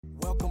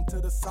to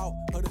the salt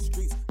of the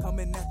streets,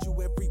 coming at you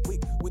every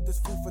week with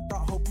this food for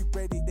thought. Hope you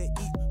ready to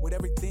eat. With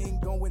everything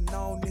going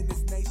on in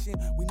this nation,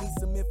 we need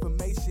some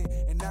information,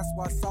 and that's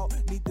why salt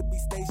need to be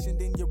stationed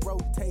in your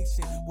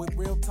rotation with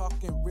real talk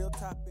and real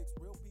topics,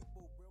 real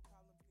people, real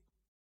problems.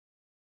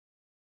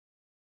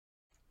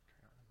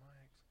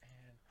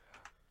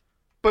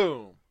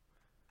 Boom.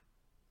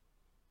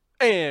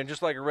 And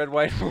just like a red,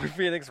 white, and blue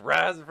phoenix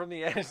rising from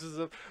the ashes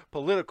of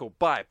political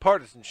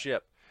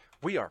bipartisanship,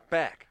 we are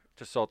back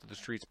to Salt of the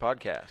Streets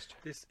podcast.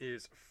 This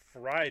is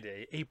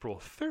Friday,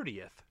 April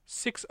 30th,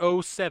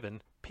 6:07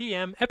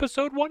 p.m.,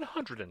 episode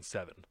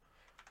 107.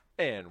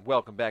 And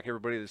welcome back,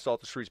 everybody, to the Salt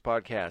of the Streets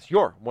podcast,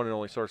 your one and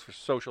only source for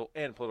social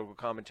and political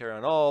commentary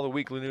on all the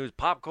weekly news,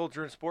 pop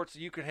culture, and sports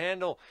that you can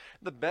handle.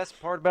 The best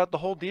part about the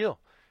whole deal,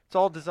 it's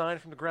all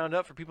designed from the ground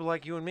up for people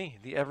like you and me,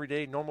 the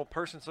everyday normal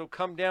person. So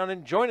come down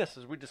and join us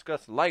as we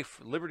discuss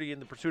life, liberty,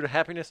 and the pursuit of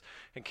happiness,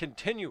 and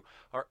continue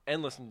our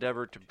endless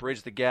endeavor to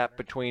bridge the gap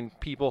between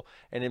people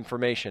and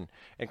information.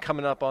 And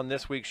coming up on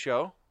this week's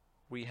show,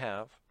 we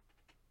have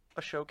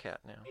a show cat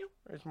now.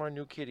 There's my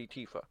new kitty,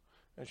 Tifa,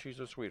 and she's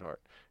a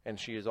sweetheart. And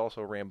she is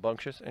also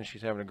rambunctious, and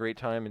she's having a great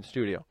time in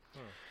studio.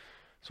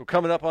 So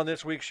coming up on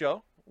this week's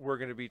show, we're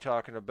going to be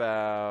talking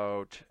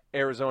about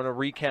Arizona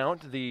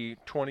recount, the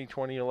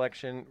 2020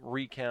 election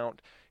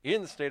recount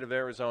in the state of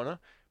Arizona,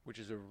 which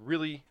is a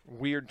really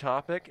weird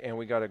topic, and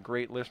we got a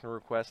great listener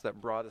request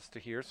that brought us to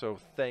here. So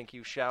thank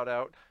you. Shout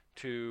out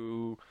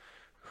to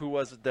who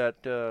was it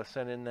that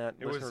sent in that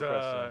listener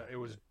request? It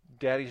was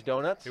Daddy's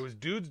Donuts? It was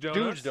Dude's Donuts.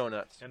 Dude's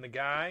Donuts. And the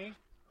guy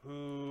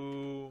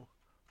who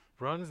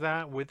runs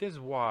that with his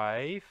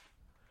wife,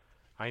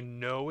 I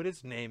know what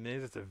his name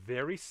is. It's a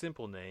very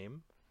simple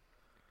name.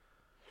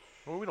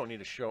 Well, we don't need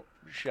to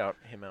shout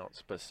him out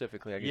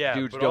specifically. I guess Yeah,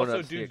 Dude's but Donuts,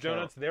 also Dude's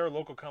Donuts, they're a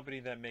local company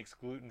that makes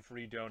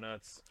gluten-free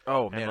donuts.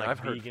 Oh, and, man, like, I've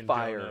heard vegan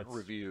fire donuts.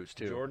 reviews,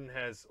 too. Jordan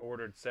has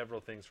ordered several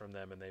things from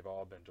them, and they've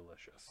all been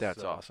delicious. That's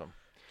So, awesome.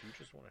 do you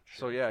just want to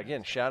So, yeah,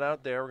 again, shout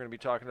out there. We're going to be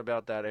talking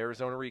about that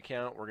Arizona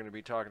recount. We're going to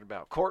be talking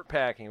about court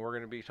packing. We're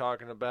going to be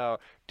talking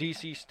about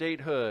D.C.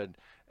 statehood.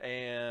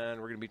 And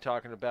we're going to be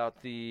talking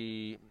about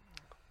the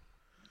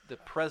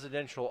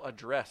presidential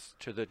address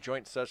to the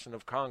joint session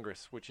of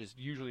Congress, which is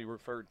usually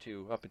referred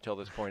to up until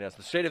this point as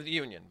the State of the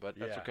Union. But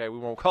that's okay. We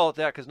won't call it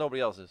that because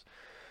nobody else is.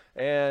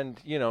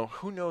 And, you know,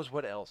 who knows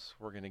what else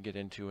we're going to get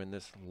into in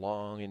this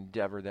long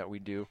endeavor that we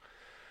do.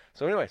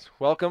 So, anyways,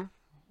 welcome.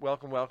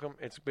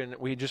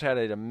 We just had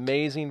an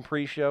amazing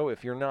pre-show.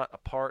 If you're not a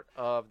part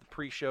of the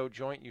pre-show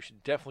joint, you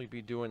should definitely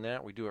be doing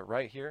that. We do it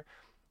right here,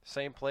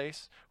 same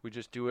place. We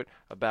just do it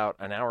about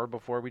an hour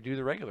before we do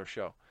the regular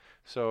show.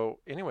 So,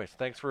 anyways,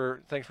 thanks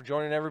for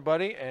joining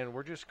everybody, and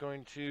we're just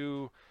going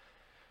to.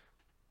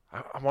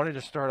 I wanted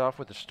to start off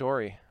with a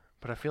story,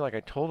 but I feel like I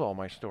told all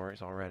my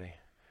stories already.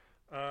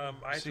 I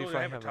totally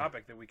have a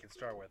topic that we can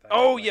start with.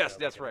 Yes,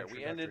 that's right.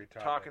 We ended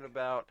talking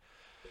about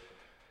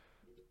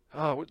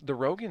the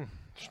Rogan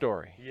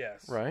story.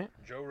 Yes. Right?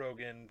 Joe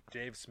Rogan,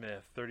 Dave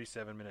Smith,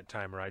 37-minute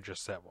timer. I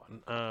just set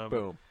one.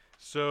 Boom.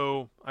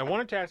 So I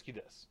wanted to ask you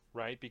this,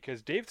 right?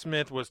 Because Dave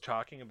Smith was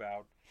talking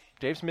about...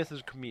 Dave Smith is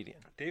a comedian.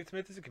 Dave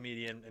Smith is a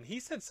comedian, and he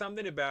said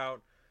something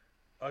about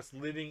us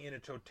living in a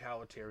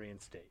totalitarian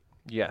state.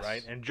 Yes.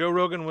 Right? And Joe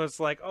Rogan was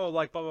like, oh,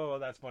 like, blah, blah, blah,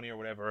 that's funny or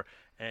whatever.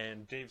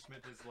 And Dave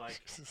Smith is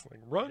like...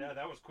 run. Yeah,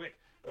 that was quick.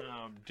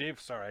 Dave,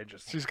 sorry,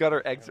 She's got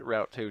her exit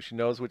route, too. She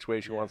knows which way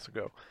she wants to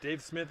go.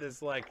 Dave Smith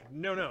is like,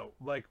 no,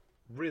 like,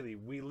 really,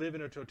 we live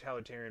in a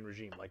totalitarian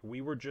regime. Like,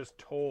 we were just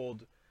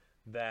told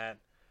that,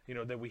 you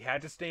know, that we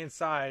had to stay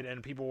inside,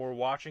 and people were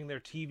watching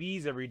their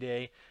TVs every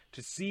day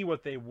to see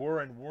what they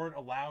were and weren't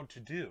allowed to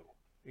do.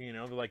 You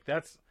know,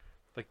 that's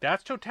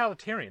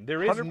totalitarian.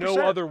 There is 100%. no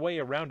other way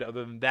around it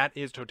other than that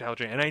is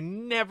totalitarian. And I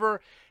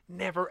never,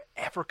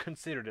 ever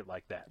considered it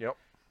like that. Yep.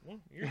 Well,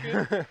 you're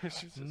good.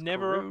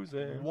 Never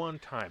cruising. one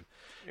time.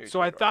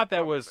 So I thought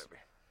that was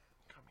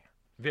Come here.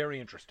 very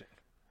interesting.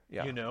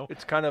 Yeah. You know?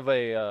 It's kind of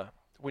a,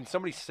 when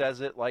somebody says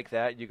it like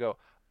that, you go,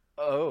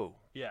 oh.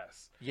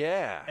 Yes.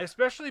 Yeah.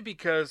 Especially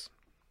because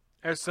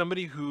as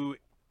somebody who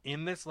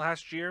in this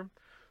last year,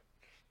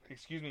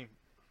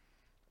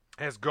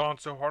 has gone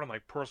so hard on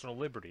like personal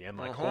liberty and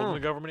like holding the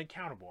government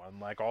accountable and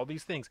like all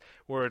these things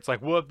where it's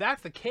like, well, if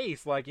that's the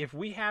case, like if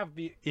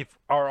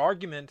our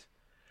argument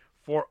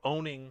for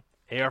owning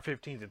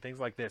AR-15s and things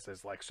like this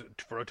is like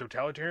for a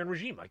totalitarian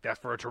regime, like that's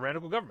for a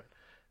tyrannical government.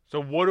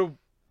 So what are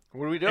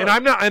we doing?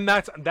 And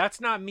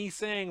that's not me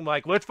saying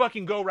like let's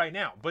fucking go right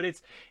now, but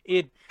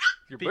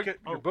your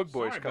book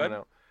boy's coming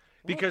out.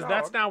 Because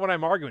that's not what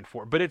I'm arguing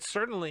for, but it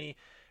certainly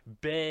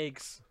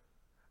begs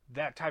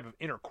that type of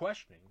inner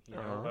questioning, you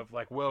know, of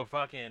like, well,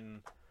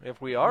 fucking,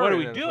 if we are, what are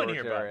we doing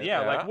here, bud?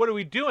 Yeah, like, what are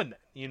we doing then?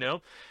 You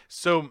know,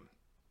 so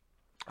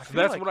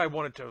that's what I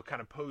wanted to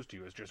kind of pose to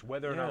you is just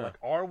whether or not, like,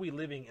 are we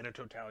living in a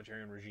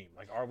totalitarian regime?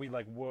 Like, are we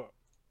like what?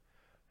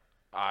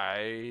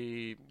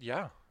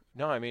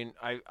 No, I mean,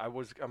 I'm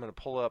going to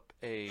pull up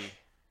a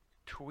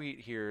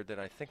tweet here that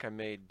I think I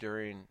made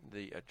during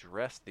the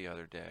address the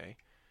other day.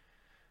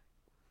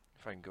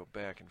 If I can go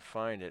back and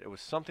find it, it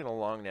was something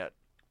along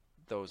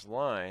those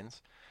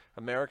lines,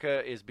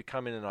 America is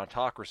becoming an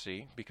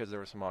autocracy, because there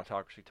was some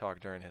autocracy talk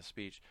during his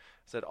speech,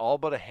 said all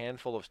but a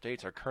handful of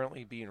states are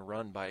currently being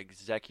run by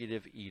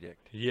executive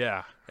edict.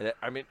 Yeah.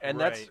 I mean, and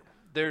Right.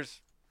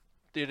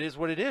 it is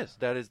what it is.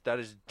 That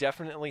is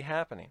definitely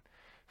happening.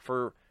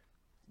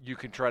 You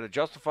can try to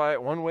justify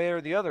it one way or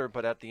the other,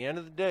 but at the end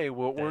of the day,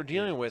 what we're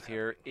dealing with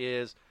here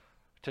is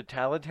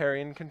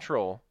totalitarian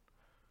control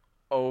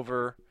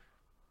over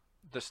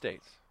the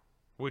states.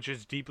 Which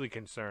is deeply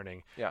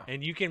concerning. Yeah.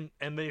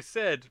 And they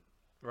said,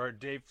 or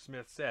Dave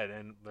Smith said,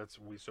 and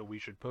we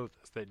should post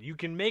this, that you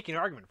can make an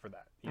argument for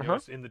that. You know,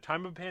 in the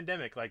time of a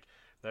pandemic, like,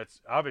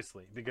 that's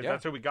obviously, because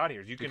that's how we got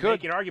here. Is you can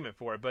make an argument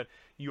for it, but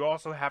you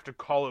also have to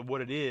call it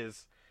what it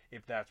is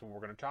if that's what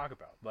we're going to talk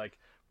about. Like,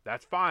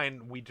 that's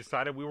fine. We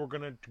decided we were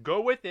going to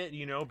go with it,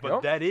 you know,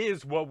 but that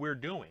is what we're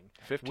doing.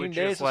 15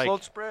 days of slow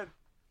spread.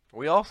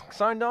 We all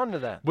signed on to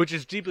that. Which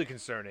is deeply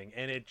concerning,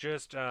 and it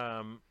just,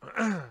 I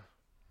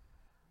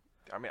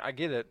mean, I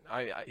get it.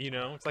 you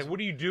know, it's like, what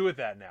do you do with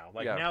that now?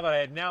 Like, now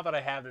that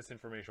I have this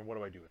information, what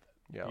do I do with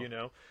it? Yeah. You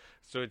know,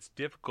 so it's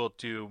difficult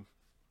to,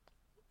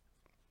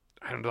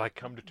 I don't know, like,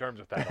 come to terms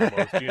with that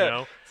almost. You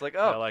know, it's like,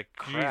 like,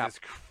 crap.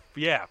 Jesus,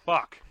 yeah,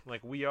 fuck,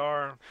 like, we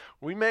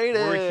made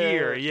it. We're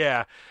here,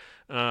 yeah.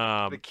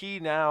 The key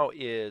now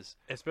is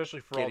especially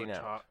for all the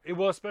talk.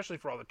 Well, especially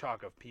for all the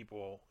talk of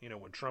people, you know,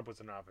 when Trump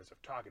was in office,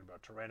 of talking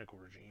about tyrannical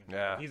regimes.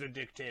 Yeah. He's a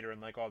dictator and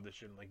like all this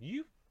shit. I'm like,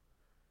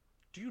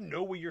 do you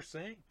know what you're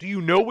saying? Do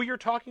you know what you're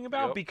talking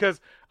about? Yep.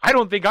 Because I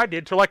don't think I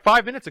did till like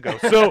 5 minutes ago.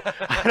 So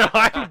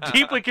I'm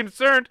deeply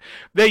concerned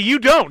that you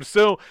don't.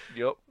 So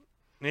yep.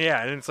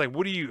 Yeah, and it's like,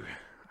 what do you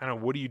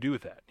do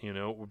with that? You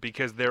know,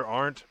 because there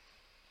aren't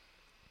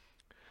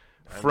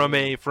from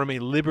a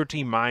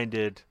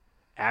liberty-minded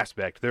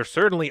aspect, there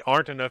certainly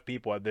aren't enough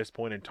people at this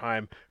point in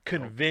time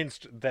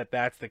convinced that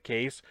that's the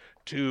case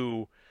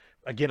to,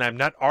 again, I'm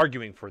not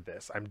arguing for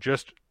this. I'm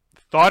just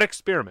thought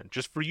experiment,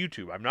 just for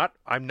YouTube.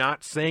 I'm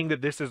not saying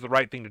that this is the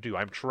right thing to do.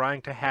 I'm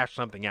trying to hash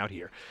something out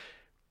here.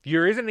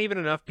 There isn't even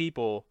enough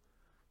people,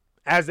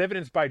 as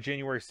evidenced by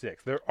January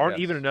 6th, there aren't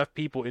even enough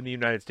people in the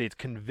United States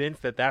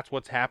convinced that that's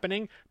what's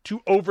happening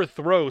to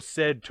overthrow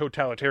said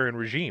totalitarian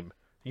regime.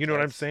 You know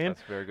what I'm saying?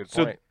 That's a very good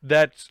So point.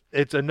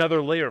 it's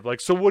another layer of like,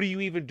 so what do you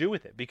even do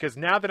with it? Because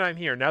now that I'm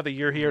here, now that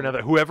you're here, now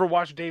that whoever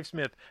watched Dave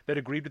Smith that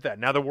agreed with that,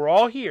 now that we're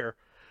all here,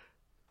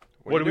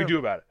 what do we do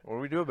about it? What do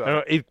we do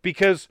about it?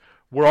 Because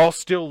we're all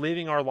still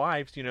living our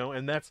lives, you know,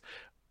 and that's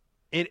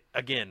it.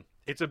 Again,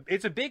 it's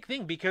a big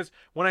thing, because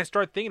when I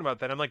start thinking about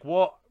that, I'm like,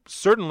 well,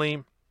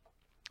 certainly.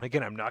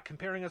 Again, I'm not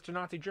comparing us to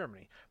Nazi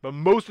Germany, but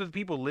most of the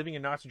people living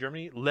in Nazi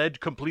Germany led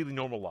completely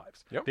normal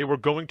lives. Yep. They were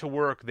going to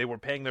work, they were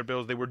paying their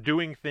bills, they were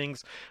doing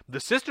things.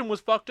 The system was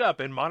fucked up,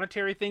 and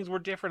monetary things were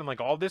different, and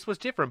like all this was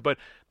different. But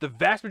the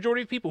vast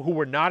majority of people who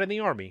were not in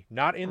the army,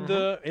 not in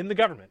the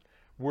government,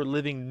 were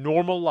living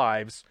normal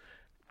lives,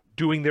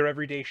 doing their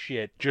everyday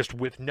shit, just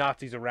with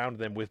Nazis around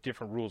them with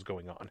different rules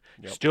going on.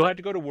 Yep. You still had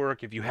to go to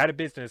work. If you had a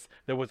business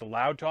that was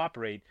allowed to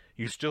operate,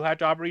 you still had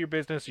to operate your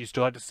business. You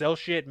still had to sell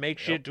shit, make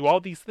shit, do all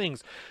these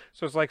things.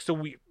 So it's like,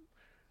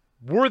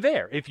 we're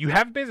there. If you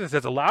have a business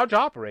that's allowed to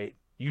operate,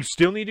 you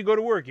still need to go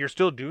to work. You're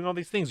still doing all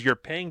these things. You're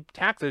paying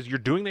taxes. You're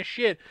doing this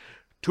shit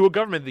to a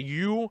government that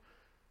you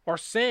are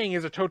saying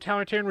is a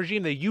totalitarian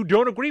regime that you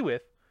don't agree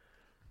with.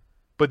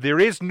 But there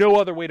is no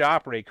other way to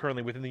operate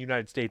currently within the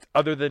United States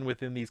other than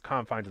within these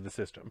confines of the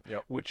system,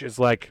 which is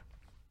like,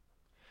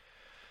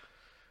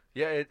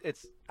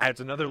 it adds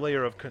another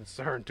layer of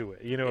concern to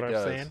it. You know what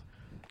I'm saying?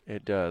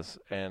 It does,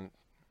 and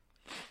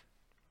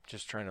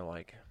just trying to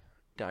like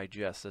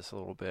digest this a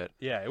little bit.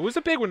 Yeah, it was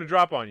a big one to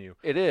drop on you.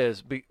 It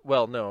is.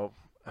 Well, no,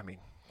 I mean,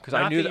 because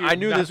I knew not this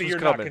that was you're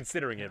coming. not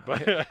considering it,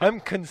 but I'm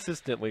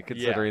consistently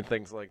considering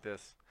things like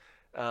this,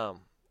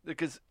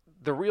 because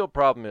the real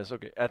problem is,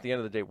 okay, at the end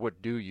of the day,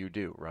 what do you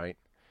do, right?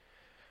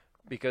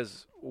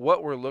 Because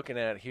what we're looking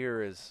at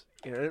here is,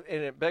 you know,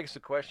 and it begs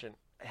the question,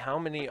 how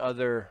many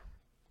other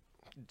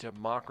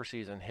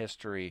democracies in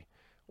history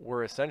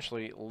were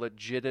essentially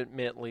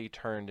legitimately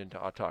turned into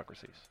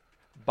autocracies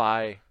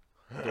by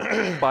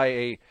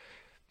a,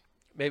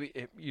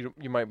 maybe you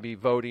might be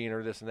voting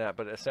or this and that,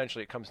 but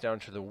essentially it comes down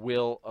to the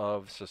will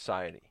of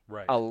society,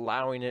 right,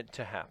 allowing it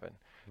to happen.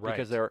 Right.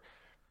 Because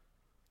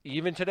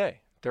even today,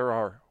 there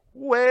are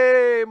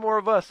way more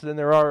of us than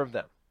there are of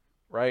them,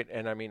 right?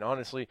 And I mean,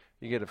 honestly,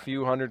 you get a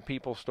few hundred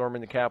people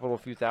storming the Capitol, a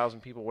few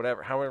thousand people,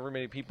 whatever, however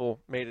many people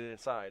made it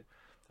inside.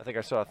 I think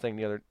I saw a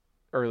thing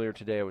earlier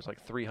today. It was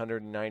like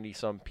 390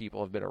 some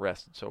people have been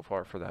arrested so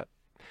far for that.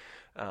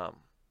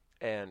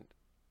 And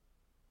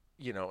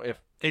you know, if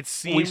it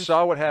seems, we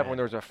saw what happened when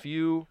there was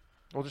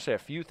we'll just say a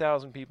few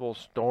thousand people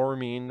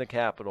storming the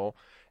Capitol,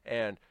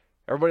 and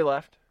everybody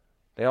left.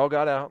 They all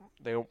got out.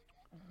 They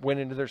went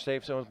into their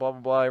safe zones, blah,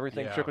 blah, blah.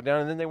 Everything trickled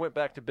down, and then they went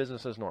back to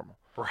business as normal.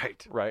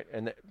 Right. Right.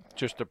 And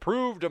just to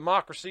prove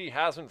democracy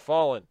hasn't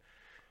fallen.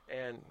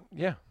 And,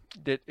 yeah,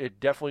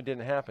 it definitely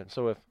didn't happen.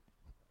 So if,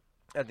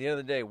 at the end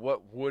of the day,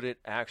 what would it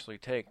actually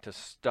take to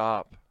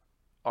stop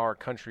our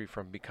country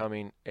from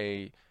becoming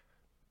a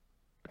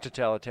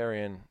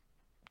totalitarian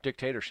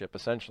dictatorship,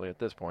 essentially, at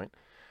this point.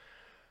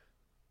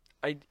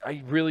 I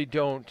really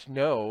don't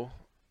know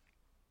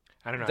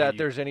I don't know that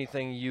there's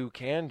anything you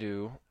can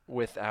do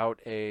without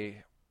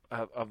a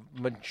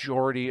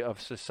majority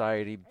of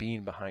society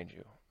being behind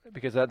you.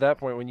 Because at that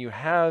point, when you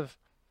have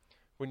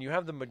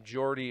the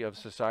majority of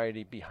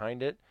society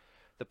behind it,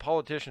 the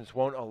politicians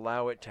won't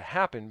allow it to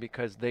happen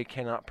because they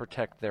cannot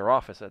protect their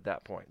office at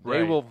that point. They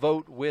Right. will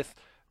vote with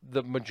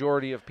the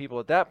majority of people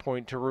at that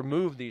point to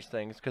remove these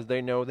things because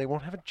they know they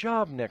won't have a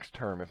job next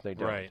term if they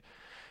don't. Right.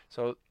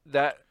 So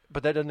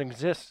but that doesn't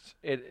exist.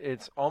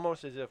 It's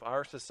almost as if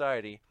our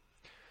society,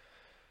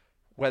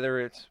 whether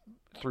it's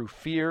through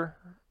fear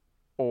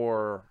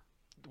or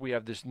we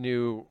have this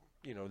new,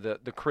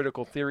 the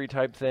critical theory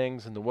type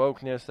things and the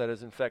wokeness that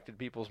has infected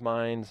people's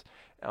minds,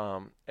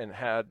 and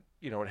had,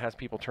 it has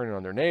people turning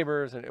on their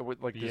neighbors, and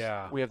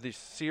we have these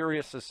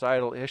serious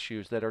societal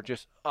issues that are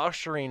just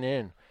ushering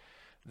in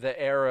the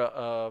era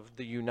of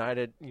the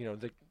United,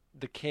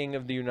 the King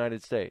of the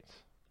United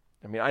States.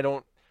 I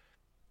mean,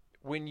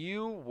 when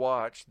you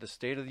watch the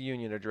State of the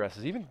Union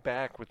addresses, even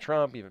back with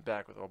Trump, even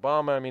back with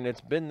Obama, I mean, it's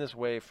been this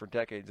way for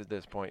decades at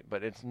this point,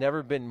 but it's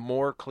never been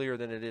more clear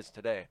than it is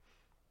today.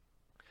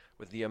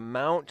 With the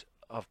amount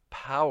of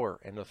power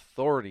and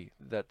authority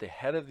that the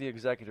head of the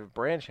executive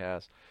branch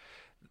has,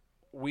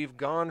 we've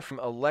gone from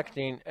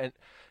electing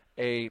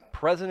a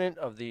president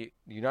of the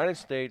United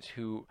States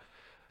who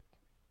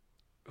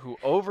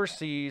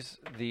oversees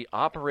the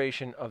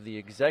operation of the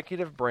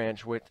executive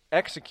branch, which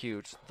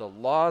executes the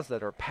laws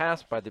that are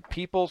passed by the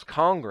People's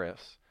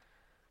Congress.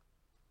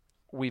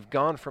 We've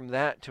gone from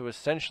that to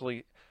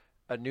essentially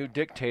a new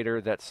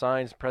dictator that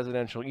signs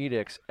presidential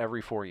edicts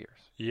every 4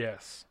 years.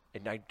 Yes.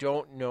 And I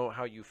don't know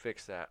how you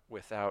fix that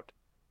without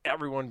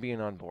everyone being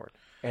on board.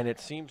 And it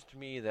seems to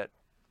me that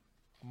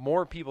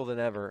more people than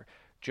ever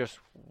just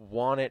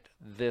want it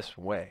this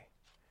way.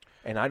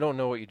 And I don't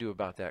know what you do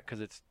about that because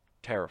it's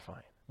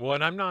terrifying.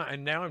 Well, and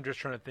now I'm just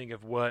trying to think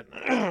of what.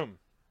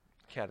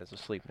 Cat is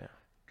asleep now.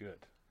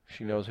 Good.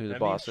 She knows who the That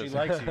boss means is. she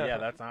likes you. Yeah,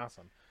 that's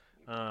awesome.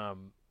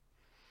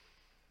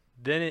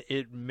 Then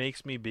it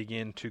makes me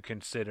begin to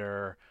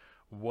consider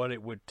what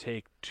it would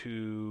take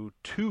to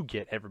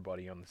get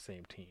everybody on the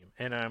same team.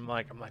 And I'm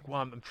like, well,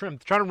 I'm trying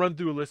to run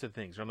through a list of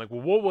things. I'm like, well,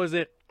 what was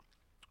it?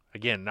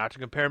 Again, not to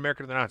compare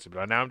America to the Nazis,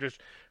 but now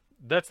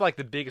that's like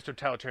the biggest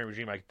totalitarian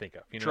regime I can think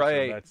of.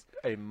 Try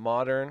a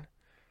modern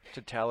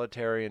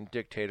totalitarian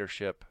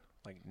dictatorship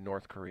like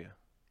North Korea,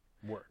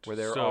 where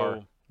there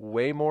are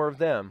way more of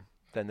them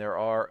than there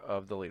are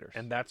of the leaders.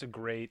 And that's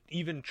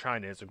even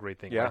China is a great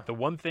thing. Yeah. Right? The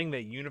one thing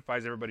that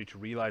unifies everybody to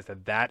realize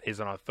that is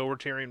an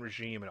authoritarian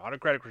regime, an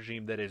autocratic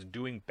regime that is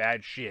doing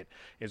bad shit,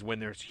 is when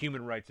there's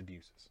human rights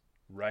abuses,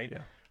 right?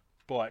 Yeah.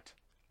 But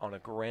on a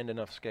grand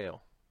enough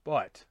scale.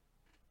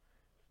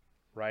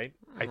 Right?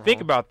 I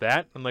think about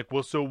that. I'm like,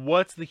 well, so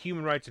what's the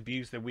human rights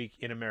abuse that we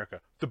in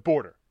America? The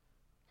border.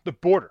 The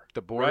border.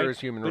 The border right? is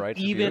human but rights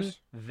even abuse.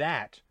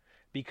 that,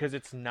 because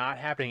it's not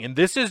happening. And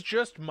this is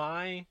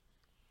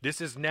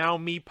now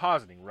me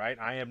positing, right?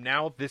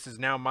 This is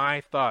now my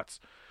thoughts.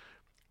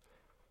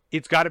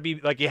 It's got to be,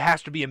 it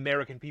has to be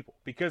American people.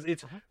 Because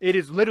it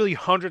is literally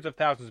hundreds of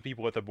thousands of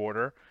people at the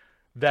border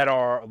that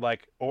are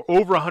or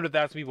over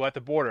 100,000 people at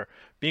the border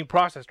being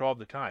processed all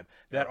the time,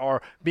 that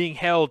are being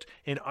held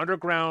in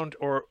underground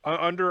or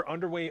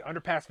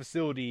underpass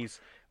facilities,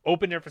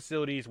 open air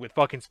facilities with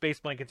fucking space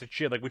blankets and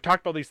shit. Like we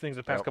talked about these things in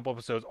the past couple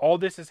episodes. All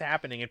this is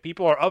happening and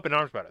people are up in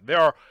arms about it. They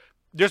are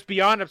just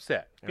beyond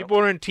upset. People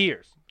are in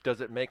tears. Does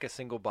it make a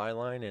single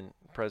byline in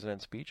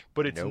President's speech?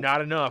 But it's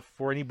not enough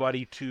for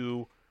anybody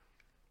to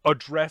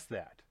address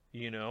that,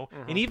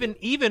 And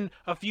even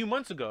a few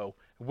months ago,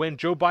 when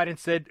Joe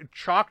Biden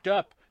chalked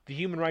up the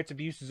human rights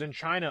abuses in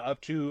China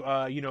up to,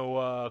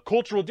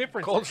 cultural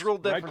differences.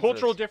 Right?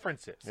 Cultural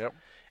differences. Yep.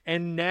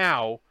 And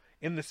now,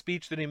 in the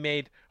speech that he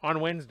made on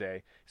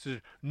Wednesday, he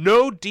says,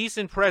 no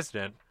decent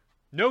president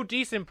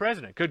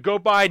could go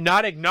by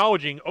not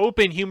acknowledging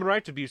open human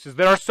rights abuses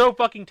that are so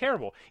fucking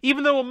terrible.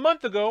 Even though a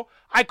month ago,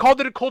 I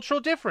called it a cultural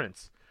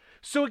difference.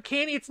 So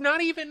it's not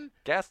even...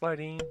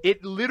 Gaslighting.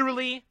 It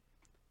literally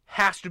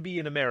has to be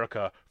in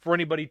America for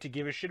anybody to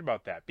give a shit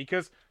about that.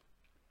 Because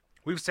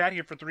we've sat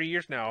here for 3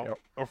 years now,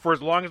 or for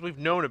as long as we've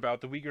known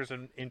about the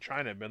Uyghurs in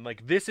China, been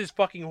like, this is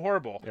fucking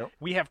horrible. Yep.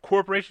 We have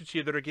corporations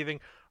here that are giving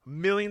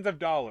millions of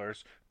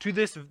dollars to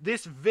this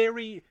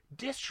very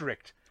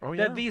district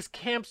that these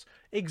camps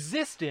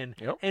exist in,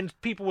 and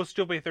people will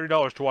still pay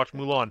 $30 to watch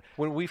Mulan.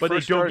 When we but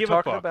first they don't started give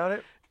talking a fuck. about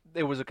it,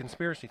 it was a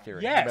conspiracy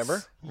theory. Yes.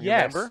 Remember?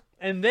 Yes. Remember?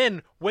 And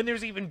then when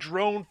there's even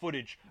drone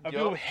footage of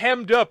people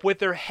hemmed up with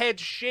their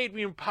heads shaved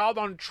being piled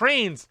on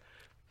trains,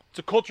 it's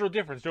a cultural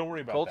difference. Don't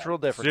worry about Cultural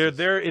that. differences.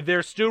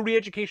 They're still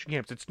re-education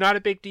camps. It's not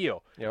a big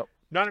deal. Yep.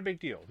 Not a big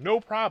deal. No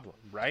problem,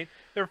 right?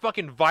 There are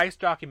fucking Vice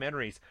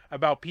documentaries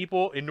about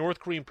people in North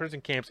Korean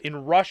prison camps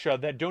in Russia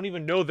that don't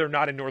even know they're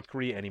not in North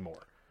Korea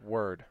anymore.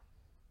 Word.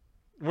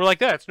 We're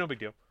like, it's no big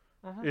deal.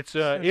 It's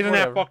isn't whatever.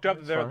 that fucked up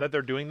It's that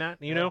they're doing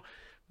that? You know?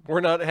 We're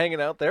not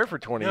hanging out there for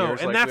 20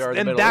 years and like we are in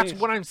the Middle that's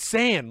East. what I'm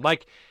saying.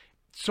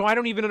 So I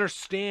don't even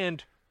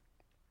understand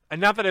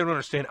and not that I don't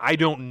understand, I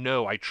don't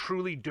know. I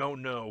truly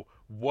don't know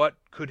what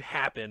could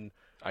happen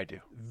I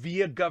do.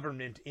 via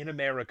government in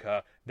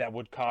America that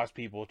would cause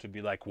people to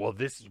be like, well,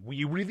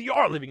 we really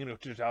are living in a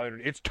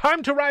totalitarian. It's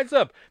time to rise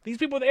up. These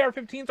people with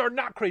AR-15s are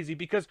not crazy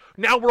because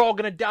now we're all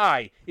going to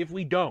die if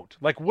we don't.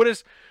 Like, what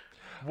is,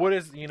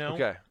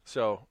 Okay,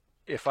 so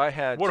if I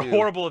had what to...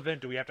 horrible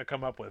event do we have to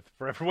come up with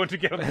for everyone to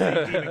get on the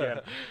same team again?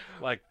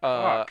 Like,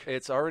 fuck.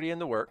 It's already in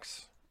the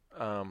works.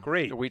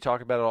 Great. We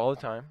talk about it all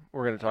the time.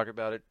 We're going to talk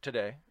about it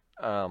today.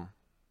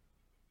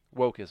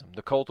 Wokeism,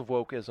 the cult of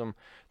wokeism,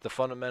 the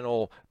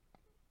fundamental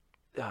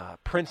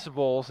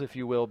principles, if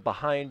you will,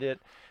 behind it,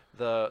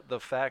 the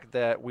fact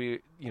that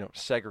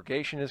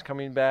segregation is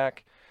coming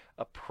back,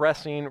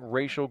 oppressing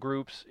racial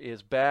groups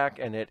is back,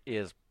 and it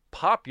is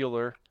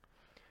popular.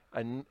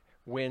 And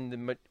when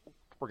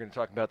we're going to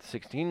talk about the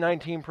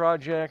 1619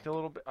 Project a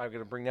little bit. I'm going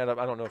to bring that up.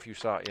 I don't know if you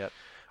saw it yet.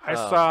 I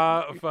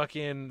saw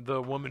fucking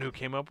the woman who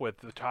came up with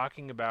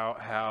talking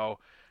about how,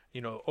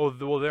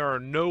 there are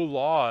no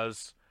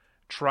laws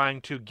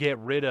trying to get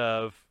rid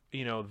of,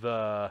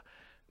 the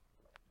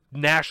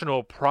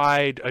national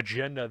pride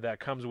agenda that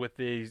comes with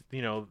these,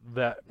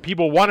 that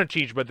people want to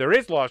teach, but there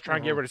is laws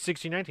trying to get rid of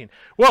 1619.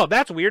 Well,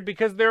 that's weird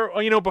because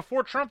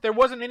before Trump, there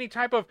wasn't any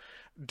type of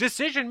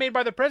decision made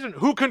by the president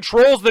who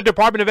controls the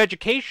Department of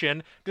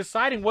Education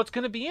deciding what's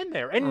going to be in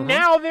there. And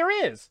now there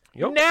is.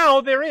 Yep.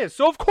 Now there is.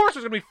 So of course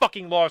there's going to be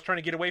fucking laws trying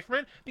to get away from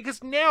it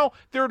because now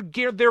they're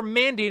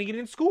mandating it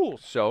in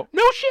schools. So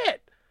no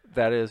shit.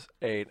 That is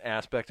an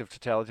aspect of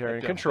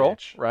totalitarian That dumb control,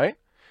 bitch. right?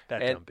 That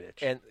dumb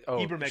bitch. And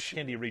Ibram X.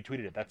 Kendi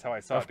retweeted it. That's how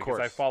I saw it because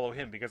course. I follow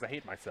him because I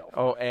hate myself.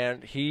 Oh,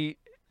 and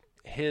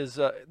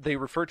they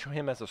refer to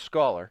him as a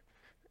scholar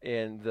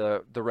in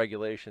the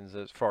regulations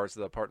as far as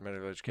the Department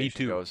of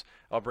Education goes.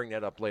 I'll bring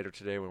that up later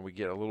today when we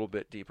get a little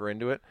bit deeper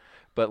into it.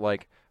 But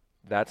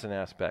that's an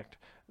aspect.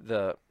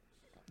 The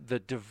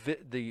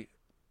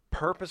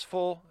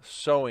purposeful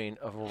sowing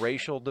of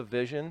racial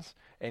divisions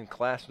and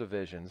class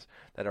divisions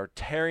that are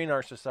tearing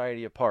our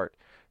society apart.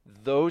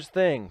 Those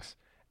things,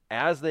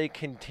 as they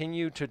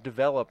continue to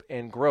develop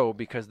and grow,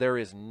 because there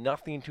is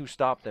nothing to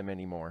stop them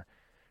anymore,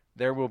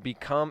 we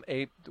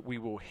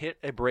will hit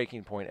a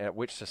breaking point at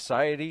which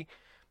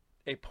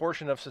a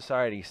portion of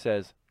society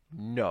says,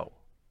 no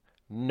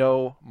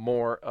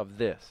more of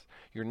this.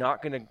 You're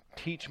not going to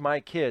teach my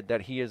kid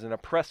that he is an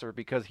oppressor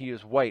because he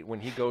is white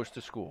when he goes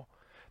to school.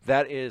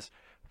 That is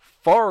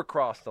far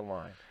across the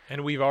line.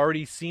 And we've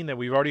already seen that.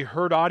 We've already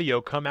heard audio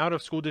come out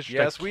of school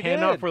districts. Yes, we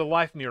cannot did. for the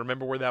life of me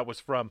remember where that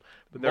was from.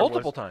 But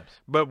Multiple times.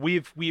 But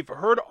we've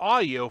heard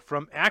audio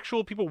from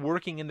actual people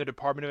working in the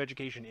Department of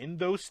Education in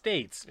those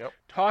states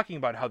talking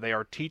about how they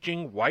are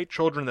teaching white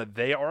children that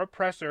they are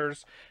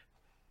oppressors.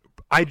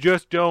 I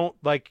just don't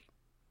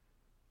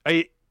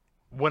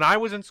when I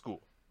was in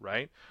school,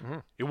 right? Mm-hmm.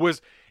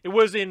 It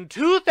was in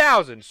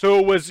 2000, so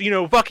it was,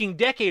 fucking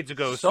decades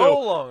ago. So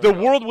long the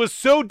ago. world was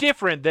so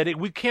different that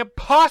we can't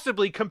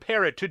possibly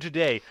compare it to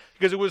today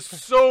because it was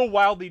so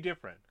wildly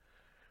different.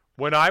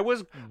 When I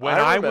was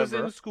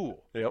in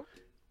school,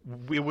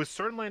 it was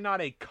certainly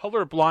not a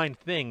colorblind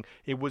thing.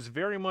 It was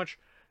very much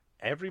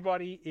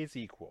everybody is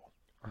equal.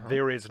 Uh-huh.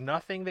 There is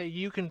nothing that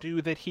you can do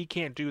that he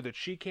can't do, that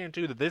she can't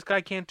do, that this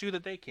guy can't do,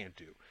 that they can't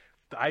do.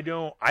 I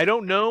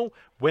don't know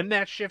when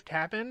that shift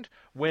happened,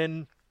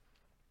 when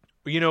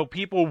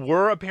people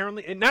were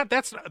apparently, and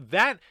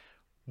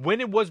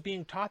when it was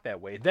being taught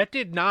that way, that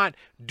did not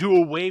do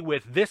away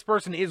with this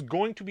person is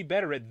going to be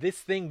better at this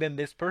thing than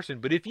this person.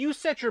 But if you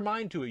set your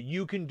mind to it,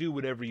 you can do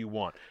whatever you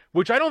want,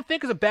 which I don't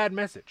think is a bad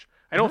message.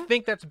 I don't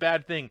think that's a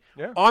bad thing.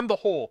 Yeah. On the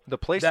whole, the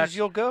places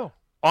you'll go.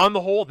 On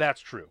the whole,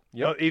 that's true.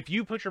 Yep. If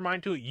you put your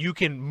mind to it, you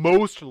can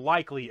most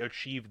likely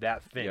achieve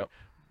that thing. Yep.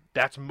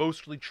 That's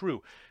mostly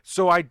true.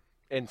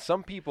 And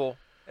some people,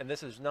 and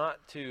this is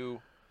not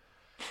to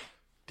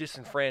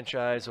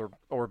disenfranchise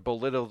or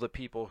belittle the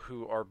people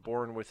who are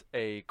born with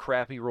a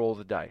crappy roll of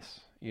the dice.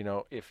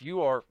 If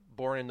you are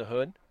born in the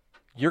hood,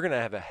 you're going to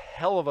have a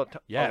hell of a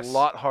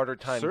lot harder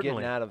time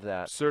getting out of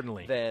that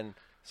than,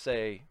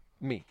 say,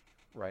 me,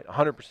 right?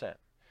 100%.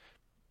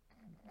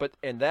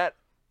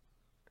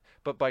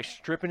 But by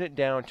stripping it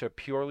down to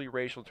purely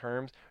racial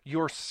terms,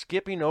 you're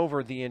skipping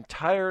over the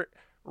entire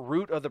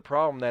root of the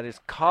problem that is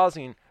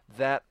causing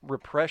that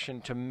repression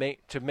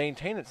to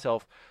maintain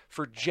itself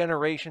for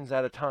generations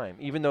at a time,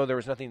 even though there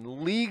was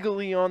nothing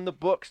legally on the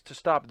books to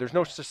stop it. There's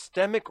no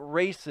systemic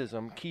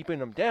racism keeping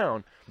them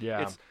down.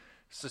 Yeah. It's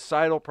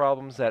societal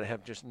problems that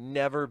have just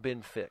never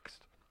been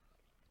fixed.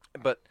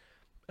 But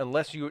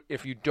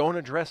if you don't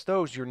address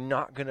those, you're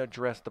not going to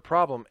address the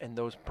problem, and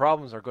those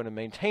problems are going to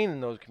maintain in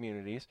those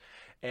communities.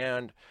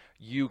 And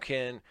you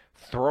can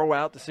throw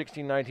out the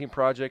 1619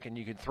 Project, and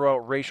you can throw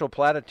out racial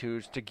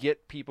platitudes to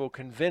get people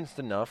convinced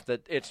enough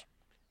that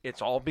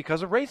it's all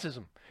because of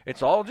racism.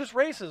 It's all just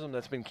racism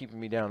that's been keeping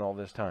me down all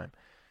this time.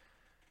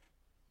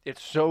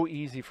 It's so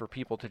easy for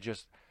people to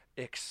just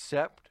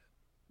accept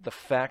the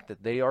fact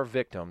that they are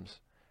victims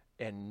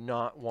and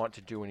not want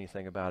to do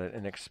anything about it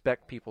and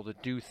expect people to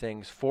do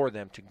things for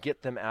them to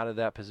get them out of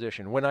that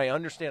position. When I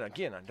understand,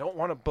 again, I don't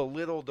want to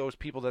belittle those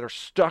people that are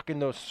stuck in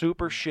those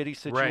super shitty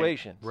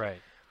situations. Right.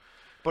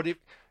 But if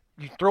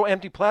you throw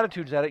empty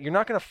platitudes at it, you're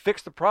not going to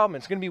fix the problem.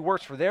 It's going to be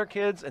worse for their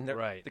kids and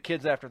Right. the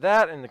kids after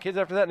that and the kids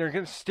after that, and they're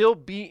going to still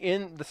be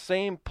in the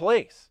same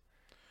place.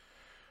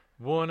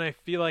 Well, and I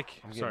feel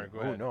like Sorry, go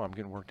ahead. No, I'm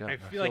getting worked up. I It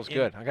feel feels like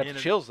good. I got the in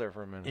chills there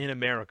for a minute. In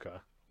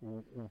America,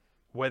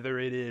 whether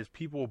it is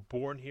people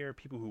born here,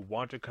 people who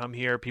want to come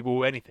here, people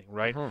who anything,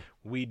 right?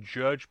 We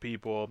judge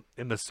people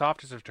in the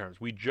softest of terms.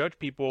 We judge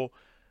people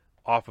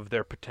off of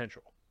their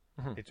potential.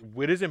 It's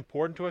what is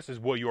important to us is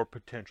what your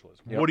potential is.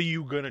 Yep. What are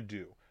you going to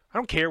do? I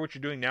don't care what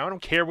you're doing now. I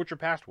don't care what your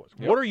past was.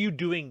 Yep. What are you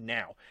doing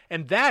now?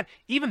 And that,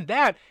 even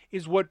that,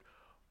 is what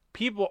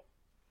people,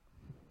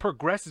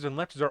 progressives and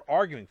leftists, are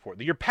arguing for.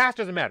 That your past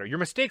doesn't matter. Your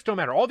mistakes don't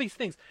matter. All these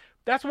things.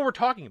 That's what we're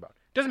talking about.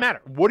 Doesn't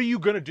matter. What are you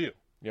going to do?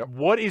 Yep.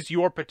 What is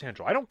your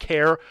potential? I don't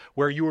care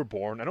where you were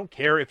born. I don't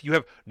care if you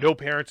have no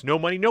parents, no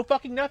money, no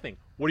fucking nothing.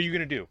 What are you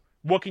going to do?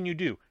 What can you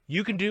do?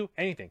 You can do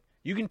anything.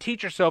 You can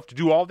teach yourself to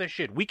do all this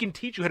shit. We can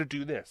teach you how to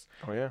do this.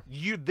 Oh, yeah.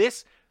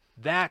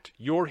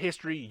 Your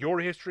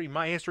history,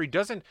 my history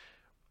doesn't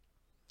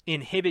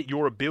inhibit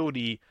your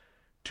ability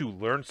to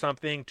learn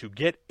something, to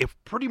get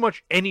pretty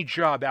much any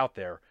job out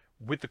there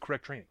with the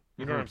correct training.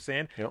 You know what I'm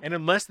saying? Yep. And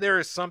unless there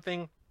is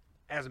something,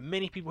 as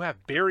many people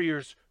have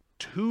barriers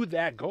to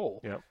that goal,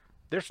 Yep.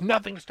 there's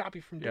nothing to stop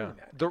you from doing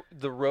that.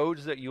 The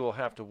roads that you will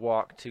have to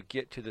walk to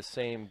get to the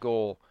same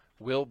goal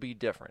will be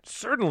different.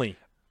 Certainly.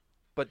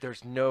 But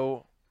there's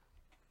no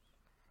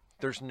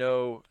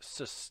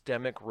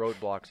systemic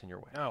roadblocks in your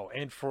way. No,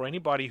 and for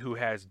anybody who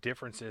has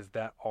differences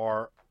that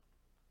are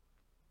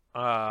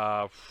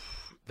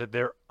that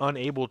they're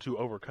unable to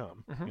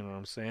overcome, you know what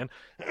I'm saying?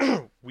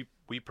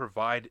 we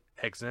provide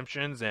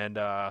exemptions and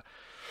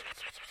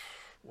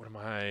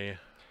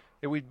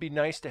It would be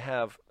nice to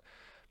have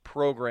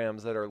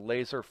programs that are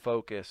laser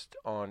focused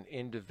on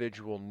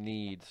individual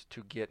needs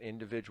to get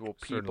individual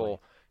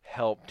people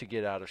help to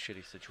get out of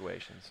shitty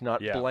situations, not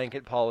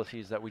blanket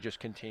policies that we just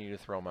continue to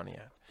throw money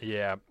at.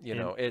 Yeah. You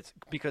know, it's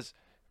because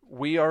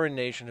we are a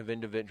nation of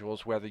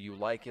individuals, whether you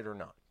like it or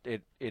not.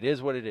 It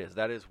is what it is.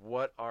 That is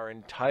what our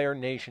entire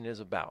nation is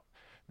about.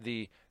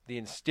 The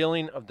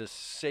instilling of the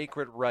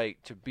sacred right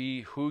to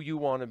be who you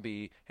want to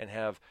be and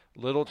have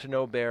little to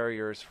no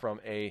barriers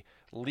from a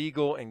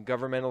legal and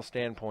governmental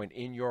standpoint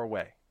in your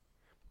way.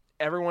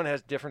 Everyone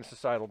has different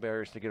societal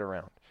barriers to get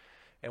around.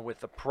 And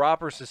with the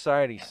proper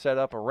society set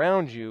up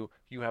around you,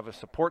 you have a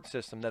support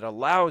system that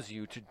allows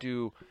you to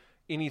do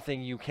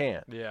anything you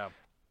can. Yeah.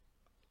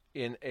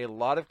 In a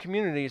lot of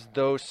communities,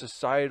 those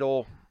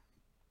societal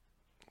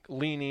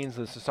leanings,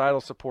 the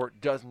societal support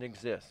doesn't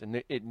exist.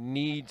 And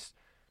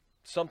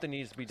something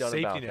needs to be done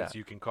about Safety nets, that.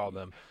 you can call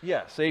them.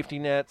 Yeah, safety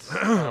nets.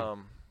 For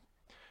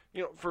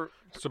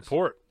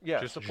Support.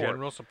 Yeah, just support.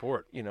 general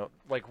support.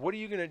 Like what are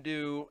you going to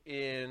do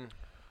in...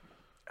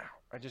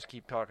 I just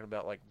keep talking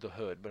about like the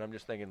hood, but I'm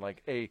just thinking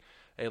like a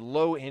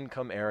low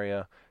income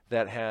area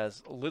that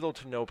has little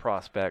to no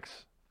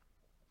prospects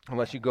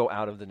unless you go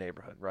out of the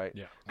neighborhood, right?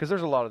 Yeah. Because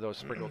there's a lot of those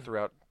sprinkled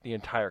throughout the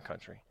entire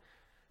country.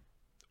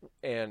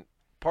 And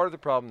part of the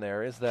problem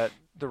there is that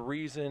the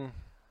reason,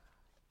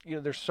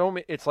 there's so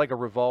many, it's like a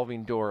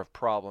revolving door of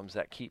problems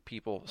that keep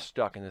people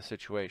stuck in this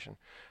situation.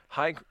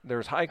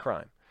 There's high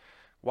crime.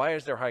 Why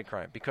is there high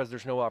crime? Because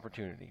there's no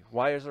opportunity.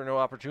 Why is there no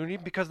opportunity?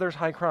 Because there's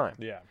high crime.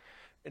 Yeah.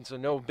 And so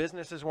no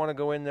businesses want to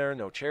go in there,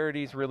 no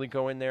charities really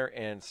go in there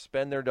and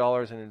spend their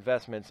dollars and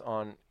investments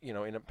on,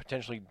 in a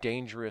potentially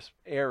dangerous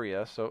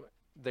area, so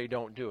they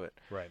don't do it.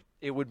 Right.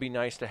 It would be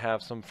nice to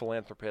have some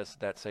philanthropists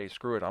that say,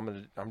 screw it,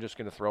 I'm just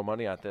going to throw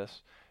money at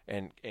this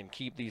and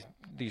keep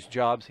these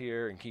jobs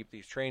here and keep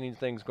these training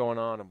things going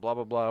on and blah,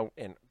 blah, blah,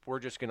 and we're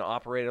just going to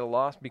operate at a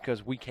loss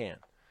because we can.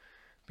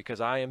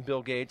 Because I am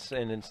Bill Gates,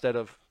 and instead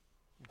of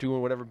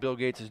doing whatever Bill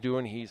Gates is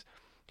doing, he's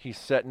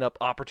setting up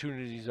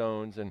opportunity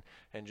zones and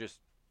just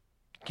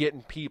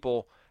getting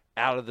people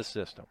out of the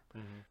system.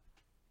 Mm-hmm.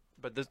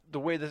 But the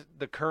way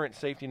the current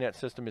safety net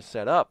system is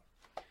set up,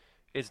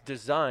 it's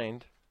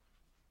designed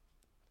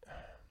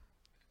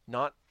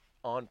not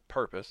on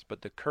purpose,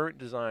 but the current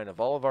design of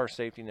all of our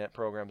safety net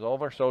programs, all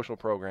of our social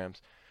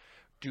programs,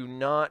 do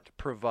not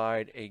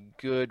provide a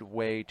good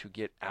way to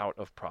get out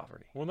of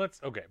poverty. Well,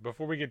 okay.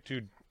 Before we get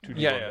too deep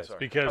on this, sorry.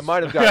 because I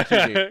might have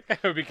gotten too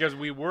deep. Because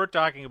we were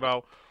talking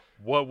about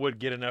what would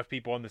get enough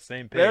people on the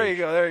same page. There you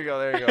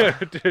go.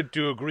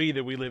 to agree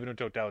that we live in a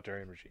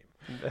totalitarian regime.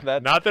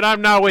 Not that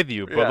I'm not with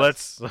you, but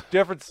let's...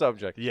 Different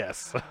subject.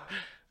 Yes.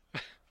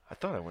 I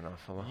thought I went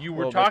off a little You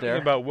were talking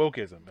about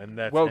wokeism, and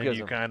that's wokeism. And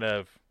you kind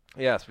of...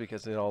 Yes,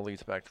 because it all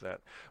leads back to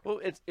that. Well,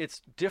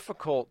 it's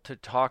difficult to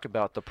talk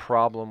about the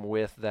problem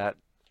with that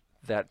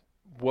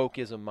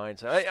wokeism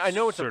mindset. I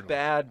know it's a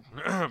bad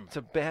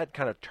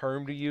kind of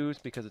term to use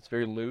because it's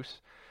very loose,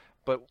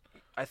 but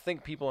I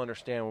think people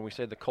understand when we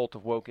say the cult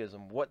of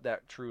wokeism what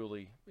that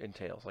truly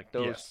entails. Like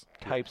those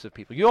types of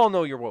people. You all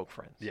know your woke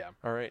friends. Yeah.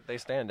 All right, they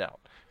stand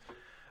out.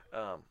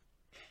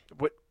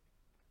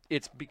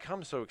 it's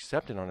become so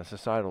accepted on a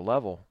societal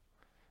level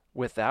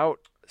without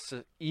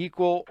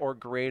equal or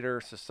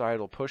greater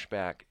societal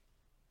pushback.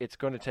 It's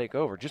going to take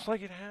over, just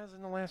like it has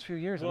in the last few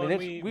years. Well, I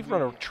mean, we've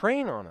run a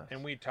train on us.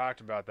 And we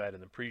talked about that in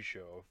the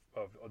pre-show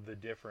of the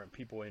different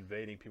people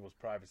invading people's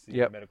privacy,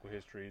 Yep. medical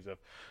histories of,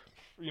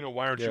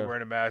 why aren't you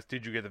wearing a mask?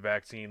 Did you get the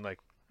vaccine? Like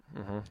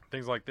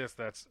things like this.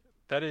 That's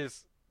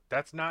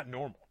not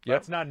normal. Yep.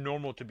 That's not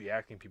normal to be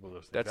asking people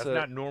those things. That's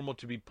not normal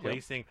to be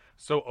placing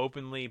so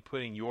openly,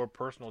 putting your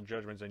personal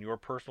judgments and your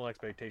personal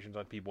expectations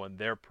on people in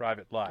their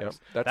private lives.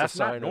 Yep. That's a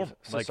not sign normal.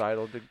 of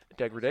societal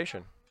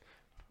degradation.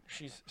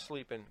 She's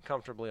sleeping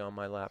comfortably on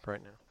my lap right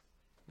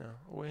now.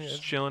 No,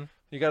 Just chilling.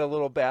 You got a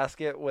little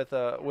basket with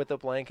a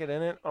blanket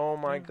in it. Oh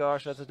my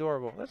gosh, that's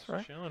adorable. That's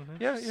right. Chilling.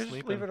 Yeah, you just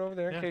leave it over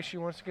there in case she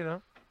wants to get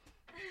up.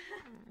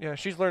 Yeah,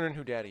 she's learning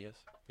who Daddy is.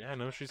 Yeah, I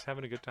know she's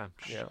having a good time.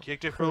 She Yeah.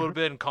 kicked it for a little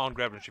bit, and Colin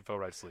grabbed it, and she fell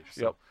right asleep.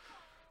 So Yep.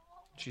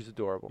 She's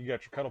adorable. You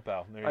got your cuddle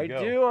pal. There you I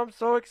go. do. I'm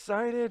so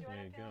excited.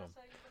 There you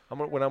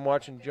go. When I'm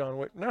watching John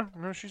Wick. No,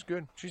 she's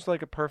good. She's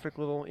like a perfect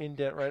little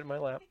indent right in my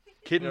lap.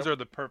 Kittens are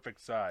the perfect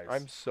size.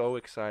 I'm so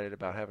excited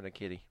about having a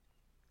kitty.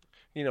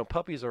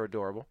 Puppies are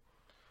adorable,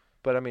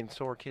 but I mean,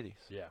 so are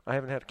kitties. Yeah. I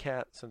haven't had a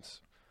cat since.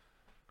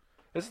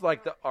 This is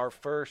like our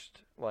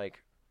first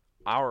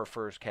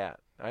cat.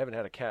 I haven't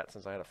had a cat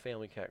since I had a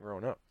family cat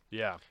growing up.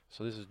 Yeah.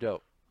 So this is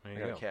dope. There I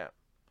you got go.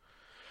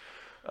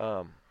 a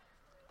cat.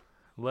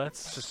 Let's.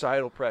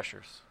 Societal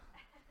pressures.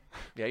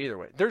 Yeah, either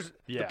way. The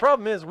Yeah.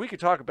 problem is we could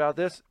talk about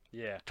this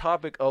Yeah.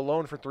 topic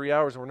alone for 3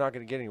 hours and we're not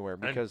going to get anywhere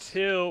because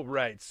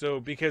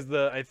because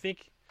I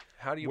think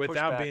how do you push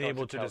without back being on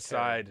able to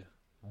totalitarian? decide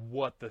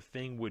what the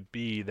thing would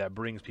be that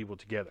brings people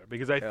together,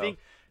 because I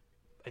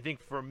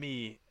think for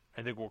me,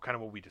 I think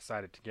what we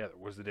decided together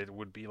was that it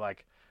would be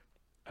like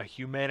a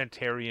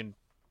humanitarian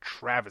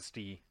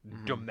travesty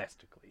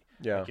domestically.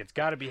 Yeah. Like it's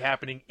got to be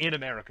happening in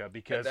America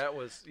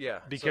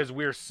because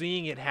we're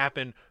seeing it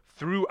happen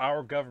through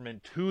our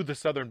government to the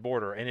southern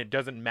border, and it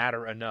doesn't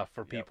matter enough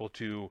for people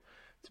to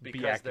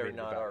be activated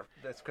about it.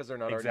 That's because they're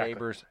not Exactly. our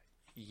neighbors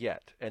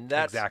yet, and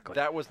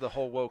that was the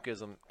whole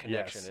wokeism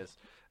connection. Yes. Is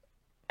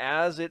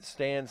as it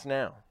stands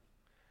now,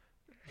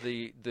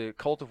 the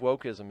cult of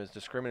wokeism is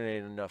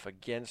discriminating enough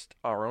against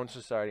our own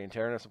society and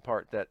tearing us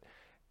apart that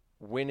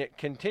when it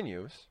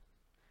continues,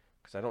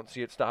 because I don't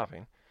see it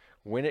stopping,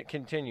 when it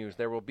continues,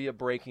 there will be a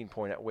breaking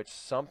point at which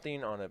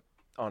something on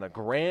a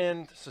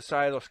grand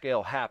societal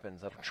scale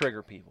happens that'll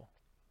trigger people.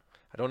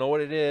 I don't know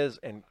what it is,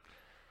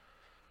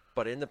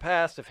 but in the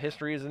past, if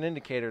history is an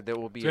indicator, there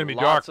will be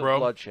lots of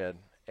bloodshed,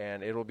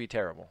 and it'll be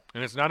terrible.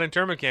 And it's not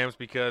internment camps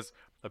because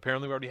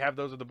apparently we already have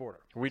those at the border.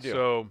 We do.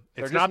 So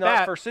They're it's just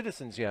not for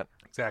citizens yet.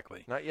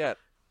 Exactly. Not yet.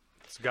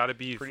 It's got to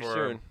be Pretty for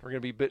soon. We're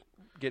going to be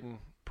getting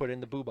put in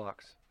the boo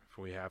box. if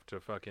we have to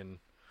fucking.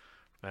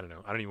 I don't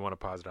know. I don't even want to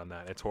pause it on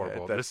that. It's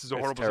horrible. Yeah, this is a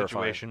it's horrible terrifying.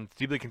 situation. It's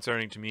deeply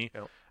concerning to me.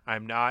 Yep.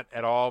 I'm not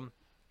at all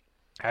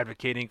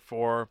advocating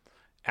for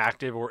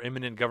active or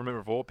imminent government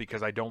revolt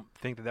because I don't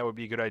think that would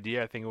be a good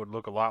idea. I think it would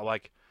look a lot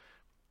like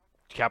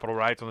Capitol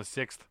riots on the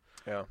 6th.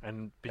 Yeah.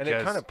 And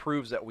it kind of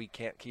proves that we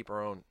can't keep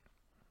our own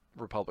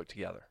republic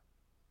together.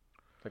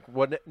 Like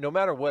no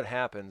matter what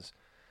happens,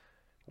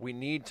 we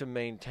need to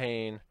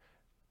maintain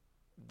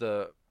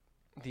the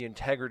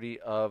integrity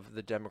of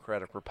the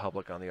Democratic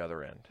Republic on the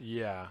other end.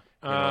 Yeah.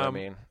 You know what I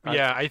mean?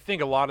 I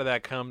think a lot of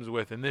that comes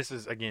with, and this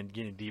is, again,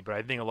 getting deep, but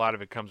I think a lot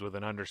of it comes with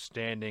an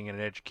understanding and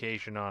an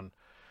education on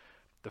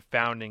the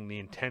founding, the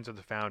intents of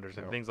the founders,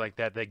 and things like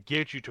that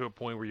get you to a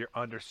point where you're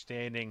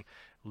understanding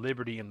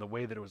liberty in the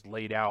way that it was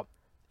laid out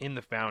in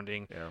the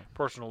founding,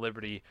 personal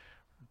liberty,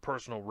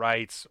 personal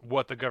rights,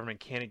 what the government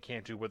can and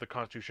can't do, what the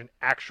Constitution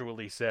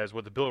actually says,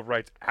 what the Bill of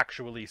Rights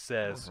actually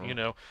says. You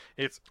know,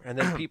 and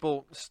then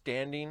people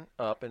standing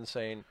up and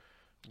saying,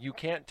 "You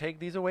can't take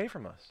these away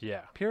from us."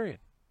 Yeah. Period.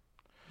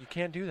 You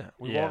can't do that.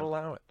 We won't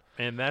allow it.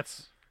 And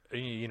that's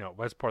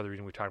that's part of the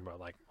reason we talk about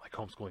like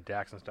homeschooling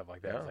Dax and stuff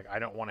like that. Yeah. It's like I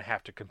don't want to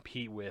have to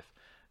compete with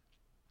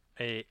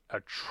a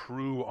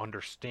true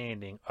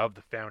understanding of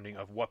the founding,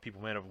 of what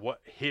people meant, of what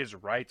his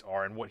rights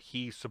are and what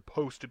he's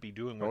supposed to be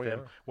doing with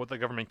them, what the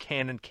government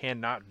can and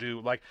cannot do.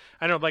 Like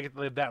I know, like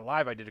that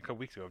live I did a couple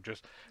weeks ago,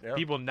 just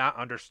people not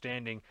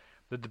understanding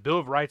that the Bill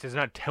of Rights is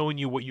not telling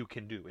you what you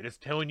can do. It is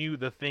telling you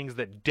the things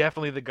that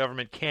definitely the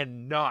government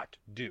cannot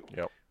do.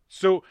 Yep.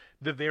 So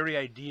the very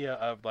idea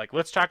of like,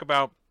 let's talk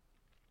about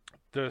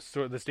the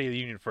State of the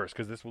Union first,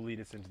 because this will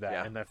lead us into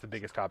that, and that's the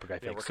biggest topic I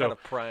think. We're kind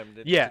of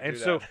primed.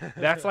 So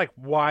that's like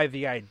why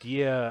the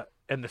idea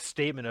and the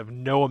statement of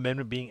no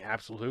amendment being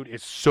absolute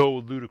is so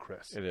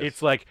ludicrous. It is.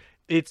 It's like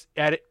it's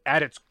at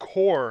its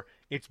core,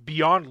 it's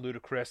beyond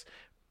ludicrous,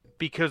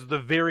 because the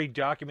very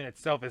document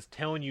itself is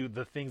telling you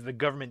the things the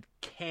government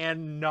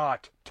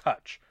cannot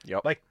touch.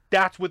 Yep. Like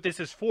that's what this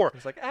is for.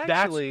 It's like,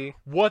 actually, that's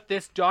what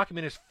this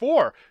document is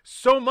for.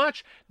 So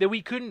much that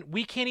we can't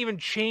even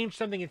change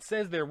something it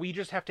says there. We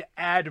just have to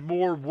add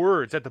more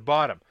words at the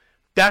bottom.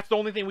 That's the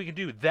only thing we can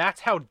do.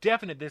 That's how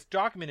definite this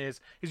document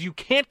is you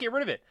can't get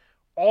rid of it.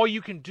 All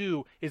you can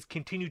do is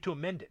continue to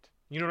amend it.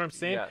 You know what I'm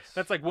saying? Yes.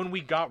 That's like when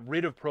we got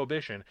rid of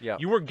prohibition. Yeah.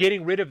 You were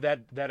getting rid of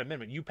that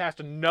amendment. You passed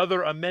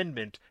another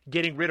amendment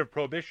getting rid of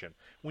prohibition.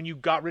 When you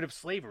got rid of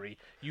slavery,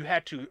 you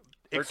had to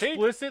 13.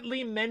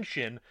 explicitly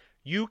mention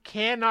you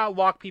cannot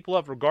lock people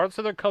up regardless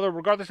of their color,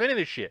 regardless of any of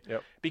this shit.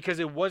 Yep. Because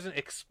it wasn't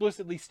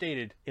explicitly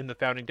stated in the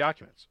founding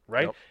documents,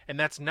 right? Yep. And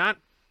that's not...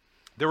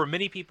 There were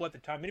many people at the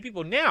time, many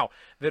people now,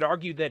 that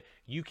argued that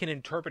you can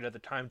interpret at the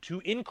time to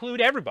include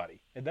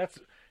everybody. And that's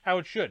how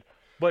it should.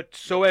 But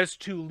so as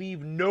to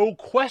leave no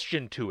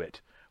question to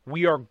it,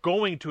 we are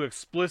going to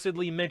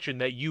explicitly mention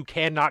that you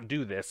cannot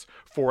do this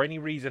for any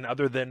reason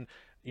other than,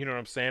 you know what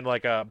I'm saying,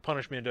 like a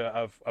punishment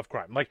of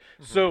crime. Like,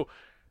 so,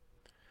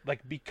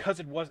 like,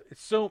 because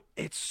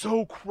it's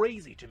so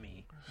crazy to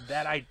me,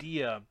 that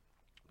idea,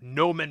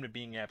 no amendment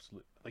being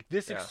absolute. Like,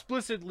 this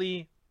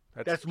explicitly,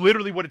 that's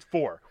literally what it's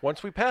for.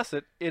 Once we pass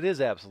it, it is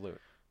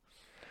absolute.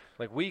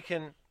 Like we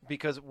can,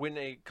 because when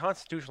a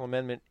constitutional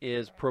amendment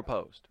is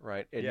proposed,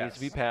 right, it needs to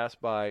be passed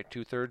by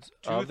 2/3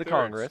 of the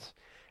Congress,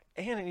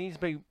 and it needs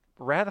to be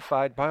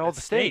ratified by all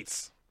the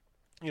states.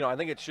 You know, I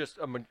think it's just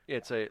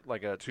it's a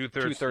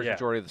two-thirds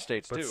majority of the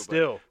states But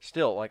too.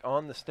 Still, like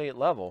on the state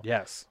level,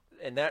 Yes.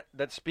 and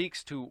that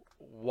speaks to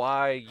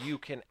why you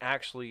can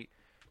actually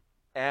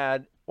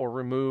add or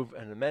remove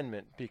an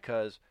amendment,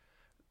 because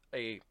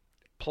a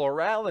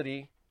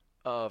plurality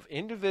of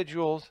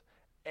individuals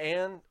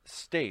and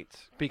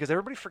states, because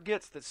everybody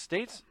forgets that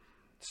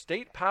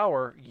state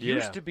power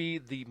used to be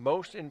the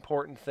most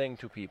important thing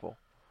to people.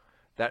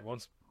 That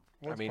Once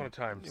upon a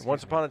time.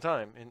 Once upon a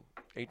time in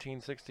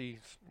 1860,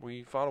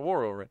 we fought a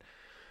war over it,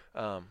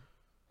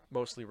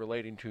 mostly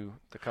relating to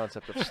the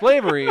concept of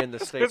slavery and the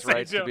states'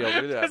 rights to be able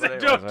to do that.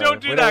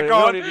 Don't do that,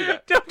 Colin.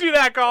 Don't do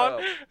that,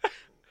 Colin.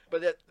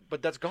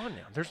 But that's gone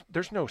now.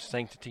 There's no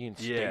sanctity in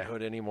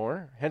statehood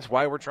anymore. Hence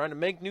why we're trying to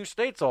make new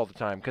states all the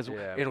time, because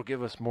it'll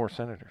give us more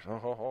senators.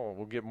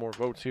 We'll get more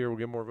votes here. We'll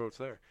get more votes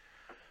there.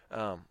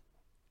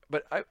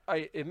 But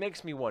it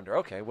makes me wonder.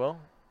 Okay, well,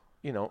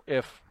 you know,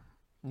 if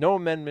no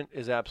amendment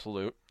is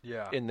absolute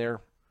in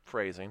their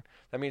phrasing,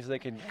 that means they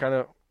can kind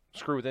of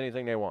screw with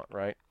anything they want,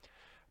 right?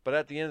 But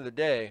at the end of the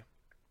day,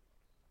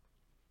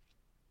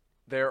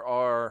 there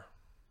are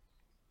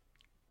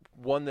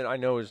one that I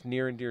know is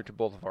near and dear to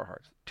both of our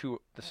hearts.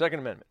 The Second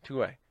Amendment,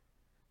 2A.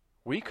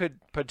 We could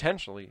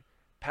potentially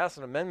pass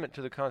an amendment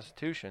to the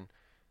Constitution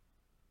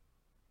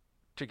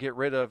to get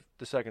rid of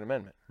the Second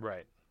Amendment.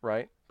 Right.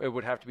 Right? It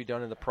would have to be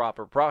done in the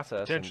proper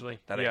process. Potentially.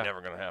 That ain't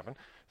never going to happen.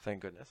 Thank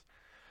goodness.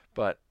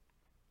 But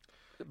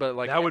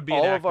like that would be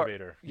all an of our,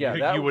 activator.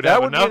 yeah, you would that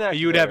have would enough. be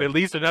You would have at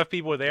least enough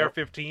people with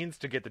AR-15s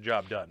to get the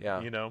job done. Yeah.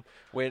 You know,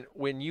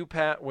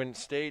 when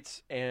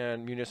states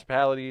and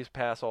municipalities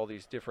pass all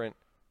these different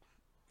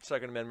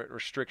Second Amendment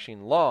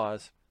restriction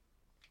laws,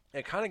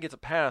 it kind of gets a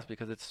pass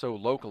because it's so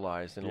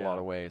localized in a lot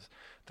of ways.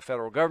 The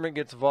federal government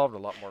gets involved. A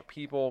lot more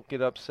people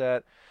get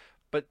upset.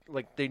 But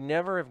like they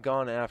never have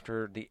gone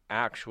after the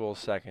actual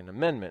Second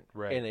Amendment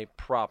in a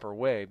proper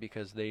way,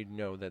 because they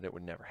know that it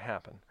would never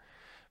happen.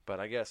 But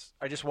I guess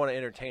I just want to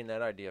entertain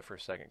that idea for a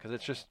second, because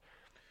it's just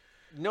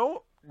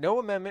no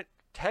amendment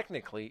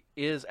technically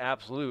is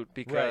absolute,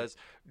 because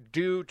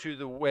due to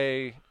the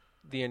way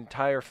the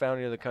entire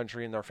founding of the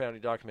country and our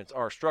founding documents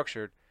are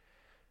structured,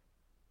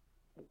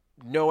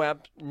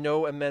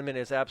 no amendment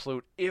is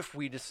absolute if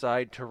we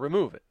decide to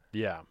remove it.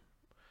 Yeah.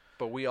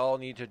 But we all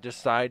need to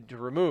decide to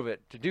remove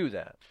it to do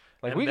that.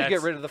 Like, And we could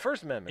get rid of the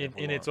First Amendment.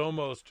 And it's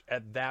almost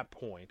at that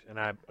point,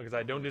 because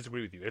I don't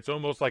disagree with you, it's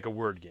almost like a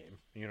word game.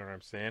 You know what I'm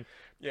saying?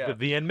 Yeah.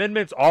 The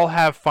amendments all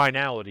have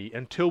finality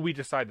until we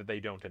decide that they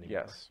don't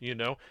anymore. Yes. You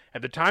know?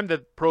 At the time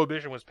that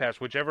Prohibition was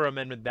passed, whichever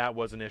amendment that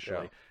was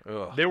initially,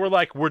 Ugh. they were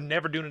like, we're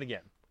never doing it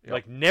again. Yep.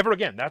 Like, never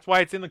again. That's why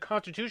it's in the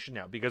Constitution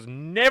now, because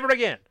never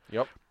again.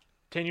 Yep.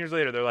 10 years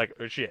later, they're like,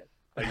 oh, shit.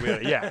 Like,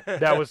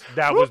 that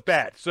was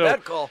bad. So,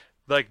 Bad call.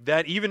 like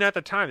that, even at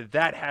the time,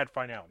 that had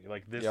finality.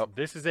 Like this,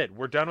 this is it.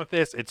 We're done with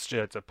this. It's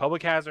a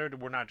public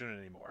hazard. We're not doing it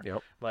anymore.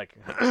 Yep. Like,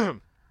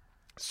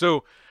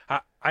 so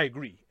I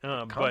agree.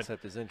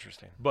 Concept is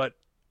interesting. But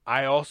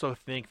I also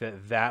think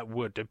that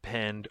would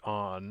depend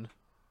on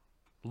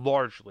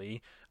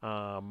largely,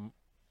 like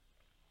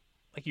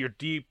your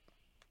deep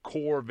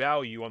core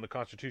value on the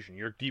Constitution,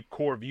 your deep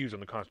core views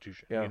on the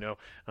Constitution. Yeah. You know,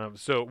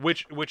 so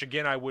which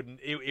again I wouldn't.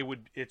 It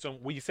would. It's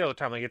we say all the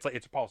time, like it's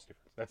a policy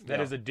difference.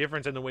 That is a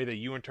difference in the way that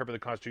you interpret the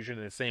Constitution,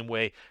 in the same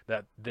way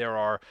that there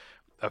are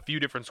a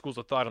few different schools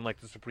of thought in like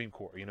the Supreme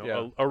Court. You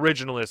know,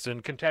 originalists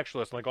and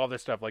contextualists, like all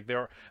this stuff. Like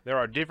there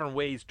are different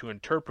ways to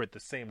interpret the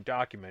same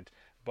document,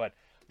 but.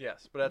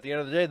 Yes, but at the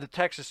end of the day, the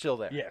text is still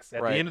there. Yes,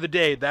 at the end of the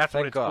day, that's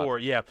what it's for.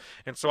 Yeah,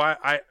 and so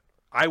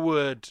I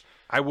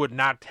would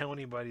not tell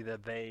anybody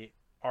that they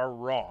are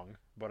wrong,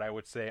 but I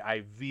would say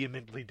I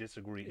vehemently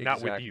disagree.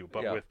 Not with you,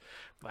 but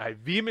I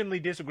vehemently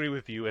disagree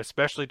with you,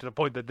 especially to the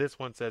point that this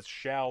one says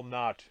shall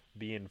not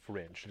be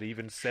infringed. It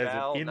even says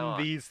it in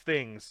these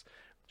things,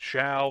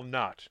 Shall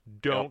not.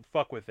 Don't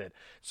fuck with it.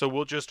 So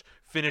we'll just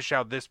finish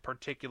out this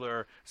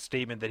particular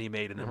statement that he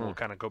made, and then we'll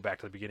kind of go back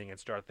to the beginning and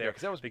start there.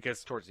 Because that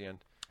was towards the end.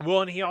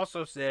 Well, and he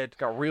also said,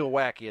 Got real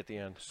wacky at the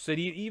end. said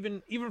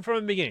even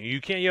from the beginning,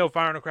 you can't yell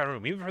fire in a crowded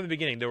room. Even from the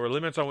beginning, there were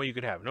limits on what you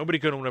could have. Nobody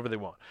could whenever they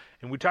want.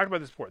 And we talked about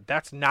this before.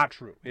 That's not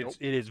true. It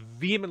is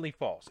vehemently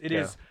false.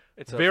 It's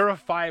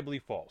verifiably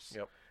false.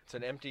 Yep. It's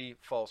an empty,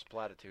 false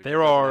platitude.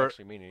 There are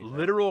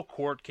literal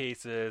court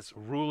cases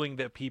ruling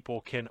that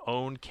people can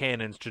own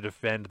cannons to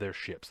defend their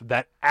ships.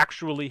 That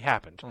actually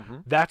happened.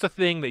 That's a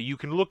thing that you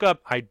can look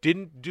up. I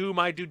didn't do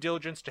my due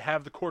diligence to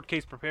have the court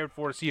case prepared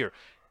for us here.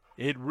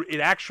 It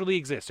actually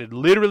exists. It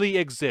literally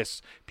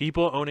exists.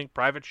 People owning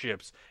private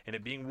ships and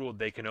it being ruled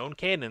they can own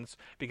cannons,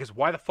 because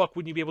why the fuck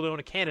wouldn't you be able to own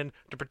a cannon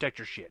to protect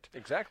your shit?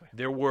 Exactly.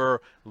 There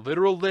were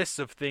literal lists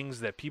of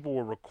things that people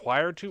were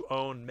required to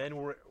own, men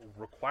were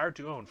required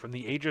to own from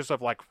the ages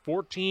of like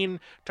 14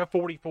 to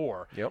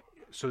 44. Yep.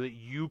 So that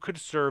you could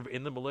serve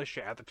in the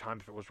militia at the time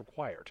if it was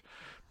required.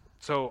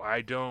 So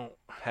I don't...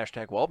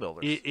 Hashtag wall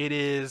builders. It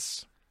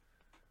is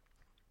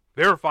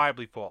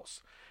verifiably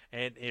false.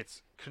 And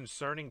it's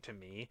concerning to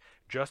me,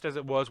 just as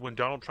it was when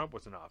Donald Trump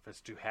was in office,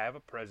 to have a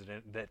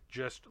president that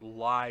just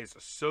lies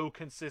so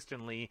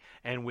consistently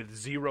and with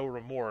zero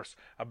remorse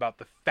about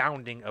the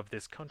founding of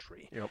this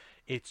country. Yep.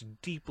 It's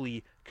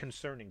deeply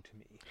concerning to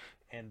me.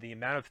 And the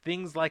amount of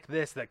things like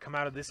this that come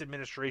out of this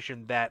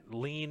administration that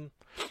lean...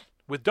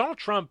 With Donald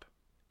Trump,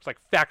 it's like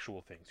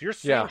factual things. You're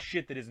saying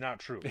shit that is not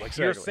true. Like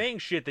Exactly. You're saying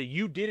shit that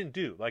you didn't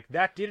do. Like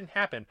that didn't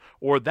happen,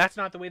 or that's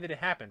not the way that it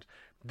happened.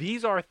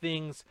 These are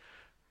things...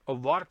 A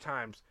lot of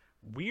times,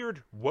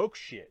 weird woke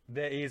shit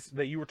that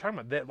you were talking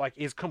about that like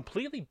is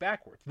completely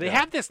backwards. They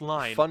have this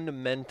line.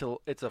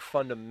 It's a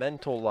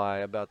fundamental lie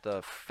about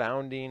the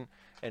founding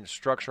and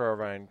structure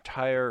of our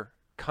entire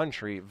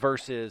country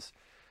versus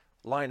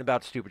lying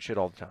about stupid shit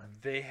all the time.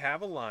 They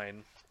have a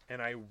line,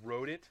 and I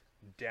wrote it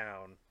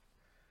down.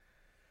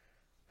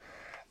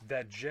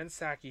 That Jen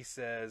Psaki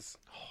says.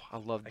 Oh, I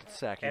love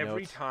Psaki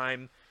every notes.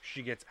 time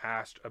she gets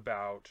asked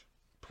about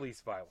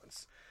police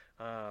violence.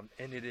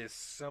 And it is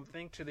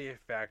something to the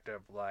effect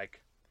of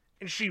like,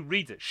 and she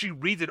reads it. She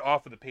reads it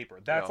off of the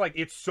paper. That's like,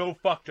 it's so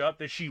fucked up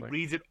that she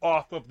reads it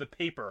off of the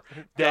paper.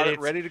 That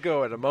it's ready to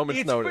go at a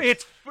moment's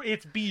notice.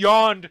 It's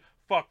beyond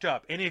fucked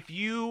up. And if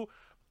you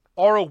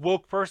are a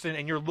woke person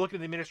and you're looking at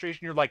the administration,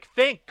 you're like,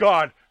 thank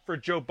God for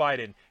Joe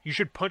Biden. You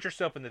should punch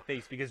yourself in the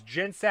face, because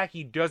Jen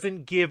Psaki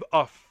doesn't give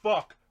a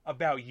fuck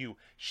about you.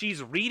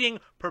 She's reading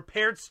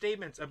prepared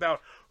statements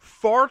about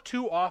far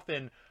too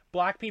often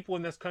black people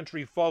in this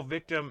country fall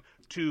victim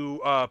to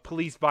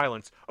police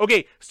violence.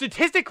 Okay,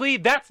 statistically,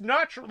 that's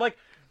not true. Like,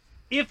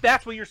 if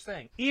that's what you're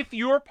saying, if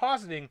you're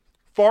positing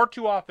far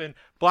too often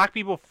black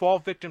people fall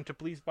victim to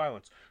police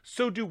violence,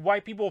 so do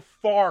white people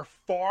far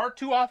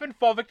too often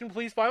fall victim to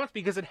police violence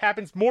because it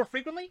happens more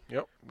frequently?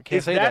 Yep. We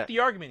can't say that. Is that that the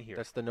argument here?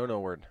 That's the no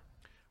word.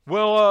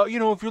 Well,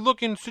 if you're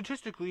looking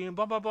statistically and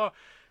blah, blah, blah.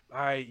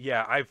 I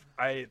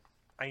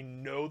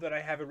know that I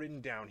have it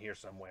written down here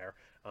somewhere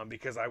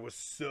because I was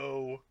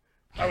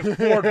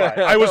floored by it.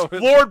 I was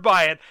floored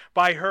by it,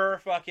 by her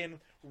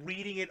fucking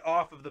reading it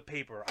off of the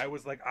paper. I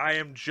was like, I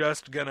am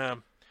just gonna...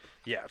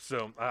 Yeah,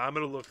 so I'm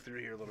going to look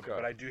through here a little bit,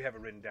 but I do have it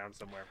written down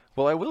somewhere.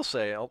 Well, I will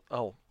say,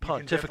 I'll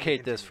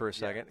pontificate this for a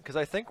second, because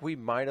I think we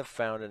might have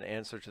found an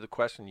answer to the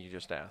question you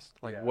just asked.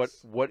 Like,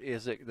 what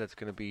is it that's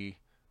going to be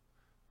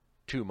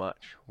too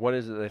much? What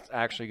is it that's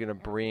actually going to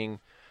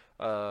bring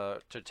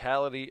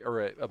totality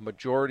or a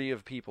majority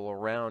of people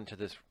around to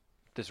this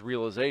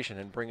realization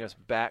and bring us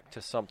back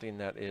to something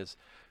that is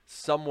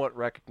somewhat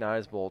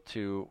recognizable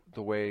to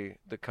the way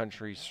the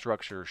country's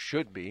structure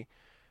should be?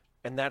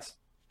 And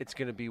it's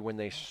going to be when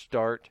they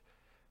start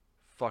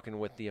fucking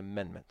with the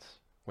amendments,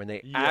 when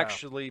they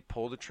actually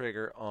pull the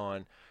trigger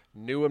on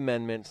new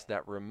amendments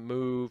that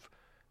remove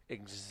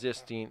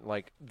existing,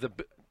 like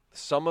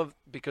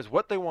because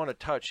what they want to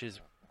touch is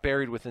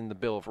buried within the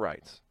Bill of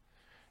Rights.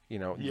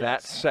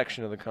 That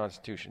section of the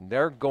Constitution.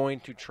 They're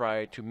going to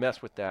try to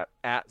mess with that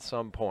at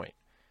some point.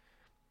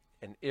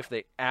 And if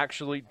they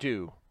actually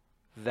do,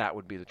 that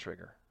would be the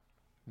trigger.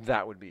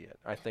 That would be it.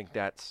 I think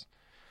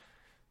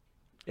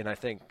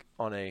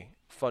on a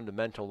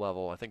fundamental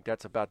level, I think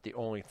that's about the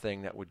only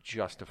thing that would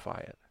justify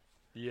it.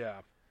 Yeah.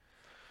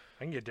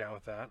 I can get down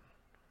with that.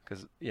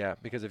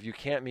 Because if you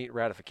can't meet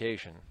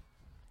ratification,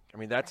 I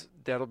mean,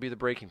 that'll be the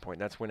breaking point.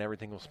 That's when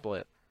everything will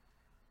split,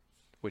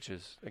 which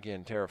is,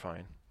 again,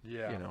 terrifying.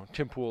 Yeah.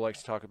 Tim Pool likes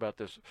to talk about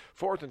this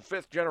 4th and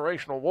 5th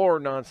generational war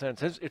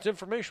nonsense. It's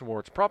information war.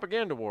 It's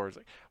propaganda war. It's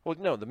like, well,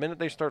 no, the minute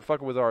they start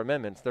fucking with our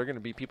amendments, they're going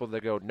to be people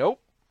that go, nope,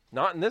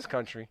 not in this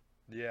country.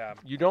 Yeah.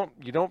 You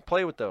don't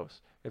play with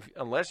those.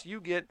 Unless you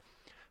get,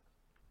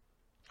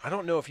 I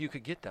don't know if you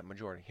could get that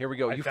majority. Here we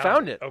go. You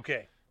found it.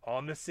 Okay.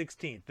 On the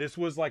 16th. This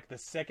was like the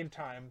second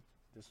time.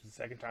 This was the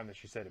second time that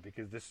she said it,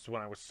 because this is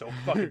when I was so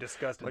fucking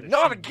disgusted. Like, that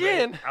not she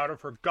again! read out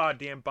of her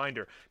goddamn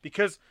binder.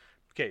 Because,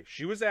 okay,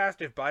 she was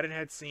asked if Biden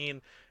had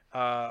seen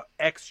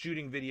X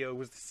shooting video. It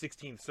was the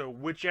 16th. So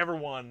whichever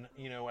one,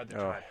 at the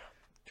time.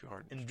 Too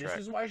hard. And this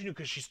is why she knew,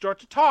 because she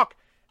started to talk,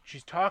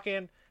 She's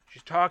talking,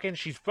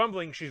 she's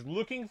fumbling, she's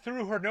looking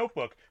through her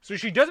notebook. So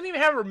she doesn't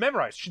even have it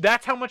memorized.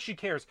 That's how much she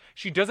cares.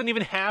 She doesn't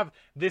even have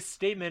this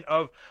statement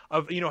of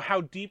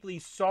how deeply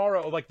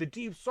sorrow, like the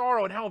deep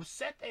sorrow and how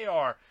upset they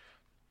are.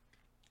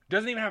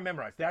 Doesn't even have it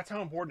memorized. That's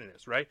how important it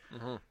is, right?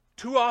 Mm-hmm.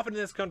 Too often in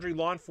this country,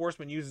 law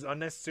enforcement uses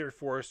unnecessary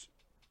force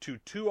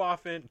too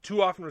often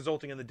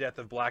resulting in the death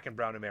of black and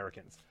brown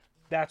Americans.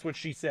 That's what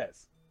she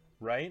says,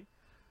 right?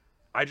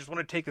 I just want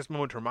to take this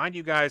moment to remind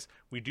you guys,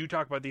 we do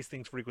talk about these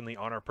things frequently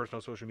on our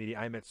personal social media.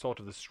 I'm at Salt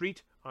of the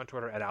Street on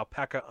Twitter, at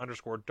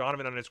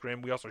alpaca_Donovan on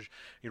Instagram. We also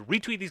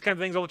retweet these kinds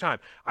of things all the time.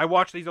 I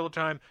watch these all the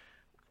time.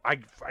 I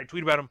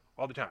tweet about them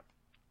all the time.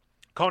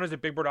 Colin is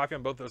at Big Bird Offie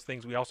on both those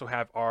things. We also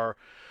have our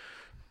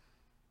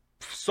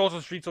Salt of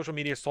the Street social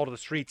media, Salt of the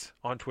Streets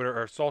on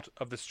Twitter, or Salt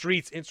of the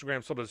Streets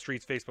Instagram, Salt of the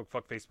Streets Facebook,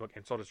 fuck Facebook,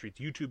 and Salt of the Streets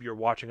YouTube. You're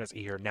watching us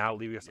here now.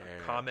 Leave us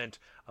a comment,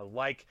 a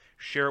like,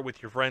 share it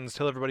with your friends.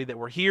 Tell everybody that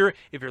we're here.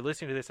 If you're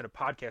listening to this in a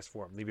podcast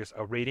form, leave us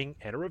a rating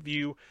and a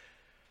review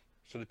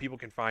so that people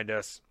can find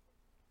us.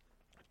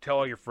 Tell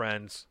all your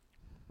friends.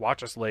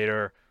 Watch us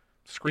later.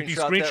 If you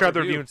screenshot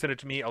the review and send it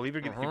to me, I'll either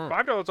give you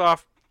 $5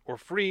 off or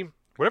free,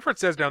 whatever it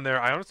says down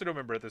there. I honestly don't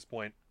remember at this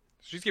point.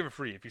 She's giving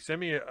free. If you send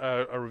me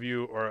a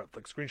review or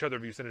screenshot the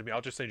review, send it to me.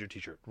 I'll just send you a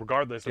T-shirt,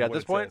 regardless of what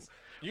it says.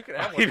 You can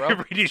have one, bro. A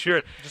free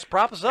T-shirt. Just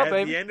prop us up,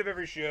 baby. At the end of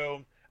every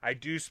show, I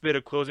do spit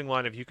a closing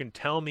line. If you can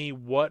tell me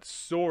what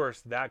source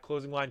that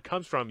closing line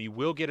comes from, you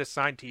will get a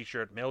signed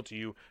T-shirt mailed to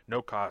you,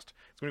 no cost.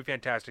 It's going to be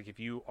fantastic. If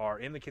you are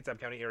in the Kitsap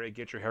County area,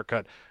 get your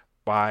haircut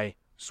by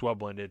Swell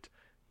Blended.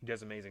 He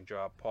does an amazing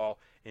job, Paul.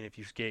 And if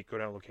you skate, go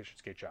down to Location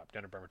Skate Shop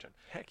down in Bremerton.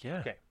 Heck yeah.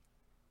 Okay.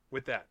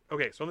 With that.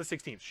 Okay, so on the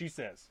 16th, she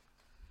says...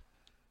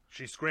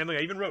 She's scrambling.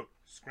 I even wrote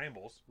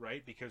scrambles,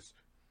 right? Because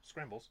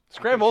scrambles.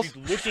 She's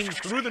looking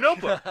through the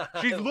notebook.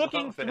 She's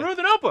looking through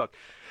the notebook.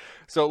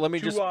 So let me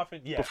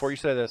before you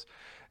say this,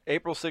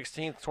 April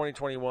 16th,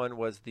 2021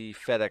 was the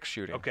FedEx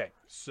shooting. Okay,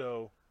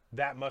 so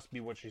that must be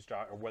what she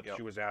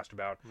was asked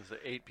about. It was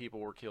the 8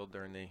 people were killed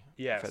during the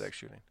FedEx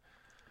shooting.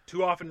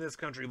 Too often in this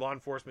country, law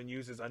enforcement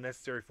uses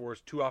unnecessary force,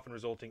 too often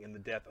resulting in the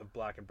death of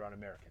black and brown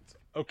Americans.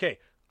 Okay,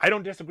 I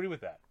don't disagree with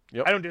that.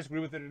 Yep. I don't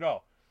disagree with it at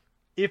all.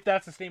 If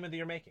that's the statement that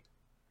you're making.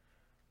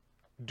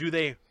 Do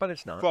they but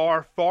it's not.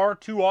 far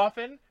too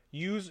often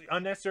use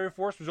unnecessary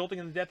force resulting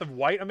in the death of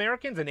white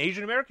Americans and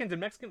Asian Americans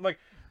and Mexicans?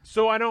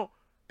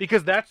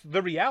 Because that's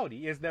the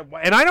reality is that,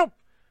 and I don't,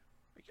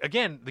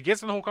 again, the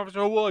guests in the whole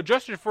conversation,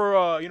 adjusted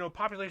for,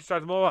 population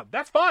size, blah, blah, blah.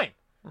 That's fine.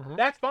 Mm-hmm.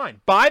 That's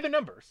fine. By the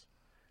numbers.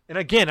 And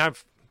again,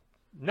 I've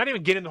not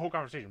even getting the whole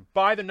conversation.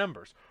 By the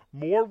numbers.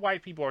 More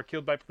white people are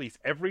killed by police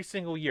every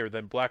single year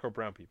than black or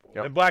brown people.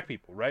 Yep. Than black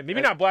people, right?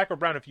 Maybe not black or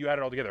brown if you add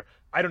it all together.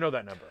 I don't know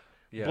that number.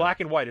 Yeah. Black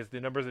and white is the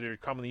numbers that are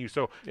commonly used.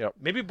 So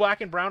maybe black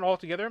and brown all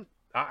together.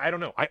 I don't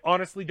know. I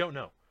honestly don't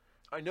know.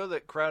 I know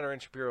that Crowder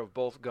and Shapiro have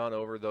both gone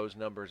over those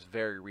numbers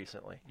very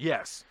recently.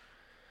 Yes.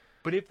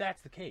 But if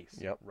that's the case,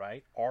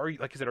 right? Are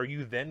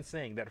you then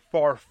saying that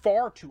far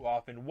too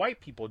often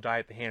white people die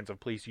at the hands of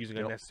police using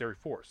unnecessary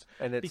force?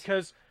 And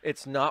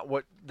it's not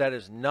what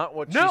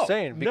she's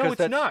saying. Because no,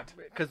 it's not.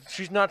 Because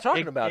she's not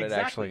talking about it,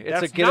 actually. It's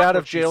that's a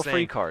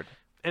get-out-of-jail-free card.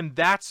 And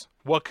that's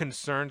what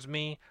concerns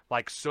me,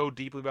 so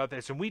deeply about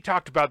this. And we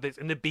talked about this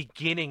in the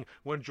beginning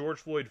when George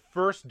Floyd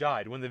first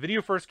died. When the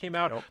video first came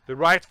out, the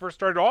riots first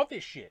started, all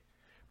this shit.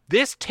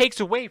 This takes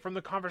away from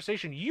the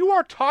conversation. You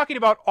are talking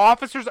about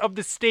officers of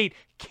the state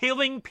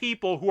killing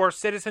people who are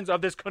citizens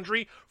of this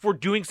country for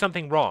doing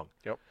something wrong.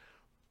 Yep.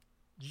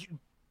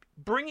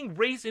 Bringing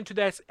race into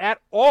this at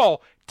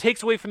all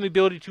takes away from the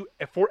ability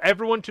for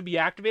everyone to be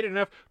activated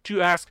enough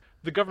to ask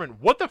the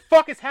government, what the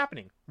fuck is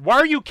happening? Why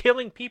are you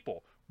killing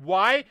people?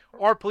 Why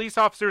are police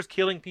officers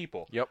killing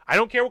people? Yep. I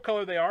don't care what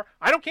color they are.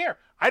 I don't care.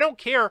 I don't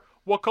care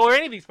what color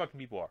any of these fucking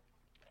people are.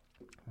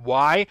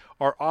 Why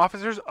are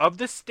officers of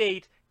the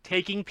state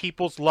taking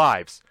people's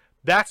lives?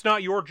 That's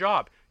not your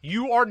job.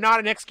 You are not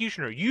an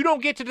executioner. You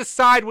don't get to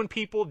decide when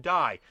people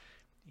die.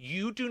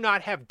 You do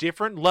not have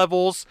different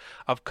levels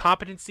of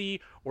competency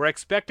or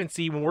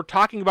expectancy when we're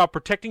talking about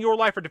protecting your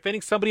life or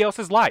defending somebody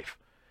else's life.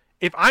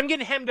 If I'm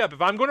getting hemmed up,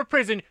 if I'm going to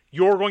prison,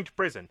 you're going to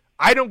prison.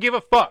 I don't give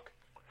a fuck.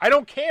 I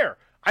don't care.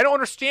 I don't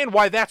understand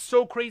why that's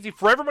so crazy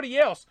for everybody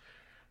else.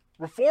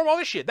 Reform all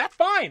this shit. That's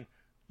fine.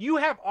 You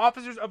have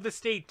officers of the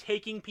state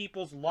taking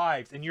people's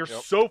lives, and you're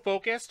so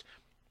focused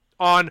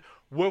on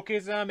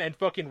wokeism and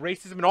fucking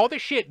racism and all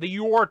this shit that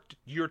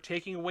you're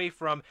taking away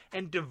from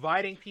and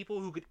dividing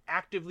people who could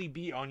actively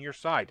be on your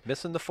side.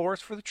 Missing the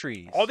forest for the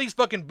trees. All these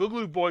fucking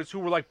Boogaloo boys who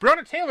were like,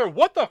 Breonna Taylor,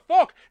 what the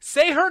fuck?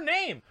 Say her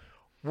name.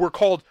 Were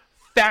called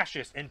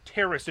fascists and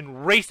terrorists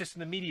and racists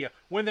in the media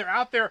when they're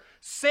out there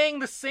saying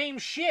the same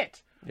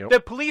shit. Yep. The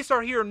police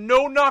are here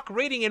no-knock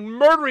raiding and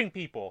murdering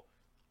people.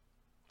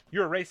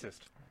 You're a racist.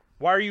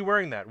 Why are you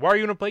wearing that? Why are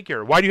you in a plate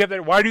carrier? Why do you have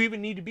that? Why do you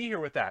even need to be here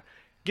with that?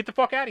 Get the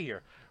fuck out of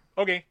here.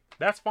 Okay,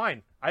 that's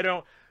fine.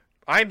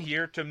 I'm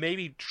here to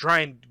maybe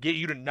try and get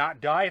you to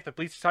not die if the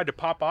police decide to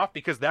pop off,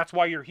 because that's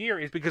why you're here,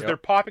 is because they're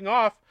popping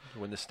off.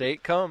 When the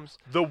state comes.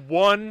 The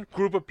one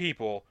group of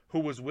people who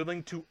was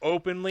willing to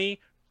openly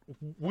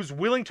was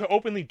willing to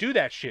openly do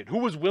that shit, who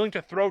was willing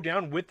to throw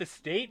down with the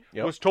state,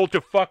 Yep. was told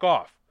to fuck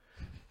off.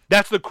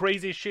 That's the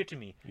craziest shit to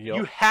me. Yep.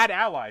 You had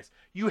allies.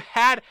 You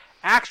had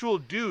actual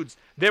dudes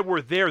that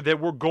were there that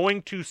were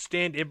going to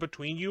stand in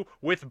between you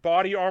with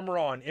body armor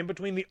on, in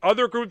between the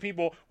other group of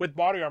people with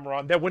body armor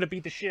on that wouldn't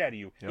beat the shit out of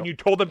you. Yep. And you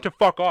told them to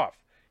fuck off.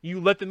 You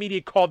let the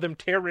media call them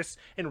terrorists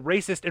and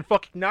racist and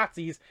fucking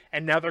Nazis,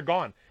 and now they're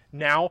gone.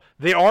 Now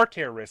they are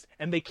terrorists,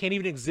 and they can't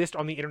even exist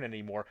on the internet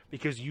anymore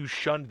because you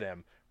shunned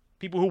them.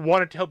 People who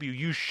wanted to help you,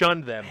 you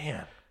shunned them.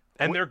 Man.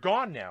 And they're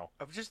gone now.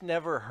 I've just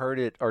never heard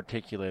it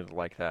articulated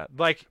like that.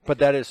 Like, But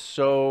that is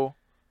so.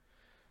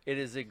 It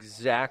is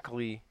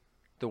exactly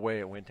the way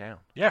it went down.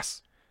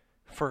 yes,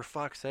 For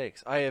fuck's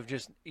sakes. I have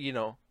just,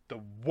 the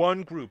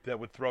one group that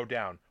would throw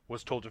down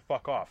was told to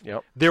fuck off.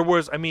 Yep. There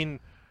was, I mean,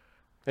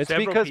 It's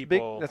several because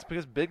people- that's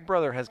because Big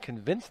Brother has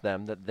convinced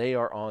them that they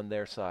are on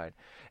their side,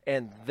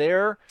 and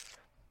they're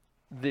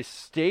the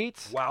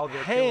state's While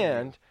they're killing you.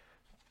 hand.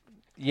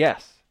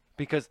 Yes,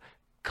 because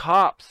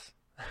cops,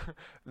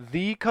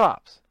 the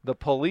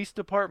police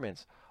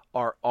departments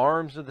are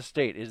arms of the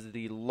state. Is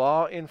the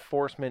law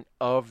enforcement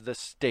of the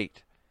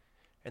state,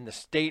 and the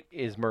state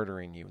is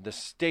murdering you. The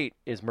state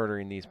is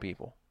murdering these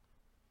people,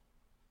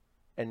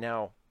 and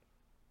now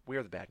we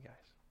are the bad guys.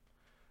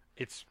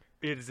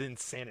 it is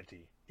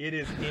insanity. It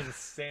is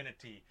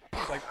insanity.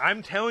 Like,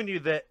 I'm telling you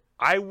that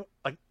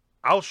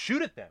I'll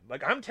shoot at them.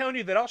 Like, I'm telling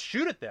you that I'll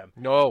shoot at them.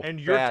 No, And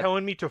you're bad.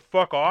 telling me to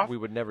fuck off? We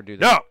would never do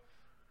that. No.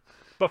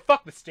 But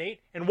fuck the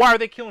state. And why are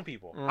they killing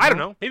people? I don't Mhm.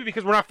 know. Maybe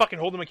because we're not fucking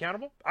holding them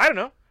accountable? I don't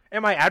know.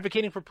 Am I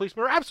advocating for police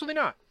murder? Absolutely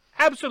not.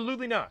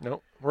 Absolutely not.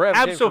 No, we're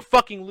advocating for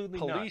Absolutely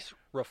not. police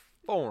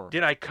reform.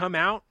 Did I come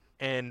out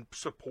and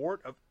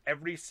support of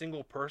every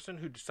single person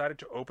who decided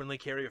to openly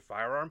carry a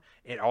firearm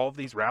at all of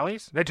these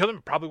rallies? Did I tell them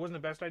it probably wasn't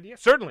the best idea?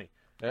 Certainly.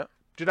 Yeah.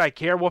 Did I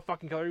care what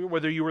fucking color you were,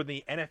 whether you were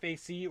the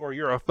NFAC or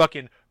you're a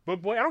fucking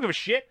book boy? I don't give a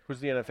shit. Who's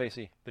the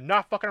NFAC? The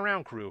not fucking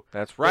around crew.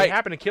 That's They right.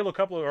 happened to kill a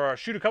couple or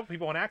shoot a couple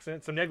people on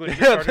accident, some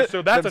negligent Yeah, discharges.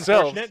 So that's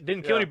themselves. unfortunate.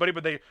 Didn't kill Yeah. anybody,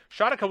 but they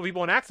shot a couple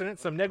people on accident,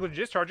 some negligent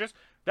discharges.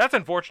 That's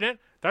unfortunate.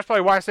 That's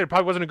probably why I said it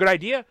probably wasn't a good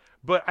idea.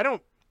 But I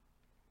don't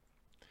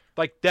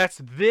like that's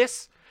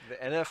this. The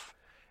NF.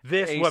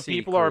 This what AC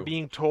people are crew.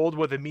 being told,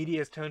 what the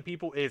media is telling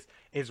people is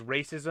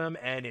racism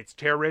and it's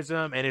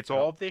terrorism and it's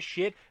all of this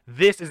shit.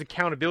 This is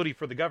accountability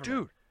for the government.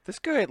 Dude, this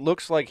guy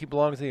looks like he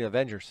belongs in the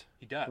Avengers.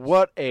 He does.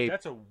 What a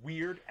That's a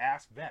weird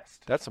ass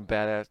vest. that's some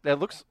badass. That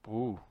looks.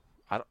 Ooh,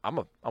 I'm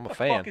a What the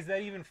fan. fuck is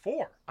that even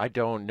for? I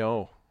don't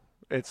know.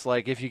 It's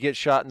like if you get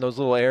shot in those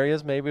little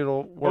areas, maybe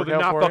it'll Well, work they're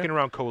out not for fucking you.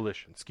 around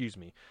coalition. Excuse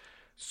me.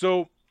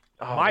 So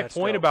Oh, my that's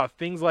point dope. about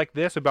things like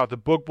this, about the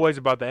book boys,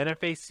 about the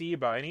NFAC,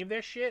 about any of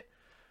this shit,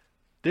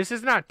 this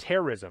is not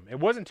terrorism. It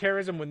wasn't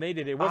terrorism when they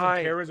did it. It wasn't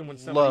I terrorism when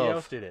somebody love-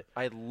 else did it.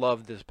 I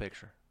love this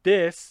picture.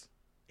 This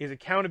is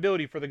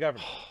accountability for the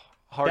government.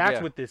 Hard, That's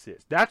yeah. what this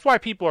is. That's why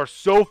people are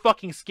so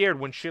fucking scared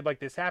when shit like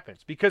this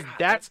happens. Because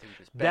that dude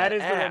is that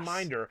is the badass.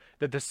 reminder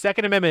that the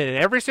Second Amendment and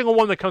every single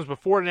one that comes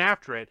before and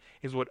after it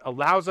is what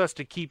allows us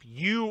to keep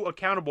you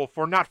accountable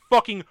for not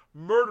fucking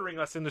murdering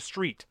us in the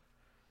street.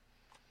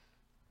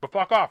 But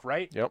fuck off,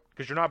 right? Yep.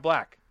 Because you're not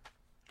black.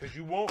 Because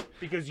you won't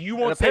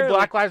say apparently-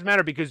 Black Lives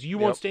Matter. Because you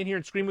won't Yep. stand here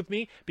and scream with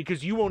me.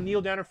 Because you won't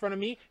kneel down in front of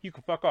me. You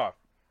can fuck off.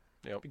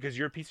 Yep. Because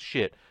you're a piece of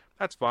shit.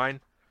 That's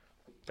fine.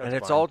 That's And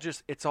it's fine.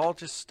 all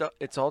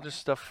just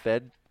stuff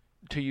fed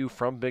to you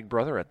from Big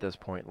Brother at this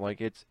point.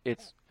 Like it's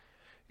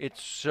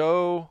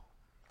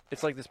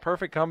like this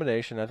perfect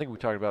combination. I think we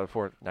talked about it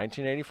before.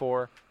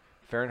 1984,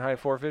 Fahrenheit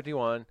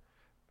 451,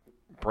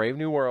 Brave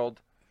New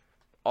World,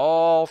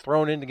 all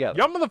thrown in together.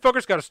 Y'all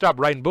motherfuckers got to stop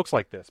writing books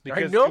like this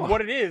because know.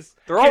 what it is,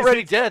 They're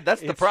already it's- dead.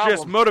 That's the it's problem.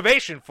 just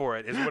motivation for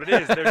it is what it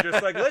is. They're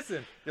just like,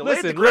 listen, You laid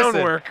the listen.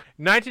 groundwork.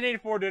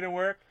 1984 didn't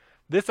work.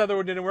 This other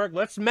one didn't work.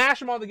 Let's smash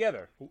them all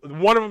together.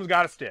 One of them's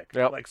got to stick.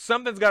 Yep. Like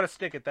something's got to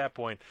stick at that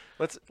point.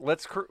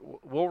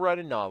 We'll write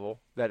a novel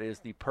that is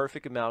the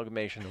perfect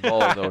amalgamation of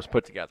all of those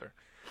put together.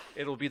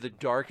 It'll be the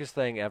darkest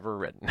thing ever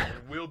written.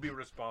 We'll be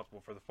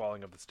responsible for the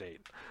falling of the state.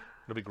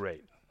 It'll be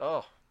great.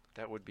 Oh,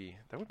 that would be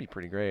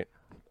pretty great.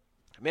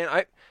 Man,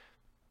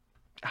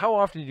 how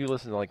often do you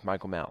listen to like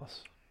Michael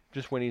Malice?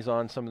 Just when he's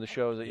on some of the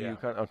shows that Yeah.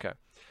 you okay.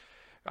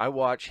 I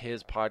watch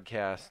his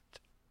podcast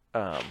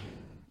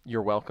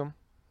You're Welcome.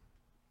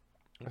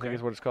 I think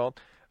is what it's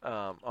called.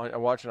 I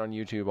watch it on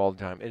YouTube all the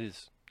time. It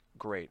is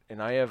great.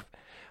 And I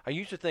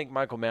used to think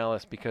Michael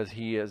Malice because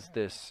he's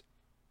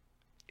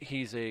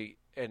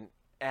an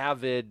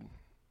avid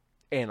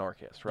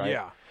anarchist, right?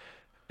 Yeah.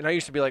 And I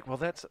used to be like, well,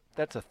 that's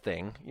a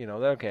thing,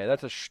 okay,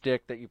 that's a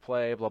shtick that you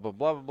play, blah, blah,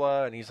 blah, blah,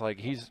 blah. And he's like,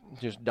 he's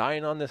just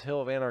dying on this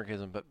hill of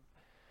anarchism, but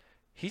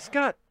he's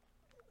got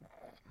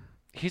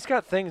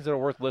things that are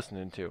worth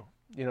listening to.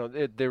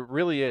 There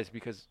really is,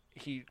 because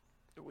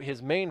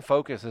his main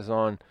focus is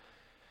on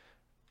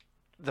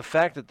the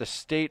fact that the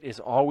state is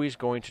always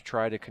going to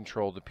try to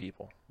control the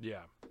people.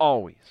 Yeah.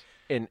 Always.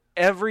 In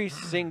every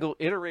single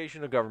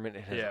iteration of government,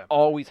 it has Yeah.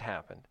 always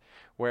happened,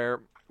 where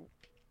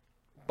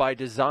by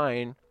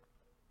design,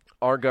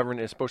 our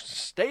government is supposed to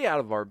stay out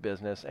of our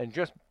business and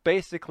just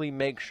basically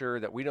make sure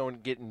that we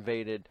don't get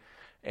invaded.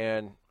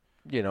 And,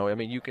 you know, I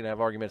mean, you can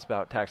have arguments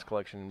about tax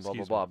collection and blah,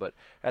 blah, blah. But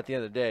at the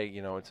end of the day,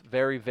 you know, it's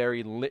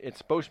it's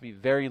supposed to be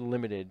very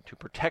limited to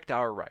protect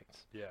our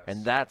rights. Yes.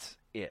 And that's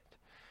it.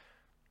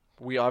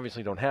 We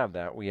obviously don't have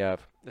that. We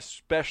have,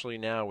 especially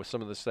now with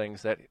some of the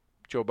things that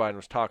Joe Biden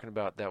was talking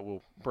about that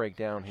will break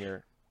down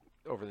here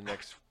over the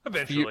next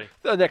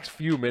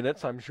few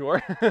minutes, I'm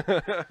sure.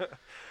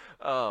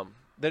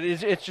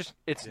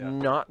 It's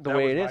not the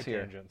way it is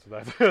here. Tangent, so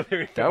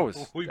that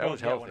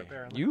was healthy.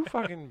 One, You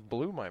fucking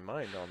blew my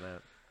mind on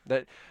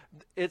that.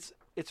 It's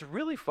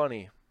really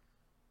funny,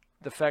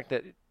 the fact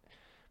that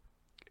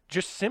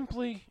just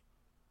simply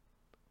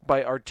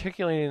by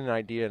articulating an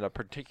idea in a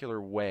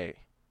particular way,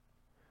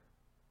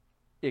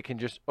 it can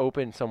just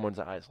open someone's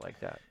eyes like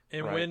that.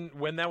 And right?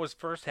 when that was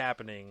first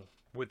happening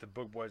with the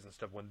Book Boys and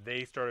stuff, when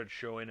they started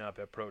showing up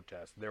at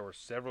protests, there were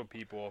several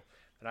people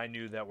that I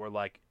knew that were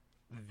like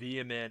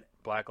vehement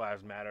Black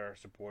Lives Matter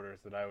supporters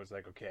that I was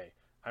like, okay,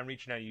 I'm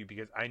reaching out to you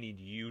because I need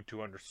you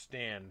to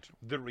understand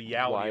the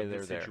reality of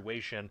the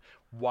situation,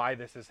 why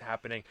this is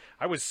happening.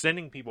 I was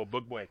sending people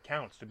Book Boy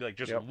accounts to be like,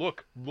 just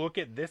look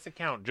at this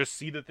account, just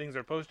see the things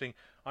they're posting,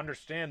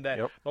 understand that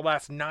the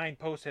last 9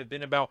 posts have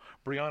been about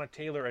Breonna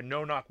Taylor and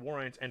no-knock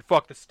warrants and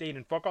fuck the state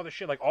and fuck all this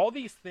shit. Like, all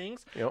these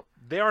things,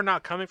 they are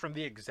not coming from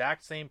the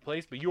exact same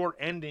place, but you are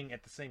ending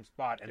at the same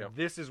spot. And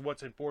this is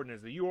what's important,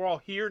 is that you are all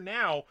here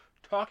now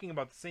talking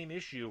about the same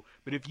issue,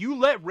 but if you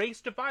let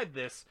race divide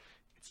this,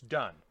 it's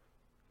done.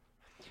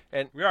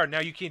 And we are now.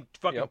 You can't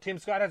fucking. Tim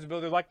Scott has a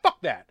bill. They're like,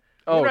 fuck that.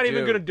 We're not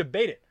even going to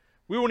debate it.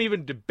 We won't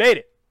even debate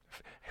it.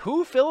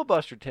 Who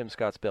filibustered Tim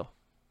Scott's bill?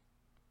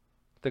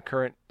 The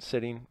current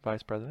sitting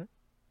vice president.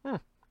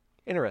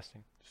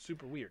 Interesting.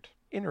 Super weird.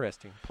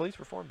 Interesting. Police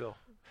reform bill.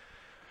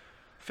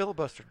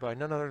 Filibustered by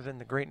none other than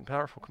the great and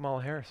powerful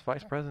Kamala Harris,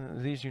 vice president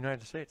of these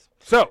United States.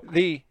 So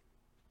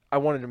I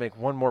wanted to make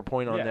one more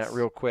point on that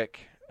real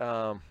quick.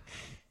 The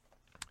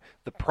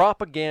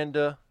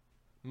propaganda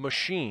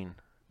machine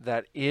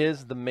that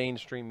is the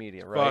mainstream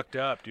media, right? Fucked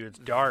up, dude. It's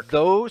dark.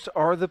 Those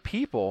are the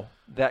people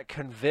that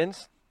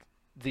convinced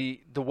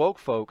the woke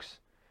folks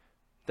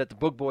that the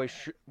Book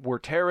Boys were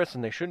terrorists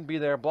and they shouldn't be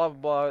there, blah,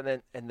 blah, blah,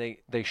 and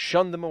they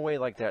shunned them away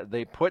like that.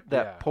 They put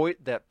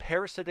that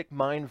parasitic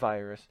mind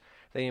virus,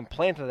 they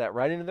implanted that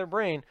right into their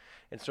brain,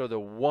 and so the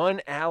one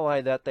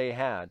ally that they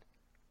had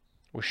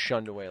was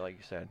shunned away, like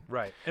you said.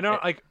 Right. And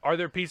are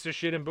there pieces of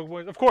shit in Book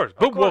Boys? Of course.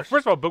 Well,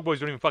 first of all, Book Boys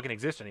don't even fucking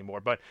exist anymore.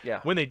 But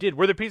when they did,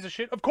 were there pieces of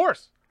shit? Of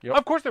course. Yep.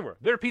 Of course they were.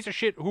 They're a piece of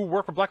shit who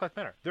work for Black Lives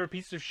Matter. They're a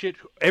piece of shit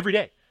every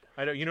day.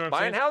 I know, you know what I'm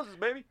saying? Buying houses,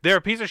 baby. They're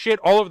a piece of shit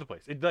all over the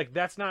place.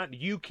 That's not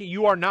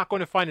you are not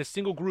going to find a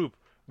single group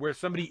where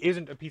somebody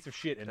isn't a piece of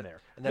shit in there.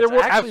 And that's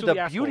actually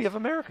the beauty of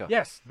America.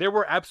 Yes, there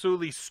were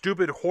absolutely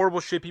stupid, horrible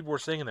shit people were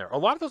saying in there. A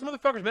lot of those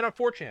motherfuckers met on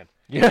 4chan.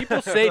 Yeah.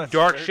 People say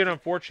dark shit on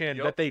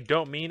 4chan that they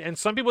don't mean, and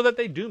some people that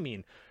they do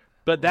mean.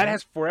 But that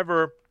has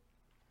forever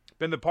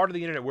been the part of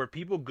the internet where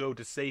people go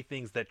to say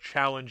things that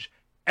challenge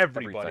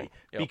everybody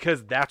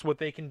because that's what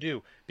they can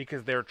do.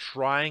 Because they're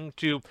trying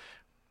to,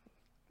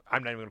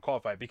 I'm not even going to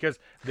qualify it, because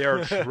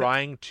they're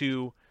trying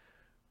to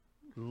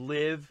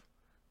live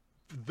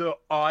the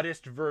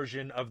oddest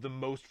version of the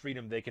most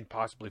freedom they can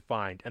possibly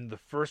find. And the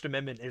First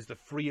Amendment is the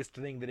freest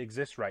thing that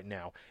exists right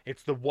now.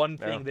 It's the one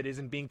thing that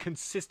isn't being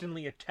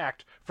consistently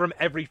attacked from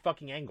every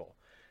fucking angle.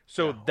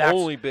 So that's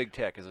only big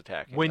tech is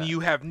attacking. When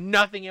you have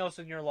nothing else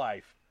in your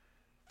life,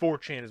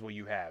 4chan is what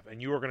you have,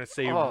 and you are going to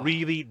say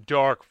really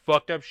dark,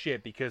 fucked up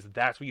shit because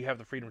that's what you have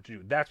the freedom to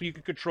do. That's what you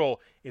can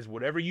control, is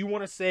whatever you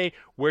want to say,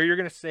 where you're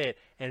going to say it.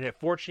 And at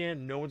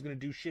 4chan, no one's going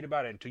to do shit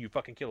about it until you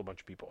fucking kill a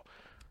bunch of people.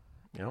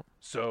 Yep.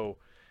 So,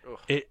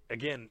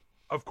 again,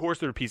 of course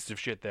there are pieces of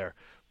shit there,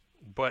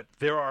 but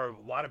there are a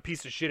lot of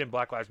pieces of shit in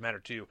Black Lives Matter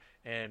too,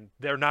 and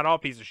they're not all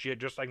pieces of shit.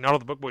 Just like not all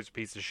the Book Boys are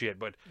pieces of shit,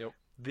 but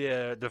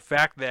the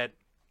fact that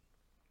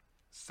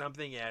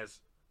something as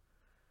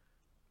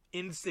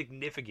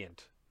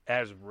insignificant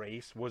as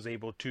race was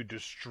able to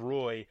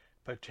destroy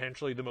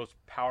potentially the most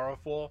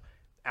powerful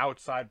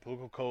outside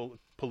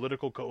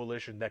political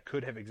coalition that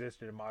could have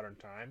existed in modern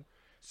time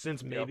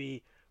since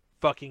maybe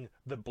fucking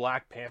the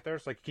Black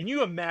Panthers. Like, can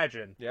you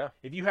imagine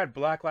if you had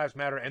Black Lives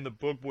Matter and the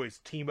Book Boys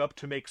team up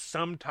to make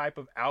some type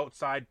of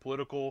outside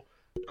political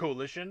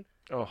coalition?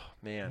 Oh,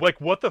 man.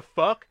 Like, what the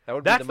fuck? That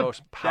would be the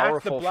most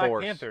powerful force. That's the Black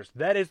force. Panthers.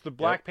 That is the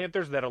Black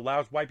Panthers that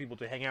allows white people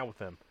to hang out with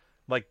them.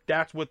 Like,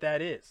 that's what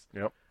that is.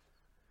 Yep.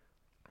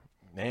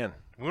 Man.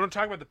 We want to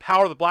talk about the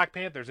power of the Black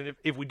Panthers, and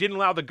if we didn't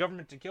allow the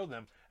government to kill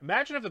them,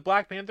 imagine if the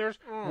Black Panthers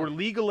were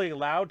legally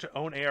allowed to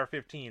own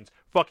AR-15s,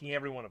 fucking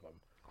every one of them.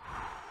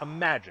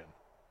 Imagine.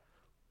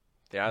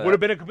 Yeah, would have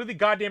been a completely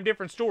goddamn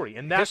different story.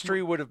 And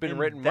history would have been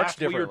written much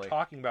differently. That's what you're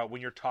talking about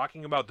when you're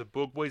talking about the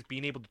Book Boys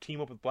being able to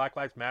team up with Black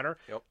Lives Matter,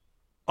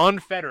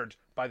 unfettered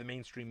by the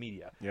mainstream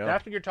media. Yep.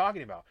 That's what you're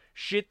talking about.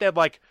 Shit that,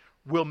 like,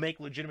 will make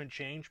legitimate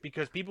change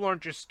because people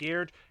aren't just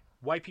scared.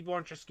 White people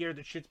aren't just scared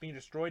that shit's being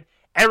destroyed.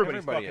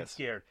 Everybody's fucking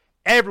scared.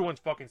 Everyone's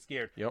fucking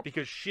scared Yep.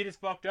 because shit is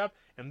fucked up,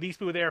 and these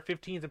people with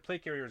AR-15s and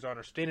plate carriers on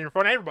are standing in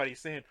front of everybody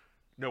saying,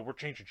 "No, we're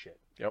changing shit.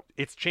 Yep.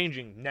 It's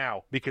changing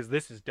now because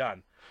this is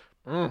done."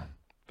 Mm.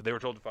 But they were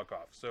told to fuck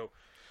off. So,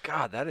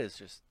 God, that is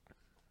just.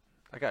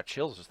 I got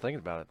chills just thinking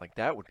about it. Like,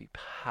 that would be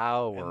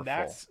powerful. and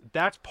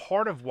that's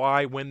part of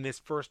why when this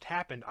first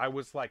happened, I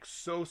was like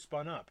so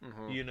spun up,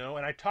 you know.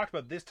 And I talked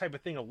about this type of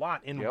thing a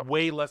lot in Yep.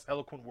 way less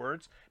eloquent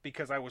words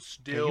because I was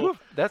Yeah, still.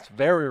 that's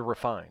very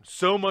refined.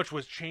 So much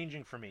was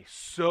changing for me.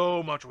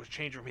 So much was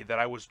changing for me that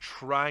I was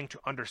trying to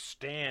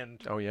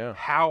understand Oh, yeah.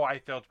 how I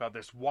felt about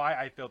this, why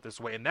I felt this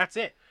way. And that's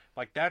it.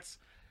 Like, that's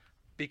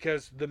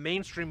because the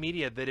mainstream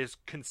media that is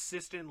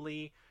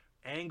consistently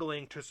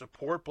angling to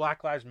support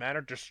Black Lives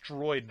Matter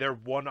destroyed their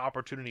one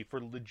opportunity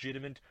for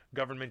legitimate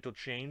governmental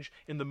change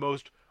in the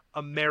most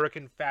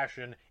American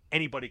fashion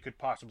anybody could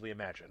possibly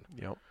imagine.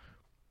 Yep.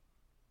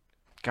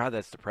 God,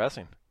 that's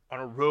depressing. On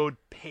a road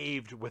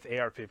paved with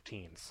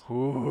AR-15s.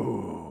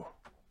 Ooh.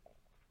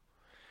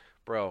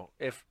 Bro,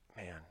 if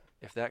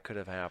that could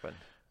have happened.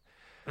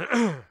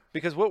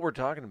 Because what we're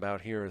talking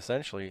about here,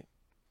 essentially,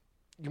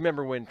 you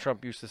remember when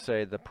Trump used to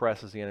say the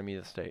press is the enemy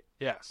of the state,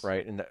 Yes.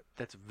 right? And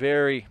that's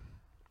very...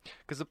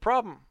 Because the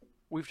problem,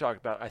 we've talked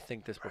about, I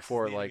think this Press is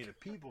before, the enemy like, of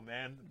the people,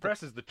 man. The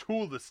press is the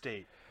tool of the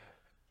state.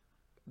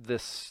 the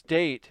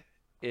state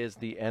is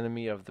the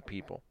enemy of the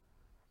people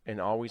and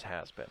always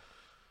has been.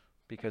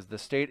 Because the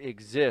state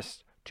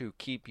exists to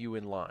keep you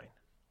in line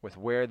with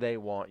where they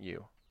want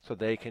you so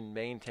they can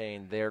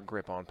maintain their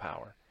grip on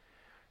power.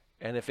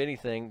 And if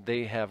anything,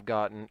 they have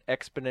gotten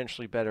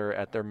exponentially better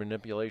at their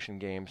manipulation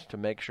games to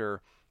make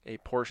sure a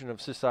portion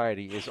of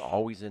society is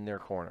always in their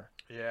corner.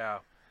 Yeah.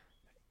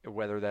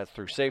 Whether that's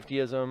through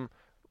safetyism,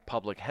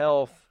 public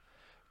health,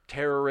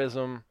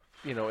 terrorism,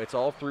 it's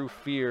all through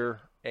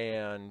fear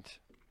and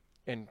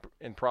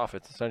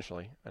profits,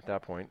 essentially, at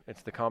that point.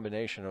 It's the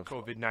combination of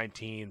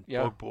COVID-19,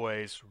 Yeah. Woke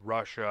Boys,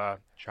 Russia,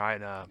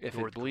 China, if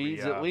North it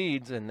bleeds, Korea, it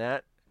leads, and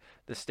that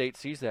the state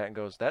sees that and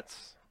goes,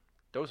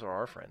 those are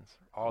our friends,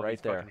 all right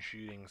these there. fucking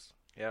shootings.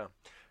 Yeah.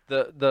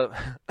 The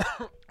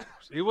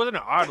It wasn't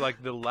odd,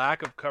 like the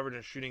lack of coverage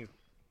and shootings.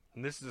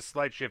 And this is a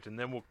slight shift, and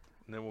then we'll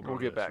go we'll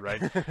to get this,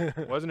 back.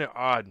 right? Wasn't it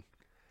odd?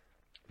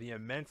 The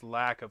immense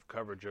lack of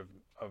coverage of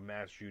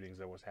mass shootings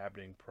that was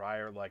happening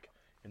prior, like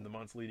in the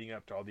months leading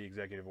up to all the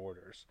executive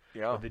orders.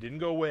 Yeah. But they didn't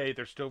go away.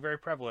 They're still very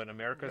prevalent.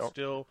 America's Yep.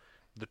 still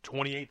the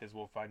 28th, as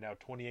we'll find out,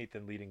 28th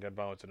in leading gun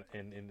violence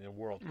in the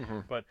world.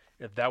 Mhm. But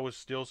if that was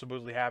still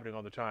supposedly happening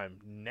all the time,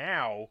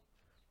 now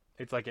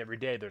it's like every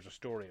day there's a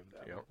story of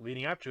them. Yep.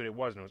 Leading up to it, it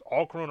wasn't. It was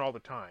all Corona all the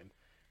time,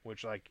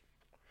 which, like,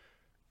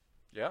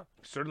 Yeah.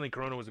 certainly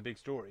Corona was a big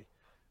story.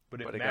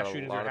 But if But it mass got a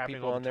shootings lot are of happening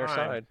people all on the their time,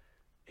 side.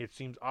 it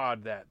seems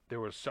odd that there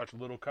was such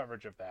little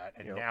coverage of that,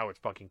 and Yep. now it's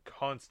fucking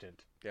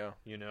constant. Yeah.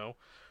 You know,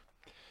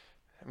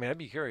 I mean, I'd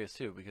be curious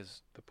too,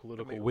 because the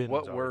political mean, winds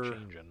what are were-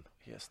 changing.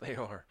 yes, they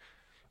are.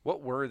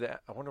 What were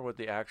that? I wonder what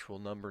the actual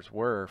numbers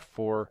were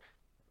for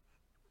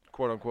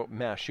quote unquote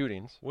mass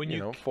shootings. When you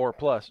you know, c-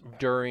 4+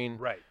 during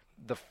Right.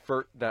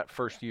 that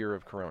first year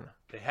of Corona.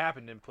 They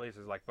happened in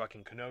places like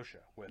fucking Kenosha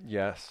with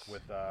Yes.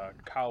 Kyle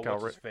Kyle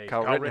what's his face,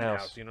 Kyle Kyle Rittenhouse.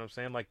 Rittenhouse. You know what I'm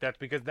saying? Like, that's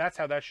because that's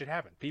how that shit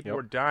happened. People Yep.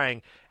 were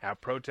dying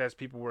at protests.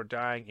 People were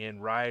dying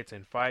in riots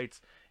and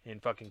fights, in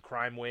fucking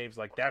crime waves.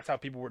 Like, that's how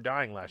people were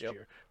dying last Yep.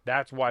 year.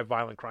 That's why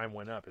violent crime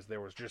went up. Is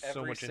there was just so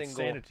Every much single-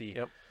 insanity.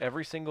 Yep.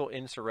 Every single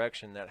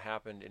insurrection that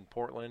happened in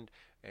Portland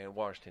and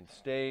Washington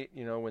State,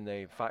 when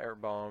they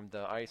firebombed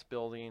the ICE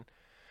building,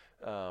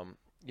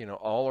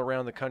 all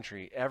around the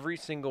country, every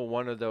single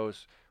one of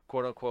those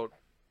quote unquote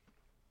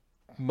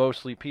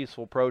mostly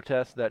peaceful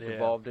protests that Yeah.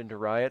 devolved into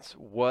riots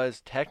was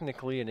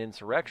technically an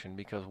insurrection,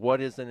 because what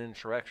is an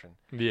insurrection?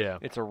 Yeah.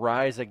 It's a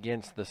rise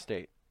against the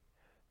state.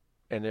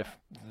 And if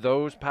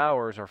those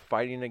powers are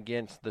fighting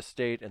against the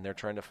state and they're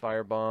trying to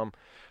firebomb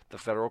the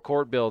federal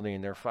court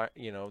building,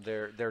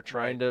 they're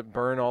trying to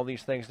burn all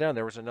these things down.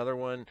 There was another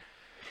one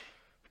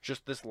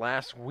just this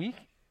last week,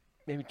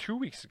 maybe 2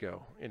 weeks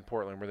ago in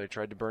Portland, where they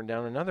tried to burn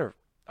down another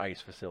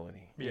ICE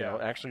facility. Yeah.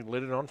 Actually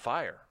lit it on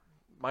fire.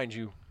 Mind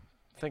you,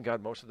 thank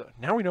God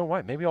now we know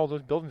why. Maybe all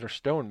those buildings are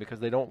stone because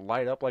they don't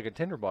light up like a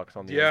tinderbox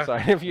on the Yeah.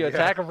 inside if you Yeah.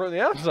 attack them from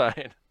the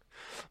outside.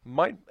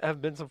 Might have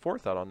been some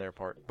forethought on their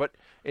part. But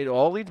it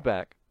all leads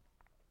back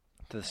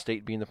to the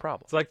state being the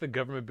problem. It's like the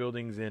government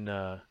buildings in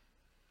Dredd.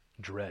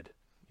 Dredd.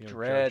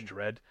 Judge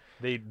Dredd.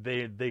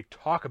 They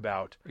talk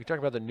about, Are you talking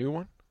about the new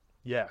one?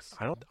 yes.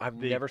 I've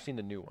They- never seen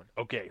the new one.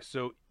 Okay,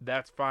 so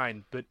that's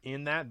fine, but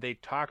in that they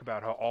talk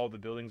about how all the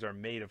buildings are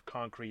made of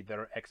concrete that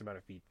are X amount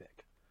of feet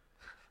thick.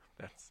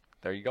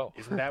 There you go.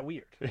 Isn't that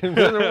weird? Isn't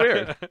it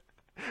weird?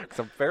 'Cause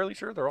I'm fairly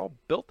sure they're all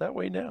built that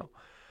way now.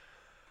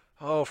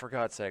 Oh, for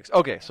God's sakes.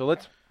 Okay, so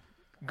let's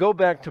go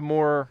back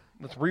to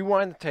let's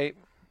rewind the tape,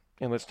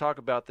 and let's talk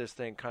about this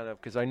thing kind of,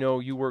 because I know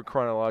you work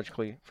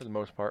chronologically for the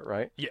most part,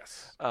 right?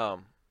 Yes.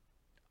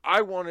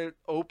 I want to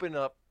open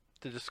up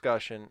the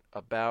discussion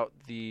about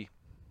the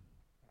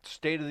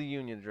State of the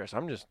Union address.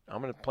 I'm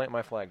going to plant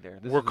my flag there.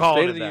 This We're is the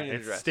calling State it of the that. Union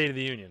It's address. State of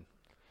the Union.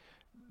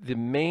 The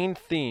main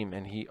theme,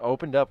 and he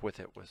opened up with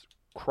it, was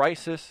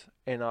crisis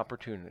and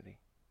opportunity.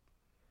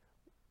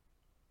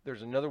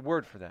 There's another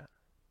word for that.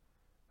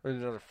 There's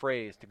another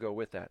phrase to go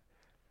with that.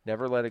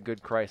 Never let a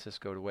good crisis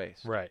go to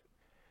waste. Right.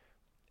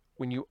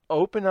 When you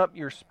open up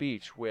your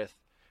speech with,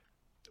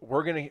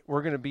 we're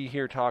gonna be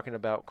here talking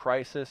about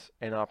crisis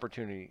and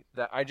opportunity.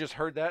 That I just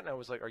heard that and I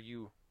was like, are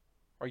you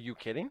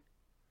kidding?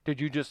 Did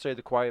you just say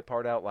the quiet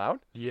part out loud?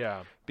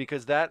 Yeah.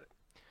 Because that,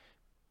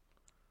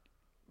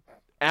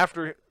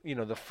 after,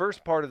 the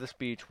first part of the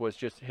speech was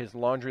just his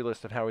laundry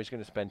list of how he's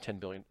going to spend $10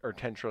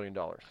 trillion.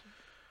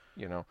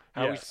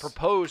 How he's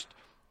proposed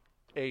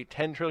a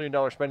 $10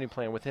 trillion spending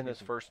plan within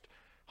his first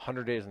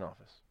 100 days in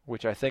office,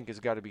 which I think has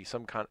got to be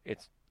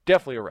it's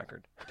definitely a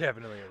record.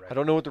 Definitely a record. I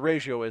don't know what the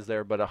ratio is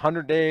there, but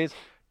 100 days,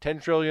 10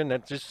 trillion,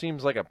 that just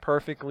seems like a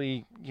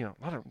perfectly, a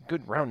lot of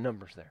good round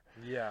numbers there.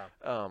 Yeah.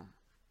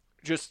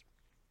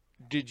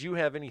 Did you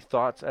have any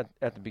thoughts at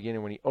the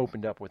beginning when he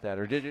opened up with that,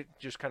 or did it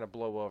just kind of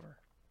blow over?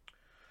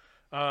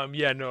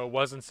 Yeah, no, it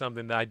wasn't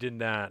something that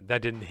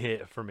that didn't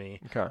hit for me.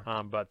 Okay.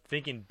 But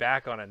thinking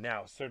back on it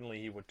now,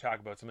 certainly he would talk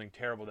about something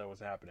terrible that was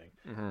happening.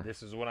 Mm-hmm.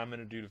 This is what I'm going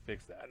to do to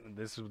fix that. And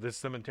this is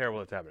something terrible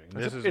that's happening.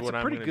 It's This a is what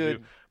I'm pretty going to good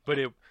do.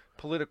 But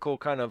political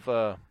kind of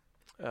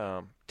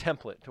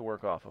template to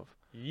work off of.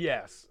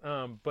 yes,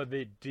 but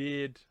they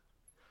did.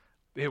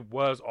 It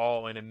was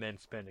all an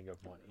immense spending of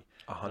money.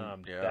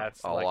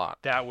 That's a lot.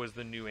 That was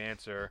the new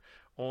answer.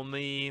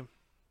 I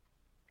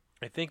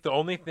think the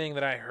only thing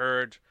that I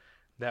heard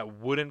that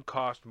wouldn't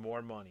cost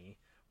more money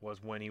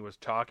was when he was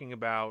talking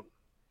about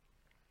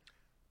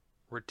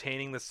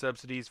retaining the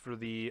subsidies for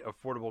the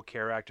Affordable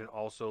Care Act and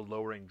also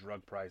lowering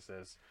drug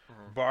prices,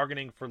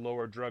 bargaining for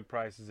lower drug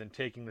prices and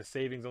taking the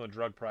savings on the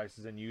drug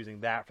prices and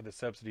using that for the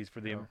subsidies for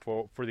the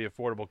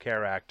Affordable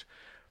Care Act.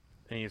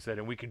 And he said,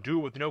 and we can do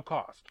it with no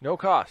cost. No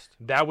cost.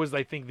 That was,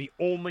 I think, the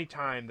only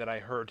time that I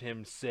heard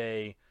him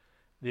say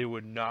it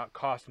would not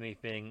cost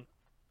anything,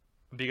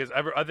 because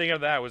I think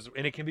of that was,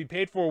 and it can be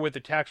paid for with the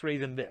tax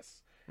rate in this.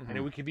 And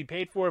it can be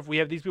paid for if we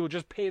have these people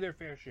just pay their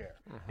fair share.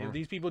 And if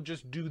these people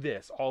just do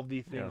this, all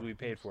these things will be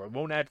paid for. It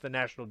won't add to the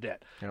national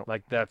debt. Yep.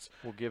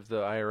 We'll give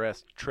the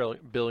IRS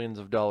billions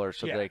of dollars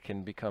so they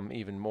can become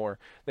even more.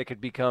 They could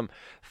become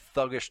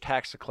thuggish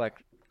tax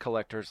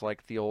collectors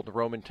like the old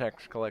Roman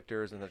tax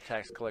collectors and the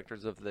tax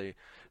collectors of the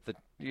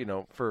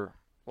for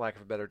lack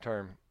of a better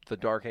term, the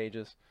Dark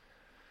Ages.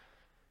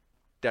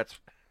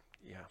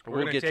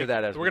 We'll get to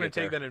that as we're going to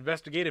take that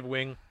investigative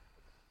wing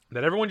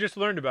that everyone just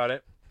learned about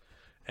it.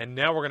 And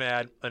now we're going to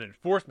add an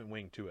enforcement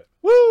wing to it.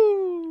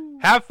 Woo!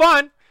 Have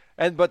fun!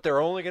 But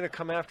they're only going to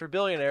come after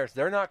billionaires.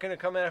 They're not going to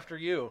come after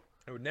you.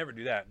 I would never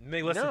do that.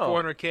 Make less than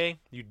 $400K,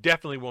 you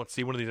definitely won't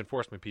see one of these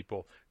enforcement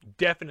people.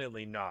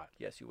 Definitely not.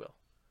 Yes, you will.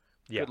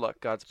 Yeah. Good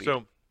luck. Godspeed.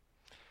 So,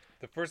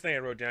 the first thing I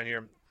wrote down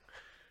here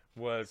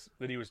was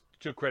that he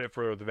took credit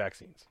for the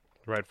vaccines,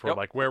 right? For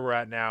where we're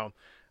at now.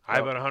 I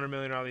have about $100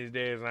 million on these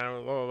days, and I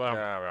don't. Blah, blah,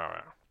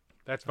 blah.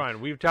 That's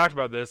fine. We've talked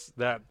about this.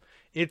 That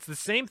it's the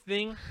same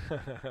thing.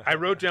 I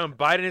wrote down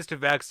Biden is to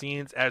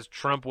vaccines as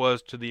Trump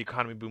was to the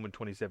economy boom in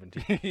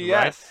 2017.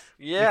 Yes.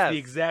 Right? Yes. It's the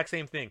exact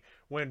same thing.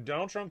 When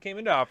Donald Trump came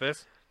into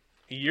office,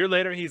 a year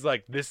later, he's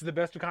like, "This is the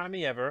best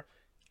economy ever."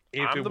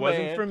 If it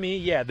wasn't for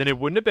me, then it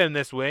wouldn't have been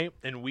this way.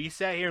 And we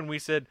sat here and we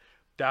said,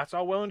 "That's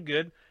all well and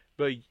good,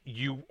 but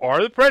you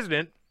are the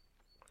president."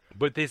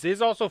 But this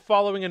is also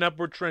following an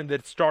upward trend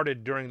that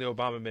started during the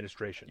Obama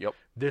administration. Yep.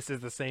 This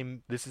is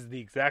the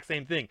exact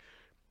same thing.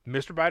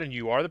 Mr. Biden,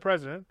 you are the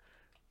president.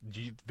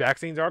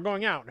 Vaccines are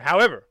going out.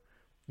 However,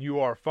 you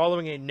are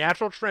following a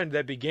natural trend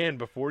that began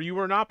before you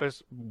were in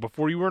office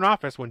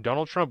when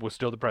Donald Trump was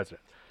still the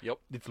president. Yep.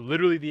 It's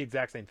literally the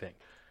exact same thing.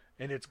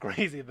 And it's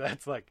crazy.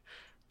 That's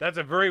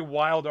a very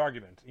wild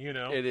argument,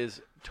 It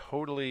is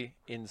totally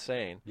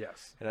insane.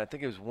 Yes. And I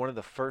think it was one of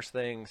the first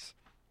things.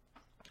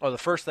 The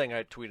first thing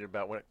I tweeted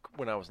about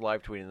when I was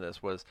live tweeting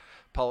this was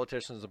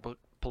politicians and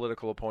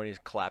political appointees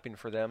clapping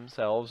for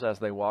themselves as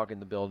they walk in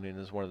the building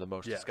is one of the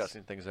most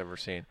disgusting things I've ever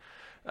seen.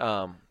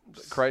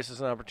 Crisis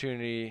and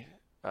opportunity,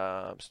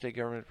 state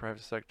government,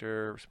 private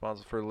sector,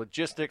 responsible for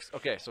logistics.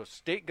 Okay, so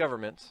state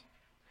governments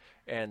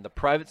and the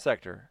private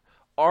sector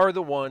are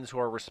the ones who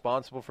are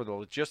responsible for the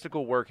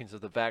logistical workings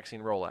of the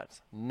vaccine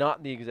rollouts,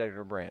 not the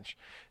executive branch.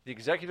 The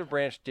executive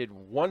branch did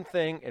one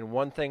thing and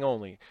one thing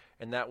only,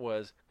 and that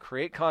was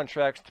create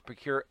contracts to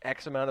procure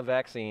X amount of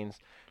vaccines,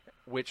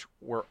 which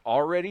were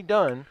already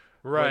done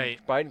when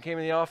Biden came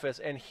in the office,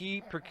 and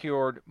he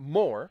procured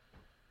more,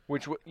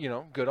 which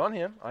good on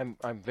him.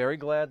 I'm very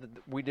glad that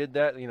we did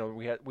that.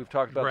 We've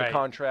talked about the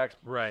contracts,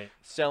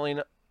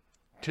 selling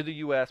to the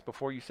U.S.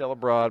 before you sell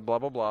abroad, blah,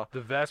 blah, blah.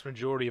 The vast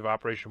majority of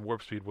Operation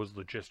Warp Speed was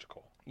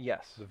logistical.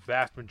 Yes. The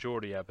vast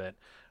majority of it.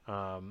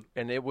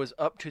 And it was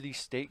up to the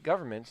state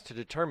governments to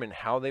determine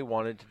how they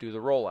wanted to do the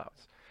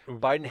rollouts.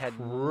 Biden had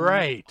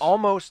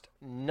almost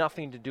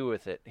nothing to do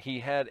with it.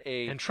 He had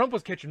And Trump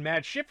was catching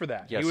mad shit for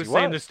that. Yes, he was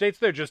saying the states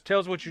there, just tell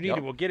us what you need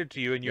and we'll get it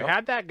to you. And you Yep.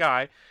 had that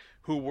guy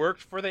who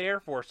worked for the Air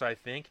Force, I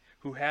think,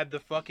 who had the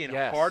fucking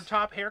Yes. hard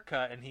top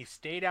haircut, and he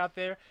stayed out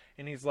there,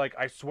 and he's like,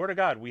 I swear to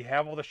God, we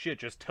have all the shit.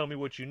 Just tell me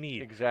what you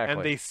need. Exactly.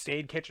 And they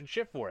stayed catching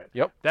shit for it.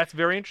 Yep. That's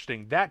very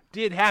interesting. That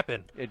did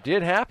happen. It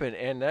did happen,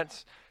 and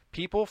that's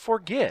people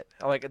forget.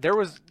 Like there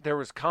was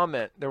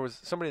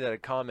somebody that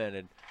had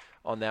commented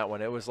on that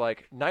one. It was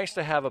like nice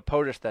to have a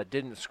POTUS that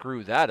didn't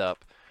screw that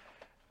up.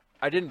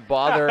 I didn't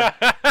bother.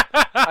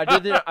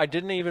 I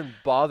didn't even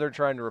bother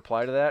trying to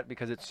reply to that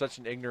because it's such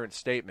an ignorant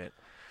statement.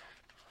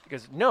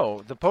 Because no,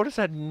 the POTUS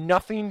had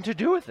nothing to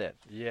do with it.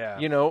 Yeah.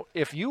 You know,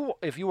 if you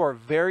are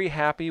very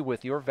happy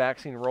with your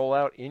vaccine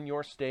rollout in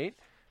your state,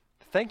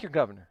 thank your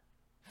governor.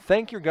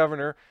 Thank your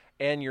governor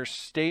and your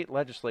state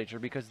legislature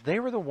because they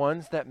were the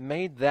ones that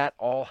made that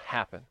all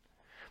happen.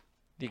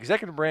 The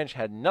executive branch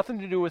had nothing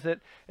to do with it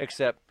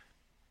except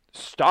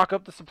stock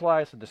up the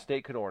supply so the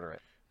state could order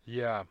it.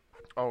 Yeah.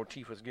 Oh,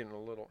 Tifa's getting a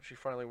little. She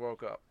finally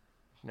woke up.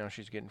 Now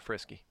she's getting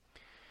frisky.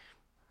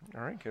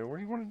 All right, kid. What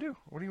do you want to do?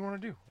 What do you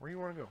want to do? Where do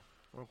you want to go?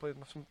 Want to play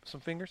with some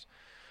fingers?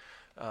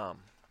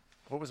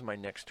 What was my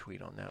next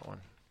tweet on that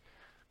one?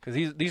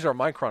 Because these are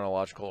my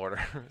chronological order.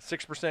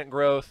 6%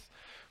 growth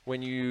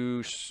when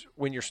you're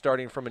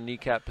starting from a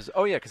kneecap position.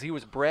 Oh yeah, because he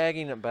was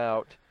bragging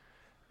about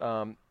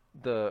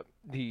the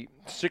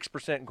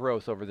 6%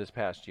 growth over this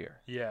past year.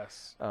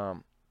 Yes.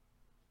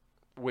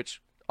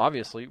 Which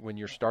obviously, when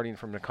you're starting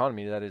from an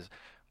economy that is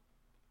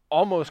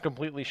almost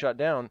completely shut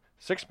down,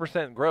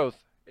 6%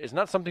 growth is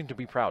not something to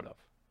be proud of.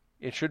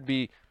 It should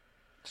be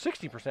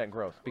 60%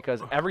 growth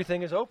because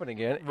everything is open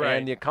again Right.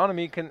 and the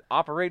economy can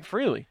operate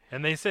freely.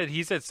 And he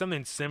said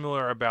something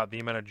similar about the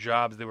amount of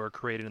jobs that were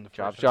created in the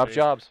first 100 days.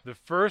 Jobs.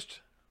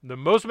 The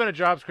most amount of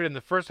jobs created in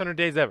the first 100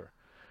 days ever.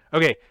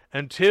 Okay,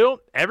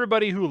 until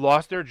everybody who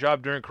lost their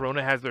job during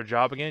Corona has their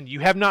job again, you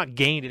have not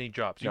gained any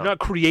jobs. You've No. not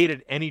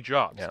created any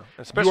jobs. Yeah,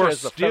 especially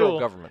as the federal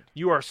government.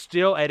 You are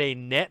still at a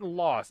net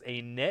loss,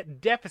 a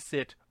net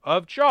deficit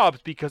of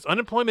jobs because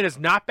unemployment is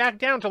not back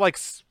down to like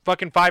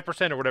fucking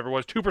 5% or whatever it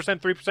was, 2%,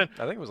 3%.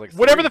 I think it was like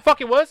whatever 3. the fuck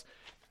it was.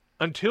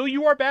 Until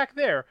you are back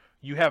there,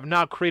 you have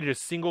not created a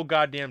single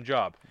goddamn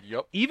job.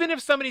 Yep. Even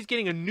if somebody's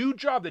getting a new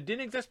job that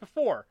didn't exist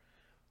before,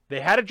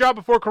 they had a job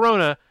before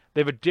Corona, they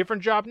have a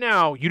different job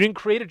now, you didn't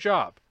create a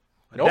job.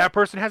 Nope. That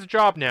person has a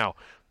job now.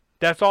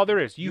 That's all there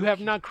is. You have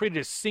not created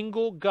a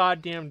single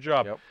goddamn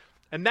job. Yep.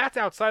 And that's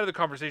outside of the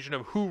conversation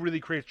of who really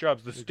creates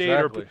jobs, the state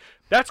Exactly. or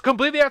that's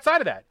completely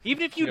outside of that.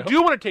 Even if you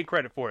do want to take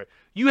credit for it,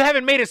 you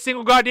haven't made a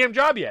single goddamn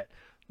job yet.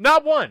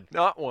 Not one.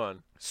 Not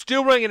one.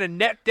 Still running in a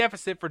net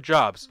deficit for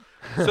jobs.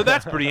 So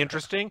that's pretty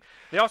interesting.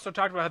 They also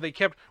talked about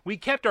how we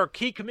kept our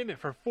key commitment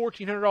for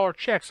 $1,400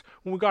 checks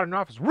when we got in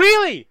office.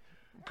 Really?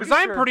 Because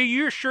I'm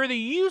pretty sure that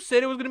you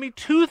said it was going to be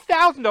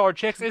 $2,000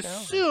 checks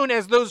as soon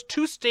as those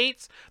two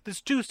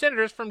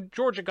senators from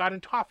Georgia got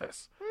into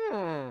office.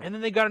 And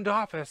then they got into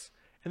office,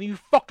 and then you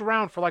fucked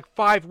around for like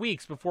 5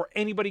 weeks before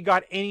anybody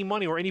got any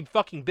money or any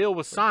fucking bill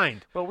was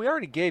signed. Well, we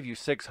already gave you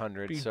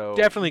 600, You so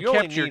definitely you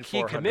only kept your need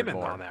key 400 commitment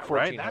more, on that,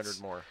 right?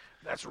 1,400 more.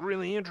 That's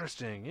really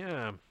interesting,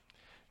 yeah.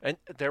 And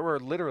there were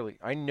literally,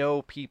 I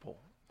know people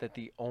that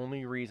the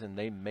only reason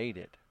they made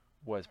it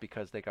was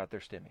because they got their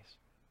stimmies.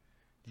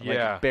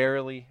 Yeah. Like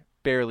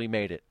barely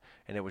made it.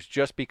 And it was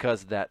just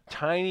because of that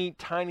tiny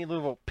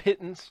little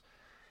pittance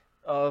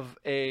of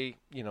a,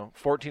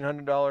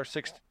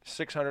 $1,400,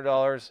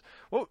 $600.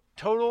 What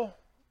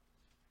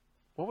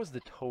was the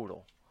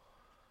total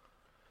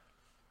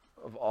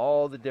of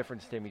all the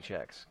different stimmy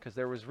checks? Because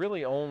there was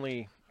really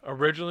only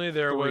Originally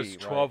there was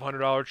Three, right?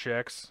 $1,200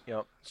 checks.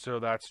 Yep. So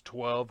that's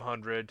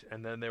 $1,200,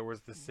 and then there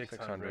was the $600,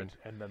 600.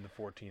 and then the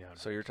 $1,400.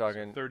 So you're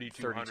talking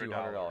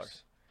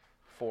 $3,200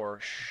 for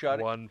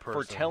shutting One for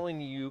person. telling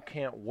you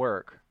can't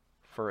work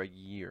for a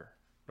year.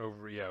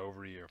 over a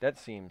year. That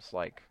seems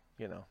like,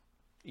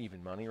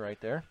 even money right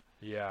there.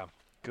 Yeah.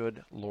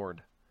 Good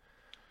Lord.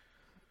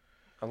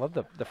 I love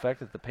the fact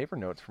that the paper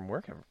notes from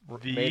work have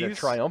made a These-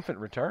 triumphant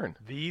return.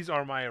 These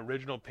are my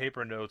original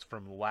paper notes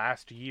from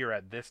last year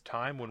at this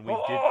time when we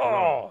did Oh!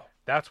 Corona.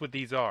 That's what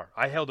these are.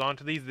 I held on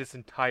to these this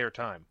entire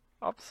time.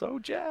 I'm so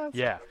jazzed.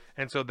 Yeah.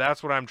 And so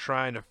that's what I'm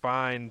trying to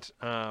find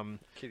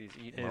Kitty's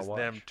eating is my watch.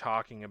 them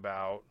talking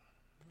about.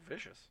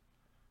 Vicious.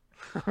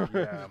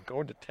 Yeah.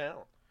 Going to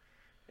town.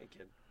 Hey,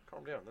 kid,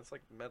 calm down. That's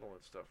like metal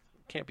and stuff.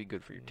 Can't be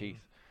good for your teeth.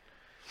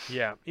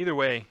 Yeah. Either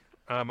way,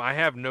 I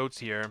have notes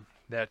here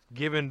that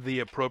given the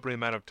appropriate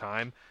amount of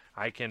time,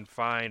 I can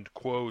find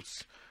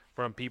quotes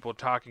from people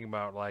talking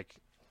about like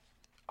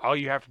all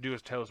you have to do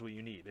is tell us what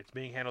you need. It's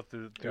being handled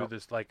through Yep.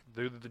 this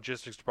through the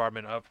logistics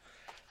department of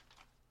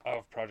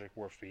Project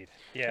Warp Speed.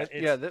 Yeah.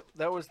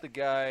 That was the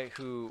guy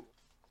who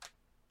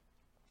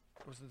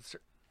was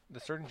it the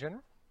Surgeon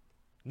General?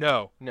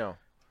 No. No,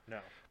 No.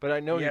 but I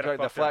know He you had a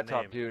got the fucked up flat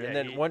top name. dude. Yeah, And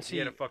then once he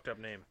had a fucked up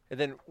name.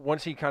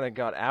 he kind of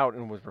got out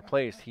and was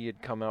replaced, he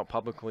had come out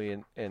publicly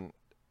and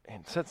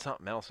said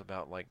something else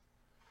about like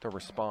the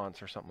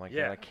response or something like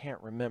Yeah. that. I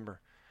can't remember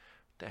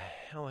the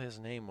hell his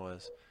name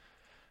was.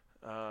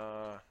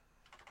 Yeah,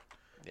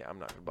 I'm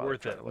not gonna bother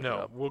Worth trying it. to look No,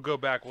 it up. we'll go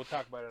back. We'll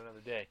talk about it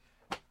another day.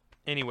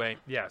 Anyway,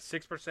 yeah,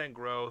 6%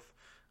 growth.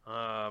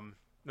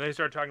 Then they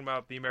started talking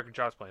about the American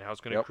Jobs Plan, how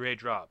it's going to Yep. create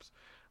jobs.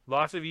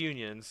 Lots of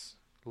unions.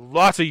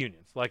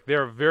 Like,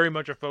 they're very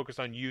much a focus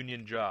on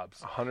union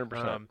jobs.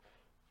 100%.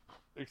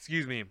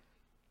 Excuse me.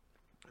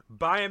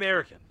 Buy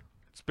American.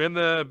 It's been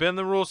the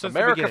rule since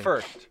America the beginning.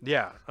 first.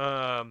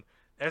 Yeah.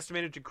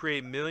 Estimated to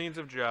create millions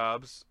of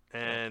jobs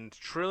and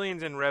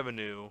trillions in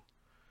revenue.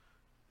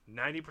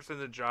 90% of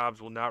the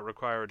jobs will not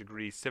require a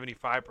degree.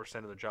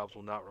 75% of the jobs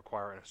will not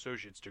require an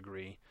associate's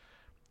degree.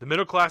 The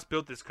middle class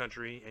built this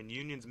country, and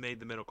unions made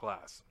the middle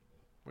class.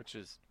 Which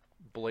is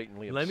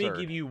blatantly Let absurd.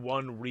 me give you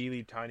one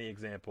really tiny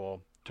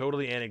example,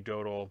 totally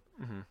anecdotal.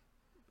 Mhm.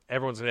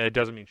 Everyone's saying it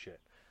doesn't mean shit.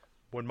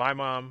 When my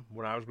mom,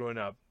 when I was growing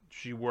up,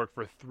 she worked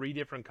for 3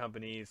 different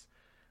companies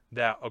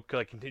that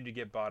continued to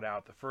get bought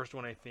out. The first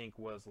one, I think,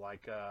 was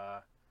like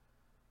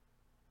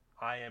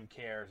IM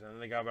Cares, and then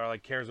they got about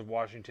like Cares of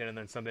Washington, and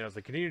then something else.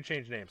 They continued to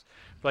change names.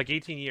 For like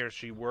 18 years,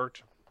 she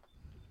worked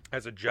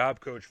as a job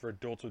coach for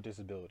adults with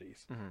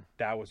disabilities. Mm-hmm.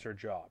 That was her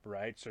job,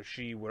 right? So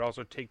she would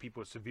also take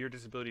people with severe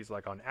disabilities,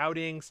 like on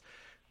outings.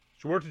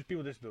 She worked with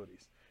people with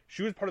disabilities.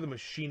 She was part of the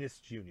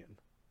machinists union.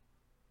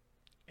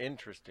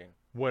 Interesting.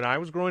 When I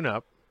was growing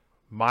up,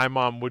 my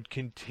mom would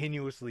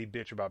continuously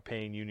bitch about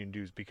paying union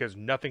dues because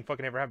nothing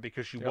fucking ever happened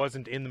because she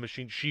wasn't in the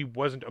machine. She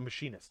wasn't a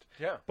machinist.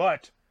 Yeah.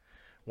 But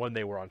when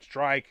they were on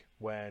strike,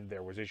 when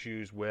there was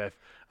issues with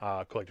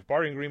collective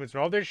bargaining agreements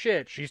and all their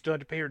shit, she still had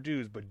to pay her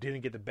dues but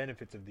didn't get the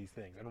benefits of these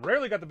things. And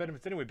rarely got the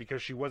benefits anyway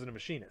because she wasn't a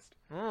machinist.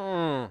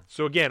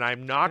 So again,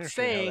 I'm not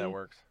Interesting how saying that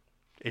works.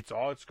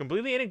 it's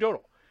completely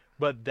anecdotal,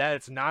 but that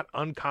it's not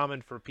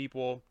uncommon for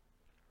people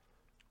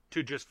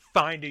to just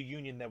find a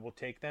union that will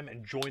take them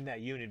and join that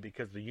union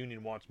because the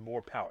union wants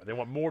more power. They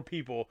want more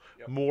people,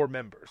 more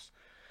members.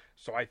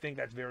 So I think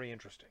that's very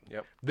interesting.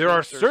 Yep. There are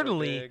Groups so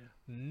certainly big.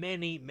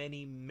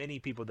 many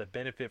people that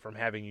benefit from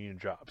having union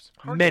jobs.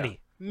 Heck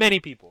Many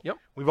people. Yep.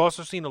 We've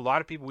also seen a lot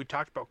of people. We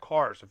talked about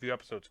cars a few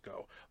episodes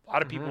ago. A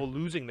lot of people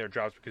losing their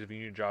jobs because of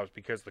union jobs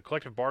because the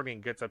collective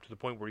bargaining gets up to the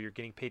point where you're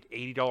getting paid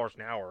 $80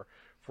 an hour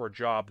for a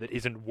job that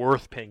isn't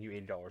worth paying you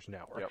 $80 an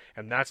hour. Yep.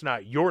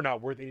 And you're not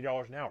worth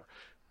 $80 an hour.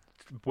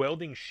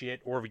 Welding shit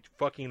or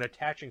fucking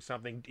attaching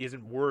something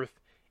isn't worth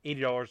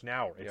 $80 an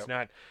hour. It's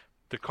not.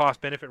 The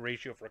cost benefit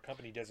ratio for a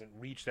company doesn't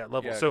reach that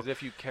level. Yeah, so 'cause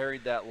if you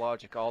carried that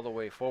logic all the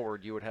way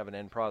forward, you would have an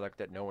end product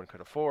that no one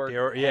could afford.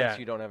 Yeah. Hence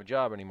you don't have a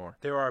job anymore.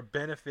 there are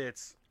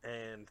benefits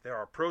and there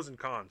are pros and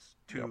cons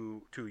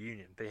to a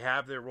union. They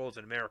have their roles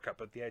in America,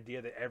 but the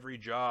idea that every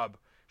job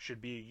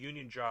should be a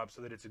union job so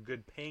that it's a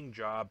good paying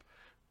job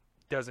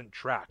doesn't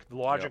track.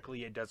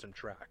 Logically, it doesn't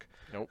track.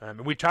 Nope.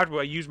 And we talked about,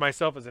 I used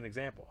myself as an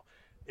example.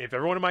 If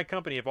everyone in my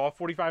company, if all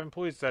 45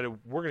 employees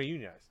decided we're going to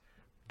unionize,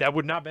 that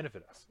would not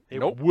benefit us. It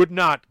would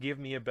not give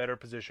me a better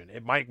position.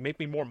 It might make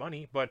me more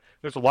money, but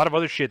there's a lot of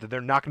other shit that they're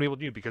not going to be able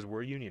to do because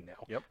we're a union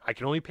now. Yep. I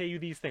can only pay you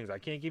these things. I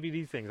can't give you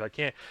these things. I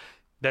can't.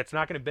 That's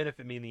not going to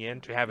benefit me in the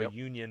end to have a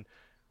union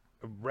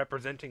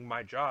representing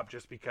my job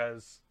just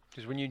because.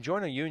 Because when you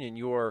join a union,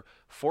 you are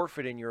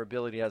forfeiting your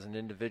ability as an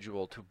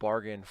individual to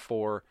bargain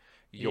for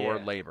your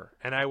labor.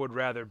 And I would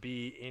rather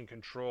be in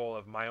control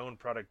of my own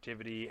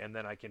productivity, and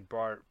then I can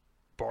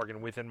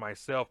bargain within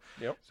myself.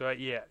 Yep. So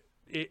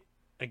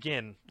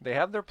again, They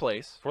have their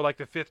place. for like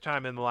the 5th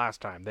time and the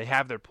last time, they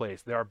have their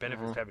place. There are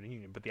benefits to having a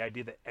union, but the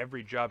idea that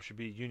every job should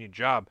be a union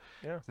job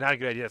is not a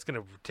good idea. It's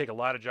going to take a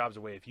lot of jobs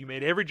away. If you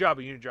made every job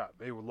a union job,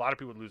 a lot of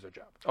people would lose their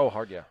job. Oh,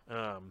 hard, yeah.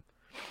 Um,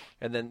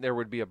 And then there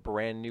would be a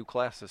brand new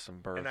class system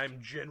birthed. and I'm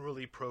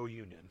generally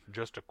pro-union,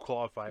 just to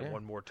qualify it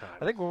one more time.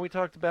 I think when we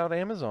talked about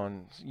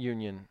Amazon's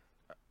union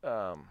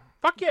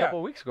Fuck yeah. a couple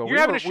of weeks ago, You're we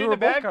having were, a shit we in were a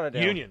both bag? kind of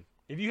down. Union.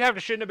 If you have a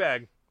shit in a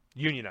bag,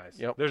 unionize.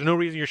 Yep. There's no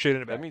reason you're shit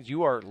in a bag. That means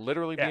you are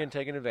literally Yeah. being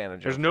taken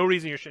advantage There's of. no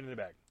reason you're shit in a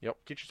bag. Yep.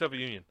 Get yourself a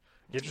union.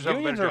 Get yourself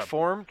Unions a are better job.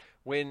 formed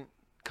when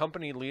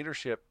company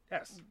leadership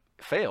Yes.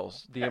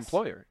 fails the Yes.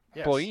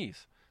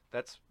 employees.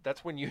 That's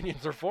when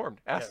unions are formed.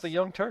 Ask Yes. the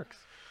Young Turks.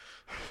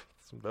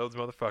 Those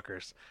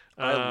motherfuckers.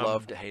 I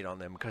love to hate on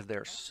them because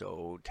they're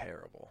so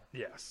terrible.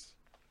 Yes.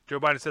 Joe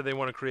Biden said they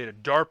want to create a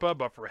DARPA,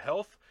 but for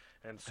health.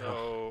 And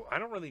so I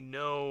don't really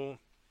know.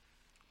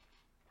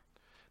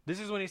 This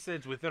is when he said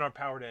it's within our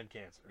power to end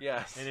cancer.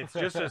 Yes. And it's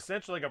just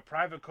essentially like a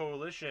private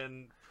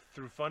coalition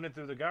funded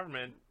through the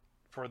government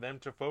for them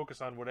to focus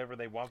on whatever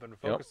they want them to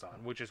focus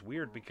on, which is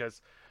weird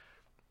because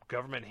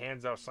government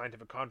hands out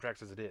scientific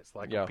contracts as it is.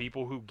 Like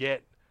people who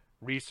get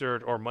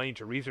research or money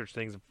to research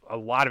things, a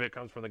lot of it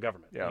comes from the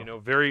government. Yeah. You know,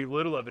 very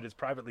little of it is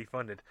privately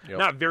funded. Yep.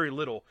 Not very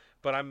little,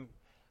 but I'm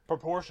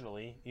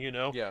proportionally,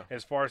 Yeah.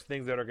 as far as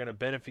things that are going to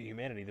benefit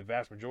humanity, the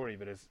vast majority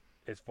of it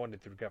is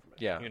funded through government.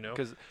 Yeah. You know?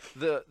 Because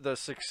the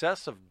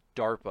success of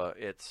DARPA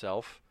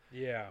itself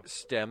Yeah.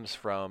 stems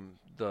from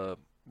the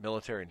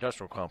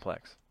military-industrial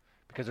complex.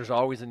 Because there's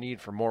always a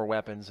need for more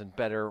weapons and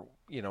better,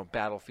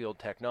 battlefield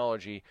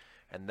technology,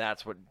 and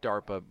that's what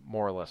DARPA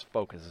more or less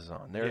focuses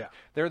on.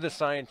 They're the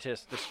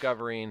scientists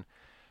discovering.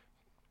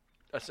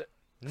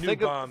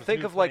 Think bombs, of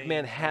new like planes.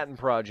 Manhattan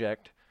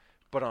Project,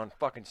 but on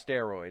fucking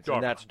steroids, DARPA.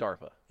 and that's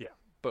DARPA. Yeah.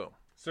 Boom.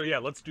 So yeah,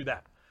 let's do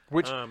that.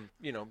 Which,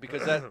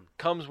 because that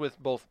comes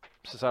with both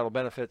societal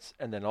benefits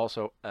and then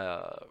also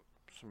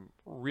some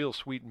real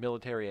sweet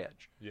military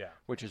edge. Yeah.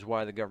 Which is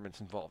why the government's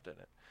involved in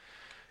it.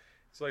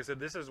 So like I said,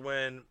 this is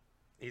when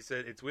he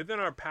said it's within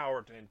our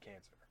power to end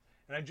cancer.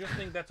 And I just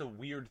think that's a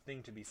weird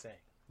thing to be saying.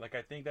 Like,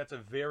 I think that's a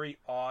very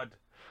odd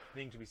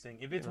thing to be saying.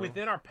 If it's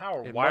within our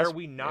power, why are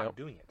we not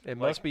doing it? It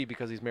must be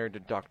because he's married to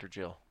Dr.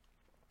 Jill.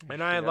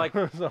 And I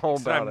the whole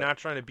so I'm not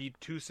trying to be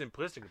too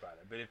simplistic about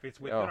it, but if it's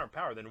within our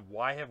power, then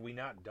why have we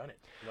not done it?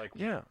 Like,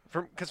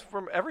 because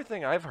from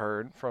everything I've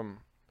heard from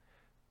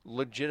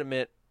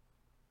legitimate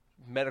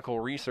medical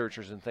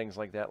researchers and things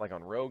like that, like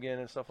on Rogan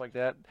and stuff like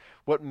that,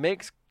 what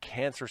makes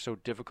cancer so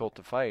difficult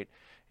to fight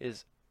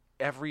is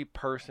every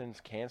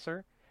person's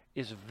cancer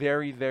is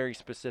very, very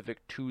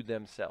specific to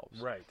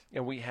themselves. Right.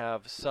 And we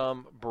have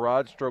some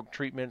broad stroke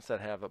treatments that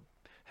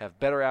have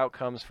better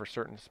outcomes for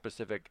certain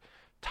specific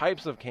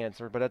types of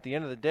cancer, but at the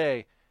end of the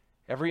day,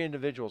 every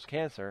individual's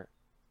cancer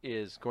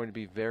is going to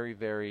be very,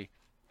 very,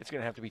 it's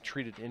going to have to be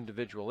treated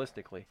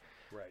individualistically.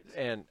 Right.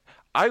 And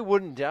I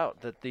wouldn't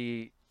doubt that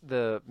the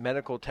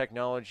medical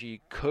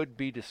technology could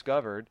be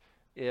discovered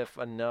if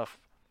enough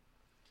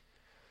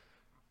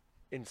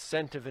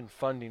incentive and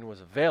funding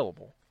was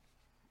available.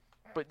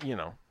 But,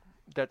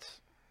 that's,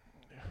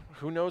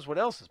 who knows what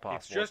else is possible.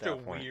 It's just at a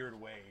that point. weird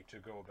way to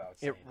go about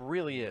saying it.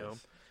 Really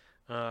is.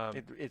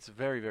 It's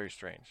very, very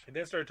strange. And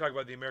then started talking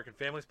about the American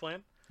Families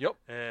Plan. Yep.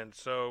 And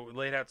so we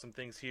laid out some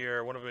things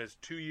here. One of them is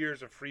 2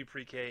 years of free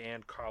pre-K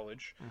and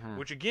college,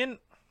 which again,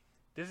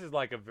 this is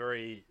like a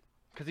very...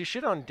 Because he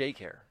shit on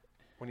daycare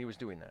when he was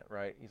doing that,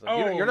 right? He's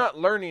like, you're not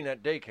learning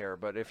at daycare,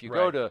 but if you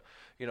go to,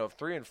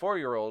 3 and 4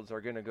 year olds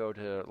are going to go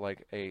to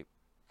like a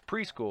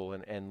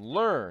preschool and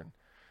learn,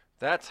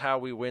 that's how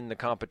we win the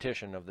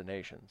competition of the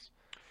nations.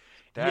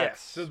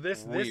 Yes. So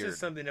this is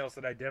something else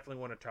that I definitely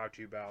want to talk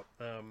to you about.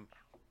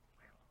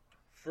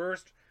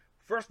 First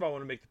of all, I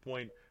want to make the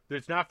point that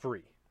it's not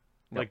free.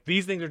 No. Like,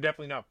 these things are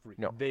definitely not free.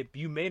 No.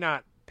 You may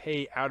not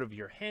pay out of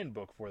your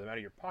handbook for them, out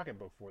of your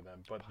pocketbook for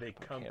them, but they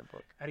come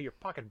handbook. out of your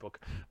pocketbook.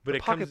 But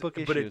it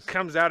issues.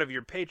 comes out of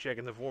your paycheck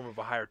in the form of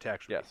a higher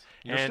tax rate. Yes.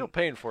 You're still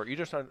paying for it. You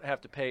just don't have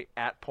to pay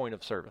at point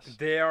of service.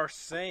 They are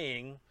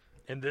saying,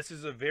 and this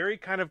is a very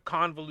kind of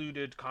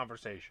convoluted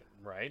conversation,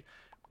 right?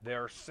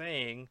 They're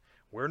saying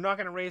we're not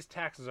going to raise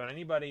taxes on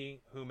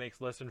anybody who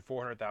makes less than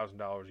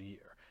 $400,000 a year.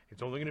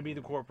 It's only going to be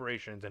the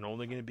corporations and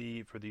only going to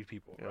be for these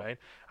people, right?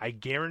 I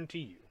guarantee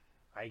you,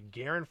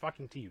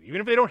 even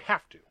if they don't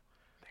have to,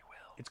 they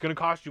will. It's going to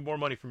cost you more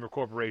money from your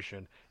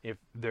corporation if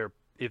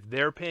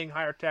they're paying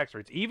higher tax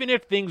rates. Even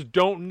if things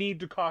don't need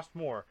to cost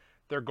more,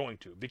 they're going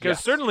to. Because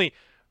certainly,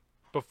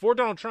 before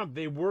Donald Trump,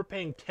 they were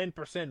paying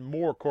 10%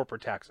 more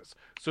corporate taxes.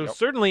 So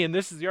certainly, and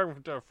this is the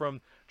argument from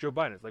Joe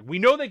Biden, it's like, we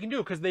know they can do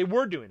it because they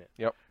were doing it.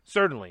 Yep.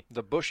 Certainly.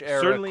 The Bush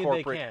era Certainly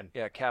corporate, they can.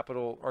 Yeah,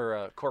 capital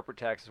or corporate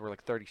taxes were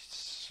like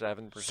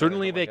 37%.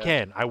 Certainly they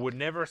can. I would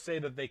never say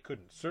that they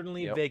couldn't.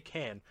 Certainly they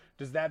can.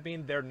 Does that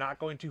mean they're not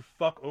going to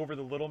fuck over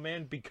the little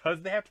man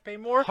because they have to pay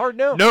more? Hard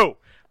no. No.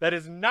 That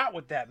is not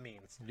what that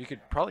means. You could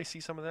probably see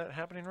some of that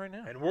happening right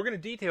now. And we're going to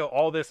detail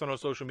all this on our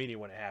social media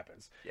when it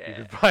happens. Yeah. You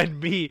can find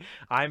me.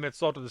 I'm at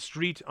Salt of the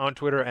Street on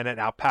Twitter and at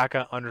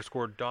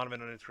alpaca_Donovan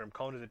on Instagram.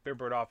 Colin is at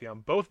BearBirdOffie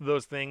on both of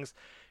those things.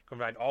 You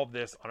can find all of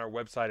this on our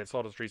website at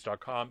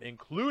saltofthestreets.com,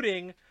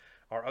 including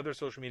our other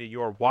social media.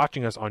 You are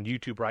watching us on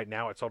YouTube right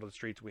now at Salt of the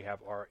Streets. We have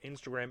our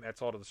Instagram at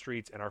Salt of the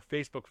Streets and our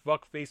Facebook,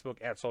 Facebook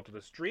at Salt of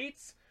the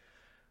Streets.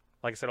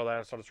 Like I said, all that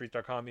at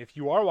saltofthestreets.com. If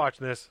you are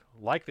watching this,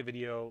 like the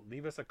video,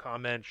 leave us a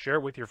comment, share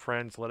it with your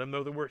friends, let them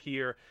know that we're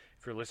here.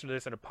 If you're listening to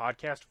this in a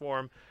podcast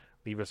form,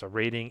 leave us a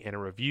rating and a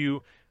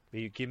review.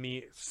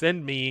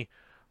 Send me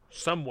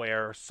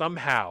somewhere,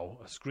 somehow,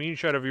 a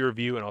screenshot of your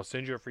review, and I'll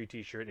send you a free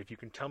t-shirt. If you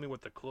can tell me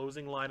what the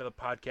closing line of the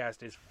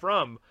podcast is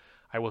from,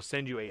 I will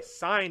send you a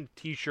signed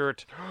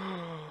t-shirt.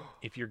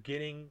 If you're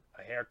getting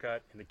a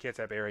haircut in the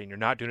Kitsap area and you're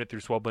not doing it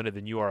through Swell Blended,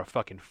 then you are a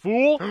fucking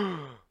fool.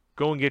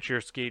 Go and get your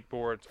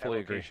skateboards at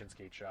Location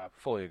Skate Shop.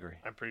 Fully agree.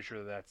 I'm pretty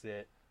sure that's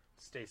it.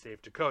 Stay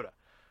safe, Dakota.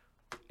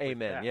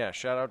 Amen. Yeah,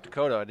 shout out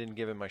Dakota. I didn't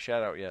give him my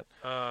shout out yet.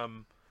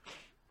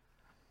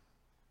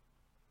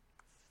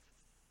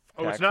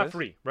 It's not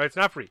free, right? It's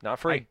not free. Not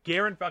free. I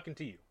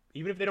guarantee you,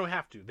 even if they don't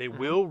have to, they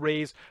will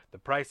raise the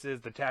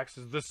prices, the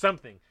taxes, the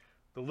something.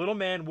 The little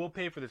man will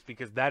pay for this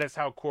because that is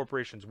how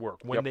corporations work.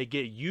 When they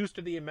get used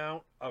to the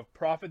amount of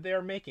profit they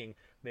are making,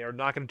 they are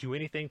not going to do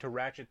anything to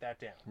ratchet that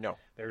down. No.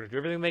 They're going to do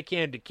everything they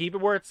can to keep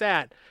it where it's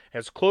at,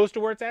 as close to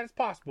where it's at as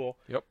possible,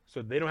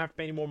 so they don't have to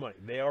pay any more money.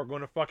 They are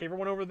going to fuck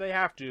everyone over they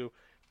have to,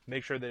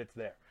 make sure that it's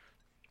there.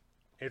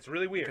 It's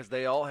really weird. Because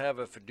they all have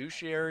a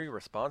fiduciary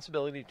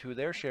responsibility to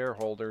their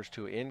shareholders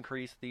to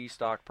increase the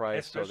stock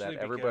price so that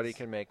everybody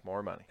can make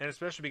more money. And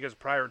especially because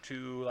prior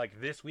to like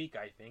this week,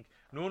 I think,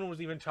 no one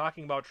was even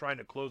talking about trying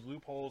to close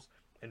loopholes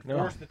and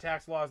force the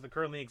tax laws that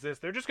currently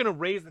exist. They're just going to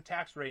raise the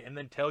tax rate and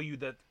then tell you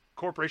that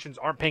corporations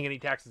aren't paying any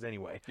taxes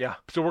anyway. Yeah.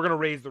 So we're going to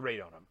raise the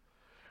rate on them.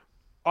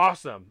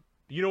 Awesome.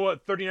 You know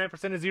what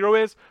 39% of zero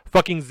is?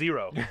 Fucking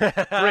zero. Great.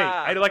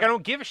 I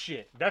don't give a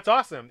shit. That's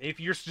awesome. If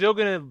you're still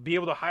going to be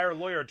able to hire a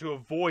lawyer to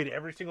avoid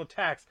every single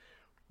tax,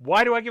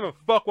 why do I give a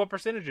fuck what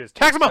percentage is?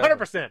 Tax them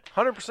 100%.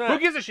 100%. Who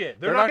gives a shit?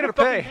 They're not going to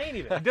fucking pay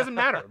anything. It doesn't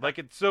matter. Like,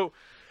 it's so...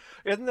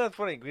 Isn't that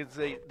funny? Because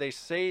they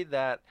say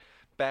that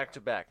back to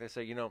back. They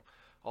say,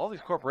 all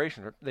these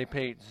corporations, they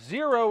pay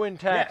zero in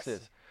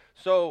taxes. Yes.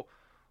 So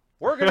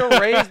we're going to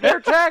raise their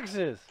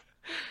taxes.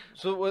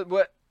 So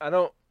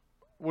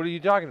what are you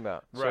talking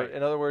about? Right. So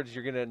in other words,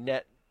 you're going to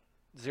net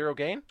zero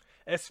gain?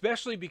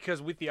 Especially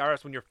because with the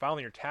IRS, when you're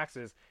filing your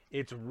taxes,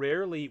 it's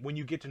rarely, when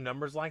you get to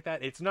numbers like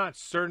that, it's not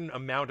certain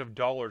amount of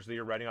dollars that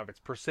you're writing off.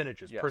 It's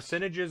percentages. Yes.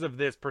 Percentages of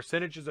this,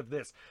 percentages of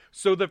this.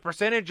 So the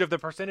percentage of the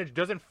percentage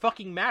doesn't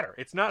fucking matter.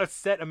 It's not a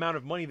set amount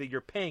of money that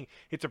you're paying.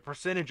 It's a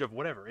percentage of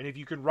whatever. And if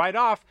you can write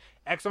off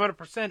X amount of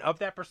percent of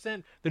that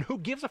percent, then who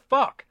gives a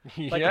fuck?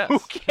 Like, Yes, who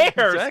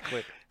cares?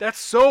 exactly. That's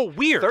so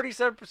weird.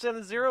 37%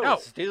 of zero No.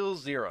 is still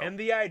zero. And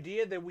the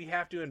idea that we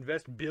have to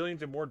invest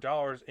billions and more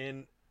dollars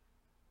in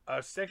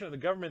a section of the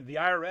government, the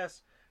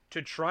IRS,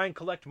 to try and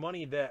collect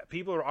money that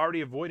people are already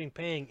avoiding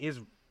paying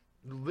is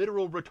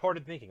literal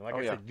retarded thinking. Like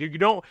I said, you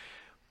don't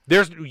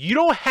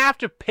have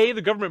to pay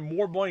the government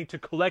more money to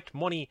collect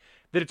money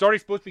that it's already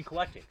supposed to be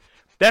collecting.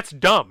 That's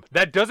dumb.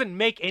 That doesn't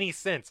make any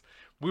sense.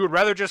 We would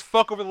rather just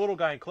fuck over the little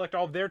guy and collect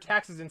all their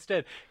taxes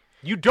instead.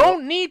 You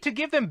don't need to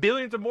give them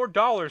billions of more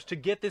dollars to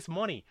get this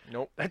money.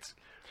 Nope.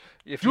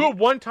 If you do it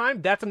one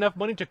time, that's enough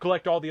money to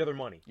collect all the other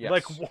money. Yes.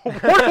 Like,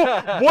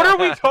 what are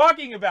we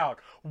talking about?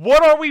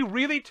 What are we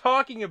really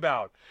talking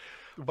about?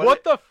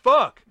 What the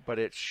fuck? But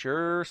it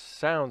sure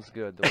sounds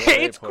good. The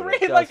way It's they put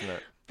great. it, doesn't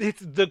it?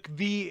 It's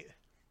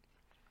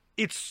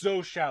it's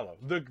so shallow.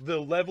 The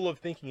level of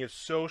thinking is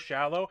so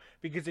shallow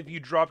because if you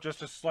drop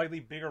just a slightly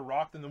bigger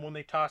rock than the one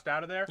they tossed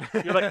out of there,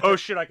 you're like, oh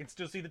shit, I can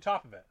still see the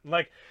top of it.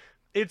 Like,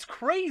 it's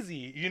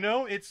crazy.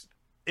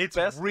 It's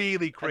Best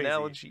really crazy.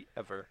 Analogy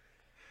ever.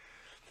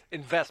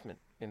 Investment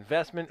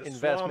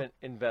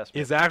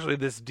is actually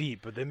this deep,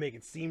 but they make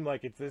it seem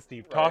like it's this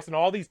deep. Right. Tossing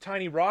all these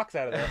tiny rocks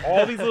out of there,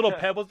 all these little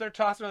pebbles they're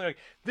tossing. They're like,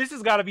 this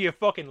has got to be a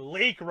fucking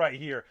lake right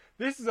here.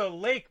 This is a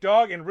lake,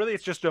 dog, and really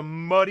it's just a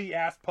muddy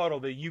ass puddle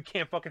that you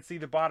can't fucking see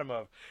the bottom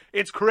of.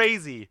 It's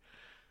crazy.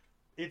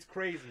 It's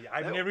crazy.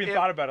 I've never even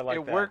thought about it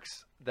like that. It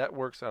works. That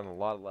works on a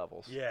lot of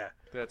levels. Yeah.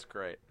 That's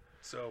great.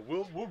 So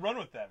we'll run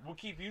with that. We'll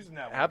keep using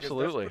that one.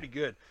 Absolutely. That's pretty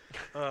good.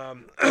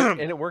 And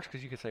it works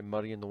because you can say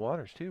muddy in the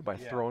waters too by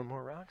Yeah. throwing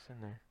more rocks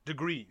in there.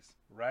 Degrees,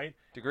 right?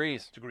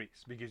 Degrees.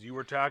 Because you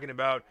were talking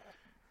about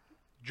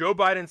Joe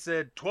Biden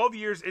said 12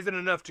 years isn't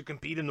enough to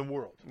compete in the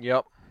world.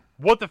 Yep.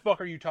 What the fuck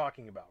are you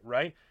talking about,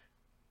 right?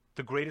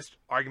 The greatest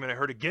argument I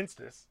heard against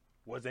this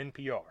was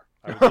NPR.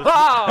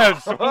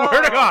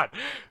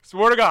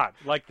 Swear to God.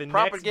 Like the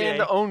Propaganda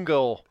next day, own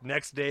goal.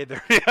 next day,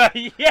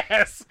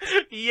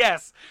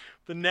 yes.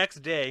 The next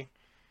day,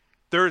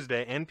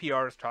 Thursday,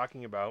 NPR is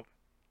talking about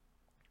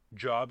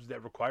jobs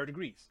that require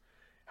degrees.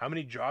 How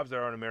many jobs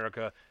there are in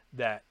America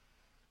that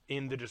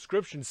in the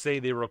description say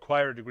they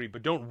require a degree,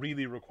 but don't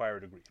really require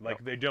a degree. Like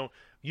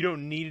you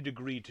don't need a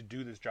degree to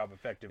do this job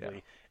effectively.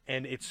 Yeah.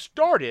 And it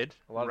started,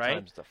 a lot of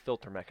times it's a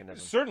filter mechanism.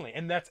 Certainly.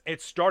 And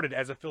it started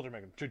as a filter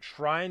mechanism to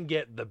try and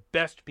get the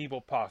best people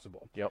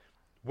possible. Yep.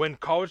 When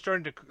college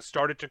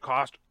started to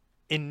cost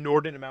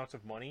inordinate amounts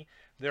of money,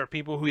 there are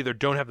people who either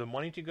don't have the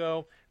money to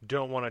go,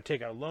 don't want to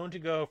take out a loan to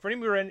go, for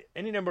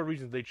any number of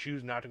reasons they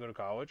choose not to go to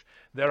college,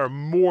 that are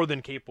more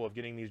than capable of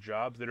getting these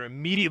jobs, that are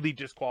immediately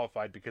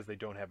disqualified because they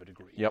don't have a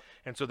degree. Yep.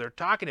 And so they're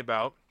talking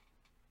about,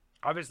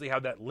 obviously, how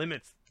that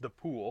limits the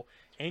pool,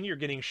 and you're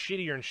getting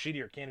shittier and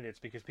shittier candidates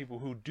because people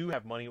who do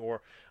have money,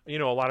 or, a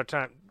lot of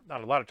times,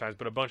 not a lot of times,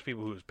 but a bunch of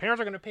people whose parents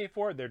are going to pay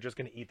for it, they're just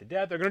going to eat the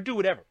debt, they're going to do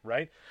whatever,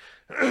 right?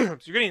 So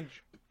you're getting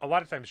a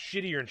lot of times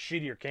shittier and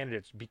shittier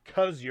candidates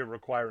because you're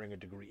requiring a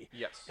degree.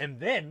 Yes. And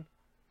then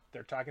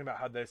they're talking about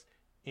how this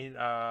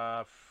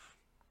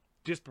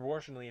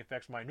disproportionately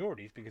affects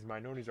minorities because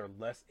minorities are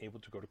less able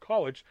to go to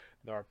college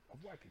than are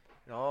white people.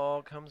 It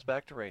all comes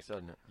back to race,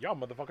 doesn't it? Y'all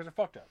motherfuckers are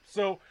fucked up.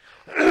 So,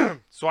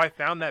 so I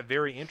found that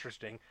very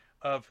interesting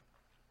of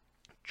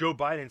Joe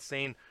Biden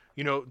saying,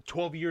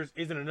 12 years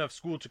isn't enough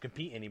school to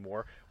compete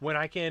anymore, when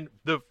I can,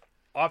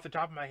 off the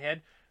top of my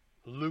head,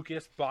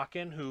 Lucas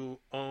Bakken, who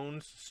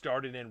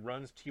started and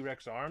runs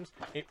T-Rex Arms.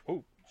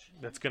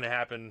 That's going to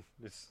happen.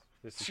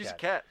 She's a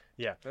cat.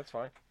 Yeah. That's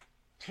fine.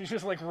 She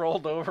just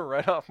rolled over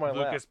right off my lap.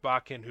 Lucas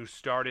Bakken, who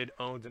started,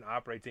 owns, and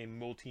operates a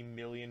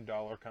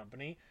multi-million-dollar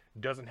company,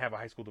 doesn't have a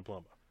high school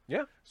diploma.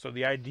 Yeah. So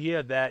the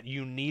idea that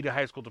you need a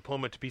high school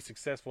diploma to be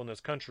successful in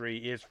this country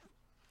is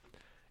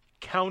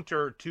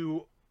counter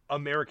to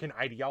American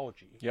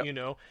ideology,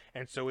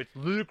 And so it's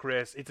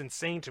ludicrous. It's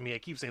insane to me. I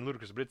keep saying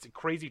ludicrous, but it's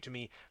crazy to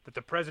me that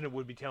the president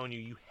would be telling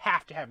you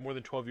have to have more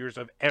than 12 years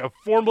of a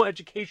formal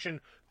education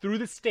through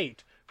the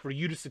state for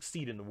you to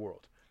succeed in the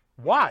world.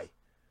 Why?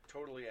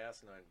 Totally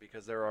asinine,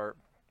 because there are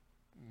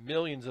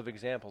millions of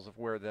examples of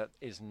where that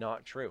is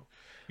not true.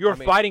 You're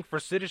fighting for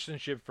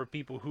citizenship for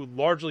people who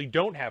largely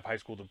don't have high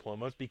school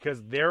diplomas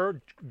because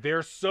they're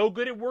so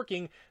good at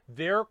working,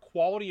 their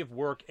quality of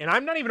work, and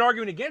I'm not even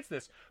arguing against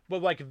this,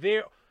 but like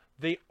they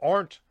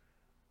aren't.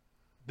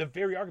 The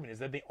very argument is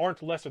that they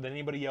aren't lesser than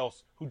anybody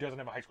else who doesn't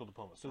have a high school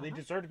diploma. So they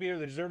deserve to be there.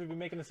 They deserve to be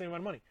making the same amount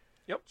of money.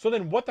 Yep. So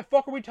then what the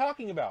fuck are we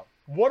talking about?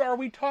 What are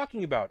we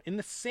talking about? In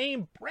the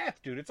same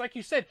breath, dude. It's like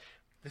you said,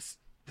 the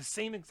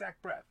same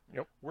exact breath.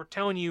 Yep. We're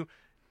telling you,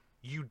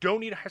 you don't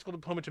need a high school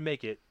diploma to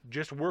make it.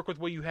 Just work with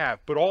what you have.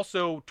 But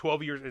also,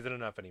 12 years isn't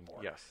enough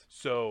anymore. Yes.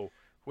 So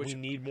we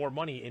need more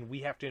money, and we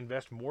have to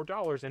invest more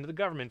dollars into the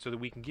government so that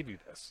we can give you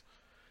this.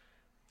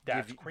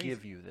 That's crazy.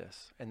 Give you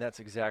this. And that's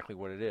exactly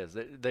what it is.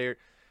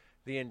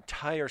 The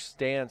entire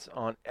stance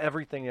on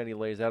everything that he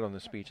lays out on the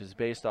speech is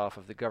based off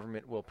of the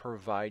government will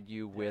provide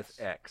you with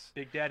X.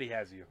 Big Daddy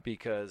has you.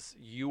 Because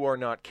you are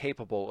not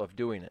capable of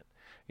doing it.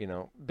 You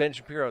know, Ben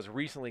Shapiro has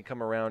recently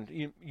come around.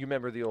 You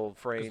remember the old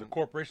phrase. Because the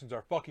corporations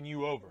are fucking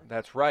you over.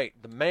 That's right.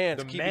 The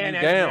man's keeping you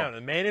has down.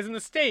 The man is in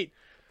the state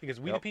because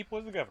we the people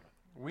is the government.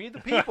 We the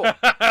people.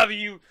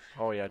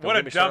 Oh, yeah. What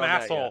a dumb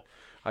asshole.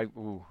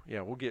 We'll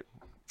get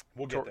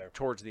there.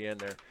 Towards the end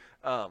there.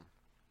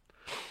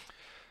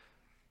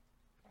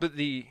 But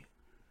the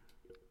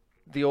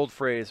old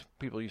phrase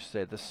people used to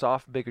say, the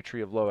soft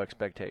bigotry of low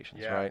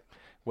expectations, right?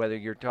 Whether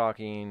you're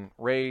talking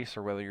race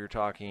or whether you're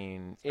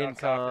talking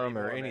income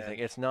or anything,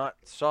 it's not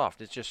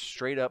soft. It's just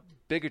straight up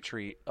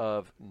bigotry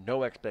of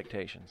no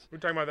expectations. We're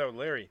talking about that with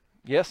Larry.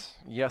 Yes,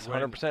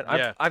 100%.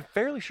 Yeah. I'm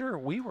fairly sure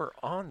we were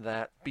on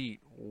that beat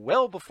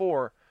well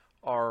before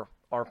our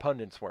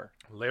pundits were.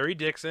 Larry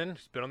Dixon,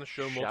 who's been on the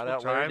show multiple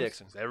times. Shout out Larry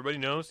Dixon. Everybody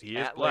knows he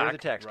is At black, Larry the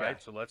Tax right?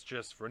 Guy. So let's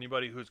just, for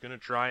anybody who's going to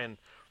try and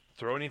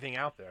throw anything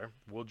out there,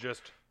 we'll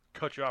just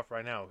cut you off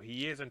right now.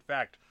 He is, in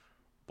fact,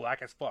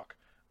 black as fuck.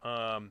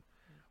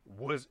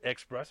 Was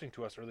expressing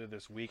to us earlier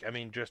this week,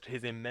 just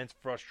his immense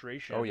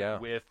frustration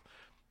with,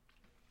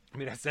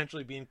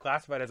 essentially being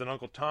classified as an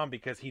Uncle Tom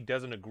because he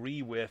doesn't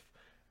agree with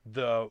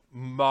the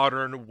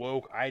modern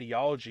woke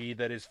ideology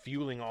that is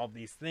fueling all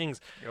these things.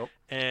 Yep.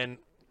 And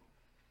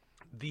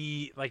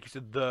like you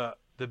said, the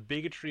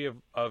bigotry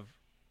of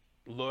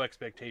low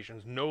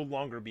expectations no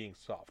longer being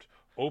soft.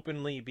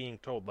 Openly being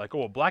told, like,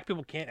 black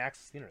people can't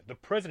access the internet. The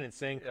president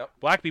saying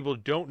black people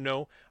don't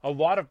know, a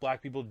lot of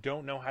black people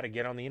don't know how to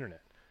get on the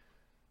internet.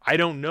 I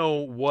don't know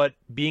what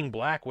being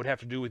black would have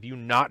to do with you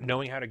not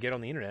knowing how to get on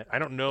the internet. I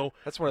don't know.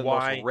 That's one of the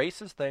most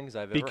racist things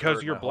I've ever heard.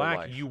 Because you're in my whole black,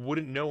 life. you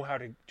wouldn't know how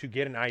to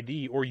get an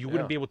ID, or you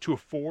wouldn't be able to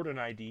afford an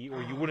ID,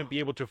 or you wouldn't be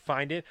able to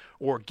find it,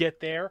 or get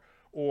there,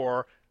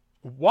 or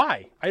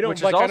why? Which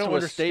is also I don't a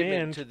understand.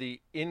 statement to the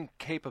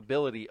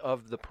incapability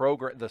of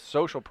the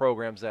social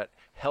programs that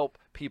help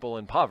people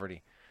in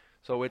poverty.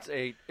 So it's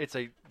a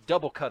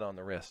double cut on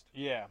the wrist.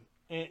 Yeah,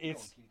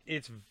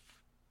 it's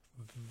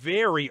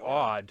very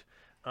odd.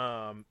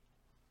 And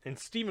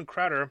Steven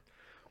Crowder,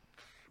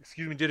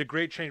 did a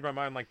great Change My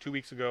Mind like 2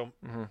 weeks ago.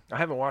 Mm-hmm. I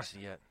haven't watched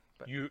it yet.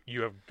 But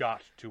you have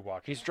got to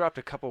watch it. He's dropped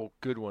a couple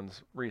good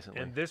ones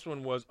recently. And this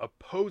one was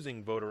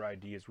opposing voter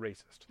ID is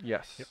racist.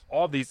 Yes.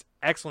 All these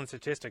excellent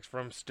statistics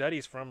from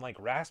studies from like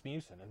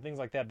Rasmussen and things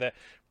like that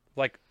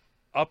like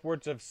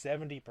upwards of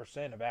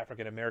 70% of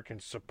African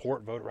Americans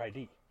support voter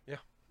ID. Yeah.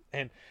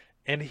 And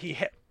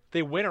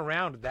they went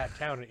around that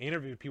town and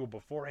interviewed people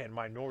beforehand,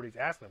 minorities,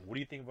 asked them, what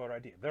do you think of voter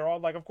ID? They're all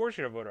like, of course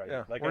you have voter ID.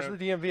 Yeah. Like, where's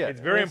the DMV at? It's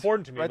very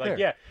important to me. Right like,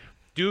 there.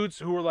 dudes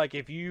who are like,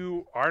 if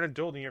you are an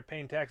adult and you're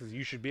paying taxes,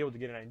 you should be able to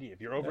get an ID.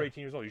 If you're over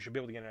 18 years old, you should be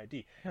able to get an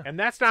ID. Yeah. And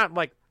that's not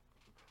like,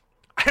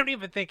 I don't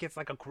even think it's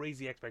like a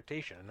crazy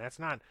expectation. And that's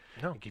not,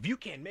 like, if you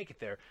can't make it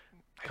there.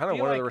 Kind of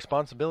one of the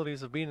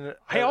responsibilities of being an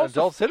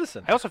adult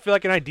citizen. I also feel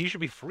like an ID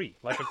should be free,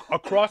 like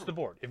across the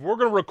board. If we're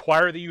going to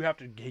require that you have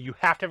to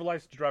have a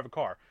license to drive a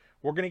car,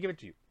 we're going to give it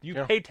to you. You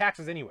pay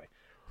taxes anyway.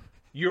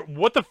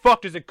 What the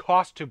fuck does it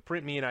cost to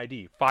print me an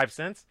ID? 5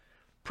 cents?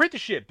 Print the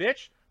shit,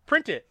 bitch.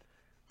 Print it.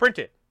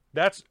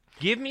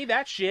 Give me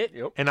that shit,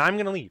 and I'm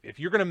going to leave. If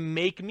you're going to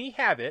make me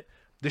have it,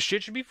 the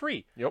shit should be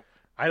free. Yep.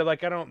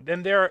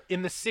 Then there,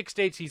 in the 6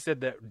 states he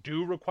said that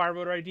do require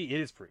voter ID, it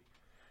is free.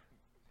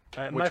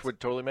 Which would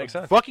totally make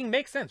sense. Fucking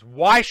makes sense.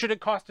 Why should it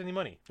cost any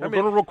money? We're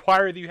going to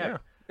require that you have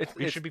it.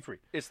 It should be free.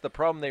 It's the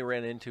problem they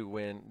ran into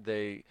when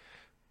they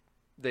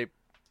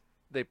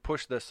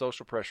pushed the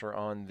social pressure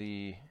on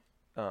the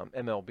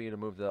MLB to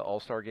move the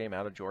All-Star game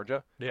out of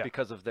Georgia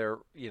because of their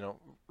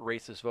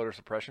racist voter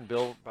suppression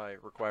bill by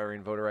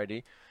requiring voter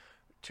ID.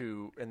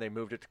 And they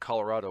moved it to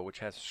Colorado, which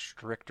has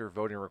stricter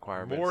voting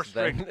requirements. More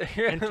strict,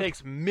 and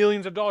takes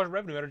millions of dollars of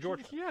revenue out of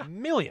Georgia. Yeah.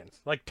 Millions.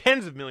 Like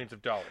tens of millions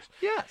of dollars.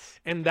 Yes.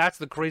 And that's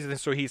the crazy thing.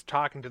 So he's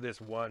talking to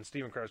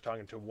Steven Crowder's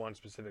talking to one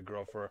specific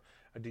girl for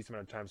a decent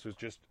amount of time. So it's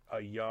just a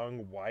young,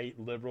 white,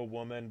 liberal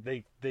woman.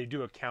 They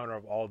do a counter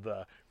of all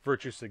the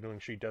virtue signaling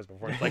she does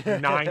before. It's like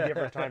 9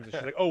 different times. And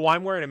she's like, well,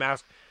 I'm wearing a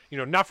mask,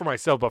 not for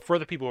myself, but for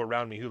the people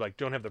around me who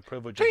don't have the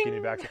privilege of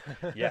getting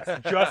vaccinated. Yes,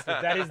 just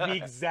that is the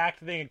exact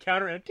thing. A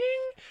counter and a ding,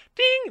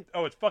 ding.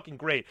 Oh, it's fucking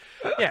great.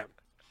 Yeah.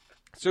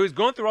 So he's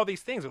going through all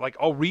these things, like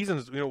all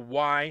reasons,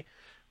 why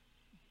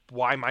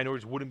why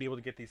minorities wouldn't be able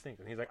to get these things.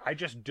 And he's like, I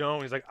just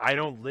don't. He's like, I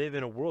don't live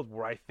in a world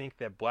where I think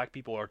that black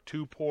people are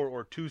too poor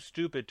or too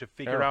stupid to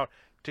figure out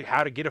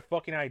how to get a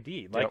fucking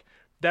ID. Like,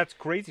 that's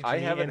crazy to me.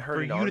 Haven't and heard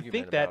for an you to argument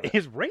think about that it.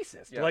 is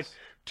racist. Yes.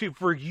 Like,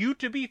 for you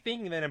to be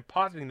thinking that and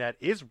positing that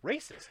is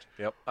racist.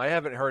 Yep. I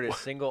haven't heard a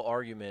single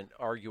argument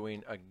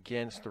arguing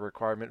against the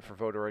requirement for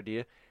voter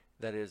ID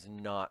that is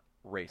not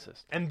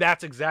racist. And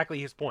that's exactly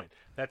his point.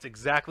 That's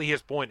exactly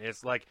his point.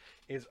 It's like,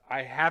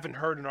 I haven't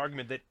heard an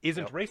argument that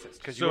isn't racist.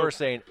 Because you are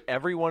saying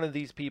every one of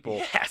these people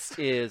Yes.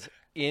 is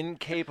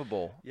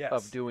incapable Yes.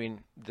 of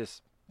doing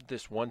this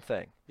one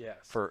thing Yes.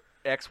 for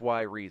X,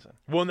 Y reason.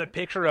 Well, in the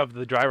picture of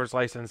the driver's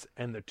license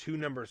and the 2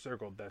 numbers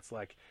circled, that's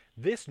like,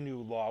 this new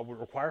law would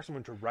require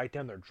someone to write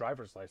down their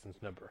driver's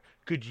license number.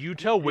 Could you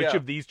tell which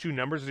of these 2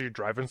 numbers is your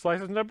driver's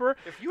license number?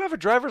 If you have a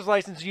driver's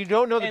license and you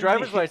don't know the And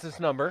driver's the- license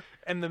number,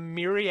 And the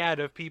myriad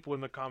of people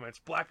in the comments,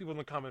 black people in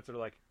the comments, that are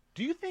like,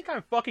 do you think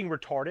I'm fucking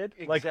retarded?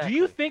 Like, do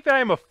you Exactly. think that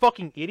I'm a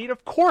fucking idiot?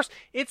 Of course,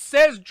 it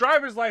says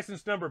driver's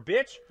license number,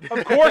 bitch.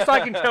 Of course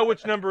I can tell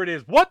which number it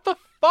is. What the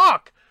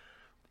fuck?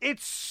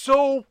 It's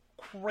so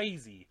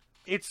crazy.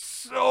 It's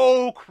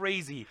so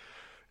crazy.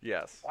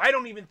 yes. I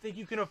don't even think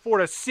you can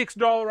afford a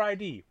 $6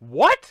 ID.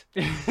 What?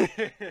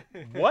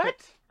 What?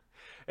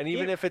 And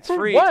even Yeah, if it's for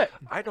free, what?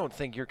 I don't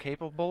think you're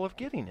capable of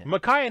getting it.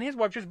 Makai and his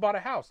wife just bought a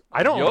house.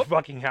 I don't own a Yup.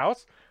 fucking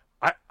house.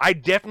 I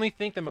definitely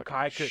think that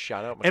Makai could.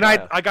 Shout out And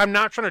Micaiah. I'm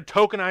not trying to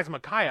tokenize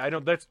Makai. I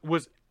don't. That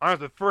was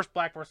honestly the first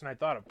black person I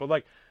thought of. But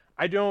like,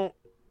 I don't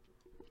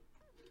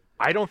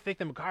think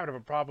that Makai would have a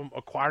problem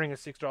acquiring a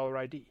 $6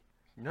 ID.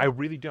 I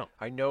really don't.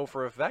 I know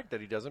for a fact that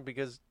he doesn't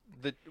because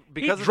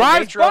He of the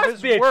drives nature bus, of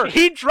his bitch. work.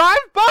 He drives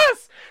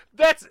bus.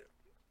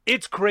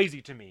 It's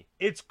crazy to me.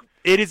 It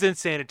is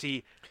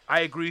insanity.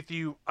 I agree with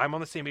you. I'm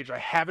on the same page. I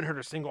haven't heard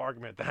a single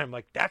argument that I'm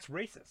like, that's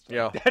racist.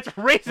 Yeah. That's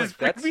racist Like,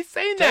 for that's me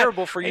saying that.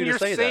 terrible for you and to you're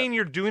say that. saying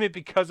you're doing it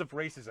because of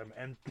racism,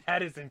 and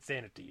that is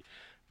insanity.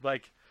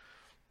 Like,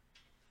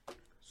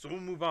 so we'll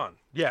move on.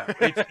 Yeah,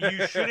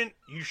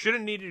 you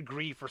shouldn't need a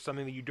degree for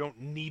something that you don't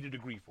need a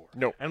degree for.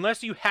 No.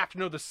 Unless you have to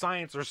know the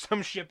science or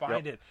some shit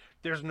behind it.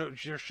 There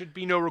should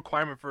be no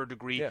requirement for a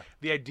degree. Yeah.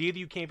 The idea that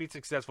you can't be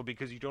successful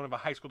because you don't have a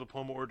high school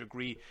diploma or a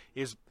degree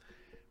is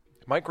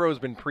Mike Rowe's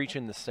been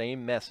preaching the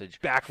same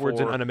message backwards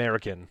for and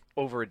un-American.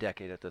 over a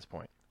decade at this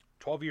point.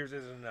 12 years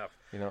isn't enough.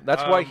 You know,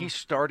 that's why he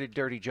started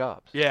Dirty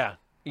Jobs. Yeah.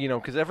 You know,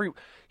 because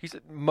he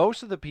said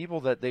most of the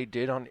people that they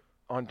did on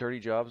Dirty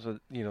Jobs,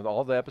 you know,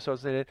 all the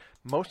episodes they did,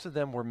 most of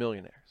them were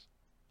millionaires.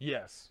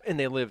 Yes. And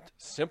they lived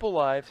simple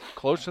lives,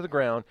 close to the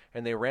ground,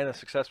 and they ran a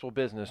successful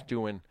business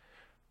doing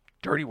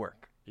dirty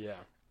work. Yeah.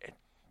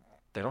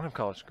 They don't have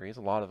college degrees,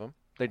 a lot of them.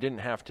 They didn't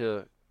have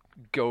to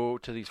go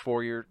to these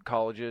 4-year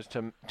colleges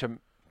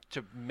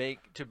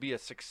to be a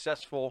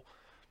successful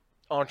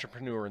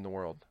entrepreneur in the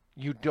world.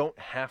 You don't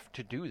have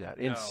to do that.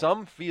 In No.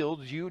 some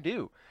fields, you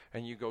do,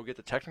 and you go get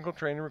the technical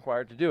training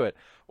required to do it.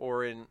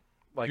 Or in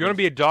like If you want to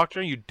be a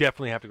doctor, you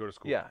definitely have to go to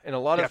school. yeah, in a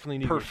lot Definitely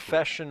need of to go to school.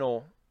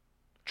 professional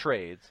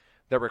trades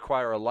that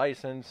require a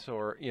license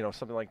or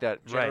something like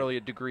that. Generally,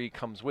 a degree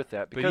comes with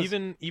that because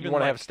even you want to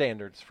like- have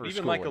standards for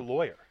Even schooling. like a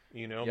lawyer,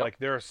 Yep. like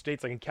there are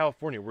states like in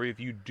California where if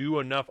you do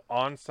enough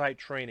on-site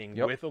training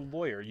Yep. with a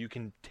lawyer, you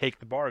can take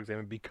the bar exam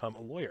and become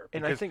a lawyer.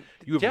 And I because think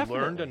you have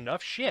definitely. learned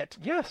enough shit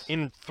Yes.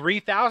 in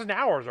 3,000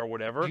 hours or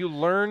whatever You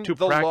learn to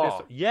the practice.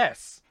 law,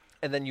 Yes.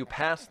 and then you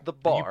pass the You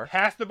bar,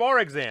 pass the bar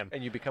exam.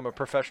 and you become a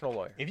professional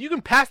lawyer. If you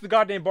can pass the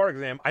goddamn bar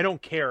exam, I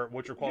don't care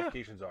what your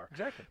qualifications are.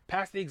 Exactly.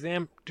 Pass the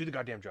exam, do the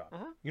goddamn job.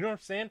 You know what I'm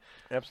saying?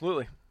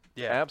 Absolutely.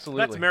 Yeah,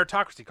 Absolutely. That's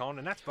meritocracy, Colin,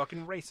 and that's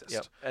fucking racist.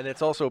 Yep. And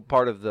it's also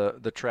part of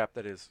the trap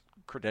that is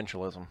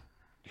credentialism.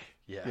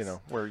 Yes. You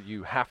know, where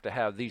you have to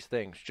have these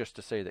things just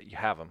to say that you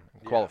have them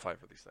and qualify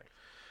for these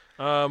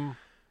things.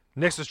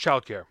 Next is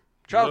childcare.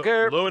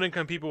 Childcare. Low and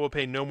income people will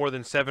pay no more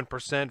than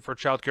 7% for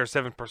childcare,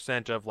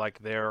 7% of like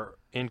their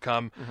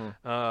income.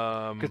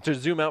 Because to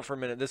zoom out for a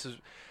minute, this is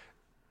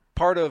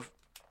part of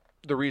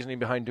the reasoning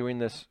behind doing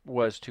this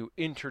was to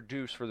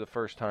introduce for the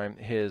first time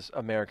his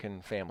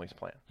American Families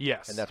Plan.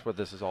 Yes. And that's what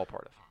this is all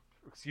part of.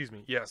 Excuse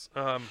me. Yes.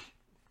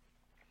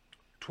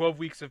 12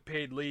 weeks of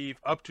paid leave,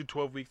 up to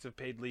 12 weeks of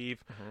paid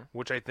leave,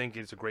 which I think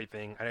is a great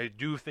thing. And I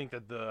do think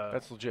that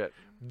That's legit.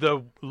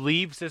 the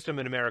leave system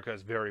in America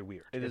is very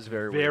weird. It It's is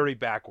very very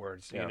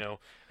backwards. Yeah. You know,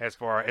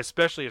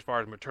 especially as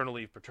far as maternal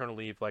leave, paternal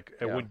leave. Like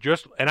it Yeah. would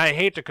just, and I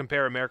hate to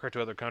compare America to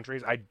other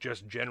countries. I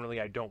just generally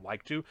I don't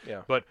like to.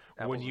 Yeah. But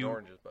Apples when and you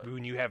oranges, but-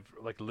 when you have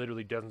like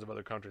literally dozens of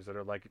other countries that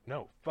are like,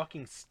 no,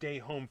 fucking stay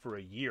home for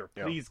a year,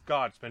 Yeah. please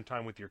God, spend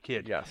time with your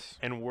kid. Yes.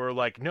 And we're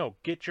like, no,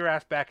 get your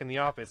ass back in the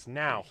office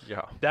now.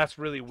 Yeah. That's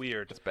really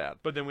weird. It's bad.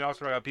 But then we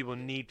also talk about people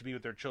need to be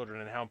with their children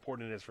and how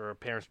important it is for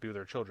parents to be with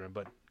their children.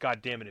 But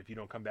God damn it if you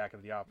don't come back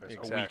into the office a week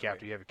Exactly.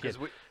 after you have a kid.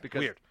 Because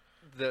Weird.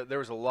 there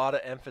was a lot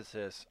of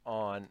emphasis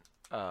on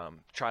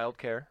child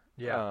care.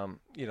 Yeah.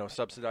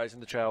 Subsidizing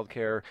the child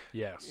care.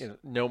 Yes.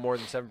 No more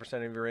than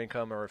 7% of your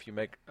income, or if you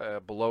make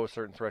below a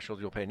certain threshold,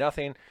 you'll pay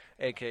nothing.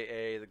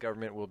 AKA, the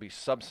government will be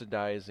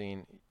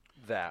subsidizing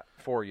that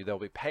for you. They'll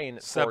be paying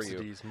it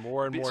Subsidies, for you.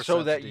 more and more so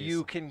subsidies. that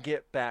you can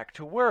get back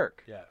to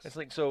work. Yes. It's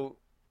like, so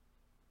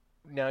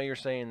now you're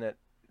saying that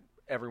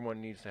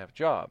everyone needs to have a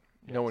job.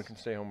 Yes. No one can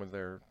stay home with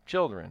their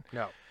children.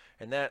 No.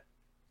 And that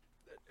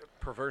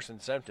perverse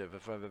incentive,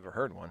 if I've ever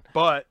heard one.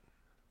 But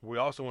we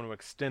also want to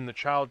extend the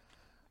child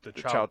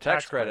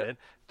tax credit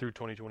through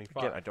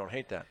 2025. Again, I don't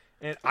hate that.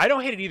 And I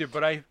don't hate it either,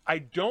 but I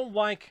don't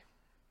like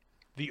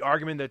the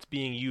argument that's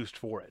being used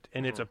for it.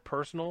 And it's a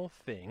personal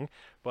thing,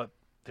 but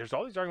there's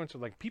all these arguments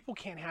of like people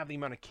can't have the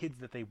amount of kids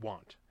that they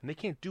want. And they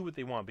can't do what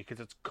they want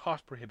because it's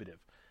cost prohibitive.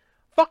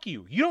 Fuck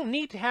you. You don't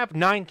need to have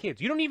 9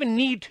 kids. You don't even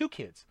need 2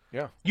 kids.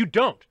 Yeah. You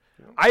don't.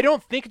 I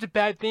don't think it's a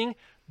bad thing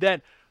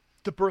that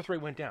the birth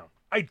rate went down.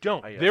 I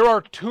don't. yeah. There are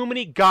too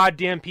many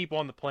goddamn people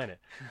on the planet.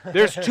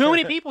 There's too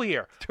many people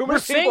here. many We're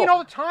saying people. it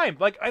all the time.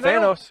 Like and I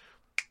don't- Thanos.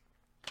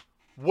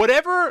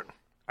 whatever.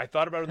 I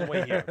thought about it on the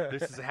way here.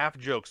 This is a half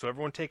joke, so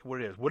everyone take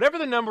what it is. Whatever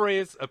the number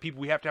is of people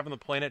we have to have on the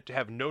planet to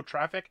have no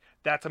traffic,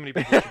 that's how many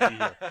people should be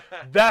here.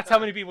 That's how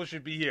many people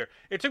should be here.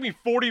 It took me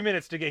 40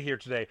 minutes to get here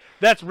today.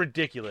 That's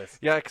ridiculous.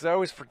 Yeah, because I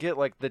always forget,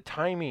 like, the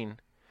timing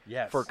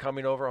Yes. for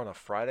coming over on a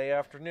Friday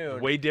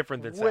afternoon. Way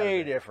different than Way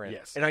Saturday. different.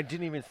 Yes. And I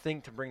didn't even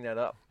think to bring that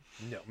up.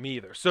 No, me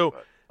either. So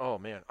Oh,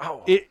 man.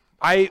 Oh.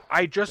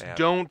 I just Bad.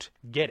 don't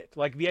get it.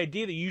 Like the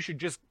idea that you should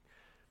just,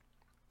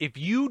 if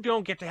you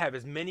don't get to have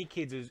as many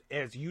kids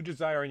as you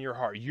desire in your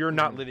heart, you're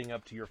not living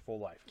up to your full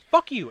life.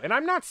 Fuck you. And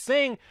I'm not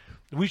saying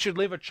we should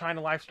live a China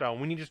lifestyle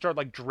and we need to start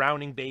like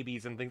drowning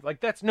babies and things like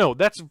that's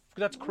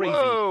crazy.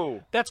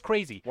 Whoa. That's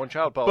crazy. One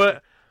child policy.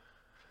 But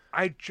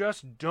I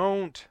just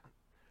don't.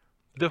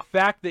 The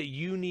fact that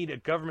you need a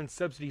government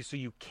subsidy so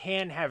you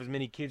can have as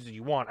many kids as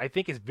you want, I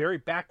think is very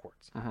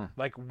backwards.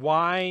 Like,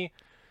 why,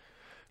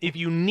 if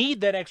you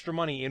need that extra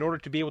money in order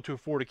to be able to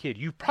afford a kid,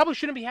 you probably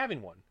shouldn't be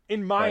having one,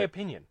 in my Right.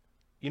 opinion.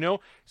 You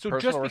know? So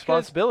Personal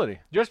responsibility.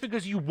 just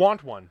because you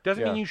want one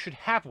doesn't Yeah. mean you should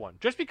have one.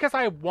 Just because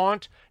I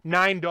want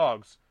 9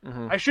 dogs,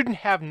 I shouldn't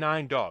have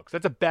 9 dogs.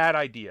 That's a bad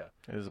idea.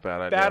 It is a bad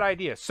idea. Bad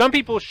idea. Some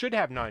people should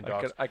have 9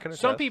 dogs. I can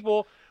Some attest.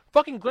 people,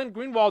 fucking Glenn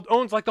Greenwald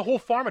owns like the whole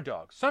farm of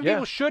dogs. Some Yeah.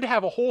 people should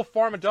have a whole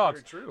farm of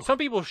dogs. very true. Some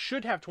people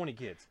should have 20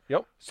 kids.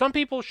 Yep. Some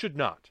people should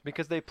not.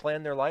 Because they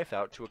plan their life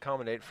out to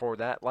accommodate for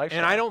that lifestyle.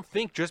 And I don't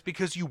think just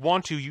because you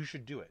want to, you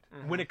should do it.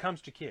 When it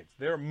comes to kids,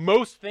 there are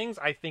most things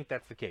I think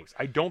that's the case.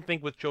 I don't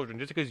think with children,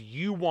 just because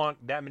you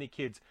want that many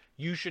kids,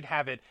 you should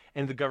have it,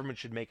 and the government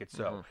should make it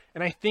so.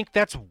 And I think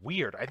that's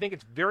weird. I think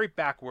it's very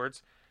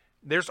backwards.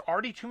 There's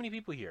already too many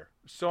people here,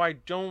 so I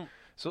don't.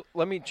 So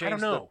let me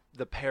change know.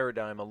 the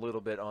paradigm a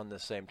little bit on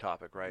this same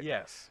topic, right?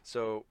 Yes.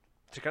 So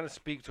to kind of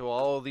speak to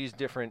all of these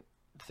different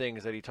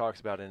things that he talks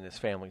about in his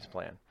family's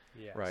plan,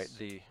 Yes. right?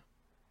 The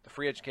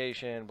free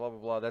education, blah blah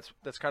blah.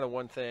 That's kind of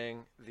one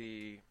thing.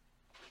 The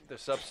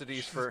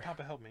subsidies for.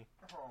 Papa, help me.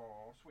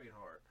 Oh,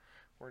 sweetheart,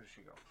 where did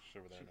she go? She's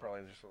over there She now.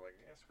 probably just like,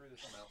 yeah, screw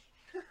this one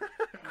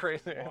out.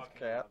 Crazy ass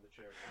cat.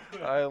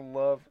 I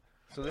love.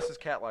 So this is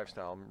cat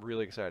lifestyle. I'm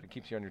really excited. It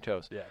keeps you on your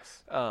toes.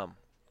 Yes.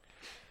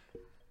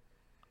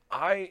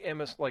 I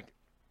am like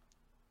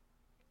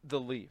the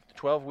leave,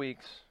 12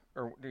 weeks,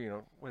 or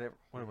whatever.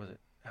 What was it?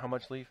 How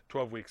much leave?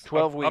 12 weeks.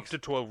 12 Up weeks. to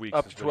 12 weeks.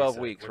 Up is to what he 12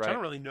 said, weeks, which right? I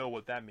don't really know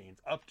what that means.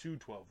 Up to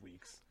 12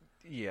 weeks.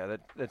 Yeah,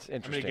 that's I mean, I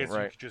interesting, guess you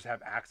right? could just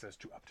have access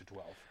to up to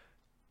 12.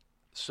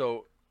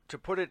 So to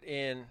put it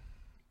in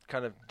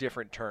kind of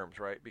different terms,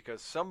 right?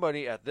 Because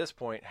somebody at this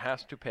point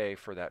has to pay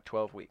for that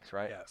 12 weeks,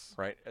 right? Yes.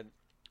 Right. And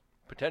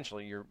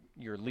potentially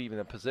you're leaving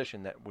a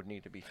position that would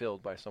need to be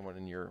filled by someone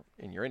in your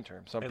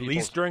interim. Some At people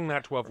least during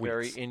that 12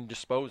 very weeks.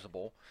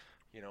 indisposable.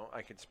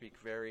 I can speak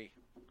very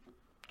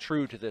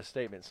true to this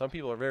statement. Some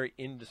people are very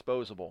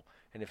indisposable,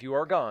 and if you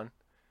are gone,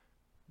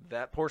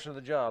 that portion of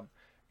the job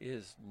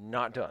is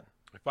not done.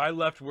 If I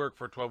left work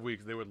for 12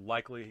 weeks, they would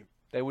likely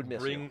They would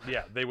miss you.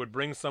 they would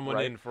bring someone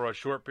Right. in for a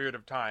short period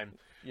of time.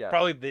 Yeah.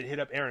 Probably they'd hit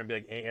up Aaron and be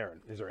like, "Hey,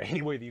 Aaron, is there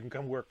any way that you can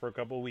come work for a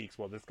couple of weeks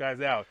while this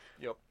guy's out?"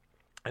 Yep.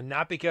 And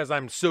not because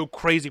I'm so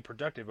crazy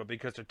productive, but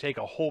because to take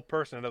a whole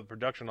person out of the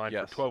production line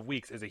Yes. for 12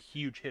 weeks is a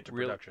huge hit to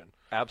Really? production.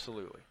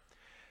 Absolutely.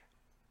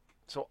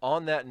 So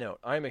on that note,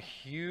 I'm a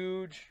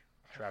huge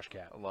Trash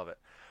cat. I love it.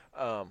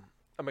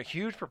 I'm a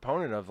huge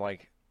proponent of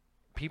like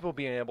people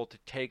being able to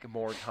take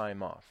more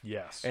time off.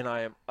 Yes. And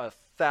I am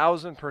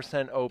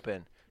 1,000%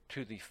 open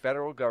to the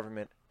federal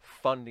government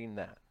funding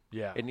that.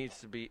 yeah. It needs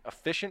to be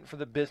efficient for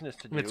the business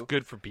to do It's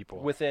good for people.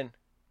 within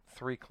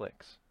 3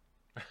 clicks.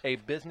 A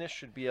business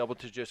should be able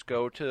to just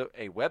go to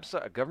a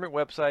website, a government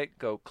website,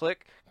 go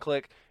click,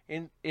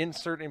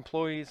 insert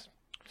employees,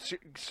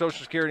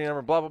 social security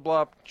number, blah, blah,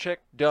 blah, check,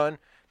 done.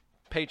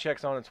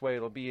 Paycheck's on its way.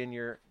 It'll be in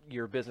your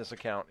business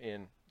account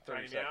in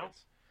 30 Tiny meow.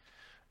 seconds.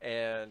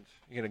 And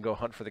you're going to go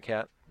hunt for the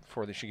cat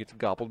before she gets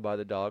gobbled by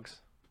the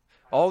dogs.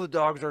 All the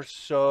dogs are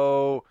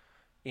so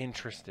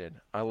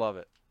interested. I love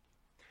it.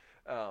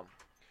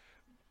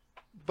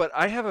 But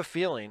I have a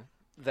feeling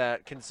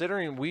that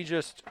considering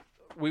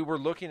we were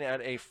looking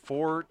at a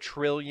 $4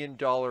 trillion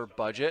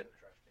budget.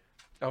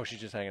 Oh, she's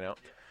just hanging out.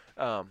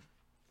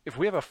 If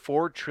we have a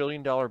 $4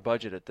 trillion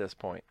budget at this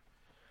point,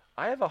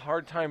 I have a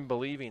hard time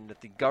believing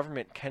that the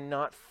government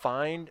cannot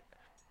find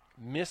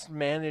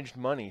mismanaged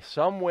money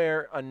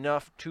somewhere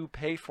enough to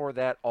pay for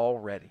that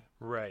already.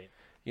 Right.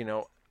 You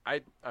know,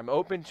 I'm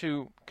open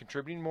to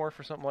contributing more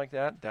for something like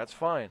that. That's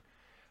fine.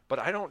 But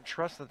I don't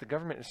trust that the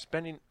government is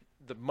spending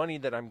the money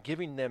that I'm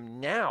giving them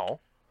now.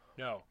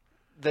 No.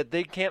 That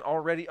they can't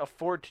already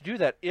afford to do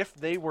that if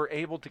they were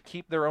able to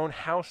keep their own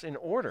house in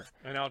order.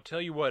 And I'll tell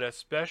you what,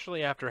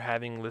 especially after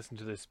having listened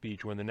to this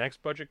speech, when the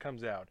next budget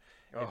comes out,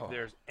 if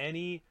there's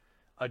any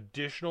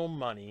additional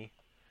money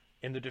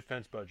in the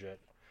defense budget,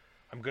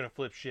 I'm going to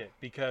flip shit.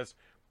 Because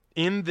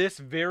in this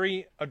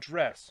very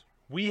address,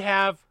 we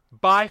have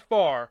by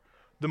far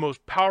the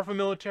most powerful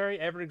military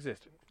ever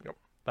existed. Yep.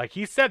 Like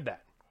he said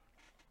that.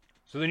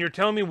 So then you're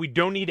telling me we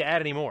don't need to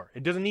add any more.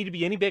 It doesn't need to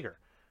be any bigger.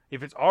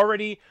 If it's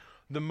already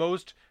the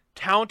most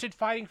talented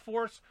fighting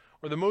force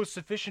or the most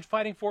sufficient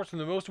fighting force or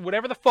the most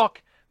whatever the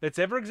fuck that's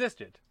ever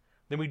existed,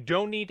 then we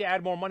don't need to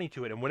add more money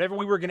to it. And whatever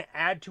we were going to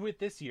add to it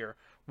this year,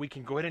 we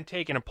can go ahead and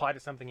take and apply to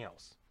something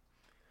else.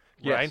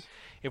 Yes. Right?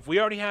 If we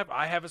already have,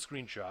 I have a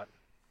screenshot.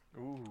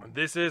 Ooh.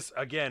 This is,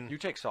 again, You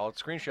take solid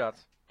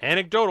screenshots.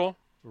 anecdotal,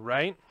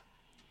 right?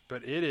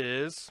 But it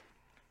is,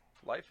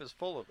 Life is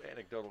full of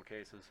anecdotal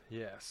cases.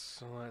 yes,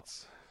 so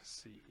let's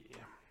see.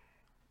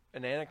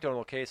 An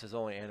anecdotal case is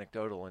only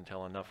anecdotal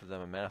until enough of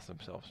them amass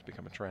themselves to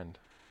become a trend.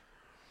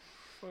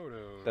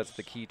 Photos. That's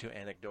the key to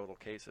anecdotal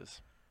cases.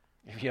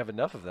 If you have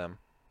enough of them,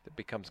 it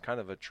becomes kind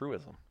of a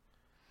truism.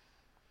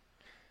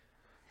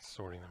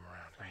 Sorting them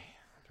around. I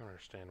don't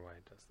understand why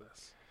it does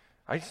this.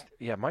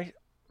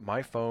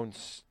 My phone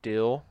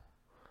still.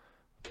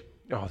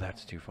 Oh,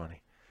 that's too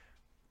funny.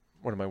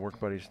 One of my work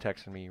buddies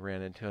texted me. He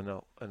ran into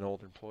an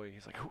old employee.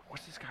 He's like,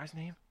 "What's this guy's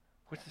name?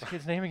 What's this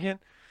kid's name again?"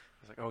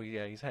 I was like, "Oh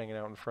yeah, he's hanging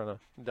out in front of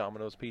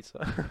Domino's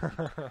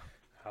Pizza."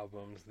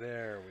 Albums.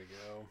 There we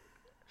go.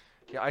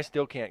 Yeah, I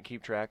still can't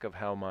keep track of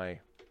how my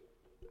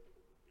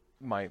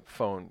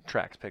phone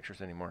tracks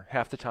pictures anymore.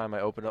 Half the time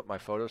I open up my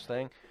photos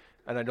thing,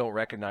 and I don't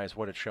recognize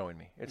what it's showing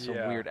me. It's some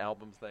weird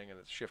albums thing, and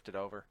it's shifted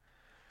over.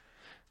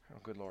 Oh,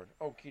 good Lord.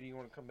 Oh, Kitty, you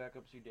want to come back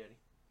up to see Daddy?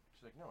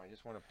 She's like, no, I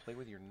just want to play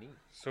with your knee.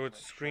 So it's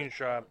a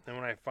screenshot, and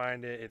when I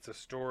find it, it's a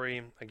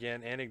story,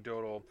 again,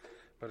 anecdotal,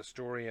 but a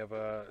story of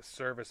a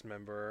service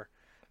member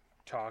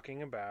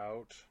talking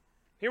about...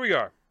 Here we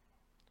are.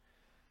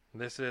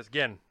 This is,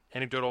 again,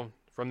 anecdotal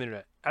from the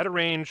internet. At a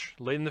range,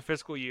 late in the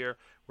fiscal year,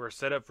 we're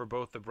set up for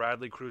both the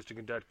Bradley crews to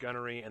conduct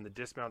gunnery and the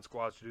dismount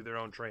squads to do their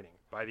own training.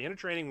 By the end of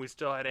training, we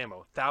still had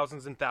ammo,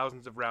 thousands and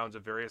thousands of rounds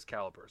of various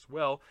calibers.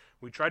 Well,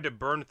 we tried to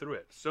burn through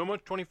it. So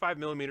much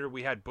 25mm,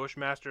 we had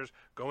Bushmasters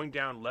going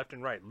down left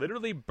and right,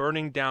 literally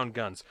burning down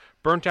guns.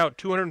 Burnt out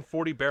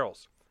 240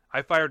 barrels.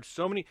 I fired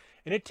so many,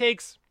 and it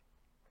takes...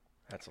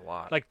 That's a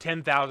lot. like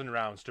 10,000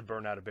 rounds to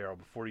burn out a barrel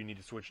before you need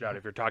to switch it out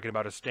if you're talking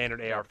about a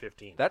standard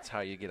AR-15. That's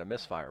how you get a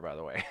misfire, by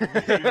the way.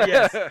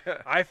 Yes.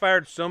 I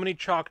fired so many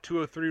Chalk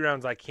 203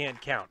 rounds I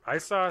can't count. I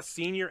saw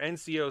senior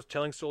NCOs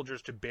telling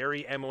soldiers to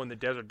bury ammo in the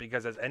desert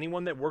because, as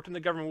anyone that worked in the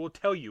government will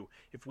tell you,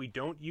 if we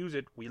don't use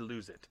it, we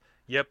lose it.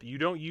 Yep, you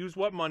don't use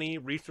what money,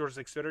 resources,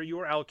 etc. you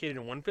are allocated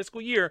in one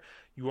fiscal year,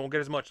 you won't get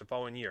as much the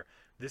following year.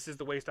 This is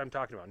the waste I'm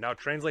talking about. Now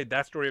translate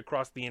that story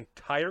across the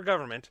entire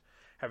government,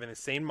 having the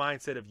same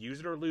mindset of use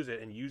it or lose it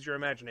and use your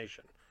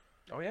imagination.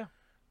 Oh, yeah.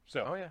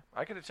 So, Oh, yeah.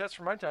 I could attest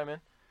for my time in.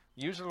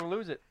 Use it or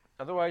lose it.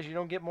 Otherwise, you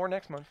don't get more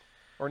next month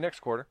or next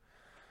quarter.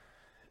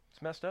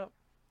 It's messed up.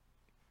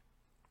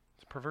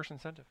 It's a perverse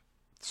incentive.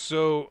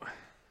 So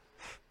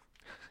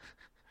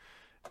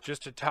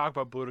just to talk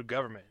about bloated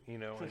government, you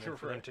know, and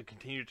for them to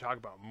continue to talk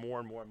about more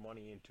and more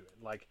money into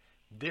it. Like,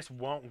 this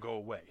won't go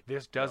away.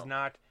 This does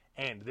not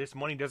end. This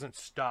money doesn't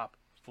stop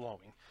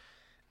flowing.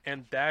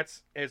 And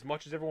that's, as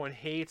much as everyone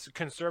hates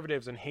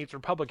conservatives and hates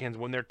Republicans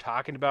when they're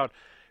talking about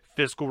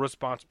fiscal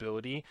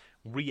responsibility,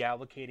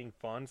 reallocating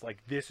funds,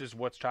 like, this is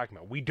what's talking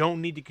about. We don't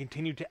need to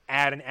continue to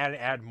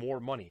add more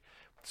money.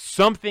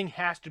 Something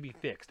has to be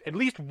fixed. At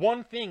least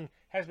one thing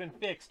has been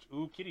fixed.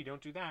 Ooh, Kitty,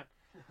 don't do that.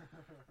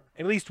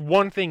 At least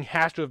one thing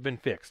has to have been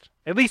fixed.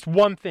 At least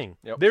one thing.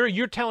 Yep.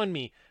 You're telling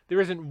me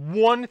there isn't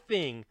one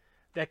thing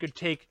that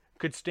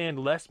could stand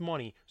less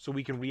money so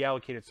we can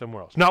reallocate it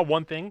somewhere else. Not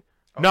one thing.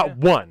 Not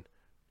one.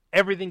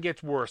 Everything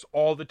gets worse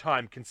all the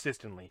time,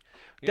 consistently.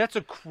 That's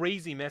a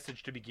crazy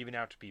message to be giving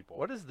out to people.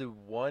 What is the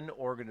one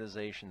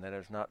organization that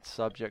is not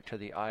subject to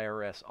the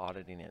IRS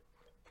auditing it?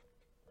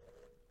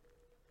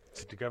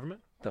 Is it the government?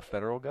 The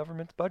federal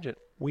government's budget.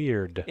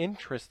 Weird.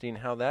 Interesting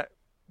how that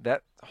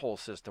whole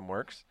system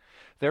works.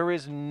 There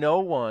is no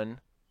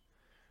one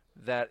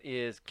that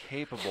is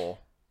capable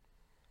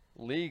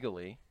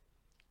legally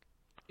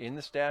in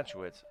the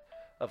statutes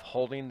of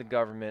holding the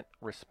government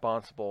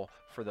responsible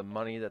for the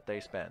money that they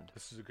spend.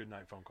 This is a good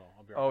night phone call.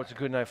 I'll be Oh, it's a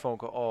good night phone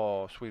call.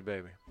 Oh, sweet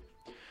baby.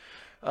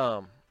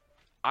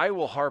 I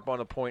will harp on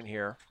a point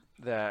here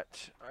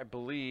that I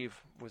believe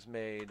was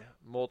made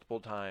multiple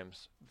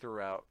times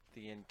throughout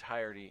the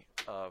entirety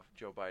of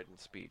Joe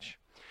Biden's speech.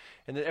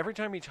 And that every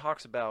time he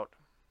talks about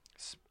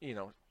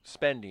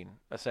spending,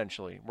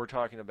 essentially. We're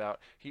talking about,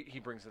 he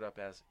brings it up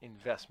as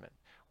investment.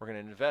 We're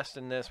going to invest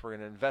in this. We're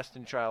going to invest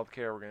in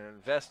childcare. We're going to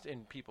invest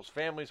in people's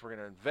families. We're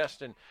going to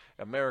invest in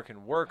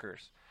American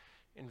workers.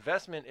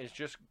 Investment is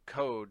just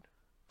code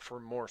for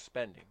more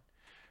spending.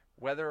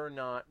 Whether or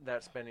not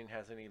that spending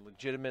has any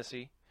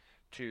legitimacy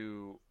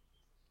to,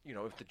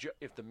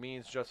 if the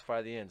means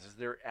justify the ends, is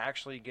there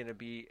actually going to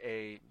be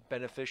a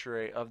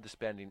beneficiary of the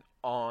spending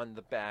on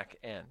the back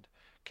end?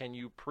 Can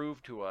you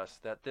prove to us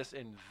that this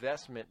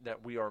investment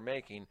that we are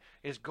making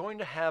is going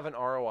to have an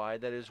ROI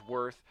that is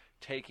worth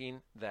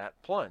taking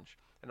that plunge?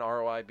 An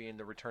ROI being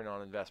the return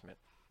on investment.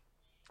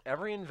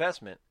 Every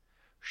investment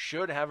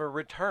should have a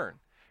return.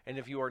 And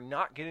if you are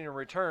not getting a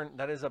return,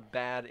 that is a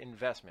bad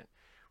investment.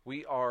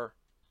 We are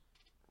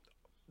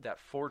that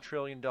 $4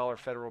 trillion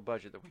federal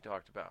budget that we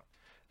talked about.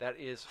 That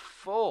is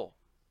full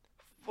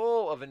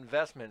of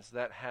investments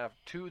that have,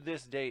 to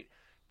this date,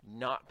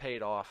 not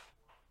paid off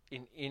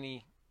in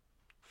any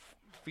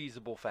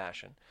feasible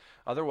fashion.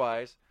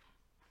 Otherwise,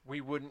 we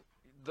wouldn't,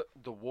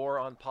 the war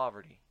on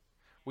poverty,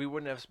 we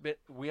would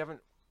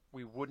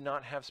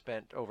not have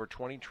spent over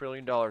 $20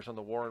 trillion on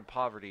the war on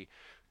poverty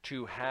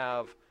to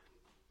have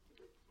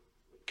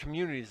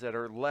communities that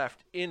are left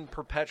in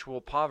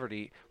perpetual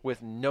poverty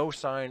with no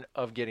sign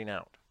of getting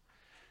out.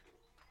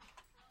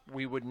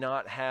 We would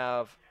not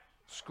have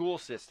school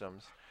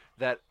systems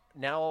that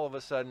now all of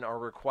a sudden are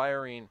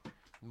requiring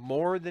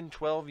more than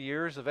 12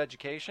 years of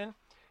education.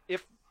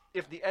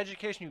 If the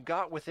education you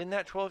got within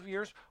that 12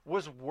 years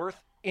was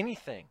worth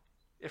anything,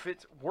 if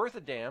it's worth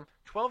a damn,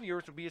 12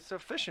 years would be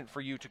sufficient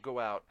for you to go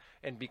out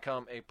and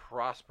become a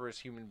prosperous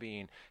human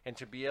being and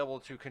to be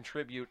able to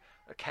contribute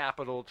a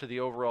capital to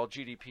the overall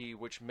GDP,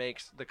 which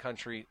makes the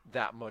country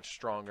that much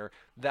stronger,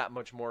 that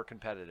much more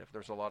competitive.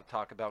 There's a lot of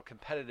talk about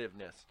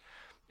competitiveness.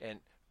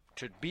 And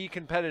to be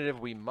competitive,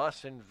 we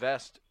must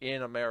invest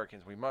in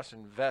Americans. We must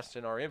invest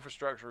in our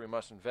infrastructure. We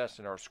must invest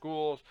in our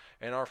schools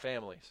and our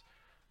families.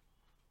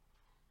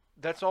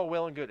 That's all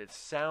well and good. It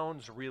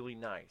sounds really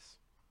nice.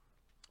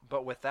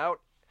 But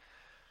without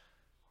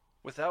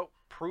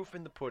proof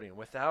in the pudding,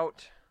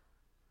 without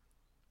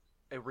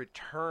a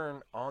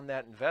return on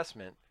that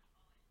investment,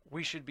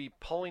 we should be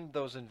pulling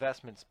those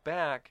investments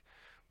back,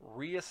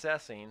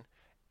 reassessing,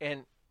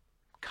 and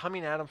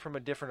coming at them from a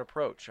different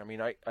approach. I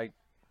mean, I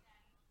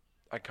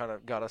kind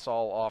of got us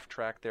all off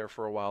track there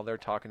for a while. They're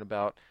talking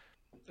about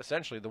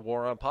essentially the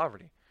war on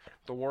poverty.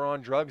 The war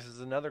on drugs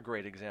is another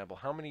great example.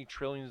 How many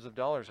trillions of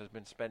dollars has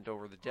been spent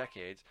over the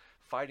decades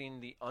fighting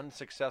the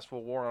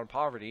unsuccessful war on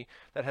poverty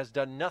that has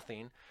done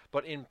nothing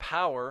but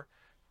empower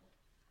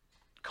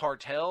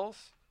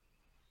cartels,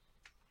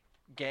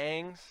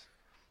 gangs,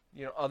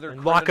 other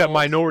and criminals. lock up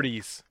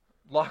minorities.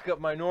 Lock up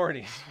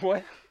minorities.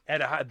 What?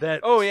 And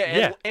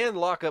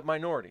lock up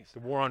minorities. The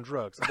war on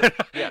drugs.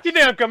 Yes. You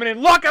think I'm coming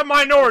in? Lock up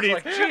minorities.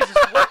 It's like, Jesus,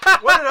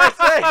 what did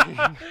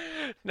I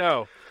say?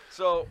 No.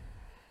 So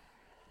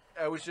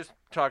I was just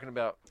talking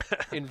about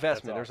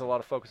investment. Awesome. There's a lot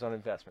of focus on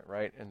investment,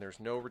 right? And there's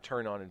no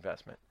return on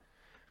investment.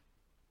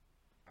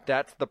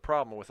 That's the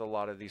problem with a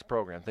lot of these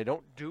programs. They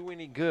don't do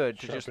any good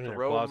to just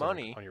throw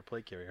money on your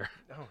plate carrier.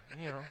 Oh,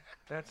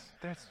 that's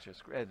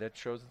just great. That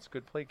shows it's a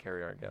good plate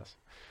carrier, I guess.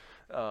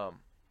 But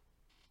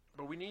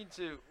we need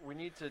to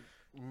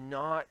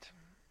not,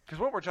 because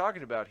what we're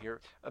talking about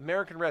here,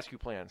 American Rescue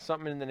Plan,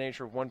 something in the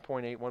nature of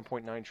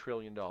 $1.9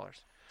 trillion.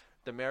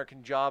 The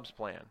American Jobs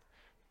Plan,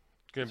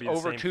 Going to be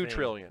over $2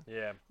 trillion.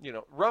 Yeah.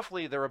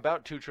 Roughly they're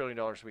about $2 trillion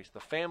a piece.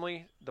 The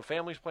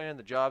Families Plan,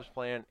 the Jobs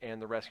Plan,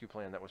 and the Rescue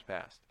Plan that was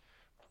passed.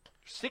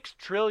 $6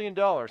 trillion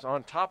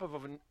on top of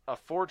a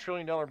 $4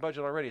 trillion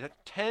budget already. That's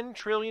 $10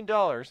 trillion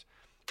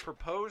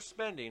proposed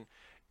spending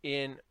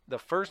in the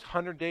first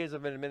 100 days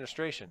of an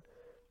administration.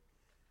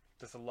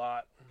 That's a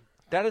lot.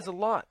 That is a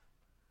lot.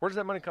 Where does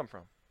that money come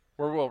from?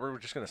 We're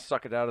just going to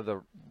suck it out of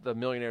the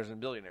millionaires and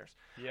billionaires.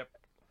 Yep.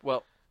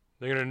 Well,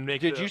 they're going to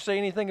make. Did you say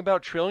anything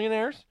about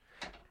trillionaires?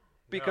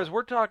 Because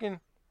we're talking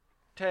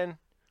 $10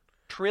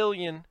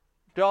 trillion.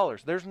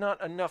 There's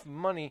not enough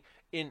money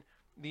in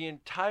the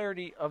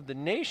entirety of the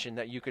nation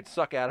that you could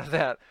suck out of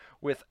that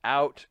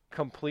without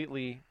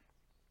completely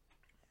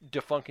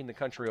defunking the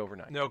country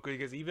overnight. No,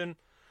 because even.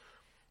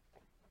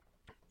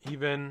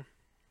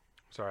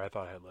 Sorry, I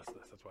thought I had less of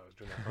this. That's why I was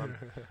doing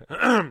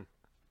that.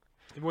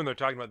 Even when they're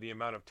talking about the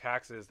amount of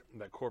taxes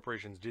that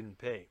corporations didn't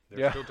pay,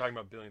 they're still talking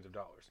about billions of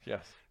dollars.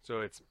 Yes.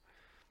 So it's.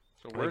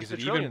 Where's the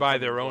even by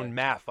their own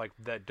math, like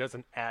that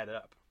doesn't add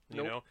up.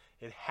 You know,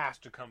 it has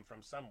to come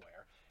from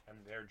somewhere, and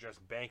they're just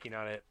banking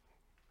on it.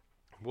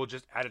 We'll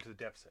just add it to the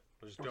deficit.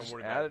 Don't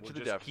worry about it. We'll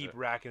just keep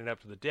racking it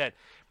up to the debt.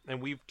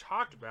 And we've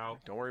talked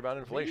about. Don't worry about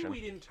inflation. Maybe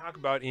we didn't talk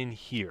about in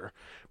here,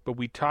 but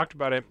we talked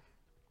about it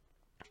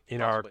in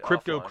Possibly our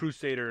Crypto offline.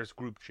 Crusaders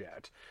group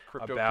chat.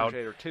 Crypto about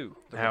Crusader 2,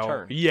 the how,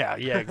 return. Yeah,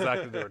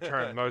 exactly, the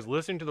return. I was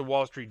listening to the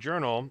Wall Street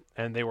Journal,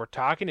 and they were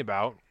talking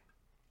about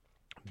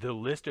the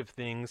list of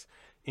things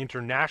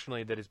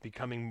internationally that is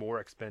becoming more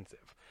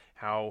expensive.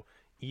 How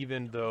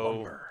even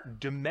though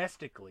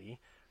domestically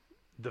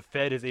the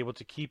Fed is able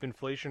to keep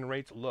inflation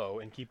rates low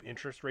and keep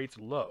interest rates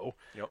low,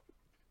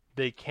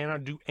 they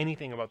cannot do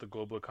anything about the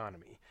global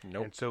economy.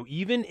 Nope. And so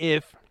even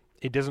if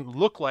it doesn't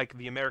look like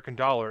the American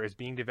dollar is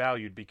being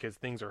devalued because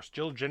things are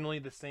still generally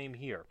the same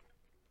here,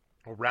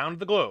 around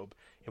the globe,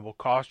 it will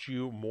cost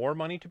you more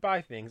money to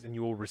buy things and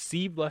you will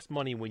receive less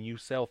money when you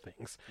sell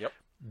things. Yep.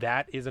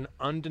 That is an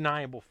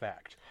undeniable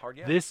fact. Hard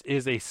yes. This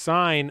is a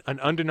sign, an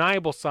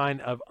undeniable sign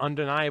of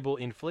undeniable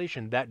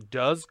inflation that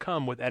does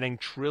come with adding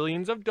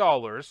trillions of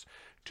dollars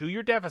to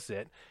your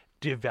deficit,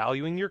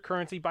 devaluing your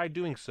currency by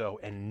doing so,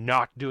 and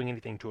not doing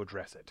anything to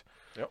address it.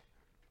 Yep.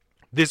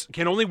 This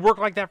can only work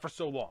like that for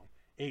so long.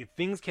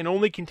 Things can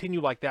only continue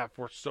like that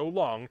for so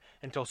long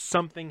until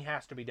something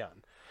has to be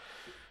done.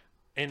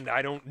 And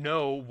I don't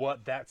know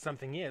what that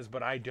something is,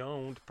 but I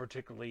don't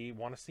particularly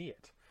want to see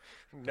it.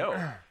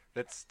 No,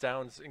 that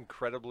sounds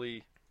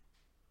incredibly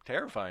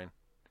terrifying.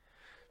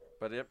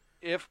 But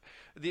if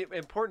the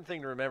important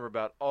thing to remember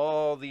about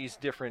all these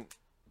different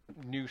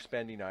new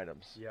spending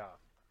items, Yeah.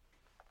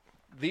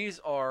 these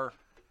are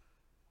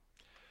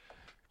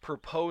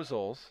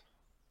proposals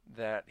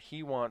that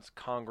he wants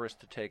Congress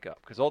to take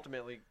up, because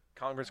ultimately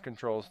Congress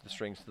controls the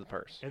strings to the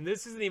purse. And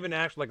this isn't even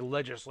actually like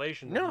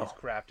legislation that No. he's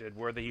crafted,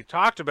 where he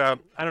talked about,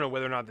 I don't know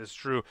whether or not this is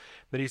true,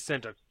 that he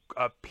sent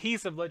a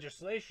piece of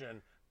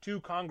legislation to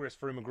Congress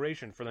for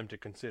immigration for them to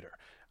consider.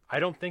 I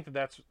don't think that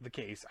that's the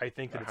case. I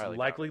think that I highly it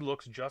likely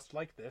looks just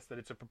like this, that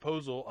it's a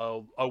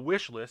proposal, a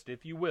wish list,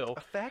 if you will.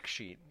 A fact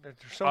sheet. They're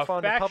so A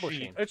fond of fact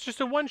publishing. sheet. It's just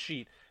a one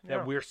sheet that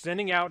Yeah. we're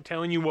sending out,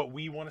 telling you what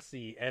we want to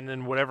see, and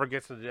then whatever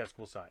gets to the desk,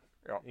 we'll sign.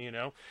 Yeah. You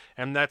know,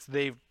 and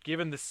they've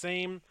given the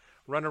same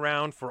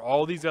runaround for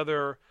all these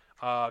other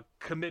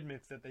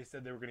commitments that they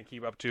said they were going to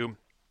keep up to,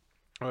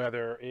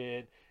 whether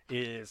it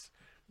is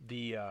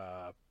the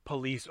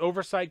police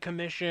oversight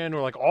commission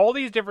or like all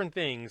these different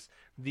things,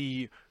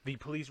 the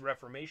police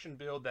reformation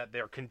bill that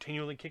they're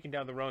continually kicking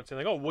down the road, saying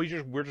like, oh,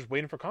 we're just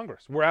waiting for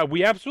Congress.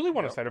 We absolutely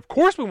want to sign. Of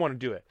course we want to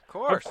do it.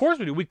 Of course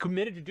we do. We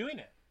committed to doing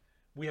it.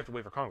 We have to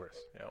wait for Congress.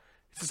 Yep.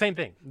 It's the same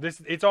thing. It's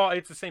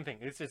the same thing.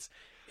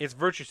 It's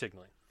virtue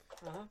signaling.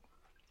 Uh-huh.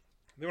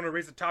 They want to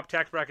raise the top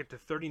tax bracket to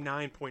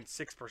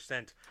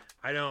 39.6%.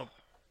 I don't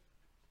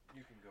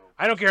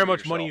care how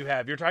much money you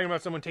have. You're talking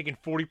about someone taking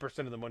 40%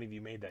 of the money that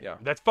you made that year.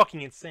 That's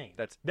fucking insane.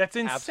 That's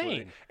insane.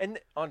 Absolutely. And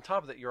on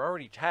top of that, you're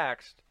already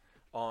taxed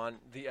on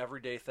the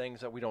everyday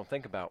things that we don't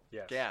think about.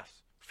 Yes. Gas,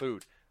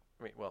 food.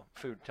 I mean, well,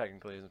 food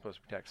technically isn't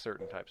supposed to be taxed.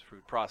 Certain types of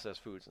food,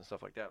 processed foods and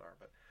stuff like that are.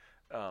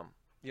 But,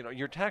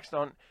 you're taxed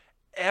on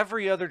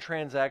every other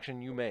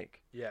transaction you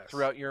make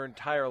throughout your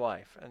entire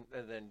life. And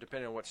then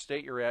depending on what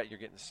state you're at, you're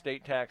getting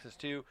state taxes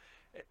too.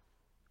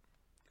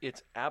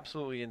 It's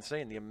absolutely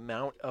insane the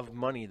amount of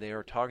money they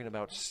are talking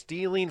about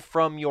stealing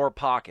from your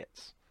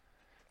pockets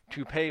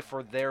to pay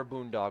for their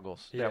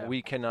boondoggles that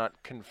we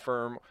cannot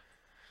confirm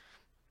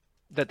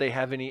that they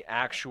have any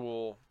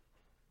actual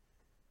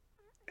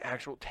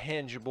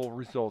tangible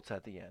results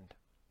at the end.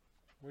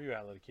 Where you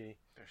at, little kitty?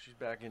 She's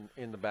back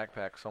in the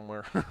backpack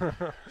somewhere.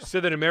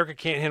 Said that America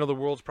can't handle the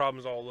world's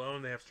problems all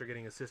alone. They have to start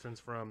getting assistance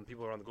from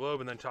people around the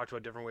globe, and then talked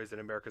about different ways that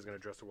America is going to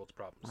address the world's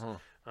problems.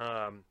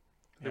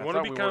 They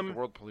want to become the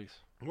world police.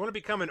 We want to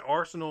become an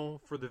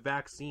arsenal for the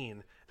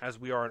vaccine as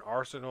we are an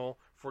arsenal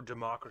for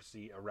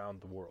democracy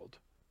around the world.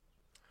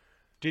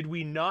 Did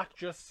we not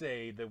just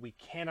say that we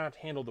cannot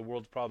handle the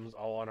world's problems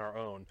all on our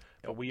own,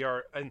 but we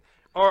are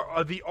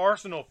the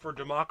arsenal for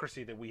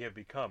democracy that we have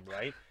become,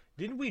 right?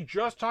 Didn't we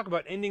just talk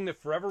about ending the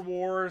forever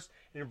wars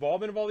and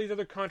involvement of all these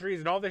other countries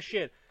and all this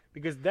shit?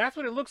 Because that's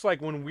what it looks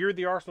like when we're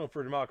the arsenal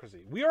for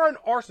democracy. We are an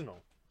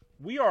arsenal.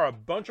 We are a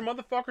bunch of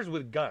motherfuckers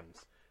with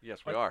guns. Yes,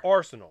 we are.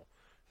 Arsenal.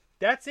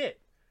 That's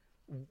it.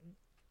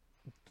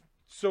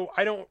 So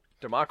I don't...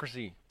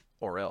 Democracy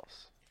or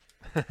else.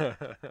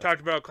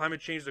 Talked about climate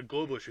change as a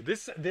global issue.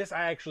 This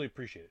I actually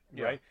appreciate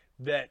it, right?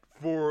 That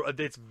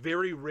it's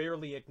very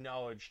rarely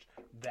acknowledged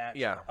that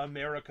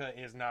America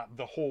is not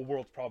the whole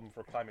world's problem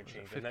for climate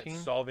change. 15%? And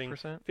that's solving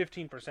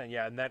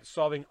 15%, and that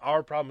solving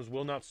our problems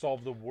will not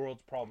solve the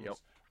world's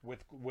problems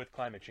with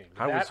climate change.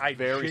 I was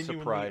very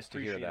surprised to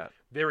hear that.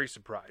 Very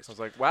surprised. I was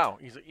like, wow,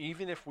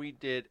 even if we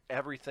did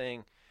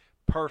everything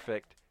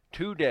perfect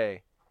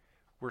today,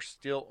 we're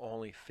still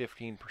only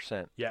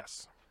 15%.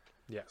 Yes.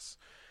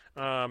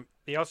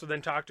 He also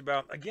then talked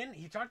about,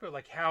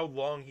 like how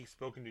long he's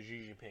spoken to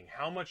Xi Jinping,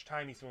 how much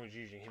time he's spoken to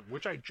Xi Jinping,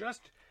 which I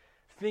just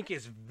think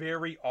is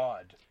very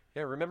odd.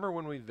 Yeah, remember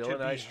when we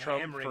villainized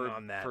Trump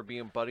for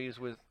being buddies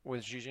with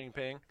Xi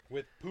Jinping?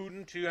 With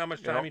Putin, too, how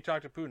much time he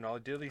talked to Putin, all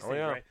did these things,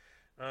 right?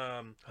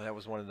 That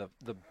was one of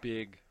the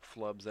big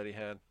flubs that he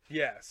had.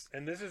 Yes,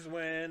 and this is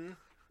when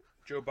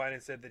Joe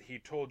Biden said that he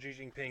told Xi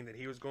Jinping that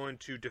he was going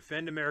to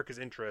defend America's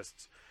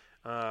interests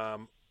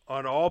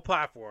on all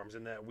platforms,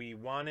 and that we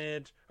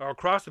wanted, or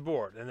across the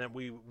board, and that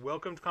we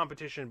welcomed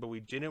competition, but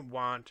we didn't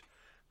want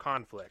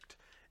conflict.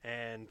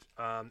 And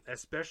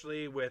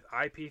especially with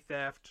IP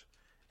theft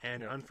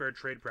and unfair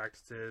trade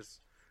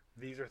practices,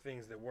 these are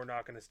things that we're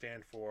not going to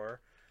stand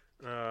for.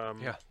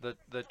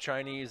 The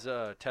Chinese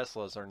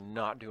Teslas are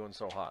not doing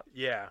so hot.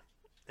 Yeah.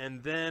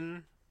 And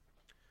then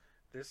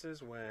this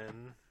is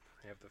when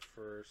I have the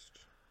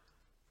first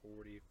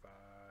 45,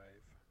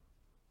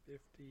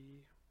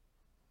 50.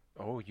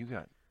 Oh, you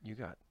got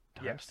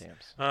Yes.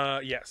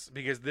 timestamps. Yes,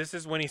 because this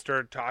is when he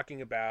started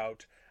talking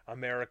about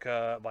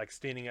America like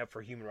standing up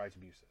for human rights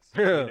abuses.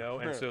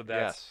 And so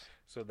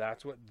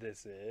that's what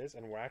this is,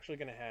 and we're actually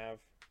going to have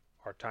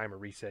our timer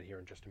reset here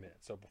in just a minute.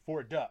 So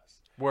before it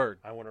does, Word.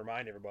 I want to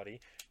remind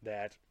everybody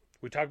that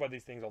we talk about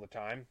these things all the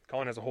time.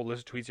 Colin has a whole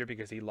list of tweets here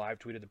because he live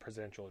tweeted the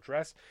presidential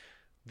address,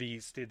 the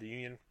State of the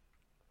Union.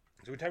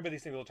 So we talk about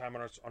these things all the time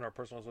on our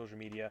personal social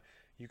media.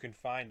 You can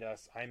find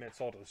us. I'm at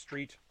Salt of the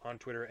Street on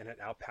Twitter and at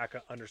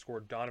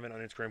alpaca_Donovan on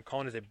Instagram.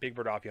 Colin is a Big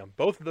Bird Offie on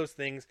both of those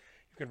things.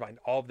 You can find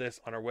all of this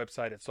on our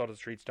website at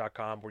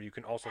saltofthestreets.com, where you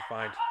can also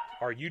find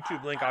our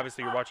YouTube link.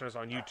 Obviously, you're watching us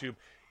on YouTube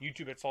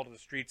at Salt of the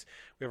Streets.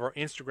 We have our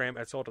Instagram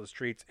at Salt of the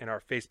Streets and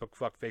our Facebook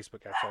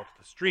at Salt of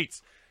the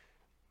Streets.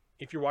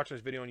 If you're watching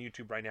this video on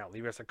YouTube right now,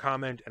 leave us a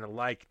comment and a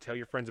like. Tell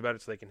your friends about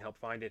it so they can help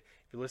find it.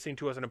 If you're listening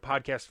to us in a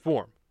podcast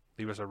form,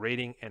 leave us a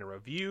rating and a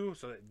review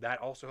so that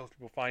also helps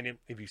people find it.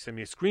 If you send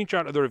me a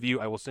screenshot of the review,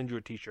 I will send you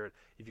a t-shirt.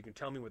 If you can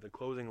tell me what the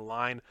closing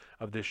line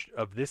of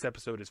this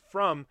episode is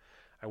from,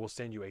 I will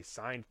send you a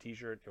signed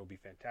t-shirt. It will be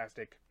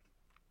fantastic.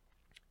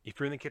 If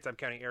you're in the Kitsap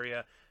County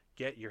area,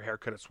 get your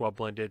haircut at Swell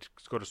Blended.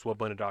 Just go to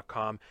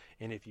swellblended.com.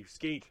 And if you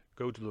skate,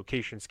 go to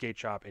Location Skate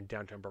Shop in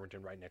downtown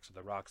Bremerton right next to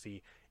the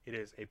Roxy. It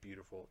is a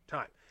beautiful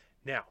time.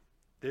 Now,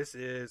 this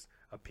is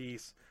a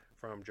piece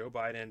from Joe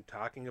Biden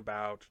talking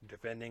about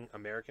defending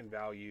American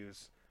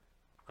values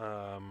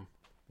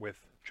with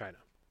China.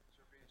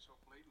 Are being so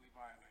blatantly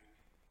violated.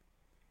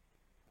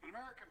 An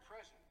American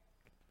president,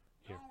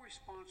 no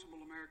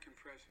responsible American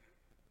president,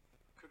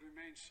 could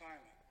remain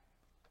silent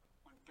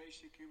when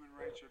basic human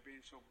rights are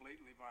being so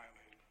blatantly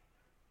violated.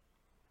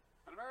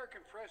 An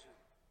American president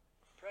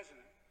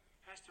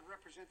has to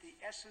represent the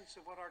essence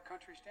of what our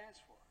country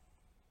stands for.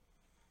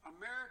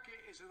 America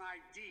is an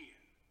idea.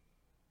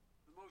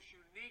 The most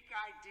unique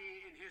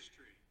idea in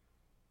history.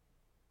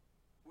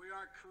 We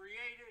are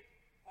created,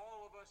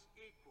 all of us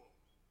equal.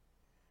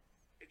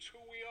 It's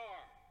who we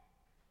are.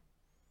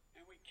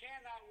 And we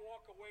cannot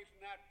walk away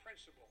from that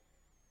principle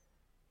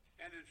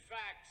and in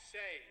fact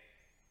say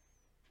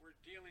we're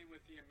dealing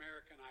with the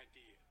American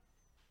idea.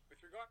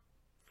 With regard...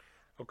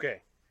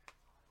 Okay.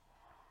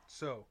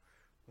 So,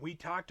 we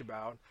talked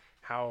about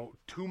how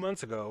 2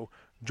 months ago,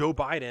 Joe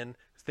Biden,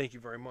 thank you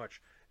very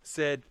much,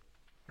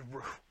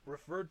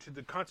 referred to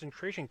the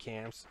concentration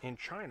camps in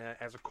China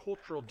as a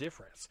cultural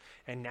difference.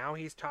 And now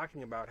he's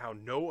talking about how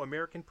no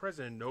American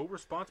president, no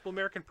responsible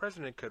American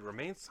president could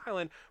remain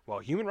silent while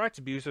human rights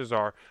abuses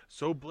are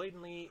so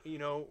blatantly,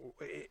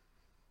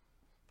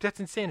 that's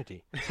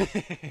insanity.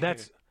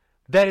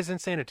 That is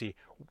insanity.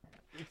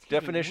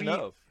 Definition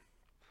of.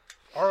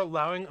 Are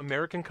allowing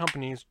American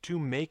companies to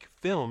make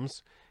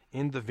films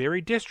in the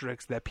very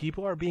districts that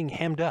people are being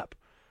hemmed up.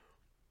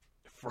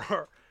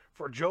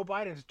 For Joe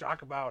Biden to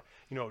talk about,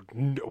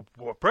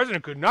 a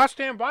president could not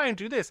stand by and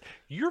do this.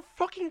 You're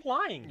fucking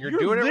lying. You're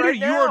doing it right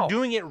now. You are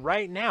doing it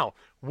right now.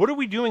 What are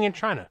we doing in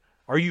China?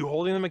 Are you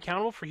holding them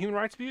accountable for human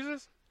rights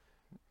abuses?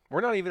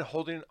 We're not even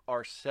holding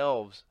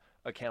ourselves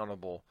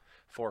accountable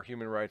for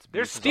human rights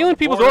abuses. They're stealing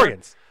people's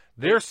organs.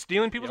 They're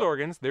stealing people's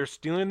organs. They're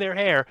stealing their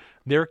hair.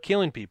 They're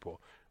killing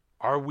people.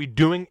 Are we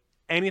doing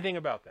anything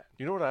about that?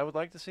 You know what I would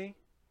like to see?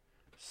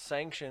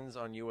 Sanctions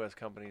on U.S.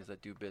 companies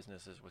that do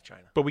businesses with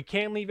China. But we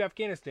can't leave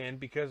Afghanistan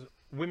because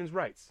women's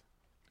rights.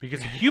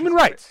 Because of human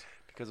rights.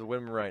 Because of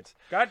women's rights.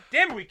 God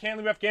damn it, we can't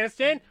leave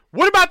Afghanistan.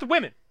 What about the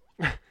women?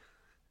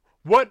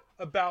 What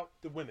about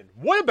the women?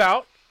 What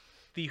about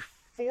the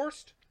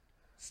forced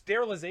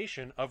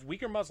sterilization of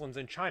Uyghur Muslims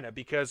in China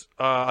because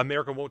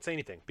America won't say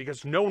anything?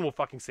 Because no one will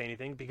fucking say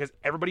anything because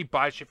everybody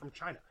buys shit from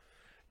China.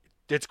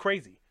 It's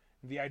crazy.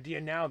 The idea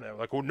now that,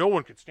 no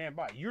one could stand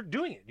by. You're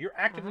doing it. You're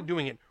actively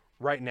doing it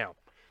right now.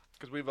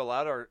 Because we've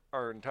allowed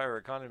our entire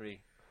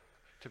economy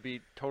to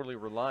be totally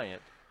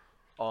reliant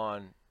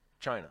on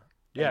China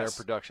and their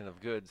production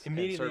of goods and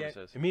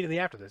services. Immediately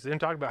after this, they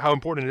didn't talk about how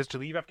important it is to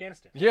leave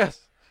Afghanistan.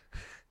 Yes.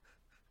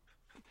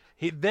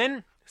 He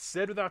then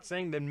said without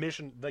saying the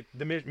mission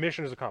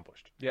is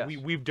accomplished. Yes.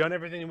 We've done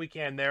everything we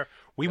can there.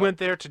 We went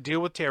there to deal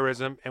with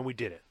terrorism, and we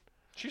did it.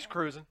 She's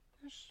cruising.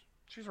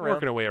 She's around.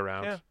 Working her way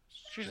around. Yeah.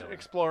 She's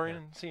exploring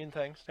and seeing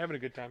things. Having a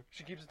good time.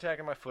 She keeps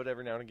attacking my foot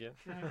every now and again.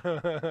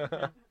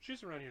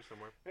 She's around here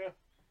somewhere. Yeah.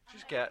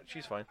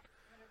 She's fine.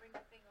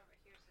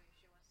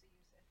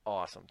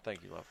 Awesome.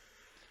 Thank you,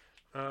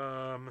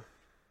 love.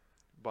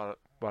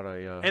 Bought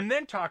a and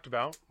then talked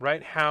about,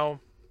 how...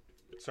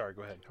 Sorry,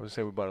 go ahead. I was going to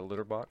say we bought a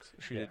litter box.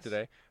 She did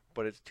today,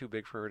 but it's too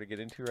big for her to get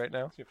into right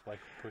now. So you have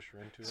to, push her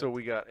into it. So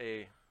we got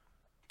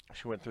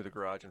she went through the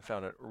garage and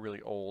found a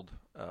really old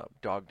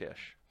dog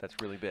dish that's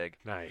really big.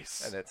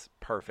 Nice. And it's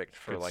perfect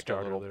for Good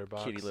a little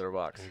kitty litter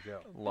box. There you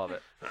go. Love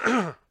it.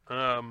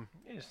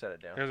 You just set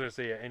it down. I was going to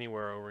say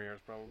anywhere over here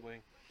is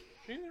probably.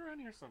 She's around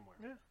here somewhere.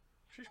 Yeah.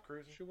 She's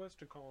cruising. She was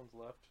to Colin's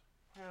left.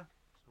 Yeah.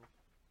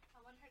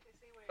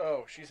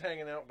 Oh, she's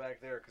hanging out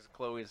back there because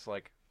Chloe's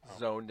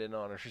zoned in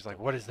on her. She's like,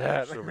 "What is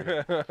that?" Over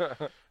here.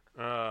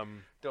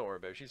 Don't worry,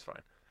 babe. She's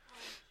fine.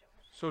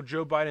 So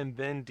Joe Biden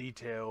then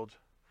detailed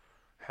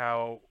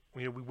how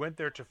we went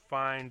there to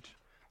find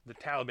the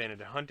Taliban and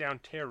to hunt down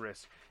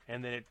terrorists,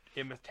 and then it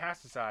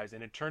metastasized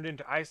and it turned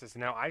into ISIS,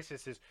 and now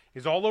ISIS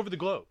is all over the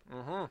globe.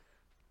 Mm-hmm.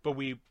 But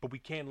we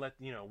can't let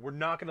we're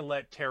not going to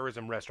let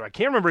terrorism rest. Or I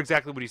can't remember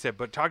exactly what he said,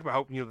 but talk about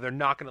how they're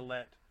not going to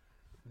let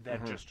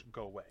that just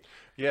go away.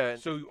 Yeah.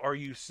 So are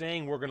you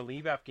saying we're going to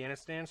leave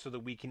Afghanistan so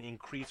that we can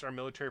increase our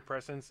military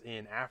presence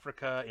in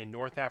Africa, in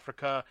North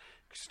Africa?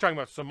 Just talking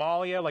about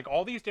Somalia, like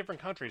all these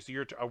different countries. So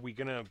are we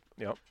going to?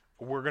 Yep.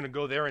 We're going to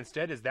go there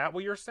instead? Is that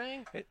what you're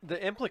saying?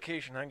 The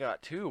implication I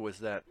got too was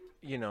that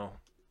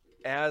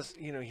as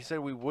he said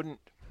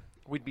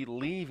we'd be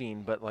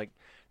leaving, but like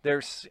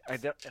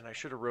and I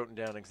should have written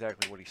down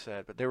exactly what he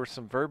said, but there was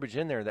some verbiage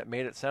in there that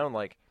made it sound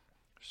like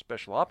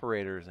special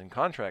operators and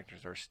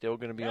contractors are still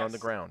going to be on the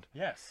ground.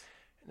 Yes.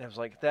 And I was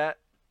like, that.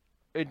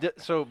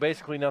 So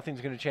basically,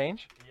 nothing's going to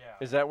change. Yeah.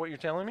 Is that what you're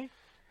telling me?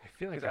 I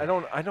feel like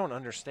 'Cause I don't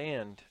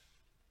understand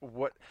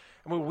what.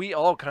 I mean, we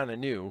all kind of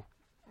knew.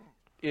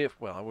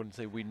 I wouldn't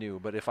say we knew,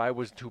 but if I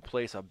was to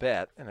place a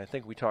bet, and I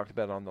think we talked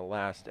about it on the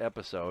last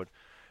episode,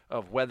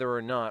 of whether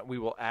or not we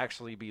will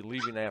actually be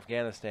leaving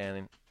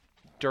Afghanistan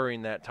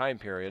during that time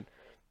period,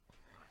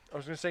 I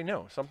was going to say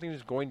no. Something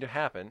is going to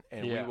happen,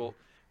 and we will.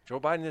 Joe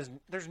Biden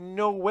there's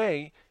no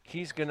way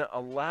he's going to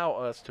allow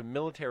us to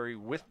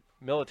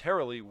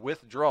militarily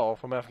withdraw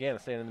from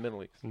Afghanistan in the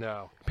Middle East.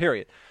 No.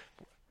 Period.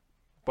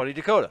 Buddy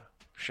Dakota.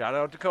 Shout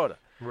out Dakota.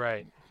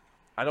 Right.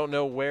 I don't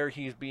know where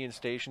he's being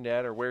stationed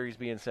at or where he's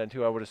being sent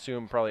to. I would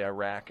assume probably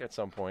Iraq at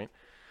some point.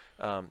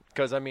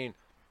 Because, May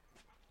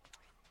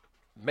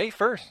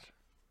 1st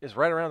is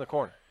right around the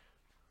corner.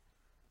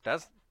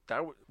 Was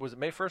it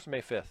May 1st or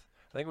May 5th?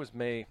 I think it was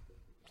May.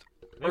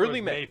 Early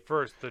May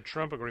 1st. The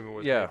Trump agreement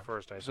was May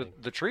 1st, I think. So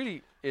the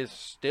treaty is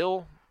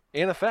still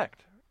in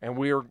effect. And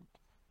we are,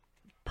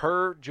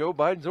 per Joe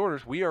Biden's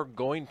orders, we are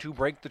going to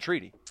break the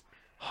treaty.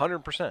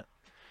 100%.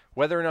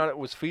 Whether or not it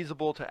was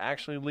feasible to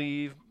actually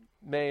leave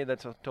May,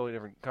 that's a totally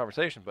different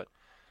conversation. But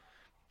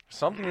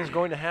something is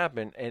going to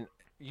happen, and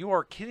you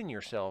are kidding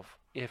yourself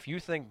if you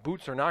think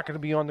boots are not going to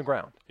be on the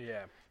ground.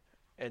 Yeah.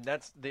 And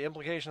that's the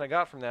implication I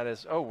got from that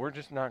is, we're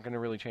just not going to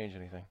really change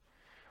anything.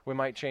 We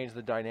might change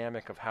the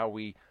dynamic of how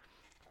we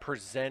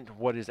present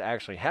what is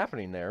actually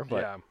happening there,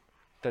 but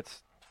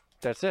that's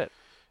it.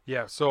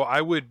 Yeah, so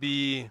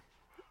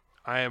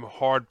I am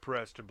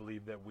hard-pressed to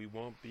believe that we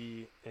won't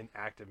be in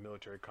active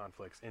military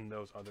conflicts in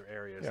those other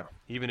areas. Yeah.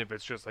 Even if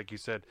it's just, like you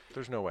said,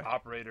 there's no way.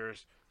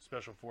 Operators,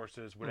 special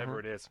forces, whatever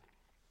it is.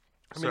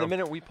 I mean, the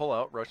minute we pull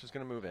out, Russia's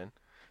going to move in,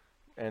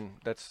 and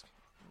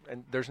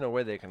there's no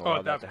way they can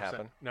allow that to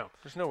happen. No.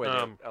 There's no way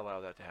they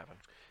allow that to happen.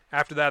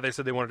 After that, they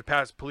said they wanted to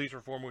pass police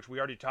reform, which we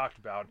already talked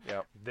about.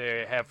 Yep.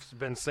 They have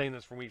been saying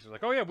this for weeks. They're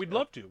like, oh, yeah, we'd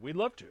love to. We'd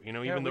love to.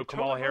 Even though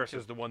Kamala Harris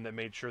is the one that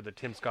made sure that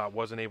Tim Scott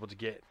wasn't able to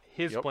get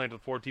his plan to the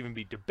floor to even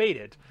be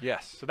debated.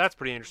 Yes. So that's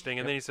pretty interesting.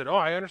 And then he said,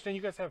 I understand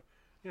you guys have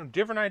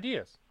different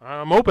ideas.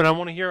 I'm open. I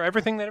want to hear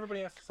everything that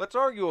everybody has to say. Let's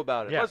argue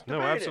about it. Yeah, Let's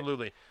debate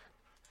absolutely. It.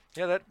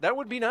 Yeah, that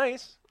would be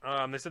nice.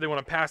 They said they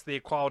want to pass the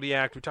Equality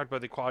Act. We talked about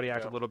the Equality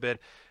Act a little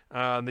bit.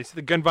 They said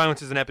the gun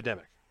violence is an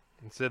epidemic.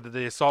 And said that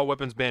the assault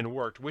weapons ban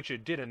worked, which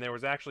it did. And there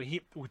was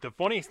actually the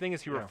funniest thing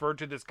is he referred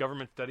to this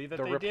government study that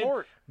they did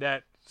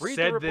that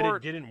said that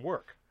it didn't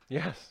work.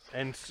 Yes.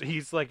 And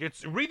he's like,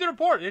 read the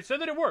report. It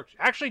said that it worked.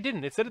 Actually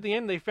didn't. It said at the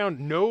end they found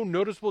no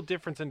noticeable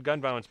difference in gun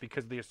violence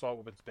because of the assault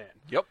weapons ban.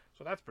 Yep.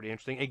 So that's pretty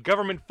interesting. A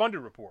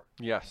government-funded report.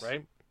 Yes.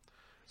 Right?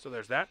 So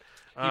there's that.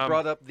 He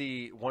brought up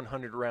the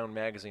 100-round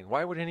magazine.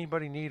 Why would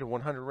anybody need a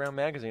 100-round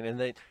magazine? And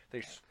they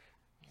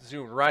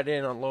zoomed right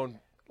in on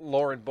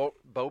Lauren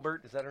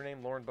Boebert. Is that her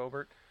name? Lauren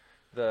Boebert?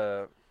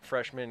 The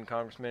freshman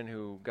congressman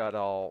who got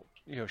all,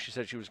 she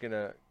said she was going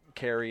to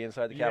carry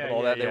inside the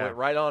Capitol. They went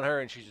right on her,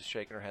 and she's just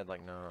shaking her head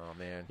like, no,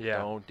 man,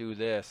 don't do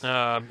this.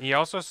 He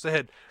also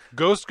said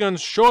ghost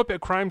guns show up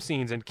at crime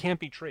scenes and can't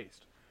be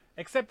traced.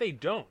 Except they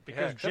don't,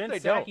 because Jen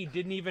Psaki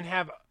didn't even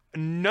have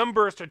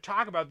numbers to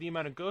talk about the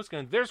amount of ghost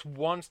guns. There's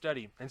one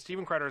study, and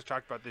Steven Kreider has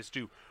talked about this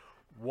too,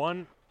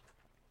 one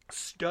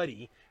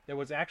study that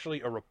was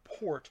actually a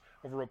report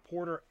of a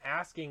reporter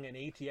asking an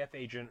ATF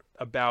agent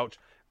about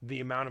the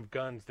amount of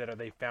guns that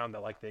they found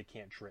that they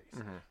can't trace.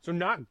 So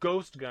not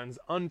ghost guns,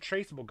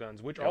 untraceable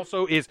guns, which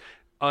also is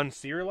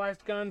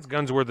unserialized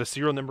guns where the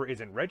serial number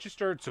isn't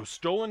registered. So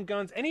stolen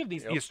guns, any of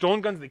these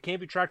stolen guns that can't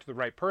be tracked to the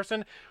right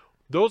person,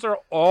 those are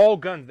all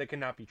guns that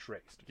cannot be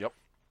traced. Yep.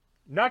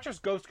 Not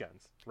just ghost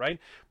guns, right?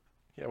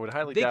 Yeah, I would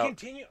highly doubt. They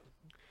continue.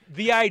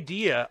 The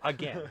idea,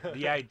 again,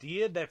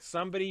 that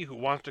somebody who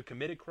wants to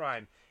commit a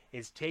crime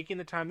is taking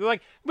the time. They're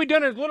like, we've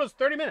done it as little as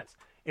 30 minutes.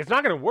 It's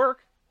not going to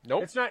work.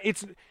 Nope. It's not.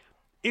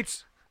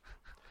 It's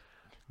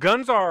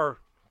guns are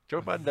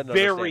Joe Biden doesn't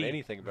understand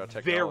anything about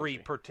technology. Very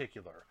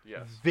particular.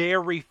 Yes.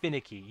 Very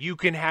finicky. You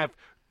can have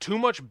too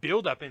much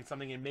buildup in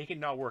something and make it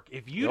not work.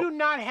 If you do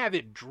not have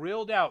it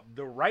drilled out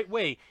the right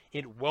way,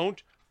 it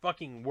won't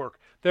fucking work.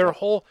 There are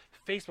whole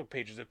Facebook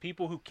pages of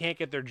people who can't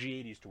get their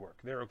G80s to work.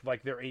 They're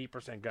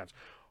 80% guns.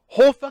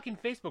 whole fucking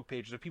Facebook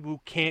pages of people who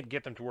can't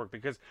get them to work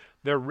because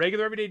they're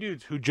regular everyday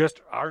dudes who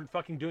just aren't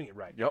fucking doing it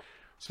right. Yep.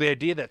 So the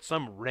idea that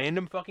some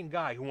random fucking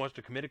guy who wants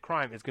to commit a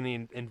crime is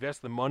going to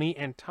invest the money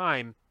and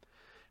time,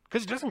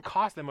 because it doesn't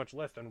cost that much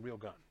less than a real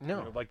gun.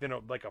 No. Like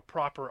a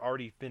proper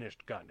already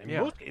finished gun. And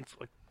Yeah. most it's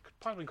like could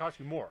probably cost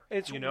you more.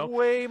 It's you know.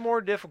 way more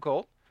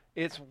difficult.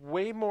 It's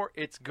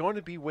going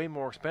to be way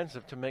more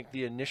expensive to make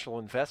the initial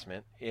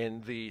investment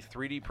in the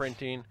 3D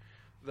printing,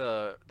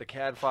 the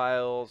CAD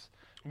files.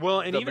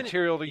 Well, and the even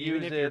material to even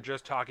use if you're it.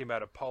 just talking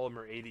about a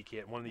polymer 80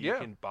 kit, one that you Yeah.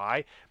 can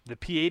buy, the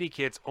P80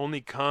 kits only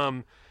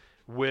come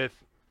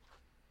with.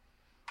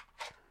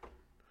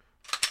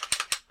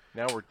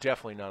 Now we're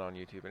definitely not on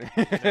YouTube anymore.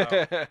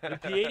 The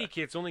P80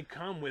 kits only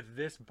come with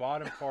this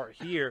bottom part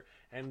here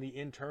and the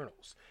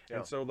internals. Yeah.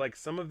 And so, like,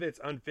 some of it's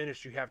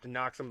unfinished. You have to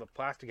knock some of the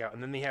plastic out,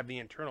 and then they have the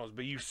internals.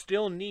 But you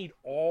still need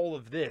all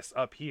of this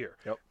up here.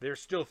 Yep. There's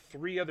still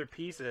 3 other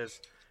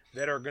pieces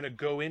that are going to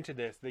go into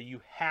this that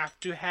you have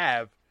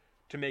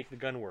to make the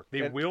gun work.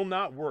 They will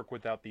not work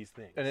without these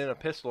things. And in a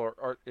pistol,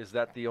 is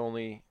that the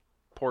only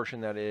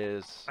portion that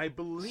is I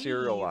believe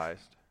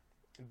serialized?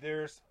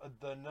 there's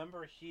the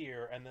number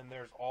here, and then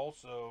there's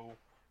also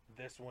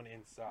this one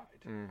inside.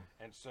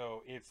 And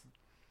so it's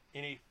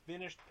in a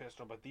finished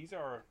pistol, but these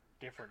are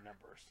different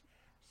numbers.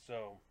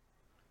 So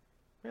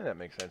Yeah, that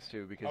makes sense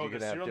too, because oh, you the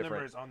can have serial number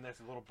different. is on this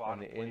little bottom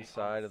the plate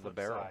inside on of the flip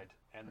barrel. side,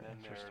 and then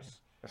there's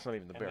That's not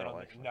even the and then barrel, on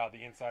the, actually. no,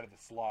 the inside of the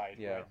slide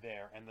Yeah. right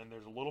there, and then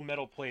there's a little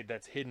metal plate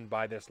that's hidden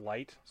by this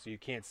light, so you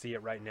can't see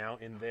it right now.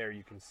 In there,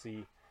 you can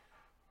see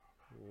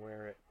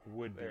where it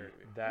would be. There it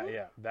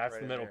is. That's Right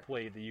the in metal there.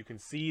 plate that you can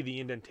see the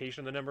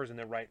indentation of the numbers in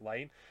the right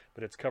light,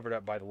 but it's covered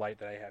up by the light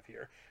that I have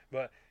here.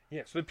 But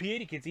yeah, so the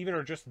P80 kits even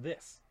are just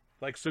this.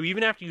 Like, so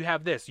even after you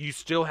have this, you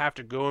still have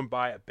to go and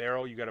buy a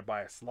barrel. You got to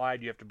buy a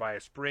slide. You have to buy a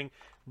spring.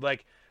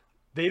 Like,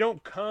 they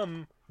don't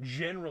come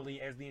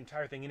generally as the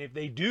entire thing, and if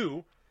they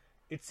do,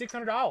 it's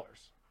 $600.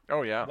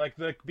 Oh yeah. Like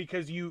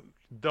because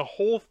the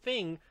whole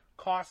thing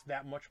costs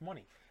that much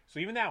money. So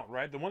even that one,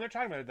 right? The one they're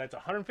talking about, that's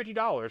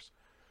 $150.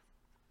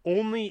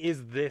 Only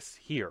is this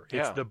here. It's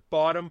Yeah. the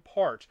bottom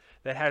part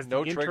that has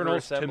No the trigger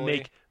internals to assembly.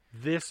 make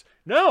this.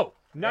 No,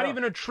 not Yeah.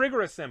 even a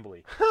trigger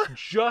assembly.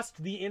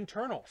 Just the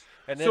internals.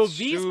 and so it's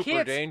these super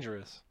kits,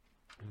 dangerous.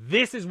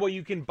 this is what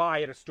you can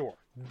buy at a store.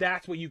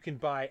 That's what you can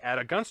buy at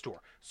a gun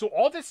store. So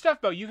all this stuff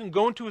about you can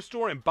go into a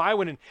store and buy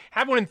one and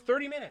have one in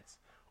 30 minutes.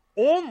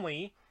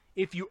 Only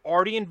if you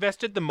already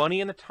invested the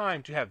money and the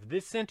time to have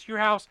this sent to your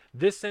house,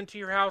 this sent to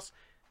your house,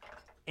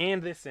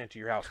 and this sent to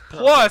your house.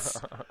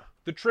 Plus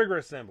the trigger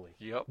assembly.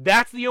 Yep.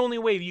 That's the only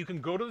way that you can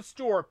go to the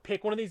store,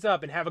 pick one of these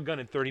up, and have a gun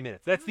in 30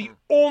 minutes. That's the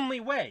only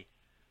way.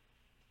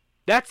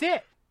 That's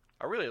it.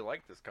 I really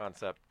like this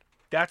concept.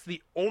 That's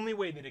the only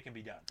way that it can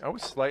be done. I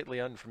was slightly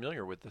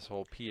unfamiliar with this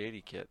whole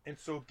P80 kit. And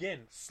so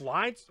again,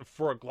 slides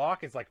for a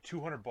Glock is like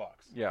 $200.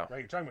 Yeah. Right.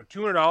 You're talking about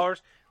 $200,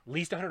 at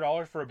least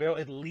 $100 for a barrel,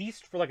 at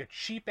least for like a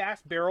cheap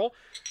ass barrel.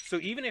 So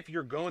even if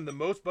you're going the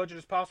most budget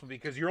as possible,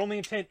 because your only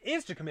intent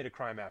is to commit a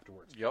crime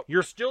afterwards, Yep.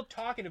 you're still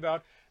talking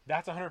about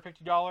that's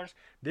 $150.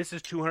 This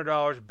is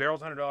 $200.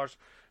 Barrel's $100.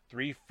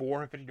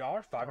 $450,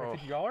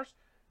 $550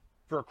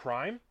 for a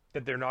crime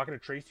that they're not going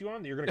to trace you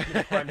on. That you're going to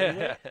commit a crime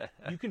anyway.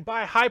 You can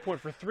buy a High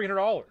Point for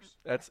 $300.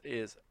 That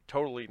is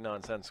totally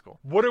nonsensical.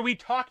 What are we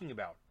talking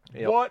about?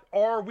 Yep. What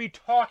are we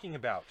talking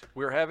about?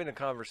 We're having a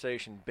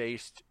conversation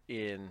based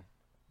in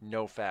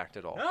no fact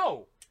at all.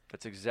 No.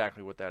 That's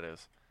exactly what that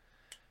is.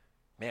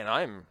 Man,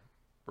 I'm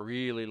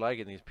really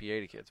liking these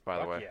P80 kits, by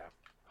the Fuck way. yeah.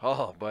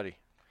 Oh, buddy.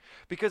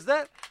 Because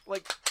that,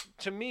 like,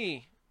 to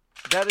me,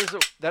 that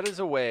is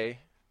a way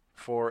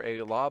for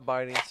a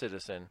law-abiding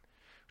citizen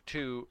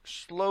to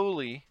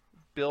slowly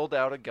build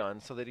out a gun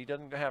so that he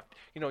doesn't have,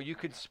 you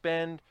could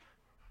spend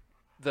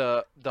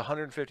the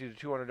 $150 to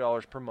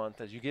 $200 per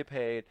month as you get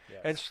paid,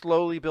 Yes. and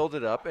slowly build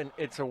it up, and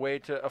it's a way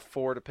to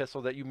afford a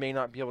pistol that you may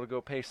not be able to go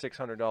pay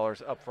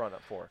 $600 up front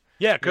for.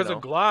 Yeah, because You a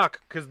know? Glock,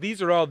 because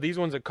these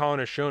ones that Colin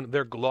has shown,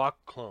 they're Glock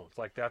clones.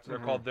 Like that's what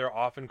they're called. They're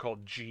often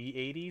called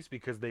G80s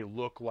because they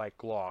look like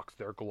Glocks.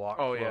 They're Glock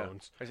Oh, yeah.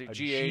 clones. I see A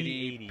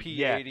G80,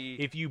 Yeah, P80.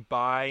 if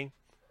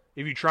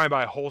you try and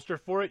buy a holster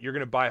for it, you're going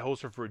to buy a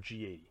holster for a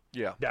G80.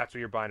 Yeah. That's what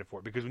you're buying it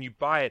for. Because when you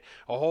buy it,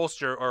 a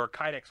holster or a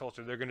Kydex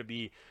holster, they're going to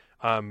be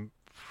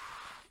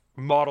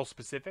model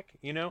specific,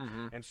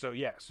 And so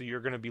so you're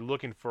going to be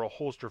looking for a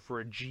holster for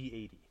a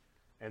G80,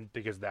 and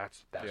because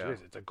that's what Yeah. it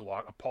is. It's a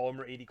Glock, a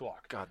polymer 80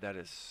 Glock God, that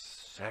is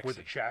sexy. with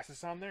the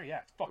chassis on there. Yeah,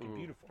 it's fucking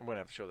beautiful. I'm going to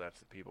have to show that to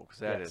the people because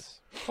that Yes. is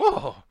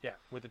oh, Yeah,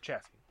 with the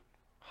chassis.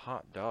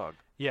 hot dog.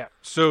 Yeah,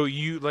 so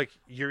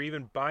you're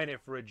even buying it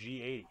for a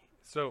G80.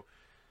 So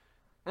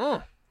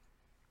Mm.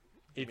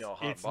 it's me all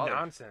hot and it's bothered.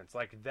 nonsense.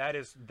 Like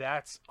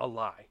that's a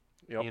lie.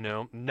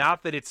 Yep.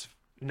 Not that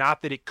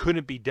it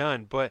couldn't be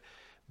done, but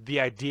the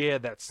idea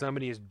that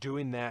somebody is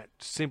doing that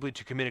simply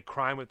to commit a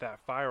crime with that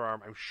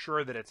firearm, I'm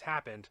sure that it's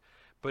happened,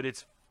 but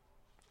it's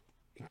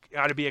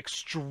got to be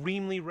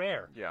extremely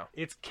rare. Yeah.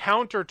 It's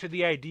counter to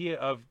the idea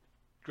of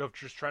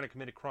just trying to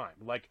commit a crime.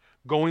 Like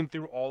going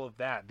through all of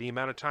that, the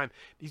amount of time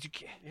these you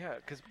can't. Yeah,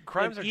 because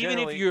crimes are even if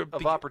generally you're-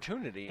 of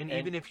opportunity. And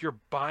even if you're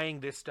buying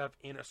this stuff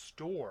in a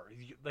store,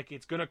 like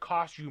it's going to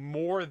cost you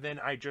more than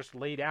I just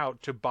laid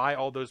out to buy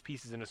all those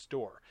pieces in a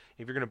store.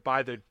 If you're going to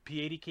buy the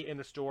P80 kit in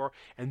the store,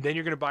 and then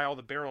you're going to buy all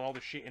the barrel and all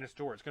the shit in a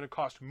store, it's going to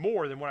cost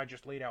more than what I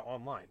just laid out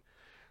online.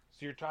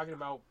 So you're talking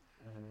about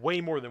way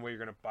more than what you're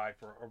going to buy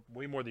for, or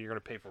way more than you're going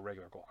to pay for a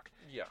regular Glock.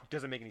 yeah, It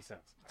doesn't make any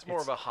sense. it's more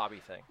of a hobby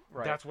thing,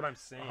 right? That's what I'm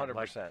saying.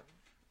 100%.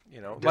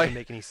 You know, It doesn't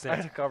make any sense. I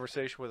had a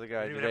conversation with a I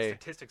guy don't even have today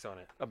statistics on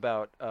it.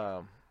 about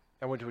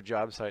I went to a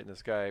job site and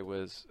this guy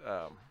was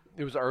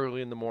it was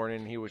early in the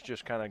morning. He was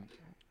just kind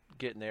of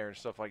getting there and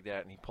stuff like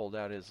that, and he pulled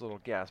out his little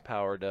gas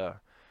powered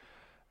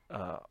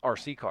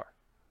RC car,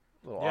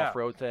 little Yeah.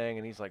 off-road thing,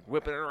 and he's like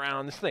whipping it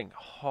around. This thing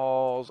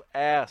hauls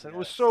ass, and it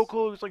was so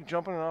cool. He was like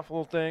jumping off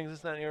little things, this,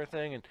 that, and the other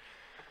thing, and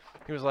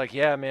he was like,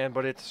 "Yeah, man,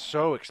 but it's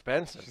so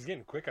expensive." She's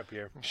getting quick up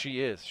here.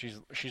 She is.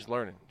 She's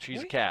learning. She's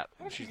a What? cat.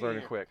 How did she She's get learning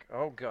here? quick.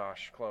 Oh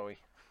gosh, Chloe.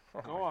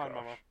 Oh, Go my on,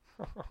 gosh.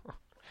 Mama.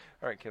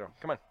 All right, kiddo.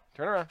 Come on.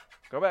 Turn around.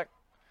 Go back.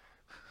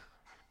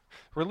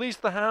 Release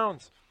the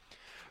hounds.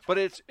 But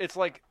it's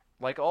like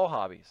all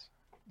hobbies.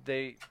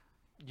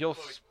 You'll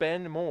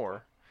spend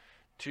more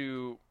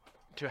to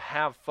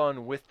have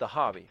fun with the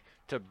hobby,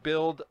 to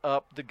build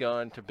up the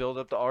gun, to build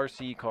up the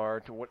RC car,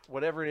 to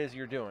whatever it is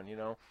you're doing, you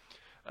know.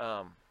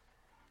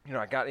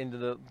 I got into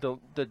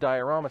the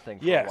diorama thing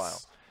for a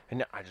while.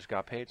 And I just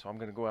got paid, so I'm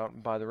going to go out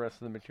and buy the rest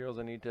of the materials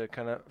I need to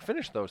kind of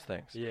finish those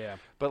things. Yeah.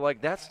 But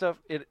like that stuff,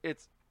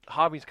 it's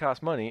hobbies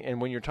cost money,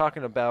 and when you're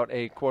talking about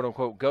a quote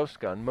unquote ghost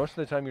gun, most of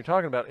the time you're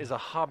talking about is a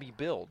hobby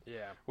build,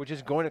 Yeah. which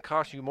is going to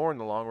cost you more in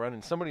the long run.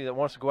 And somebody that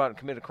wants to go out and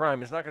commit a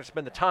crime is not going to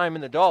spend the time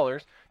and the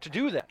dollars to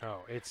do that.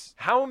 Oh, it's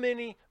How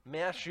many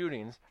mass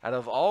shootings out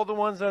of all the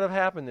ones that have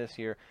happened this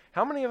year?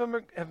 How many of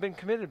them have been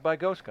committed by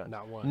ghost guns?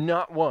 Not one.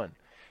 Not one.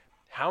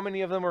 How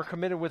many of them are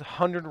committed with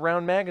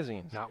 100-round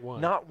magazines? Not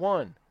one. Not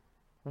one.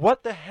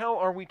 What the hell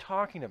are we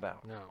talking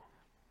about? no.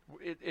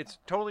 It's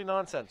totally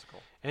nonsensical.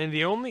 And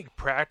the only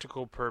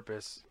practical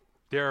purpose,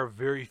 there are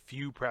very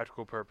few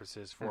practical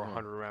purposes for a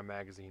 100-round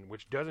magazine,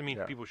 which doesn't mean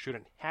Yeah. people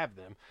shouldn't have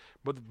them,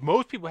 but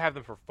most people have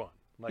them for fun.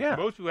 Like Yeah.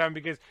 most people have them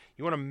because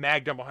you want to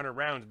mag dump 100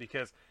 rounds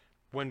because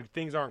when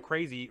things aren't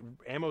crazy,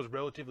 ammo is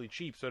relatively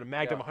cheap. So to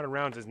mag dump 100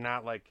 rounds is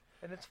not like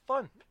And it's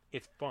fun.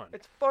 it's fun.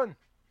 It's fun.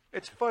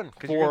 It's fun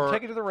because you're going For- to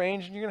take it to the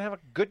range and you're going to have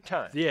a good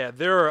time. Yeah,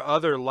 there are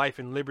other life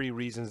and liberty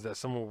reasons that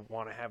someone would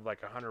want to have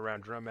like a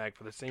 100-round drum mag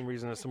for the same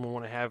reason that someone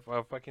want to have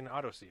a fucking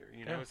auto sear.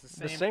 You know, Yeah. it's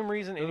The same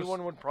reason those-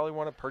 anyone would probably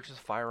want to purchase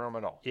a firearm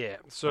at all. Yeah.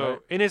 So, Right.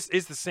 and it's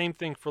the same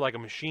thing for like a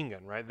machine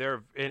gun, right?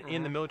 There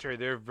in the military,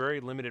 there are very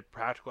limited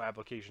practical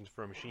applications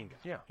for a machine gun.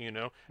 Yeah. You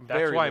know, that's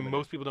Very why limited.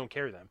 most people don't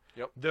carry them.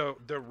 Yep.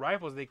 The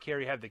rifles they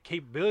carry have the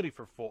capability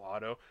for full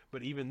auto,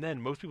 but even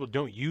then, most people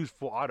don't use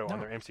full auto on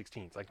their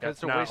M16s. Like that's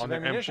It's a not waste on of their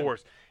ammunition.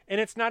 M4s, and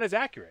it's not as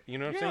accurate. You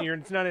know what I'm saying? Yeah.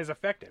 It's not as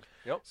effective.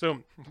 Yep.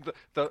 So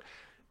The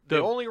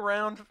The-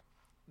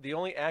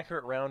 only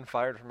accurate round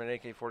fired from an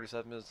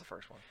AK-47 is the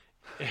first one.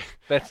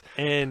 That's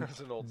And That's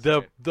an old the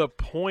saying. the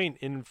point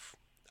in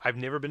I've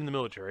never been in the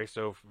military,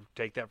 so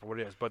take that for what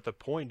it is. But the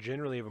point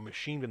generally of a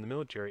machine gun in the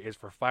military is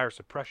for fire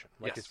suppression,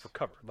 like it's Yes. for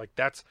cover. Like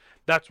that's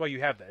why you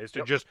have that. Is to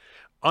Yep. just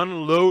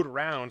unload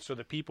rounds so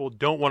that people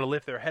don't want to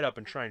lift their head up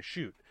and try and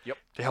shoot. Yep.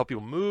 To help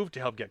people move, to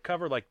help get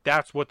cover. Like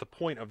that's what the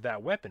point of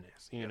that weapon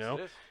is. You Yes, know,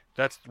 it is.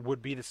 that's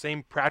would be the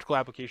same practical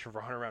application for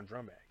a 100-round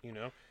drum mag. You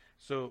know,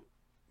 so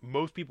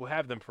most people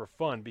have them for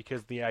fun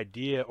because the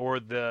idea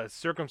or the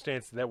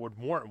circumstance that would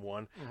warrant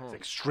one is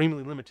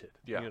extremely limited.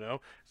 Yeah. You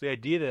know, so the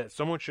idea that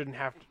someone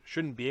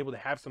shouldn't be able to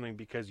have something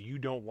because you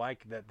don't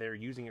like that they're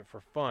using it for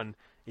fun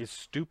is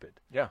stupid.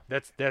 Yeah.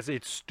 That's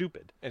it's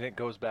stupid. And it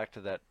goes back to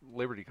that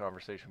liberty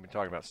conversation we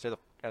talked about. Stay out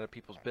of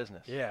people's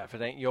business. Yeah. If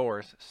it ain't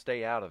yours,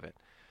 stay out of it.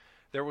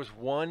 There was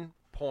one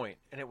point,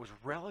 and it was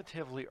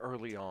relatively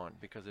early on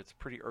because it's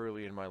pretty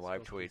early in my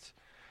live tweets.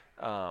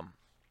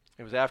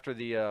 It was after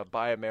the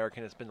Buy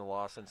American. It's been the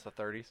law since the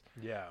 30s.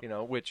 Yeah. You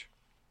know, which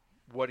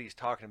what he's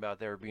talking about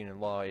there being in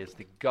law is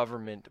the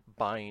government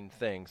buying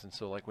things. And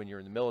so, like when you're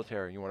in the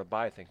military and you want to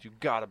buy things, you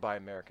got to buy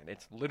American.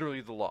 It's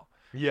literally the law.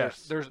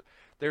 Yes.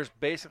 There's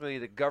basically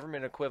the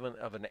government equivalent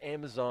of an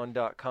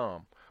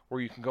Amazon.com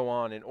where you can go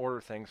on and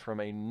order things from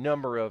a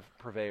number of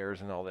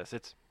purveyors and all this.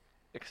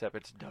 Except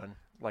it's done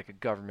like a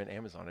government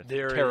Amazon. It's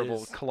There a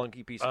terrible, is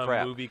clunky piece a of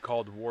crap. movie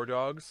called War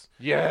Dogs.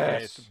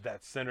 Yes.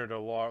 That's centered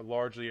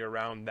largely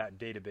around that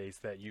database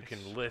that you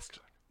can list.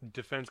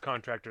 Defense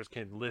contractors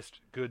can list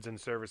goods and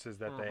services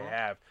that they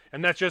have,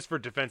 and that's just for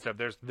defense stuff.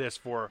 There's this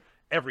for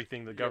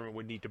everything the government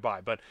would need to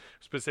buy, but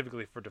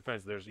specifically for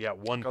defense, there's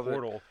one Called the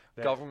portal.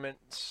 That, Government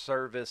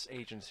Service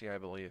Agency, I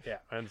believe. Yeah,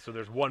 and so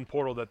there's one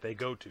portal that they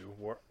go to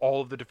where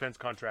all of the defense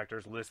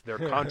contractors list their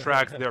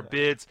contracts, their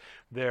bids,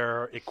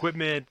 their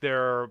equipment,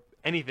 their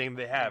anything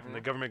they have, and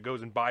the government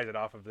goes and buys it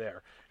off of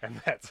there,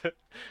 and that's it.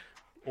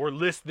 Or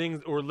list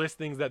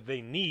things that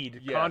they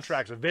need, Yes.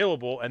 contracts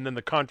available, and then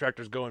the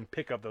contractors go and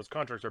pick up those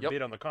contracts or Yep.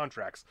 bid on the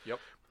contracts. Yep.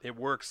 It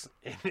works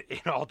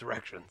in all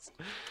directions.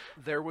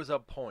 There was a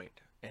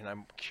point, and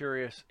I'm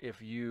curious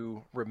if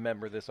you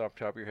remember this off the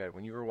top of your head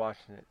when you were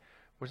watching it.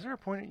 Was there a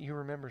point that you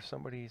remember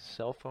somebody's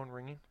cell phone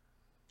ringing?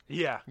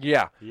 Yeah.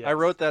 Yeah, Yes. I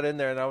wrote that in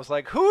there, and I was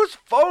like, "Whose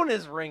phone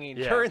is ringing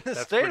Yeah, during the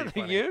that's State pretty of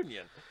the funny.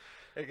 Union?"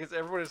 Because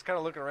everybody's kind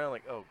of looking around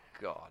like, "Oh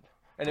God."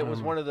 And it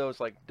was one of those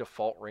like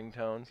default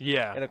ringtones.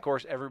 Yeah. And of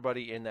course,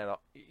 everybody in that,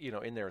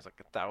 in there is like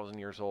 1,000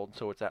 years old,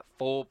 so it's at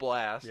full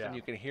blast, Yeah. and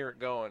you can hear it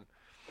going.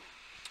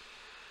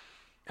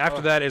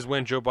 After that is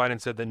when Joe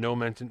Biden said that no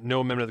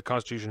amendment of the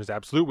Constitution is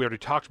absolute. We already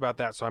talked about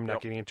that, so I'm not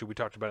Yep. getting into it. We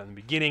talked about it in the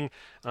beginning.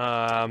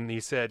 He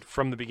said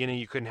from the beginning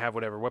you couldn't have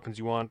whatever weapons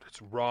you want.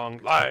 It's wrong.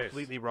 It's Lies.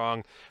 completely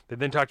wrong. They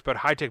then talked about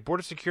high-tech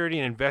border security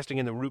and investing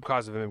in the root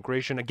cause of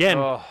immigration. Again,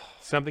 Oh.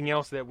 something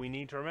else that we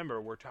need to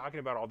remember. We're talking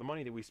about all the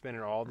money that we spend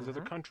in all these Mm-hmm.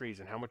 other countries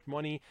and how much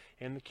money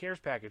and the CARES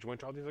package went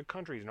to all these other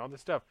countries and all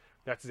this stuff.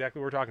 That's exactly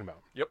what we're talking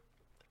about. Yep.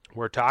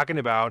 We're talking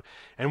about,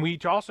 and we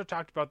also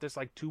talked about this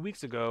like 2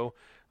 weeks ago,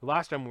 the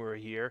last time we were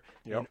here,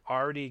 Yep. and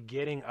already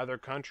getting other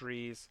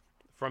countries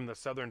from the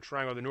Southern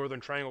Triangle, the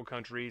Northern Triangle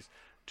countries,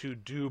 to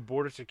do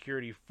border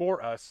security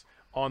for us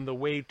on the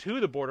way to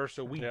the border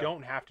so we Yeah.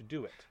 don't have to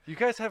do it. You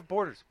guys have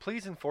borders.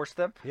 Please enforce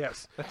them.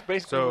 Yes. That's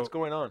basically So- what's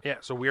going on. Yeah,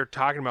 so we're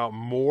talking about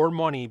more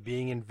money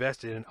being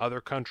invested in other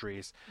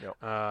countries.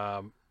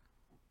 Yep.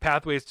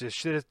 Pathways to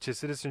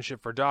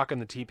citizenship for DACA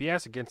and the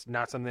TPS, against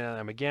not something that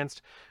I'm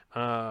against.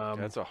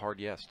 That's a hard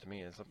yes to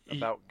me. It's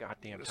about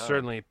goddamn time.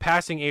 Certainly.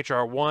 Passing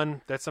HR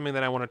 1, that's something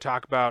that I want to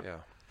talk about Yeah.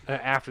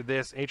 after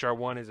this. HR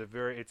 1 is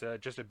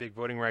just a big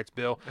voting rights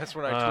bill. That's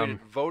when I tweeted,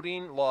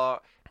 voting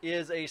law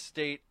is a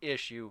state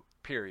issue,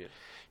 period.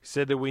 He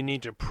said that we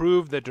need to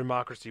prove that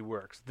democracy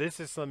works. This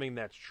is something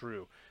that's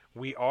true.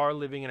 We are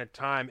living in a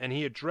time, and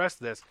he addressed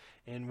this,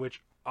 in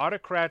which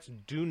autocrats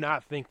do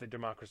not think that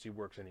democracy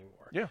works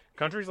anymore. Yeah.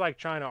 Countries like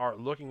China are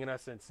looking at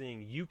us and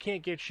saying, you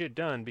can't get shit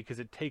done because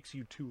it takes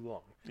you too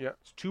long. Yeah.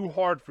 It's too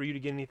hard for you to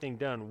get anything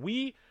done.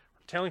 We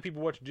are telling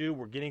people what to do.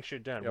 We're getting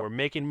shit done. Yep. We're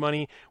making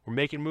money. We're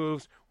making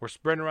moves. We're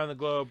spreading around the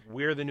globe.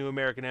 We're the new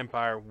American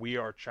empire. We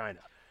are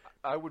China.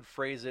 I would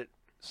phrase it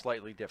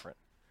slightly different.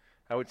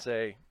 I would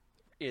say,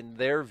 in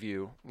their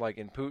view, like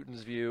in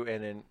Putin's view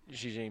and in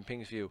Xi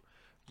Jinping's view,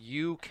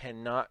 you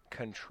cannot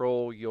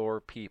control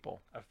your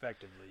people.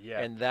 Effectively, yeah.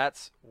 And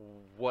that's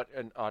what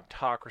an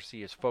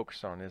autocracy is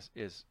focused on,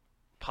 is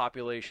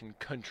population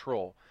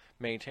control,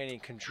 maintaining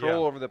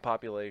control Yeah. over the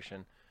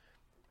population.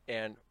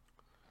 And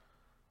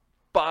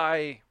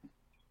by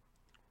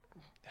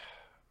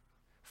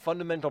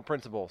fundamental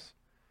principles,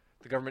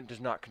 the government does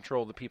not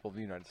control the people of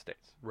the United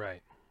States.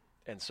 Right.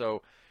 And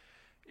so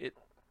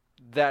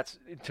that's,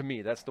 to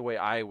me, that's the way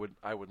I would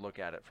look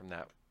at it from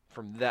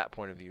that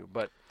point of view.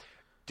 But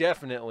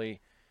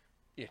definitely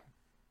it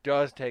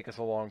does take us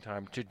a long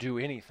time to do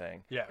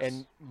anything. Yes.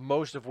 And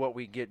most of what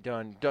we get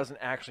done doesn't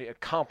actually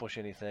accomplish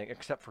anything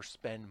except for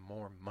spend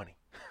more money.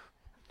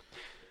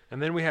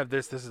 And then we have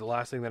this. This is the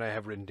last thing that I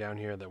have written down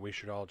here that we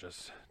should all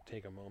just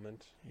take a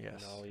moment.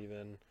 Yes.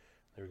 And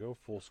there we go,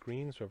 full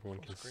screen so everyone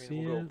can Screen,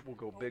 see we'll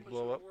go big Opens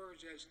blow with up.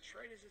 words as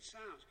trite as it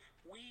sounds.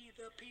 We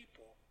the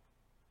people.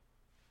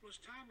 Well, it's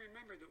time to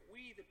remember that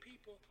we the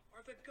people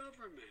are the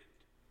government.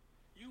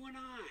 You and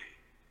I.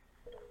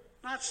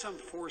 Not some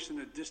force in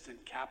a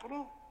distant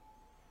capital.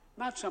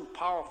 Not some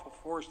powerful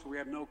force that we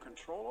have no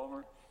control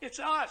over. It's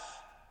us.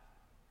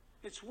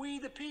 It's we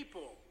the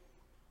people.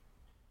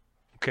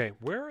 Okay,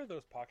 where are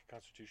those pocket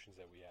constitutions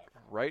that we have?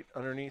 Right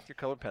underneath your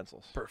colored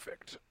pencils.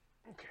 Perfect.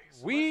 Okay,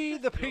 so We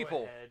let's the go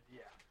people. ahead- Yeah,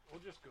 we'll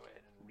just go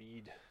ahead and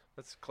read.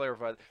 Let's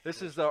clarify.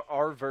 This is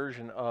our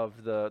version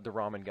of the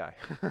ramen guy.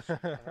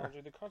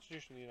 The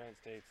Constitution of the United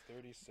States,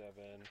 37.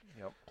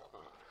 Yep.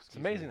 It's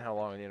amazing how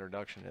long the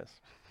introduction is.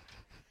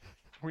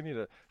 We need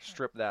to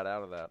strip that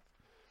out of that.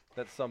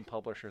 That's some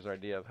publisher's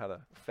idea of how to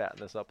fatten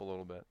this up a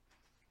little bit.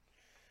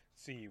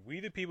 See,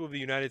 we the people of the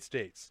United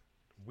States.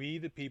 We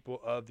the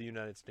people of the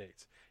United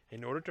States.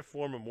 In order to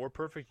form a more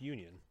perfect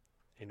union,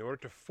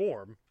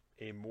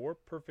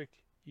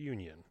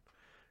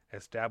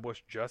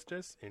 establish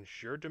justice,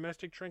 ensure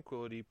domestic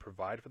tranquility,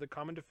 provide for the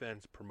common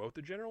defense, promote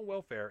the general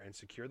welfare, and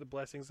secure the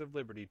blessings of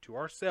liberty to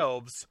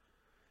ourselves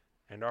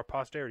and our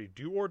posterity,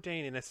 do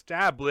ordain and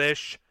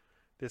establish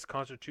this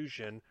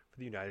Constitution for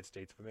the United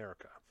States of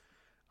America.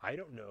 I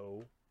don't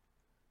know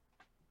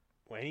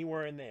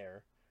anywhere in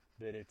there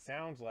that it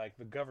sounds like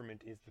the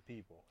government is the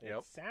people. Yep.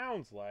 It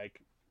sounds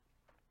like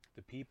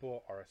the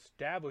people are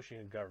establishing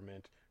a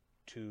government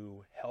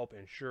to help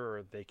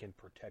ensure they can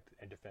protect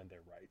and defend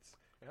their rights,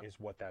 Yep. is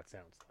what that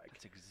sounds like.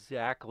 That's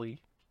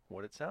exactly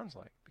what it sounds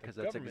like, because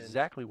that's government-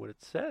 exactly what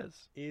it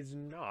says. Is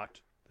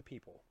not the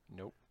people.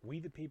 Nope. We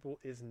the people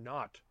is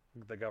not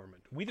the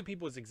government. We the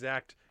people is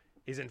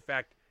in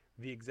fact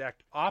the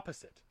exact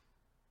opposite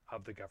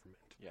of the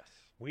government. Yes.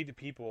 We the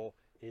people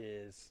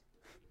is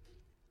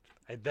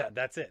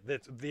that's it.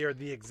 They are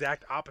the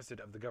exact opposite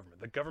of the government.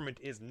 The government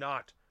is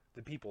not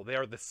the people. They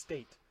are the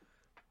state.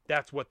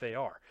 That's what they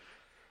are.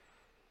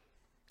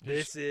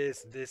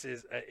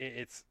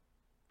 It's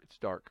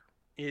dark.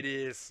 It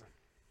is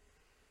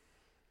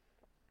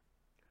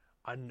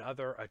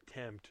another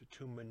attempt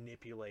to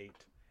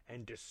manipulate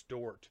and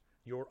distort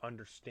your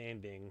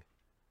understanding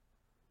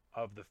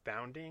of the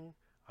founding,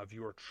 of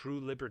your true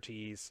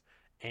liberties,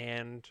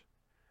 and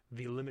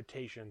the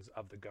limitations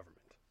of the government.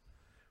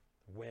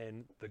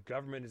 When the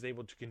government is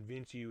able to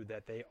convince you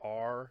that they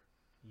are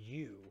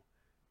you,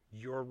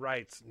 your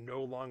rights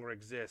no longer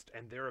exist,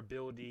 and their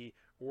ability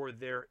or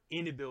their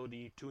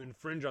inability to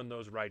infringe on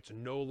those rights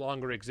no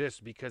longer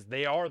exists because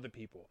they are the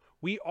people.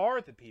 We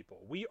are the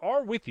people. We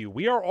are with you.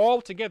 We are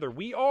all together.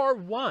 We are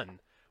one.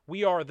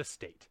 We are the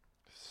state.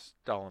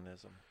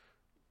 Stalinism.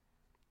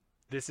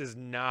 This is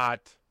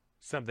not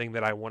something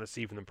that I want to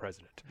see from the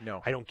president.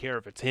 No. I don't care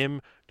if it's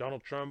him,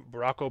 Donald Trump,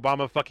 Barack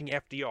Obama, fucking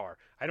FDR.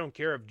 I don't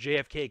care if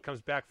JFK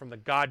comes back from the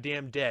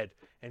goddamn dead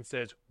and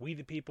says, we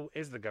the people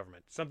is the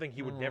government. Something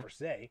he would never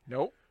say.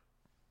 Nope.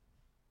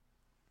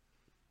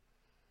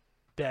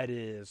 That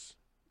is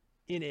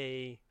in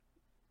a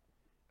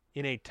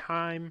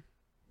time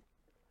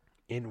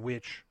in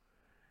which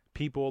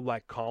people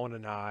like Colin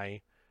and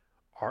I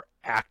are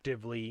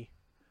actively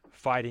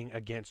fighting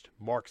against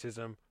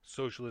Marxism,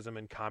 socialism,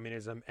 and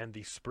communism, and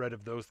the spread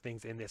of those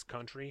things in this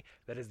country.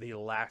 That is the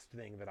last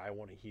thing that I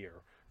want to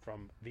hear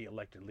from the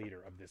elected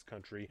leader of this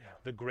country,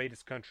 the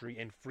greatest country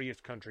and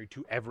freest country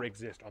to ever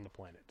exist on the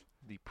planet.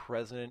 The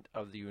President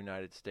of the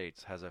United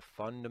States has a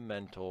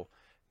fundamental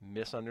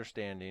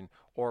misunderstanding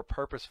or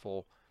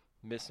purposeful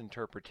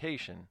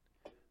misinterpretation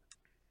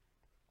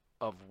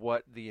of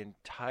what the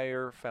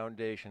entire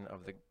foundation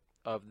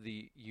of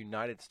the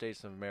United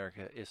States of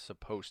America is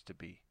supposed to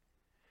be.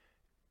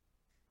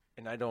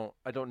 And I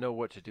don't know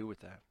what to do with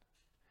that.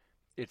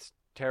 It's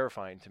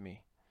terrifying to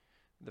me.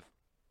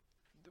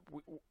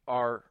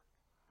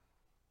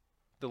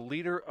 The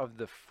leader of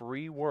the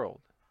free world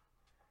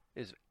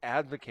is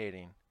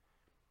advocating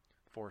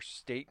for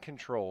state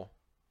control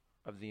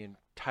of the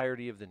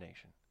entirety of the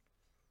nation.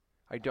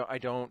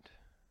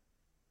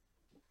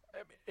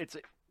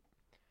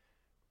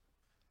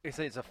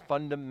 It's a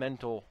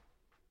fundamental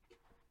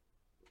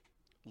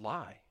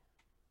lie.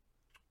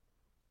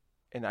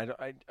 And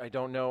I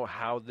don't know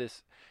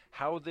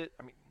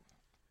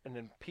an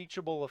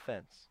impeachable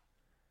offense.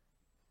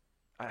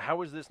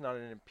 How is this not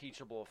an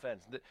impeachable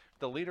offense?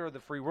 The leader of the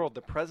free world,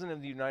 the president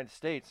of the United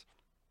States,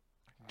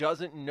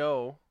 doesn't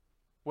know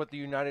what the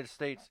United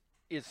States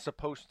is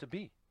supposed to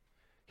be.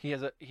 He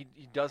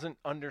doesn't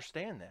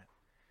understand that.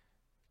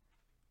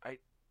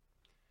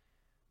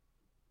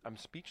 I'm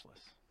speechless.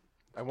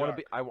 I want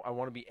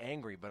to be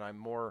angry, but I'm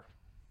more.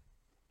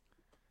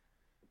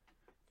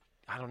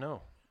 I don't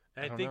know.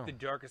 And I think the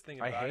darkest thing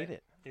about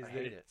it is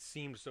that it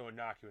seemed so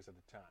innocuous at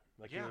the time.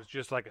 Like it was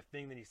just like a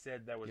thing that he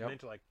said that was meant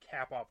to like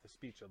cap off the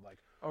speech of like,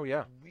 oh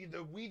yeah,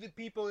 we the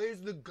people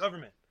is the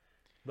government.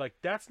 Like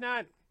that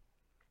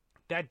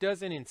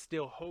doesn't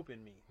instill hope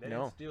in me. That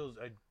instills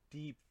a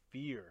deep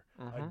fear,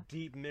 a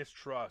deep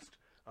mistrust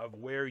of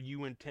where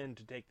you intend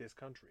to take this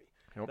country.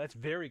 Yep. That's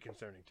very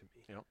concerning to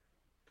me. Yep.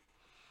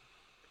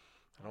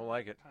 I don't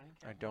like it.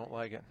 I don't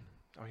like it.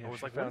 Oh yeah,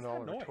 she like, found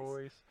all her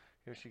toys.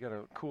 Here she got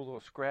a cool little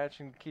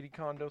scratching kitty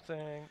condo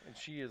thing, and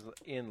she is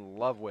in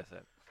love with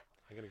it.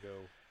 I'm gonna go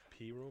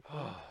pee real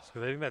quick.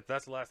 Because I think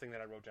that's the last thing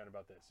that I wrote down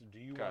about this. Do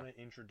you want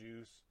to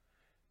introduce?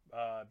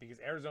 Because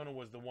Arizona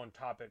was the one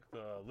topic,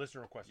 the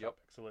listener request topic.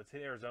 So let's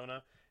hit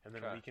Arizona, and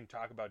then we can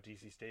talk about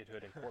DC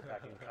statehood and court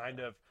packing.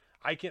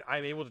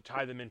 I'm able to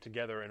tie them in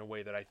together in a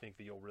way that I think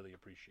that you'll really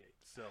appreciate.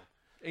 So,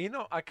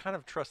 I kind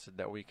of trusted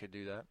that we could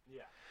do that.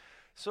 Yeah.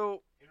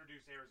 So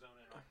introduce Arizona.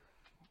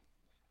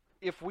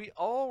 If we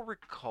all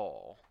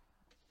recall,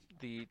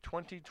 the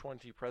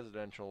 2020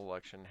 presidential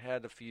election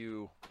had a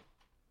few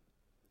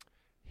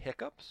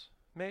hiccups.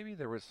 Maybe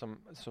there was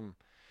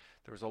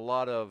there was a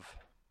lot of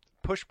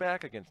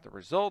pushback against the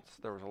results.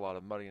 There was a lot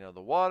of muddying of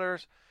the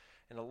waters,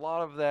 and a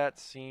lot of that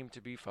seemed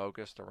to be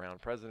focused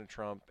around President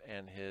Trump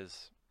and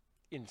his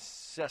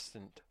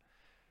insistence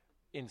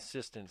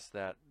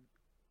that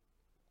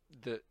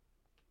the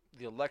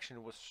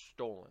election was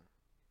stolen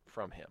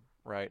from him,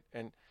 right?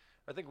 And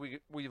I think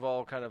we've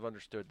all kind of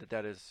understood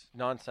that is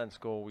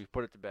nonsensical. We've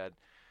put it to bed.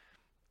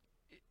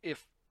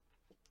 If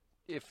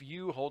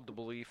you hold the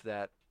belief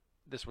that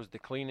this was the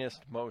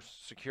cleanest,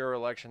 most secure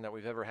election that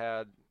we've ever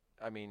had,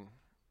 I mean,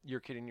 you're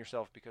kidding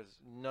yourself, because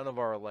none of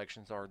our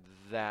elections are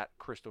that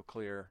crystal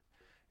clear.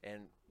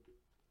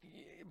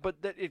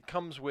 But that it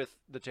comes with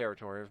the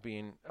territory of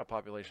being a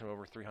population of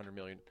over 300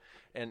 million.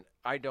 And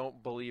I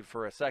don't believe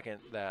for a second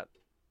that,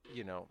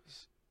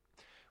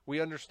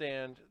 we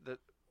understand that.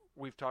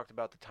 We've talked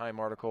about the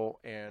Time article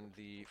and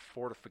the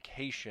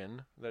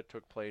fortification that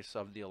took place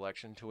of the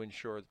election to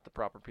ensure that the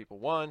proper people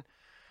won.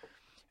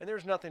 And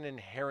there's nothing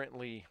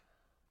inherently,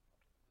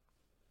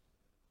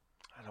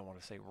 I don't want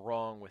to say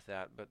wrong with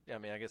that, but I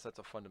mean, I guess that's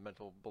a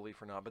fundamental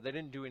belief or not. But they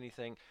didn't do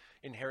anything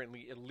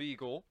inherently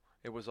illegal.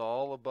 It was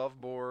all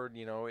above board.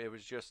 It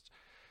was just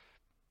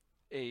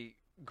a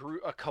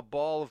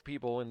cabal of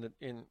people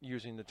in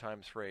using the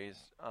Times phrase,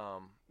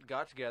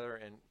 got together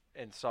and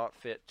and saw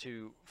fit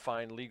to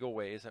find legal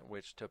ways in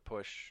which to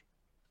push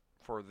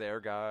for their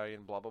guy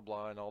and blah, blah,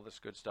 blah, and all this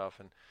good stuff.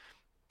 And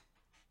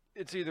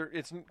it's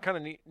kind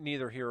of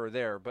neither here or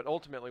there, but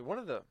ultimately one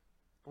of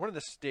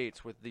the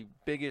states with the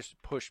biggest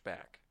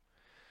pushback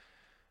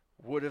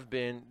would have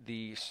been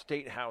the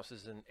state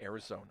houses in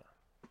Arizona.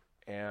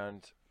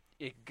 And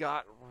it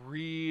got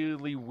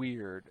really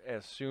weird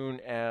as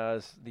soon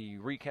as the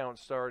recount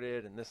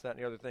started and this, that, and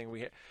the other thing.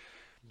 I'm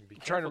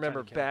trying to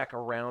remember back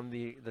around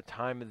the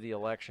time of the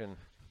election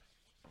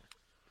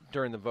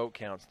during the vote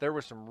counts, there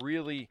were some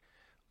really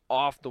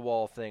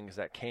off-the-wall things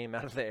that came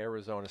out of the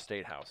Arizona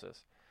state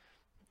houses.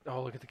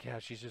 Oh, look at the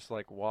cat. She's just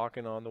like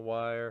walking on the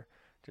wire,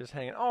 just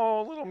hanging.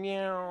 Oh, little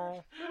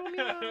meow. Little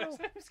meow.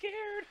 I'm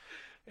scared.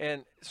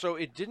 And so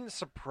it didn't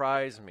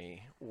surprise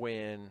me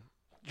when,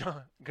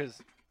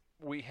 because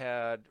we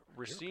had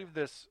received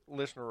this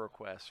listener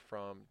request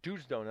from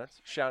Dude's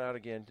Donuts. Shout out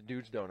again to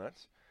Dude's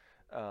Donuts.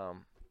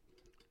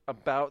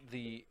 About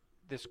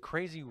this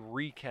crazy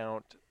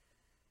recount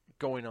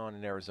going on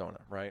in Arizona,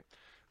 right?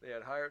 They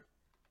had hired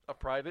a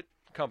private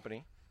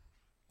company,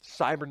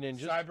 Cyber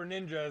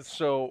Ninjas.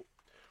 So,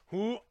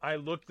 I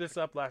looked this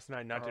up last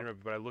night, not to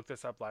interrupt, but I looked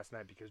this up last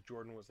night because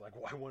Jordan was like,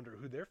 well, I wonder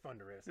who their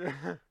funder is.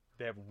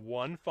 They have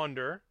one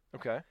funder.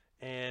 Okay.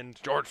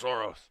 And George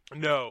Soros.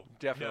 No.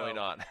 Definitely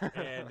not.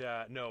 And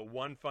no,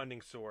 one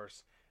funding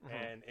source,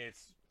 and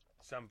it's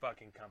some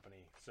fucking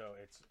company. So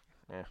it's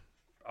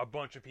a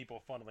bunch of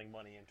people funneling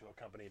money into a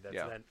company that's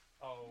then...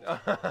 Oh.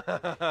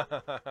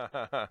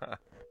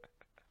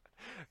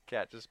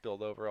 Cat just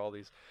spilled over all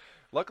these.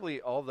 Luckily,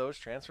 all those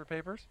transfer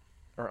papers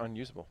are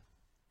unusable.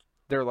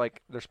 They're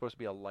supposed to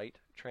be a light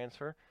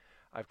transfer.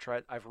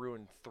 I've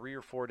ruined 3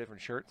 or 4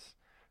 different shirts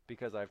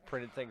because I've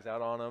printed things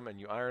out on them, and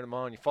you iron them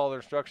on, you follow the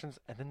instructions,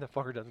 and then the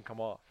fucker doesn't come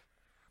off.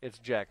 It's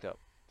jacked up.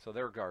 So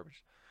they're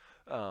garbage.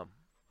 But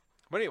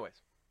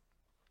anyways,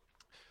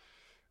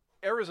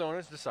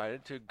 Arizona's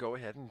decided to go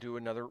ahead and do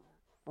another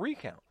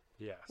recount.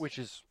 Yes. Which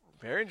is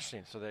very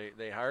interesting. So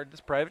they hired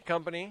this private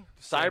company,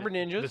 Cyber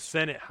Ninjas. The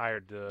Senate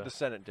hired the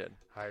Senate did.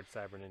 Hired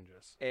Cyber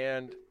Ninjas.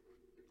 And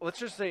let's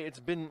just say it's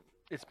been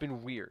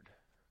weird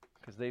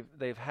because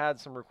they've had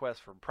some requests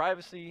for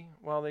privacy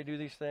while they do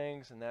these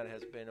things, and that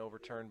has been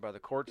overturned by the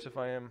courts, if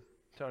I am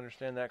to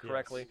understand that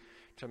correctly,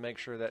 to make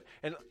sure that.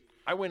 And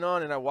I went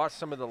on and I watched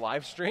some of the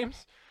live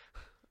streams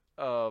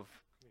of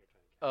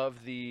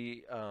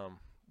the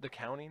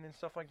counting and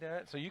stuff like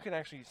that. So you can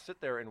actually sit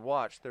there and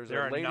watch.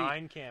 There are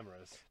 9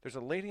 cameras. There's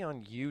a lady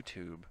on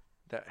YouTube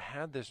that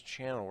had this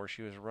channel where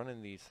she was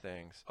running these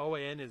things.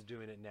 OAN is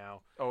doing it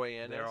now.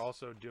 They're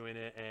also doing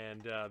it,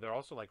 and they're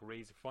also like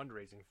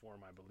fundraising for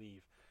them, I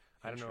believe.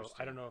 I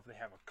don't know if they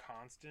have a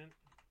constant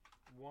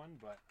one,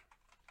 but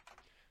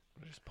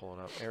I'm just pulling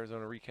up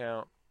Arizona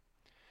recount.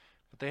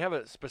 But they have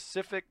a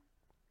specific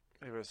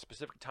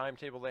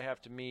timetable they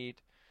have to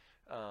meet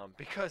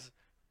because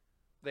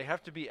they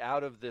have to be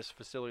out of this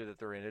facility that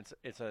they're in.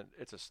 It's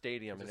a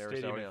stadium in Arizona.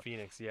 Stadium in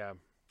Phoenix, yeah.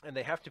 And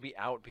they have to be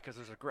out because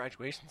there's a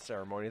graduation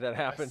ceremony that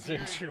happens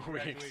in 2 weeks.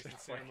 Graduation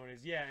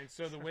ceremonies, yeah. And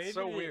so the way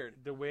weird.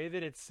 The way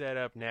that it's set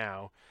up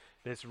now,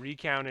 this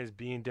recount is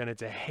being done.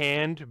 It's a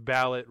hand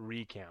ballot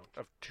recount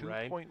of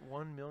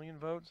 2.1 million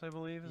votes, I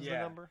believe, is the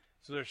number.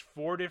 So there's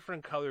 4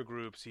 different color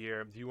groups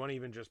here. If you want to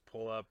even just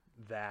pull up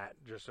that,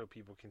 just so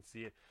people can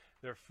see it,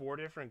 there are 4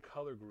 different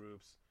color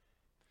groups: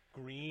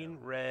 green,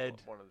 red,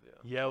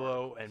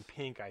 yellow, and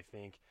pink, I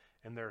think.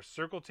 And there are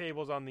circle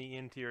tables on the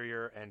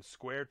interior and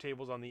square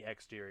tables on the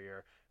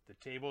exterior.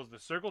 The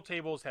circle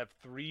tables have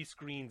 3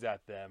 screens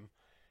at them,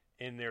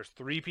 and there's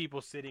 3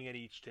 people sitting at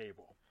each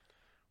table.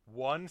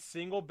 One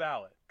single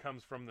ballot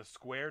comes from the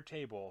square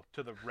table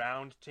to the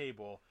round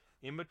table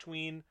in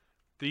between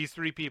these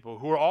 3 people,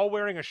 who are all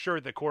wearing a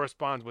shirt that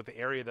corresponds with the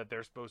area that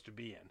they're supposed to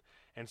be in.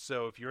 And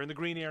so if you're in the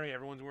green area,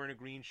 everyone's wearing a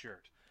green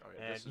shirt. Oh,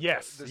 yeah. And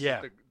this is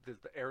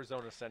the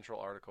Arizona Central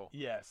article.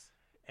 Yes.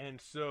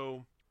 And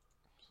so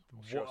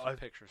show some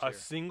pictures here. A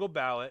single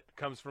ballot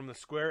comes from the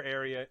square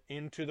area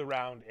into the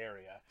round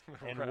area.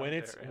 And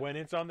when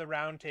it's on the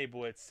round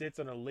table, it sits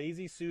on a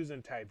Lazy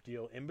Susan type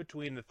deal in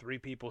between the 3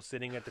 people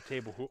sitting at the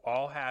table who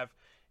all have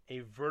a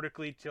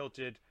vertically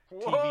tilted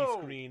TV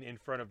screen in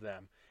front of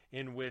them,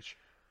 in which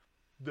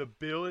the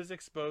bill is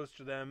exposed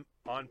to them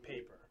on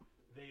paper.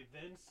 They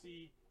then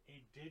see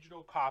a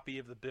digital copy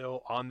of the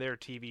bill on their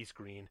TV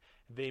screen.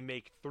 They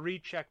make 3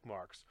 check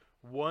marks: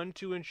 1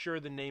 to ensure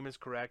the name is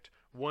correct,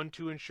 1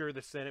 to ensure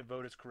the Senate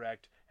vote is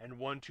correct, and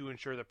 1 to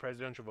ensure the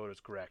presidential vote is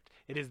correct.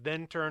 It is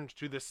then turned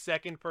to the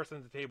second person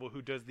at the table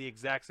who does the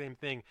exact same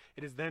thing.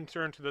 It is then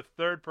turned to the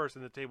third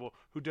person at the table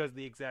who does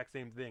the exact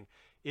same thing.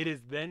 It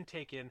is then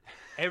taken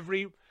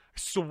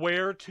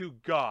swear to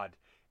God,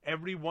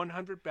 every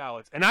 100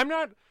 ballots. And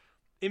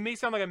it may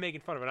sound like I'm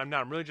making fun of it. I'm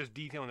not. I'm really just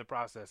detailing the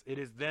process. It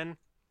is then,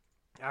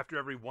 after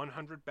every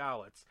 100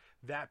 ballots,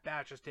 that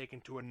batch is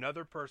taken to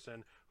another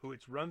person who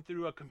it's run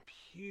through a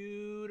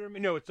computer.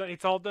 No,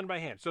 it's all done by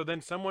hand. So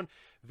then someone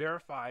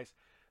verifies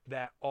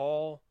that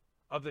all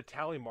of the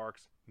tally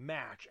marks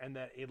match, and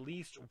that at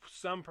least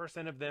some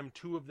percent of them,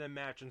 2 of them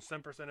match, and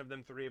some percent of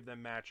them, 3 of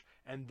them match,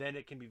 and then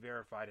it can be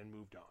verified and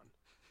moved on.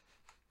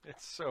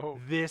 It's so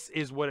This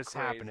is what is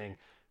crazy. happening.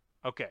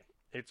 Okay,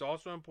 it's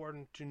also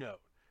important to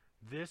note,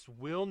 this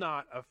will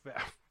not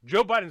affect...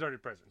 Joe Biden's already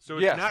president, so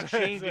it's Yes. not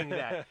changing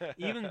that.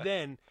 Even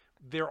then,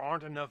 there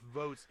aren't enough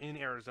votes in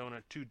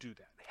Arizona to do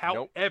that.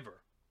 Nope. However,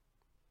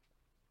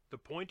 the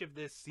point of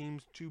this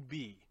seems to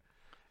be,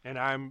 and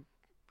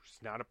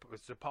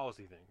it's a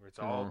policy thing. It's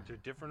all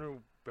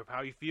different of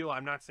how you feel.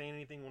 I'm not saying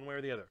anything one way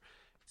or the other.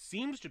 It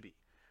seems to be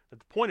that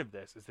the point of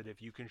this is that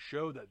if you can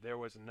show that there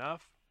was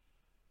enough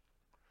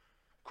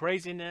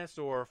craziness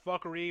or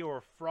fuckery or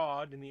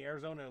fraud in the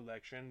Arizona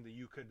election, that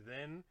you could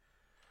then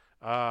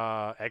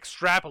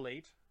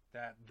extrapolate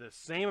that the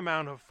same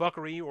amount of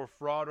fuckery or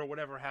fraud or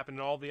whatever happened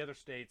in all the other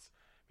states,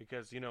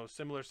 because,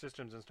 similar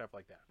systems and stuff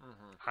like that.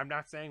 I'm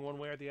not saying one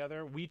way or the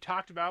other. We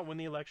talked about when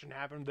the election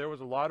happened, there was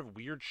a lot of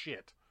weird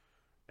shit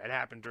that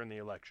happened during the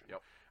election.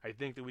 Yep. I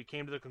think that we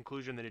came to the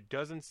conclusion that it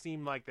doesn't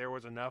seem like there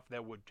was enough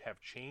that would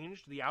have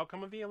changed the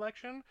outcome of the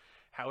election.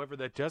 However,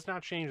 that does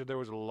not change that there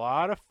was a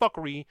lot of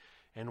fuckery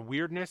and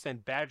weirdness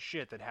and bad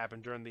shit that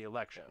happened during the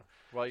election.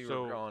 While you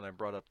were gone, I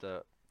brought up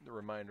the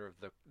reminder of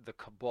the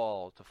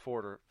cabal to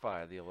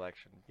fortify the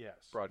election. Yes.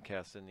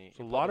 Broadcast in the...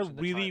 So a lot published of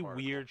in the really Time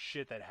article. weird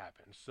shit that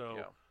happened. So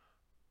Yeah.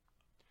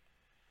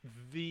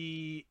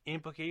 the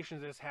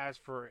implications this has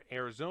for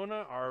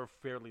Arizona are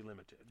fairly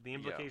limited. The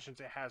implications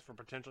it has for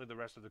potentially the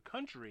rest of the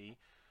country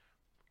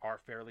are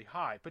fairly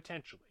high,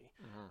 potentially.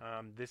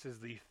 This is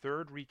the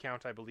 3rd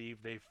recount, I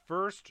believe. They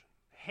first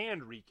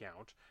hand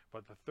recount,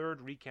 but the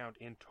 3rd recount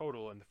in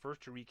total, and the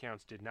first 2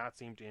 recounts did not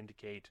seem to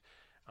indicate,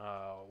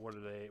 what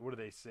do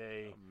they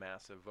say? A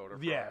massive voter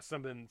fraud. Yeah,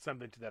 something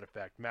to that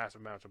effect. Massive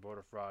amounts of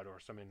voter fraud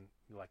or something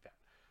like that.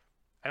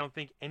 I don't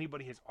think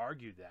anybody has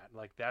argued that.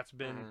 Like, that's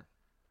been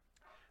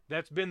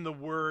the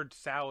word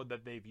salad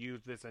that they've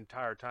used this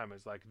entire time.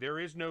 Is like, there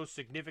is no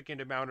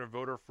significant amount of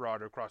voter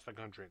fraud across the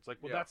country. It's like,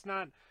 well, Yeah. that's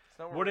not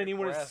not what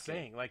anyone we're is asking.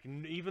 saying. Like,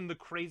 even the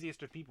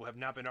craziest of people have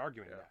not been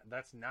arguing Yeah. that.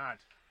 That's not...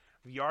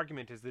 The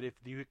argument is that if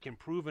you can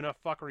prove enough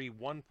fuckery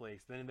one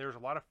place, then there's a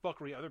lot of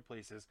fuckery other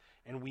places,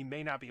 and we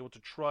may not be able to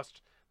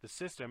trust the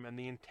system, and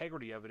the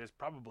integrity of it is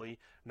probably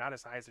not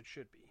as high as it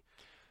should be.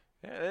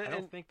 Yeah, I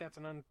don't think that's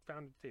an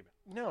unfounded statement.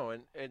 No,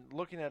 and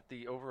looking at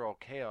the overall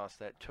chaos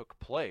that took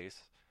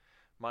place,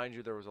 mind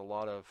you, there was a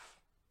lot of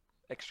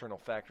external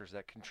factors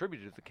that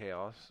contributed to the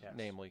chaos, Yes.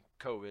 namely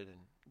COVID and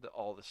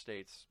all the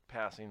states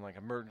passing like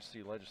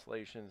emergency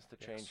legislations to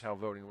change how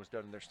voting was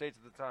done in their states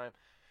at the time.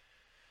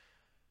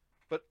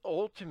 But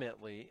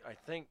ultimately, I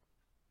think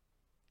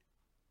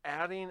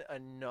adding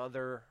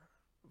another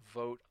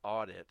vote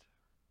audit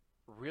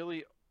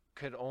really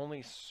could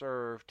only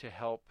serve to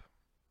help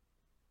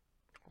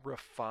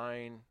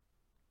refine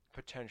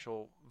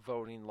potential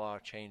voting law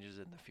changes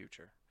in the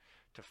future,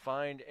 to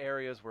find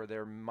areas where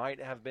there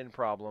might have been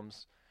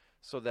problems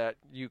so that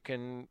you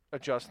can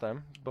adjust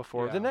them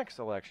before the next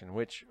election,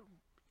 which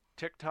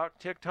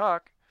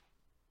tick-tock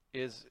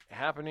is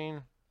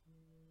happening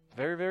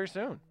very, very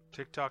soon.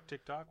 TikTok,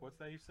 what's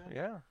that you say?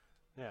 Yeah.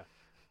 Yeah.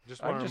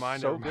 Just want I'm to just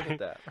remind so everybody. good at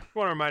that.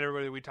 Want to remind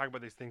everybody that we talk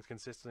about these things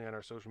consistently on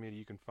our social media.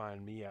 You can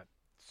find me at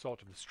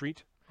Salt of the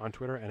Street on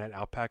Twitter and at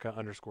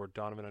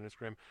alpaca_Donovan on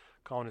Instagram.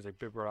 Colin is a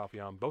big brother off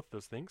on both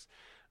those things.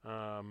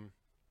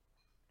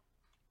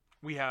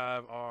 We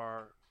have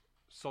our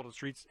Salt of the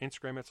Streets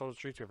Instagram at Salt of the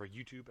Streets. We have our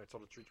YouTube at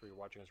Salt of the Streets where you're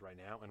watching us right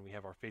now. And we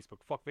have our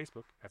Facebook, fuck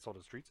Facebook, at Salt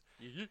of the Streets.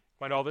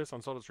 Find all this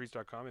on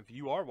saltofthestreets.com. If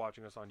you are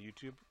watching us on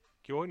YouTube,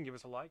 go ahead and give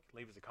us a like,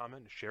 leave us a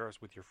comment, and share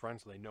us with your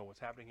friends so they know what's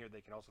happening here.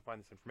 They can also find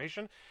this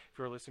information. If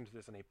you're listening to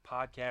this in a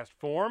podcast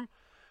form,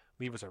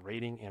 leave us a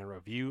rating and a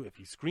review. If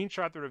you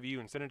screenshot the review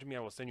and send it to me, I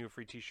will send you a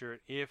free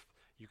t-shirt. If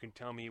you can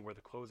tell me where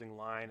the closing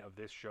line of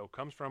this show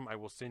comes from, I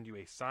will send you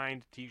a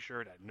signed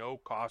t-shirt at no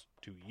cost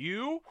to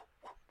you.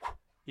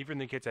 Even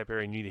the kids out there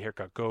and you need a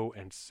haircut, go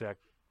and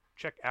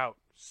check out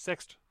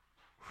Sext.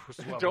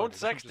 Don't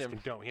sext him.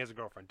 Don't. He has a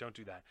girlfriend. Don't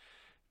do that.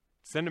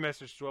 Send a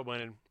message to Swell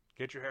Blended.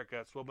 Get your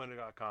haircut,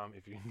 swellblended.com.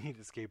 If you need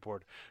a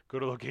skateboard, go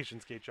to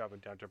Location Skate Shop in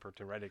downtown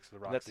Perton, right next to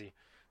the Roxy.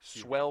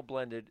 Swell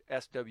Blended,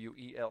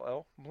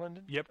 SWELL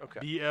blended? Yep. Okay.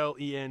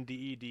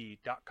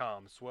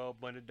 BLENDED.com,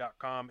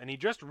 swellblended.com. And he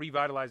just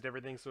revitalized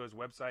everything, so his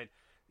website,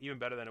 even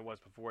better than it was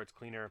before. It's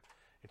cleaner.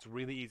 It's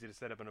really easy to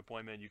set up an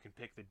appointment. You can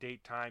pick the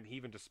date, time. He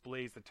even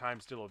displays the time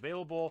still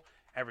available.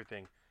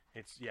 Everything.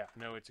 It's a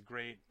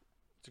great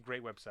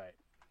website.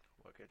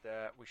 Look at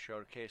that. We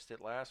showcased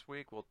it last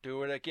week. We'll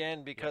do it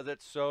again because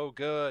it's so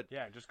good.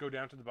 Yeah, just go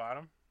down to the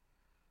bottom.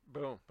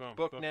 Boom. Boom.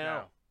 Book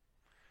now.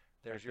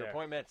 There's Right your there.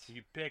 appointments.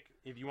 You pick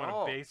if you want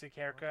a basic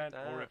haircut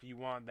or if you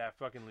want that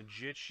fucking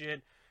legit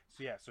shit.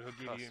 So he'll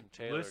give Custom you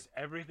tailored. list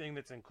everything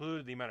that's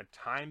included, the amount of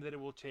time that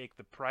it will take,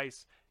 the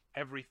price,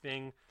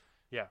 everything.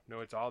 Yeah, no,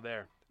 it's all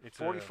there. It's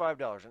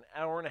 $45, an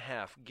hour and a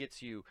half,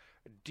 gets you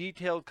a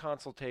detailed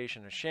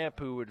consultation, a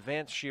shampoo,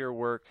 advanced shear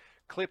work,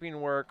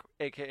 clipping work,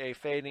 aka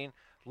fading,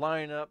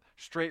 line-up,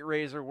 straight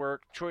razor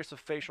work, choice of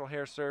facial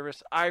hair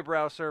service,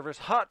 eyebrow service,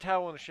 hot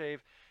towel and a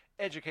shave,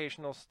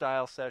 educational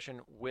style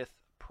session with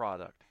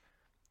product.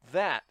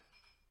 That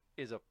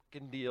is a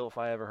fucking deal if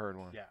I ever heard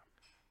one. Yeah.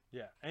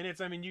 Yeah. And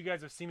it's, I mean, you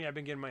guys have seen me. I've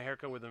been getting my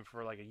haircut with him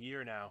for like a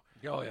year now.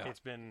 Oh, yeah. It's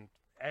been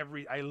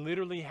I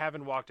literally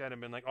haven't walked out and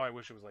been like, oh, I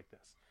wish it was like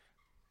this.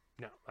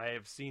 No, I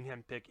have seen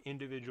him pick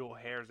individual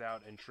hairs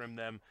out and trim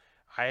them.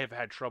 I have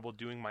had trouble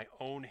doing my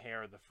own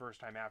hair the first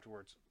time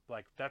afterwards.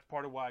 Like, that's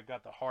part of why I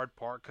got the hard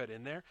part cut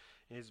in there,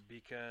 is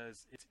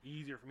because it's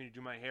easier for me to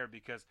do my hair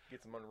because...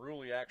 Get some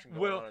unruly action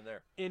going on in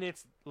there. And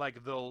it's like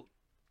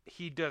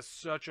he does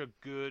such a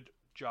good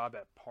job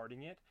at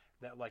parting it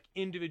that like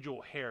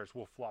individual hairs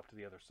will flop to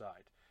the other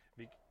side.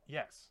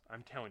 Yes,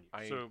 I'm telling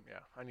you.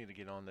 I need to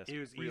get on this. It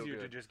was easier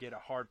to just get a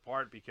hard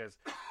part because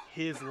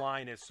his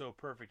line is so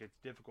perfect. It's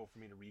difficult for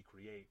me to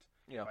recreate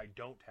if I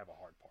don't have a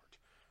hard part.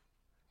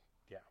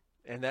 Yeah,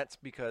 and that's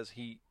because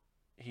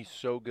he's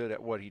so good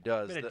at what he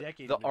does.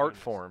 The of art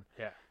this. form.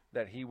 Yeah,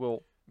 that he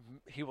will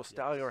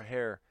style your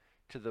hair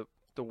to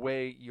the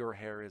way your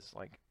hair is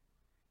like.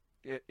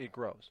 It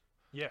grows.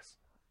 Yes.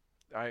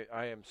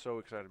 I am so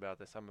excited about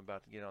this. I'm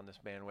about to get on this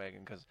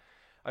bandwagon because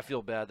I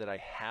feel bad that I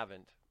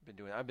haven't been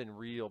doing it. I've been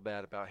real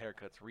bad about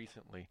haircuts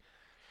recently.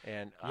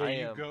 And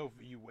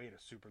you wait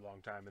a super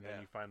long time and then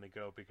you finally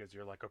go because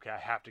you're like, okay, I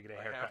have to get a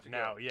haircut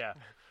now. Go. Yeah.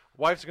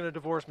 Wife's going to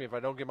divorce me if I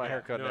don't get my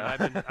haircut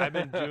now. I've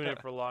been doing it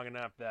for long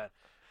enough that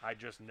I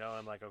just know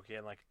I'm like, okay,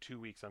 in like 2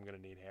 weeks I'm going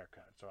to need a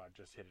haircut. So I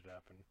just hit it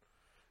up and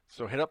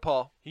So hit up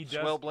Paul. He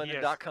does.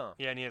 Swellblended.com.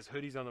 Yeah, and he has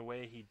hoodies on the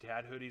way. He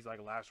had hoodies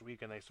like last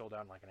week, and they sold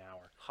out in like an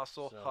hour.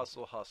 Hustle.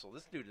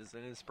 This dude is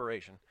an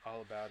inspiration.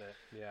 All about it.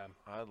 Yeah,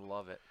 I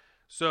love it.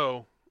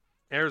 So,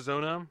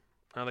 Arizona,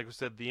 like we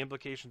said, the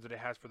implications that it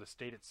has for the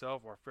state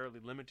itself are fairly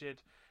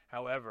limited.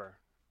 However,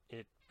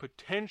 it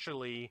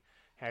potentially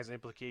has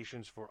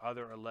implications for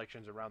other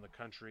elections around the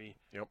country.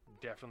 Yep.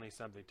 Definitely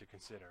something to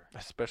consider.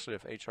 Especially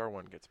if H.R.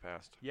 1 gets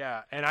passed.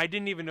 Yeah, and I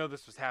didn't even know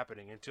this was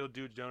happening until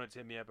Dude's Donuts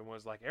hit me up and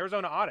was like,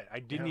 Arizona audit. I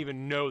didn't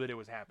even know that it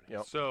was happening.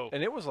 Yep. So,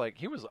 and it was like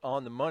he was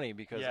on the money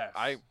because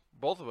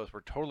both of us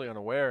were totally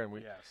unaware and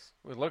we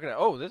were looking at,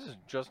 this is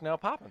just now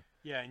popping.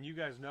 Yeah, and you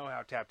guys know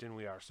how tapped in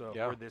we are. So if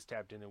we're this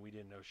tapped in and we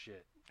didn't know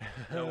shit.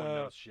 No one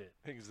knows shit.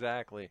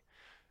 Exactly.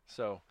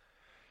 So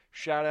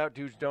shout out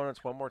Dude's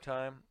Donuts one more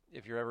time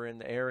if you're ever in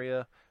the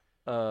area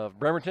of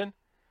Bremerton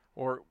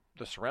or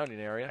the surrounding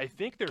area. I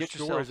think their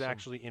store is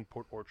actually in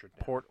Port Orchard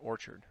now. Port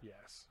Orchard.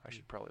 Yes. I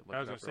should probably look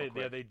I was it up going to say,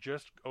 real quick. they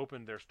just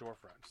opened their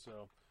storefront.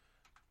 So,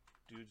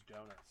 Dude's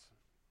Donuts.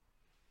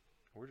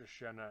 We're just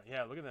shouting out.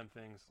 Yeah, look at them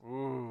things.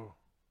 Ooh.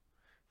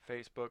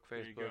 Facebook. There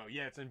you go.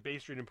 Yeah, it's in Bay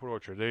Street in Port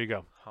Orchard. There you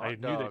go. I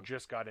knew they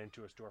just got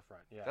into a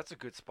storefront. Yeah. That's a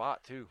good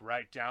spot, too.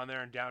 Right down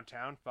there in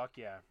downtown. Fuck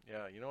yeah.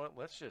 Yeah, you know what?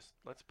 Let's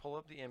pull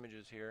up the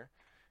images here.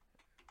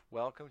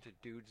 Welcome to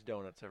Dude's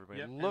Donuts, everybody.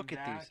 Yep, look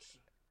at these.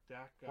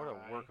 That guy, what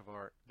a work of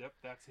art. Yep,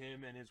 that's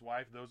him and his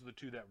wife. Those are the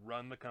two that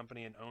run the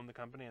company and own the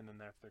company, and then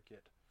that's their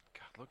kid.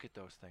 God, look at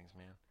those things,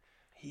 man.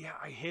 Yeah,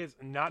 his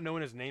not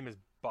knowing his name is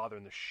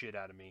bothering the shit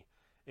out of me.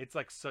 It's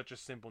like such a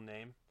simple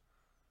name.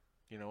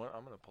 You know what?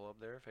 I'm going to pull up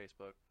their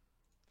Facebook.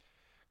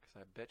 Because I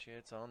bet you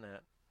it's on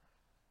that.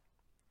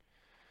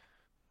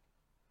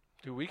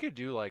 Dude, we could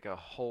do like a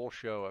whole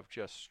show of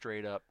just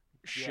straight up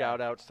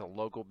shout-outs to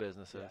local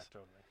businesses. Yeah,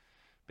 totally.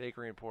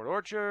 Bakery in Port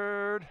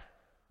Orchard.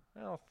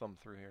 I'll thumb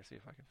through here, see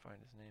if I can find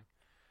his name.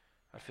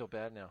 I feel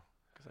bad now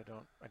because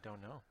I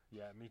don't know.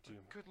 Yeah, me too.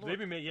 Good Lord.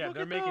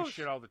 They're making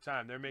shit all the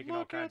time. They're making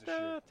all kinds of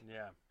shit.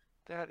 Yeah.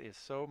 That is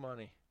so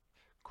money.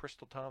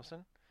 Crystal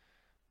Thompson.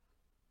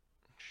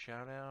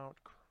 Shout out.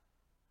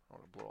 I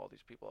want to blow all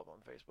these people up on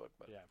Facebook,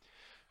 but yeah.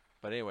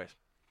 But anyways,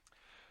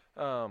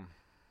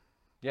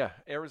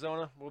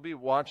 Arizona. We'll be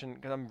watching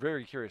because I'm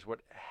very curious what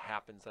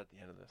happens at the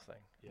end of this thing.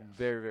 Yes. I'm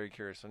very, very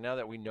curious. So now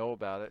that we know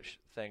about it,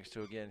 thanks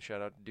to again,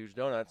 shout out to Dude's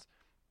Donuts.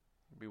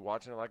 We'll be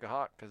watching it like a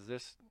hawk because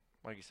this,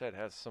 like you said,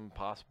 has some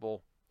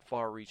possible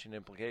far-reaching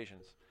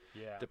implications.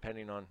 Yeah.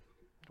 Depending on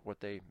what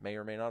they may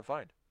or may not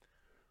find.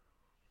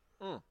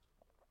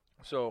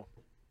 So,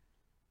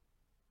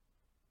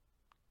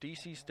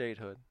 DC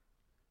statehood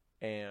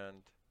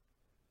and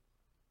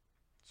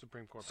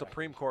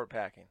Supreme Court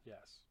packing.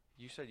 Yes.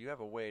 You said you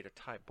have a way to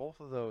tie both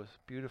of those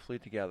beautifully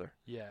together.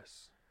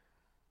 Yes.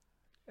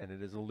 And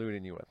it is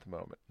eluding you at the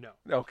moment. No.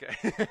 Okay.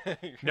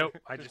 Nope.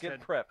 I just get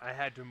had, prepped. I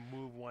had to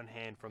move one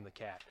hand from the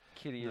cat.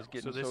 Kitty is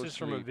getting so this is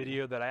sweet. from a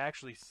video that I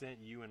actually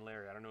sent you and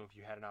Larry. I don't know if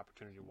you had an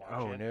opportunity to watch it.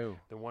 Oh, no.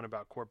 The one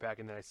about court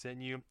packing that I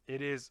sent you.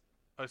 It is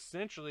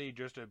essentially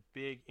just a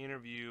big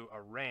interview,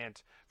 a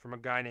rant from a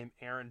guy named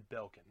Aaron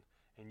Belkin.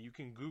 And you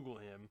can Google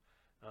him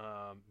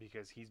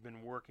because he's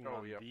been working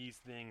on these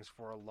things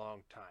for a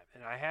long time.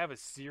 And I have a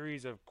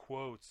series of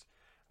quotes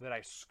that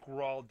I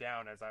scrawled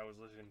down as I was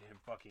listening to him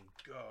fucking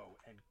go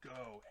and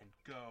go and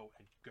go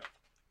and go.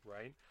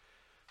 Right?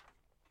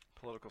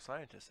 Political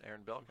scientist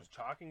Aaron Belkin. Was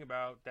talking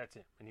about, that's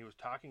him. And he was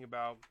talking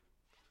about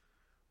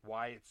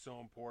why it's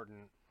so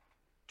important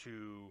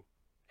to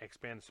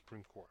expand the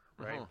Supreme Court.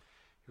 Right? Uh-huh.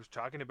 He was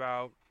talking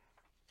about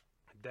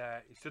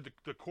that. He said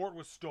the court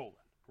was stolen.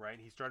 Right?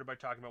 He started by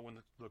talking about when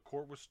the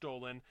court was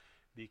stolen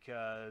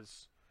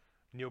because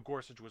Neil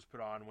Gorsuch was put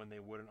on when they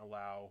wouldn't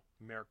allow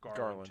Merrick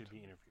Garland to be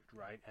interviewed,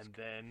 right? And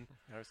then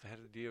That was the head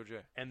of the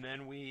DOJ. And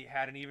then we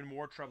had an even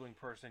more troubling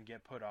person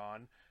get put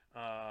on,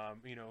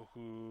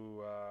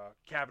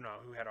 Kavanaugh,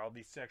 who had all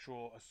these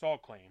sexual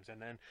assault claims.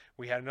 And then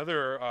we had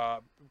another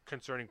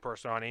concerning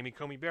person on, Amy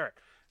Coney Barrett.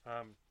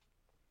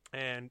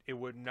 And it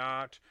would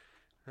not,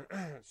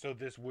 so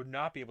this would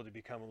not be able to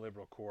become a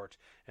liberal court.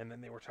 And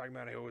then they were talking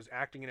about it was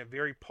acting in a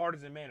very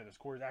partisan manner. This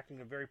court is acting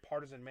in a very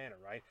partisan manner,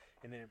 right?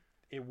 And then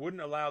it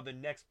wouldn't allow the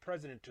next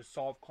president to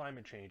solve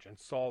climate change and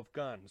solve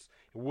guns.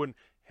 It wouldn't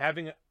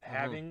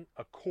having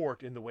a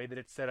court in the way that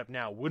it's set up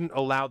now wouldn't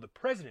allow the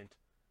president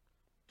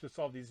to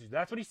solve these issues.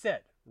 That's what he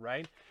said,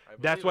 right?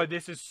 That's why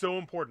this is so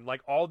important.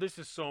 Like, all this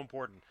is so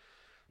important.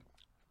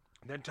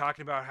 Then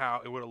talking about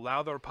how it was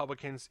allowing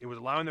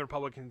the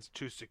Republicans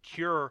to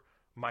secure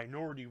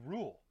minority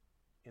rule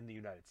in the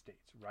United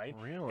States, right?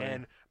 Really?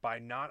 And by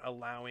not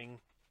allowing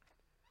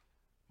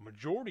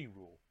majority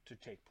rule to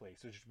take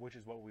place, which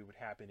is what would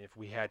happen if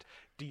we had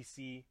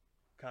D.C.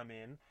 come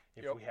in,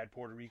 if we had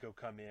Puerto Rico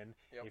come in,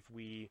 if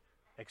we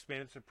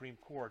expanded the Supreme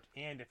Court,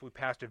 and if we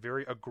passed a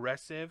very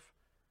aggressive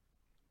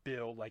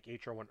bill like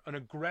H.R. 1, an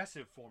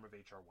aggressive form of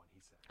H.R. 1,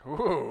 he said.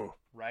 Ooh.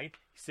 Right?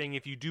 He's saying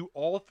if you do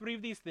all three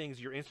of these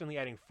things, you're instantly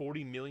adding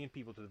 40 million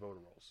people to the voter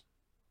rolls.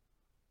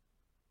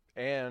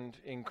 And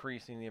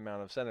increasing the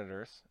amount of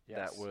senators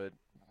Yes. that would,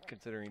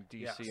 considering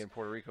D.C. and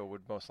Puerto Rico,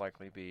 would most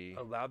likely be...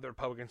 Allowed the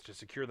Republicans to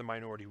secure the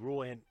minority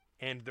rule,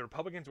 and the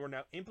Republicans were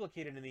now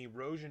implicated in the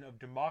erosion of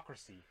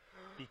democracy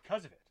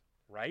because of it,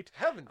 right?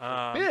 Heaven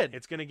forbid!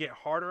 It's going to get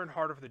harder and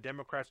harder for the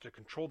Democrats to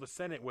control the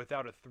Senate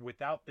without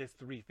this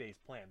three-phase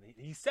plan.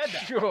 He said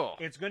that. Sure.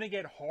 It's going to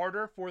get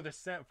harder for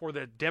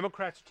the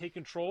Democrats to take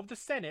control of the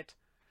Senate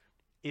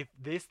if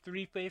this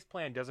three-phase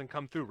plan doesn't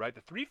come through, right?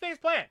 The three-phase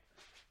plan,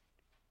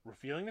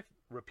 repealing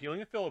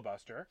the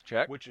filibuster,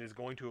 Check. which is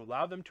going to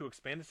allow them to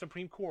expand the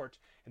Supreme Court,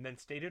 and then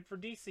stated for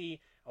D.C.,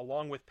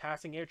 along with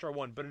passing H.R.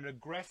 1, but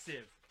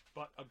aggressive.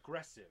 But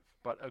aggressive.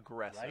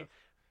 Right?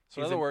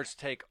 So in other words,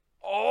 take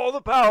all the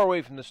power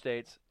away from the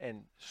states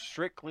and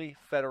strictly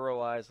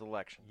federalize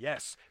elections.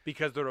 Yes,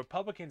 because the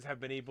Republicans have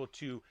been able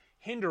to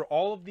hinder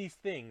all of these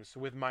things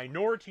with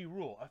minority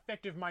rule,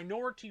 effective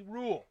minority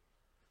rule,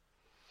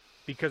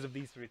 because of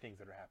these three things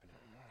that are happening,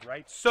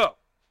 right? So,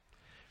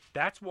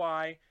 that's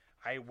why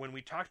when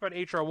we talked about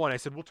H.R. 1, I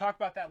said, we'll talk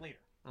about that later,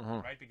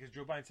 right? Because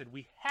Joe Biden said,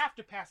 we have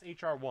to pass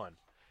H.R. 1.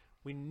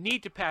 We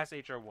need to pass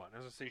H.R. 1.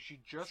 As I say, she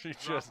just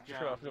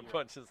dropped a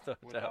bunch of stuff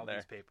with down all there.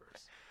 these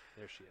papers.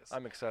 There she is.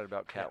 I'm excited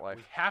about cat life.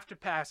 We have to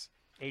pass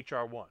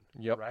H.R. 1.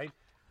 Yep. Right?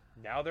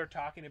 Now they're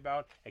talking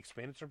about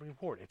expanding the Supreme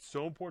Court. It's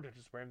so important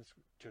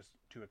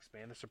to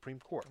expand the Supreme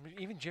Court. I mean,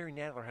 even Jerry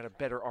Nadler had a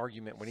better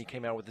argument when he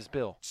came out with this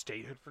bill.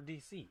 Statehood for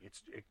D.C.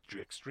 It's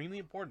extremely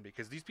important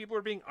because these people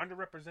are being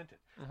underrepresented.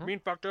 Being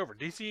fucked over.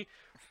 D.C.,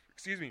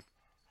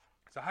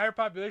 it's a higher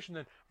population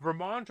than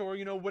Vermont or,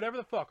 whatever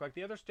the fuck, like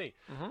the other state.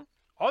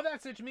 All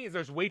that said to me is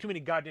there's way too many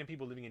goddamn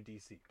people living in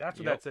D.C. That's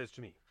what that says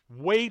to me.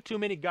 Way too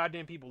many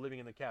goddamn people living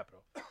in the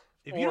capital.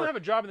 If you don't have a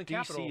job in the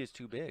capital, D.C. is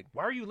too big.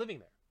 why are you living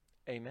there?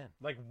 Amen.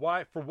 Like,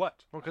 why? For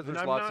what? Well, because And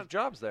there's I'm lots not- of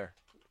jobs there.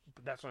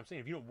 But that's what I'm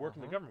saying. If you don't work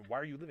in the government, why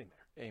are you living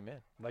there? Amen.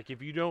 Like,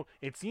 if you don't,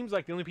 it seems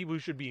like the only people who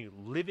should be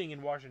living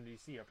in Washington,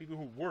 D.C. are people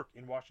who work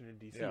in Washington,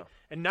 D.C. Yeah.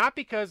 And not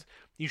because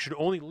you should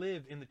only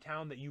live in the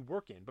town that you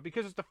work in, but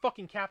because it's the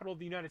fucking capital of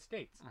the United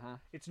States.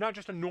 It's not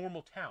just a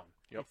normal town.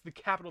 Yep. It's the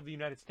capital of the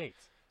United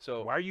States.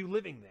 So Why are you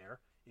living there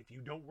if you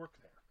don't work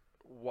there?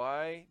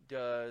 why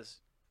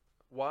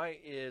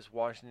is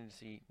Washington,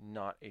 D.C.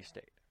 not a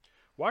state?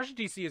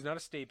 Washington, D.C. is not a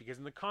state because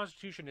in the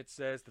Constitution it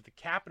says that the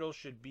capital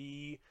should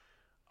be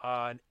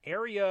an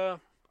area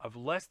of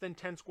less than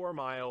 10 square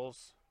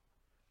miles.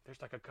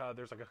 There's like a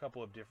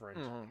couple of different...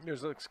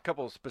 There's a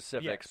couple of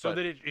specifics. so but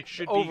that it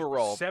should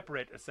overall, be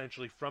separate,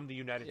 essentially, from the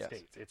United Yes.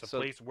 States. It's a So-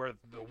 place where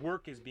the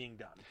work is being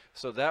done.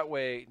 so that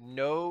way,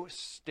 no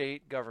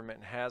state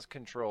government has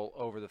control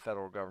over the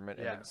federal government,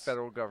 and the Yes.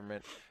 federal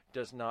government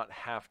does not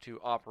have to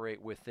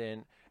operate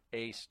within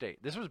a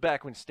state. This was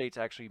back when states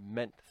actually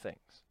meant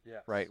things,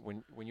 Yes. right?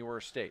 When you were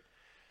a state.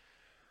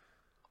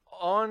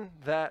 On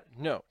that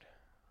note,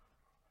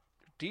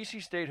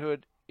 D.C.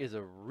 statehood is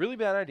a really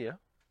bad idea,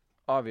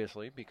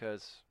 obviously,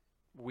 because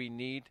we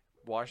need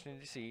Washington,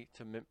 D.C.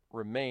 to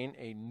remain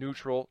a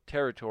neutral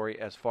territory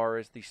as far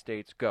as the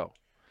states go.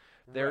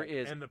 There Right.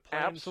 is And the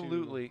plan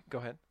absolutely... Go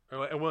ahead.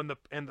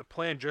 And the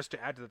plan, just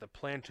to add to that, the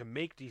plan to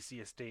make D.C.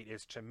 a state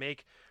is to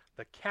make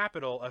the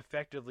capital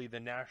effectively the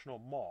national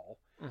mall,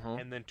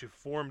 and then to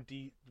form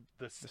the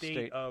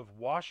state of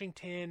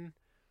Washington,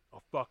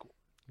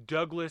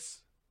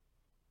 Douglas,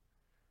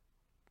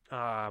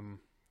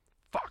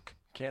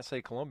 Can't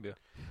say Columbia.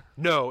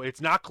 No, it's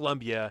not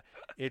Columbia.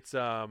 It's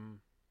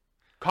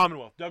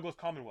Commonwealth, Douglas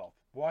Commonwealth,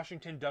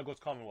 Washington Douglas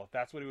Commonwealth.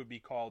 That's what it would be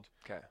called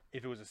Okay.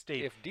 if it was a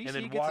state. If And D.C.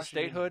 then gets a Washington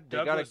statehood, they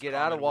got to Douglas get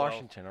out of Commonwealth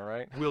Washington, all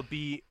right? Will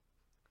be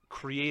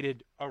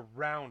created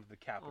around the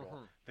capital.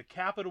 The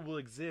capital will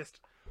exist.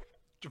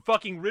 To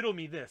fucking riddle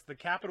me this: the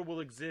capital will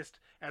exist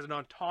as an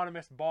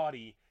autonomous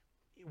body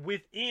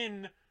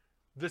within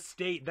the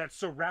state that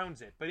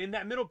surrounds it. But in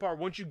that middle part,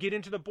 once you get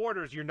into the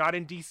borders, you're not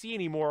in D.C.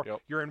 anymore.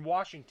 Yep. You're in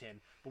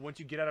Washington. But once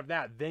you get out of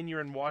that, then you're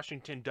in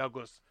Washington,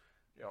 Douglas.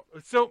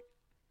 Yep. So,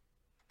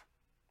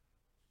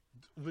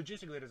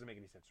 logistically, it doesn't make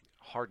any sense to me.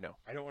 Hard no.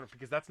 I don't want to,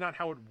 because that's not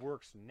how it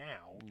works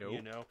now. Nope.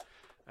 You know?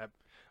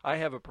 I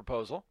have a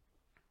proposal.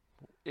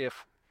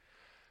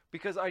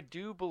 Because I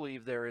do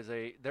believe there is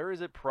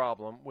a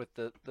problem with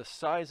the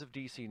size of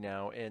DC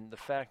now, and the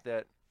fact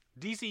that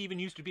D.C. even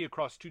used to be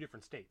across 2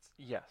 different states.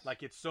 yes,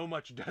 Like, it so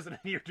much doesn't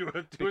adhere to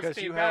a Because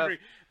state you have- boundary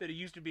that it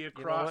used to be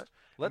across what?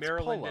 Let's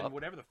Maryland pull and up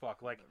whatever the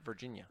fuck. Like,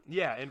 Virginia.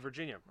 yeah, in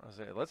Virginia. I'll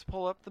say, let's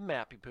pull up the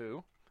mappy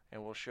poo,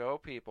 and we'll show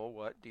people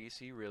what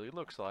DC really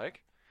looks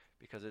like,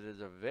 because it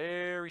is a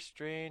very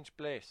strange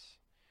place.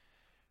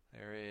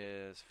 There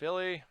is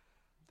Philly,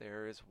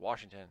 there is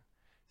Washington.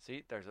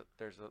 See, there's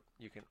a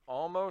you can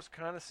almost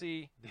kind of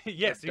see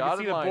Yes, the you can dotted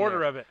see the line border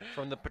there. of it.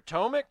 From the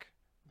Potomac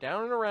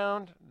down and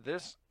around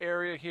this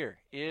area here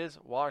is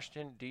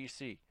Washington,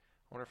 D.C. I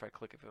wonder if I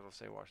click if it'll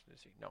say Washington,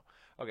 D.C. No.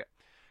 Okay.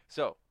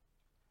 So,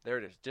 there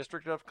it is.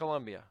 District of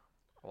Columbia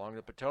along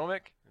the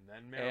Potomac And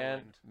then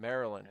Maryland. and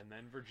Maryland. And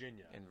then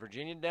Virginia. And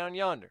Virginia down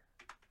yonder.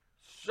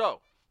 So,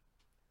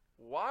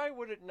 why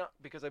would it not?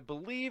 Because I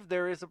believe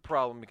there is a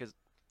problem, because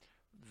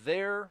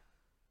their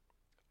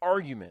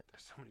argument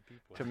There's so many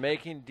people. to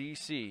making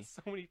D.C.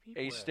 so many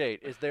people. a there. state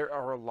is there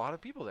are a lot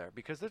of people there,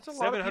 because there's a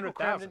lot of people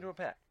crammed 700,000. into a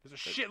pack. There's a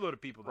shitload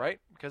of people there. Right?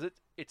 Because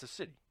it's a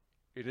city.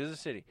 It is a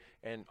city.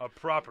 And A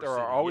proper there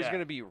city, are always yeah.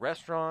 going to be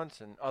restaurants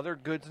and other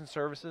goods and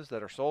services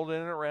that are sold in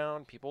and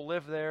around. People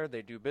live there.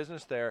 They do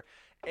business there.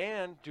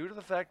 And due to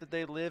the fact that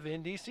they live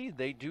in D.C.,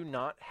 they do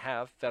not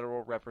have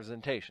federal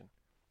representation.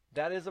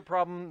 That is a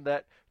problem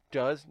that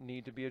does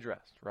need to be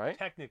addressed, right?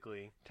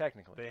 Technically,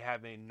 Technically. they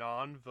have a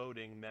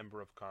non-voting member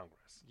of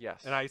Congress.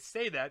 Yes. And I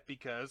say that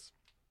because,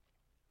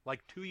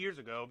 like 2 years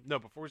ago,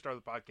 before we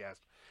started the podcast,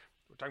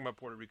 we're talking about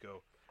Puerto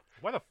Rico.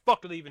 Why the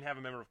fuck do they even have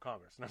a member of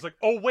Congress? And I was like,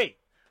 oh, wait.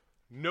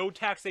 No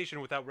taxation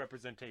without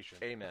representation.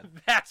 Amen.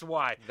 That's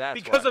why. That's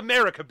because why.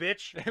 America,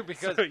 bitch.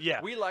 because So,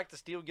 yeah. we like to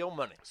steal your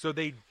money. So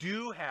they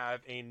do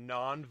have a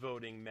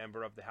non-voting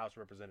member of the House of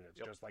Representatives,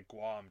 just like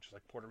Guam, just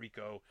like Puerto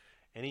Rico,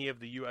 any of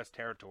the U.S.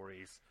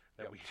 territories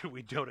that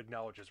we don't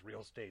acknowledge as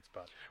real states,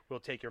 but we'll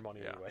take your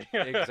money anyway.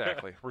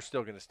 Exactly. We're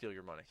still going to steal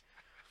your money.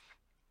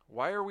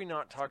 Why are we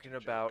not talking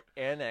about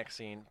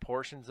annexing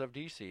portions of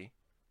D.C.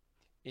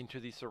 into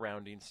the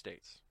surrounding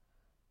states?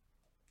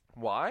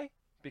 Why?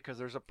 Because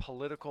there's a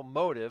political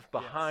motive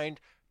behind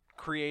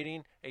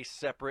creating a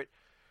separate,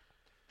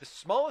 the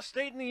smallest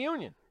state in the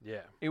Union.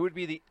 Yeah. It would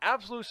be the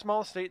absolute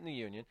smallest state in the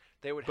Union.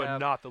 They would But have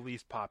not the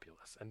least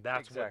populous, and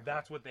that's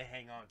Exactly. what they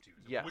hang on to.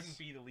 It Yes. wouldn't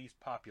be the least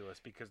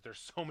populous because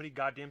there's so many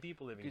goddamn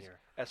people living here.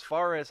 As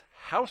far as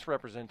House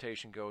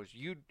representation goes,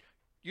 you'd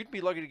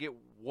be lucky to get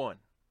one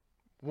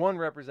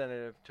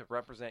representative to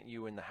represent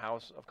you in the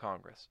House of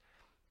Congress.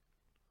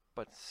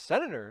 But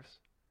senators,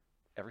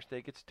 every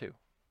state gets 2.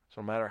 So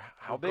no matter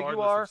how big you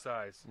Regardless are, of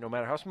size. no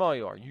matter how small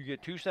you are, you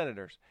get 2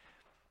 senators.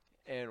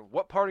 And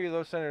what party are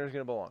those senators going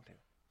to belong to?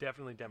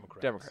 Definitely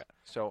Democrats. Democrat.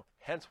 So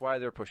hence why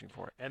they're pushing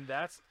for it. And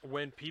that's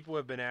when people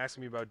have been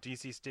asking me about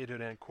DC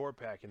statehood and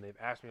CORPAC, and they've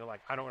asked me, like,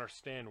 I don't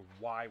understand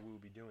why we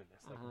would be doing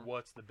this. Like,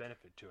 what's the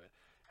benefit to it?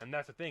 And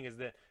that's the thing, is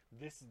that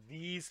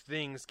these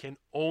things can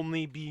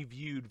only be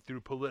viewed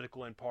through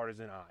political and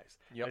partisan eyes.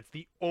 Yep. That's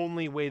the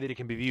only way that it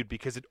can be viewed,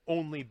 because it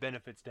only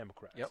benefits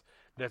Democrats. Yep.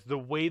 That's the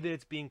way that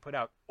it's being put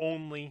out,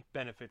 only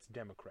benefits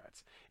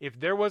Democrats. If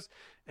there was,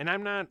 and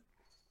I'm not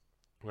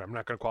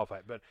going to qualify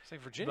it, but Say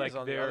Virginia's like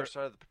on the other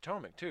side of the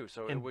Potomac too,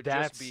 so it and would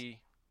that's- just be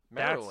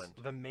Maryland.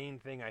 That's the main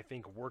thing, I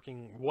think,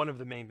 one of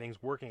the main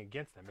things working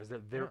against them is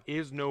that there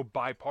is no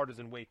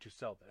bipartisan way to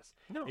sell this.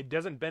 No. It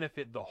doesn't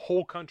benefit the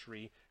whole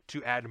country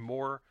to add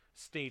more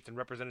states and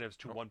representatives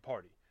to one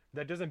party.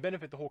 That doesn't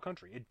benefit the whole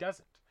country. It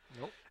doesn't.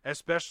 Nope.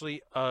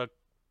 Especially a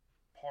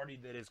party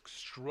that is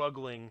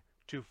struggling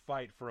to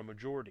fight for a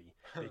majority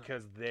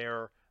because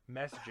their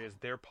messages,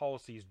 their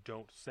policies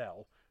don't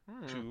sell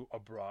to a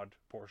broad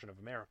portion of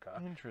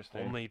America.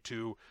 Interesting. Only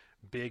to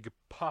big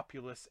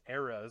populous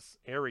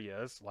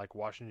areas like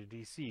Washington,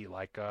 D.C.,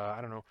 like, I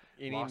don't know,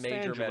 Any Los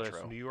major Angeles,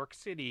 metro. New York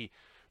City,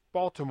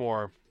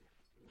 Baltimore.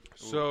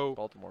 So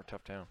Baltimore,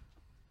 tough town.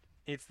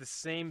 it's the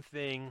same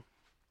thing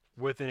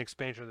with an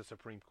expansion of the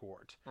Supreme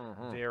Court.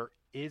 There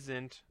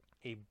isn't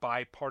a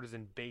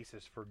bipartisan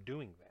basis for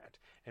doing that.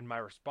 And my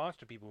response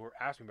to people who are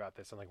asking about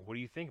this, I'm like, what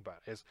do you think about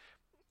it? Is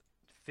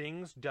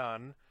things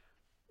done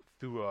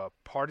through a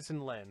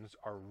partisan lens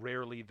are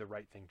rarely the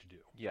right thing to do.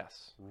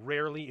 Yes.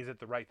 Rarely is it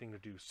the right thing to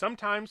do.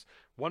 Sometimes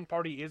one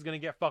party is going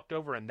to get fucked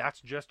over, and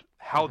that's just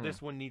how this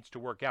one needs to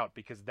work out,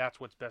 because that's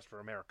what's best for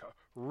America.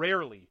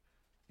 Rarely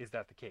is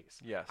that the case.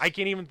 Yes. I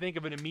can't even think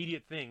of an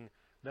immediate thing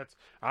that's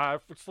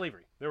for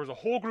slavery. There was a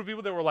whole group of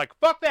people that were like,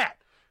 fuck that!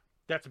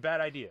 That's a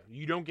bad idea.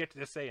 You don't get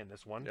to say in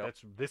this one. Yep.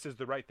 This is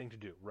the right thing to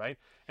do, right?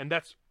 And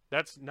that's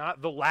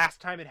not the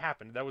last time it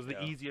happened. That was the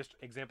Yeah. easiest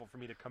example for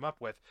me to come up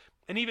with.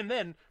 And even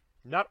then,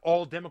 not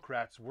all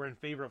Democrats were in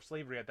favor of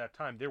slavery at that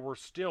time. There were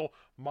still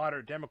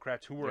moderate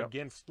Democrats who were Yep.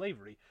 against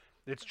slavery.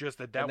 It's just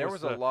that and there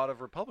was a lot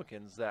of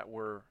Republicans that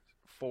were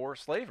for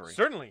slavery.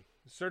 Certainly.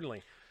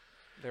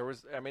 There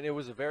was, I mean, it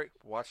was a very,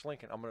 watch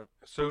Lincoln. I'm going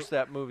to boost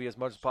that movie as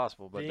much as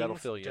possible, but that'll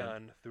fill you in. Things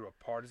done through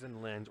a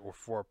partisan lens or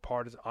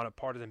on a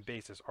partisan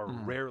basis are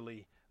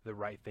rarely the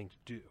right thing to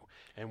do.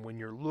 And when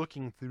you're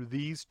looking through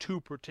these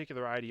two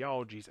particular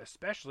ideologies,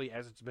 especially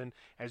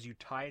as you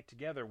tie it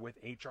together with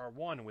H.R.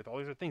 1 and with all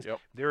these other things,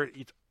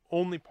 it's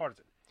only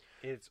partisan.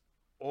 It's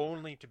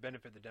only to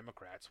benefit the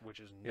Democrats, which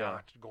is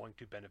not going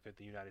to benefit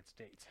the United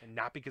States. And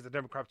not because the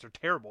Democrats are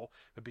terrible,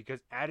 but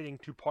because adding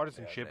to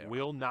partisanship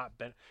will not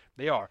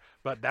they are.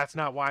 But that's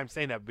not why I'm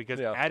saying that, because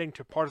adding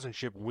to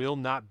partisanship will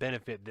not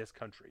benefit this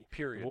country.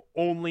 Period. It will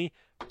only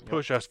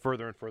push us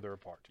further and further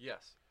apart.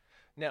 Yes.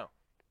 Now,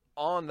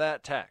 on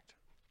that tact,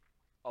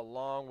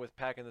 along with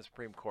packing the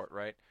Supreme Court,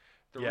 right?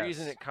 The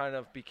reason it kind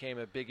of became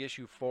a big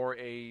issue for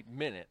a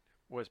minute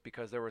was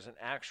because there was an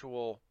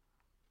actual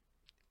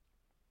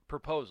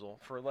proposal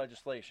for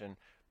legislation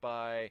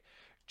by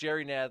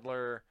Jerry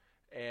Nadler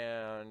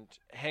and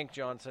Hank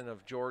Johnson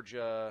of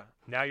Georgia.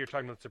 Now you're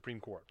talking about the Supreme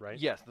Court, right?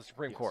 Yes, the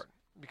Supreme Court.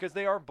 Because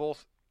they are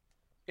both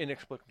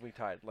inexplicably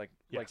tied, like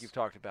you've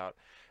talked about.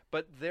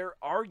 But their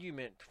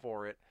argument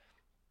for it,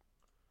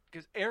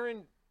 because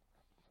Aaron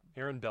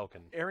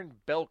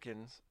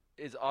Belkin's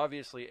is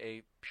obviously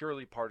a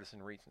purely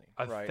partisan reasoning.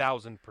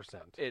 1,000%.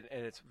 And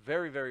it's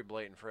very, very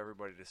blatant for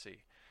everybody to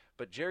see.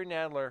 But Jerry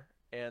Nadler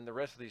and the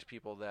rest of these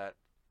people that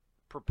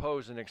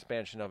propose an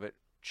expansion of it,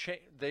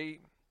 they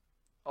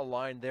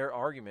align their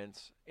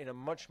arguments in a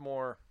much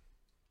more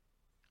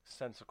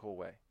sensical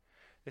way.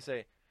 They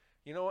say,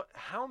 you know what,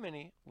 how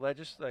many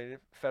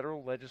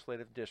federal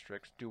legislative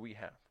districts do we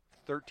have?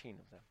 13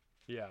 of them.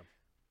 Yeah.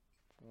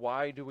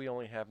 Why do we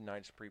only have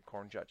 9 Supreme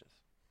Court judges?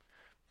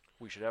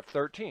 We should have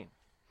 13.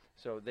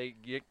 So they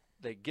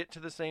get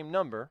to the same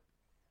number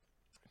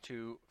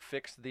to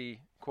fix the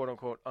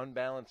quote-unquote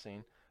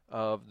unbalancing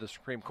of the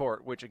Supreme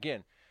Court, which,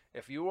 again,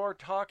 if you are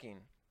talking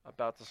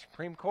about the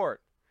Supreme Court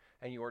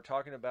and you are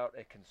talking about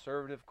a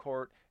conservative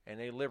court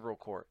and a liberal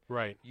court,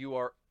 right, you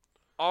are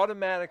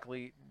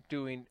automatically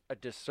doing a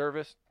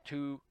disservice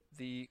to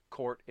the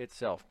court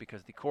itself,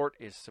 because the court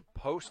is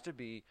supposed to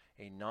be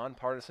a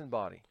nonpartisan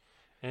body,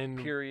 and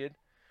period.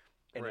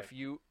 And if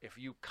you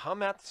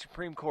come at the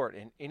Supreme Court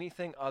in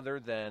anything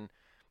other than,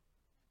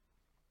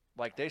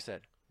 like they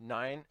said,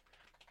 nine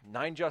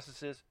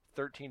justices,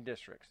 13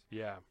 districts,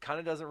 kind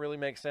of doesn't really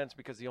make sense,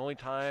 because the only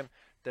time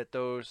that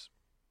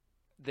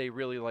they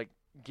really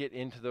get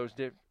into those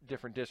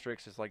different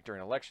districts is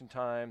during election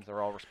times.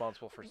 They're all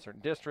responsible for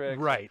certain districts,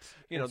 right?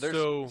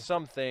 There's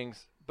some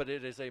things, but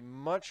it is a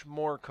much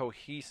more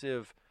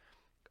cohesive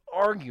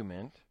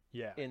argument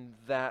in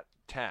that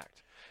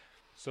tact.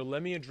 So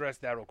let me address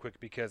that real quick,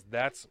 because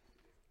that's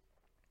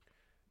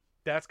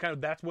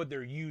what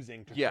they're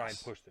using to try and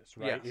push this,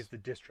 right? Is the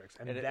districts,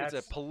 and it's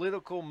a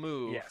political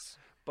move. Yes,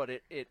 but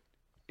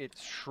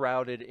it's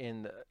shrouded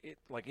in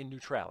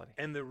neutrality.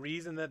 And the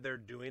reason that they're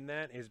doing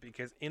that is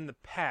because in the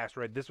past,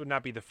 right, this would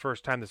not be the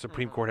first time the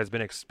Supreme Court has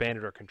been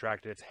expanded or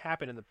contracted. It's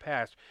happened in the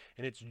past,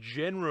 and it's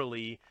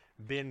generally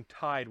been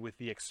tied with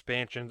the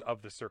expansion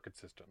of the circuit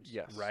systems.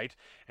 Yes. Right?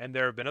 And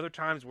there have been other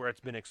times where it's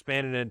been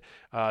expanded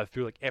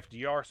through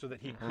FDR so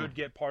that he could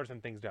get partisan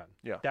things done.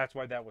 Yeah. That's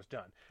why that was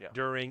done. Yeah.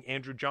 During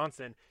Andrew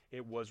Johnson,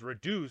 it was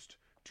reduced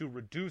to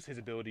reduce his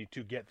ability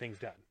to get things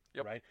done.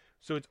 Yep. Right?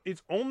 So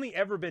it's only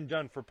ever been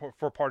done for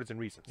partisan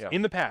reasons. Yeah.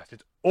 In the past,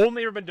 it's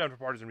only ever been done for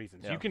partisan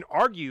reasons. Yeah. You can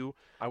argue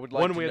I would like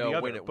one to way know or the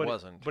other, when it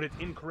wasn't. But it's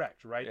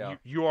incorrect, right? Yeah.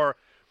 You are,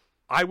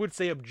 I would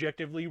say,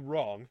 objectively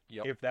wrong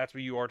Yep. if that's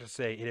what you are to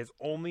say. It has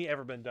only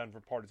ever been done for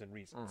partisan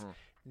reasons. Mm-hmm.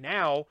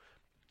 Now,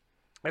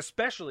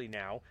 especially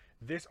now,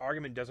 this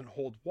argument doesn't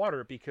hold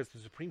water because the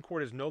Supreme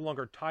Court is no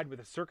longer tied with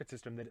a circuit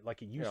system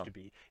like it used to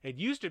be. It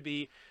used to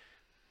be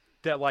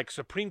that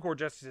Supreme Court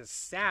justices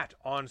sat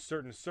on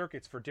certain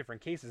circuits for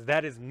different cases.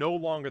 That is no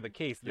longer the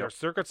case. Their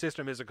circuit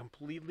system is a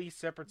completely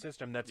separate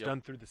system that's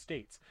done through the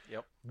states.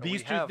 Yep.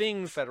 These two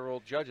things, federal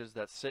judges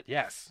that sit.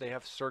 Yes. They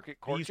have circuit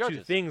court these judges.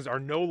 two things are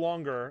no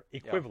longer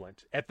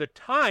equivalent. At the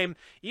time,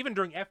 even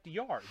during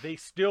FDR, they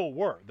still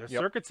were. The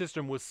circuit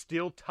system was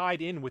still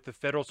tied in with the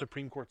federal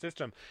Supreme Court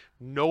system.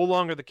 No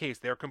longer the case.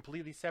 They're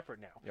completely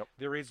separate now. Yep.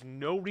 There is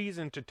no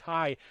reason to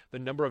tie the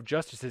number of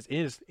justices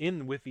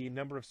in with the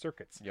number of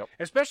circuits. Yep.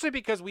 Especially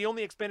because we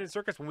only expanded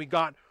circuits when we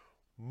got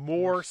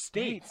more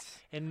states.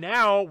 And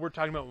now we're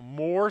talking about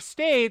more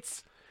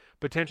states,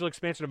 potential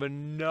expansion of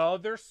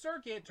another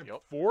circuit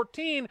to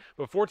 14,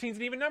 but 14 is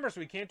an even number,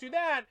 so we can't do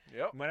that.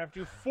 Yep. We might have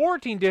to do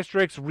 14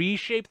 districts,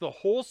 reshape the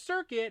whole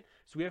circuit,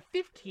 so we have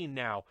 15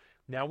 now.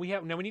 Now we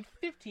need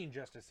 15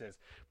 justices.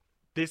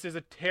 This is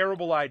a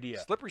terrible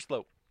idea. Slippery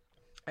slope.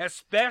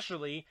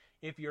 Especially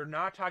if you're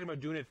not talking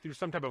about doing it through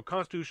some type of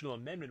constitutional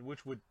amendment,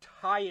 which would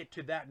tie it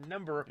to that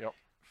number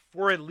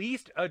for at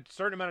least a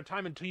certain amount of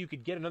time until you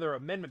could get another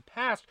amendment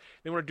passed.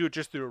 They want to do it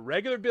just through a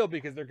regular bill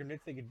because they're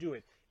convinced they could do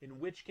it, in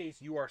which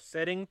case you are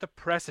setting the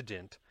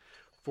precedent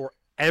for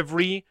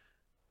every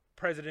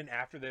president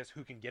after this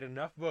who can get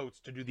enough votes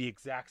to do the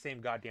exact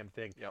same goddamn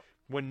thing. Yep.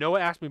 When Noah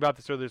asked me about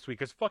this earlier this week,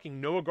 because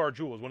fucking Noah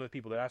Garjul is one of the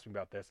people that asked me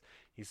about this.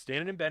 He's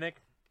standing in Bennick.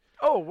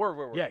 Oh,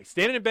 word. Yeah, he's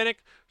standing in Bennick,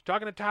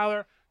 talking to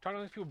Tyler, talking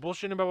to these people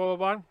bullshitting about blah,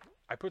 blah, blah.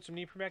 I put some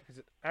knee back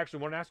because I actually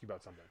want to ask you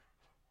about something.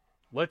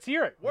 Let's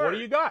hear it. What do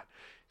you got?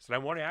 He said, I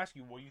want to ask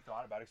you what you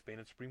thought about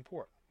expanding the Supreme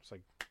Court. It's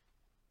like,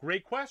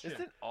 great question.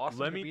 Isn't it awesome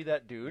to be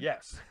that dude?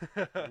 Yes.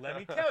 Let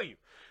me tell you.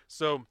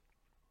 So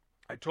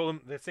I told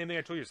him the same thing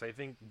I told you. So I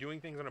think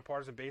doing things on a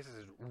partisan basis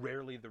is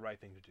rarely the right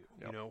thing to do.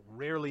 Yep. You know,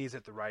 rarely is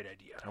it the right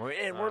idea.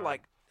 And we're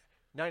like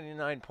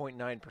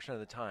 99.9% of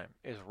the time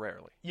is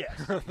rarely. Yes.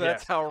 That's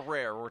yes. how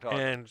rare we're talking.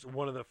 And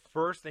one of the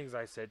first things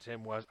I said to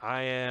him was,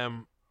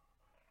 I'm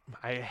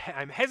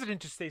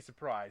hesitant to say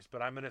surprised,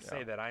 but I'm going to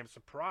say that I'm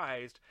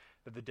surprised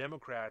that the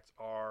Democrats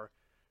are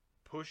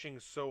pushing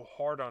so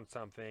hard on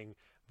something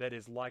that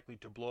is likely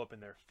to blow up in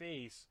their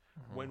face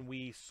when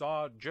we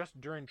saw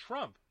just during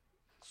Trump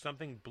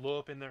something blow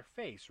up in their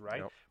face,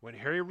 right? Yep. When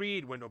Harry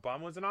Reid, when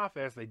Obama was in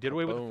office, they did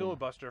away with the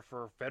filibuster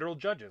for federal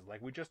judges,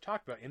 like we just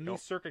talked about, in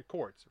these circuit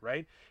courts,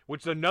 right?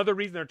 Which is another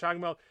reason they're talking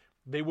about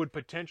they would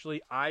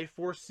potentially, I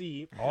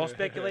foresee, all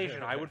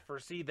speculation, I would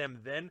foresee them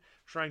then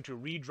trying to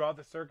redraw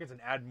the circuits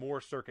and add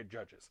more circuit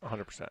judges.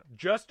 100%.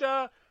 Just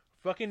a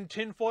fucking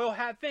tinfoil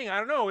hat thing. I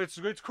don't know. It's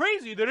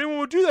crazy that anyone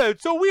would do that.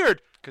 It's so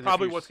weird.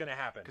 Probably what's going to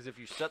happen. Because if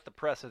you set the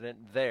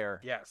precedent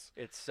there, yes,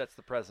 it sets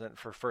the precedent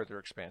for further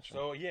expansion.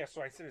 So,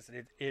 so I said this.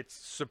 It's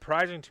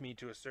surprising to me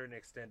to a certain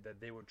extent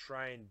that they would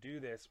try and do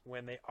this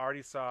when they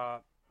already saw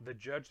the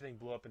judge thing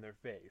blow up in their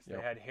face. They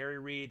had Harry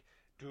Reid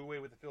do away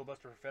with the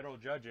filibuster for federal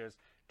judges.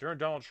 During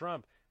Donald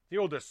Trump, they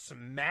were able to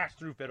smash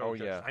through federal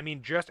judges. Yeah. I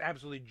mean, just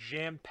absolutely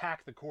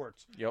jam-pack the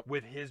courts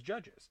with his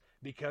judges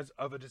because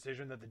of a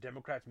decision that the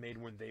Democrats made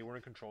when they were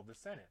in control of the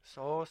Senate.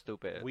 So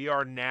stupid. We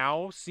are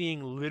now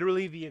seeing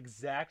literally the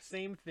exact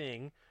same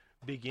thing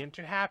begin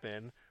to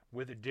happen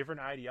with a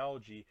different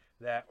ideology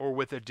or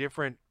with a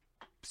different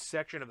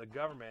section of the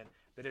government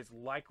that is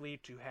likely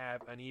to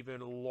have an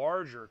even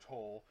larger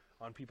toll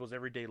on people's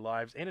everyday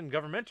lives and in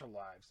governmental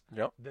lives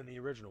than the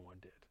original one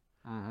did.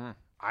 Mm-hmm.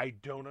 I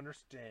don't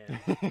understand.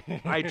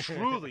 I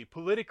truly,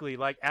 politically,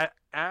 like at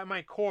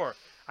my core,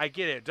 I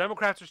get it.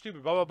 Democrats are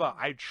stupid, blah, blah, blah.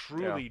 I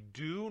truly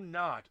do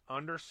not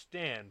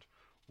understand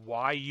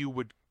why you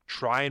would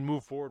try and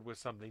move forward with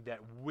something that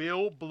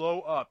will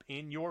blow up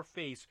in your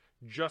face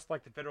just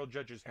like the federal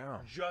judges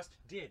just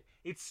did.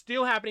 It's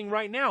still happening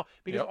right now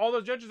because all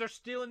those judges are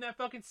still in that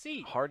fucking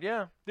seat.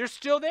 They're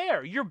still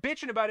there. You're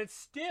bitching about it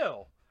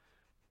still.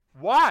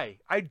 Why?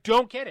 I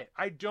don't get it.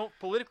 I don't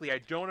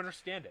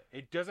understand it.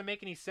 It doesn't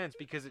make any sense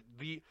because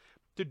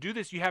to do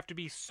this, you have to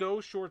be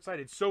so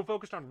short-sighted, so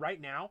focused on right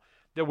now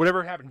that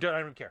whatever happened, I don't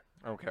even care.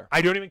 I don't care.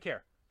 I don't even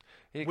care,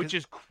 Yeah, which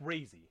is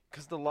crazy.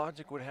 Because the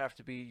logic would have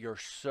to be you're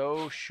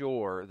so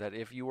sure that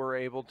if you were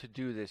able to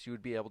do this, you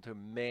would be able to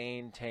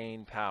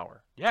maintain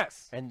power.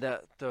 Yes. And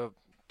the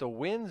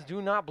winds do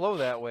not blow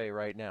that way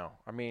right now.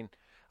 I mean,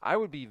 I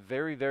would be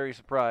very, very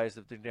surprised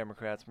if the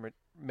Democrats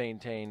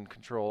maintain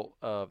control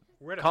of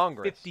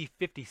Congress. We're at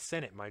a 50-50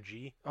 Senate, my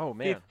G. Oh,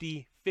 man.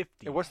 50-50.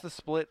 And what's the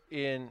split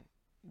in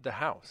the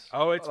House?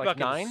 Oh, it's like fucking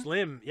 9?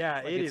 slim.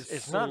 Yeah, Like it's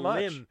it's slim.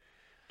 not much.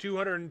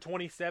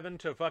 227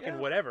 to fucking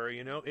whatever,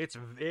 you know? It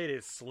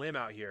is slim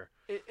out here.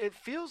 It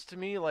feels to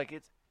me like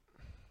it's,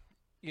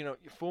 you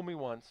fool me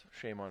once,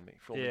 shame on me.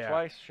 Fool me Yeah.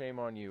 twice, shame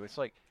on you. It's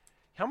like,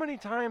 how many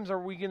times are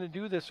we going to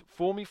do this?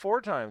 Fool me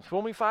 4 times.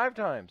 Fool me 5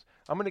 times.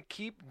 I'm going to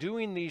keep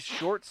doing these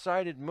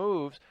short-sighted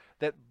moves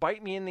that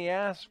bite me in the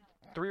ass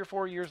 3 or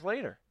 4 years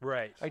later.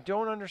 Right. I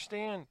don't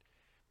understand.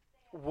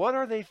 What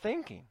are they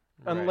thinking?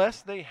 Right.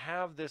 Unless they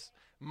have this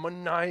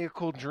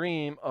maniacal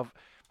dream of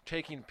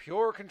taking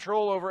pure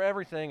control over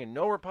everything and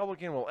no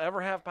Republican will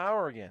ever have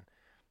power again.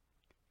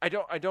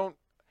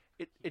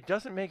 It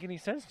doesn't make any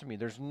sense to me.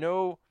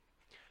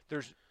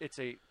 It's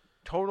a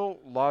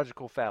total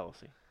logical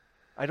fallacy.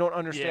 I don't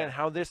understand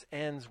how this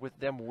ends with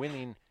them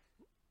winning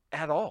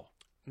at all.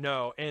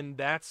 No, and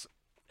that's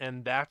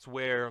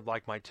where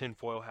like my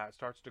tinfoil hat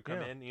starts to come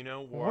in, where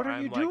What are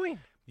I'm you like, doing?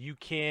 You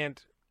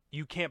can't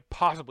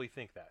possibly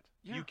think that.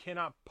 Yeah. You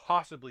cannot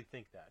possibly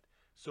think that.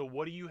 So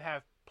what do you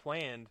have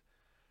planned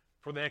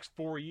for the next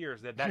 4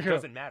 years that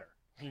doesn't matter?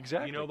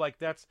 Exactly. Like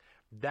that's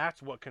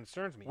what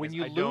concerns me. When is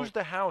you I lose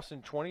the House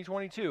in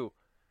 2022,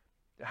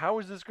 how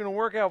is this going to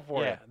work out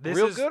for you? this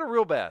Real is- good or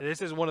real bad?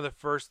 This is one of the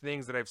first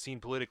things that I've seen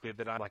politically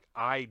that I'm like,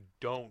 I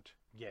don't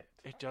get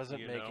it. It doesn't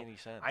you make know? any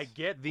sense. I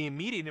get the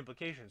immediate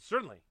implications.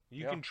 Certainly,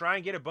 you can try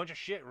and get a bunch of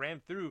shit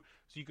rammed through,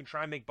 so you can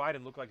try and make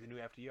Biden look like the new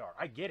FDR.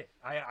 I get it.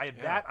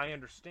 That I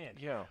understand.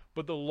 Yeah.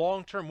 But the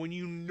long term, when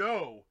you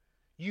know,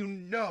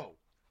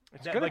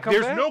 It's that, going to like, come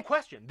there's back. no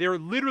question. There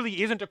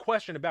literally isn't a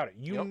question about it.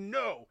 You Yep.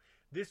 know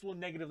this will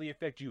negatively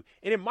affect you,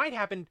 and it might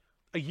happen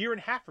a year and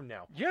a half from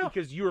now. Yeah.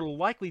 Because you're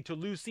likely to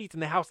lose seats in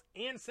the House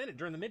and Senate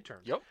during the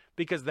midterms. Yep.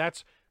 Because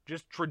that's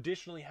just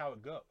traditionally how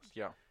it goes.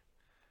 Yeah.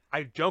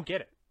 I don't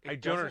get it. I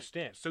don't doesn't-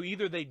 understand. So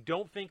either they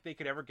don't think they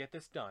could ever get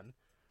this done,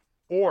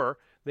 or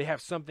they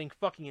have something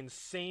fucking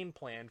insane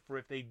planned for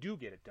if they do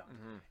get it done.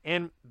 Mm-hmm.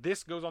 And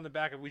this goes on the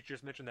back of, we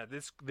just mentioned that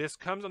this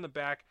comes on the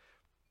back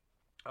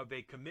of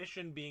a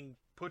commission being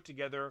put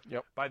together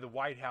by the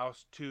White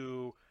House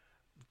to,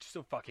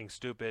 so fucking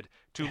stupid,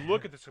 to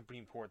look at the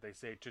Supreme Court, they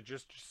say, to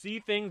just see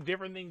things,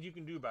 different things you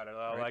can do about it,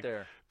 like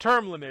there.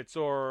 term limits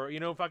or,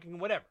 fucking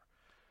whatever.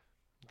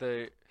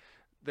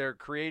 They're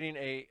creating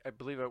I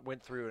believe I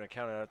went through and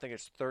counted, I think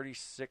it's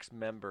 36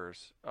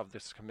 members of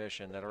this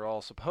commission that are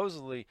all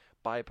supposedly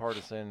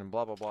bipartisan and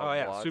blah, blah, blah, Oh,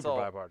 yeah, blah. super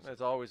bipartisan. It's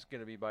always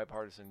going to be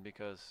bipartisan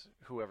because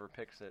whoever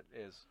picks it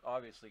is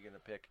obviously going to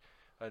pick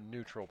a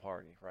neutral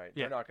party, right?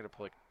 Yeah. They're not going to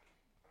pick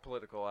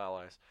political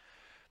allies.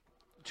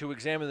 To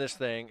examine this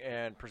thing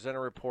and present a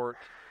report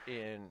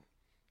in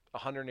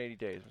 180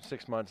 days,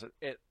 6 months,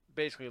 it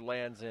basically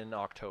lands in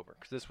October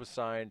because this was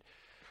signed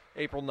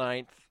April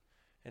 9th.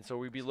 And so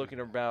we'd be looking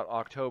at about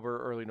October,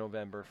 early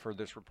November for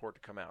this report to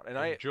come out. And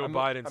I'm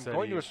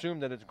going to assume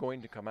that it's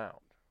going to come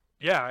out.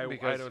 Yeah, I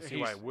don't see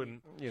why it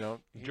wouldn't. Joe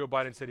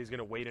Biden said he's going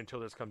to wait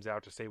until this comes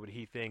out to say what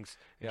he thinks.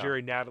 Yeah.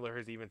 Jerry Nadler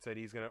has even said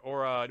he's going to,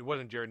 or it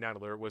wasn't Jerry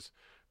Nadler, it was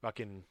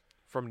fucking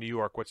from New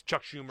York. What's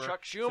Chuck Schumer?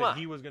 Chuck Schumer. Said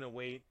he was going to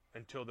wait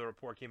until the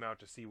report came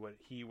out to see what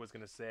he was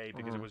going to say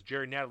because it was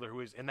Jerry Nadler, who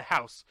is in the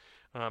House,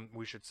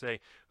 we should say,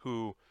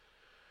 who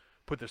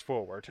put this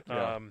forward.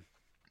 Yeah.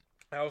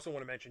 I also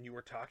want to mention you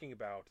were talking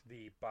about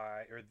the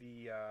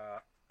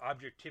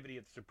objectivity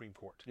of the Supreme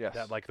Court. Yes.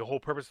 That, like, the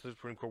whole purpose of the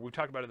Supreme Court, we've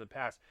talked about it in the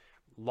past,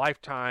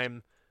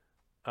 lifetime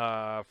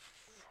terms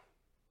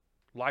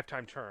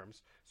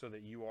so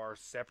that you are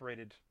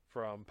separated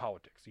from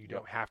politics. You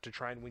don't have to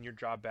try and win your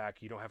job back.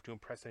 You don't have to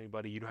impress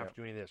anybody. You don't have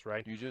to do any of this,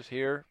 right? You're just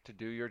here to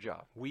do your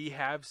job. We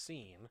have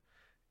seen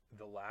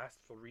the last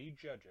 3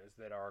 judges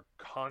that are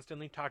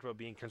constantly talked about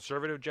being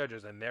conservative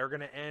judges, and they're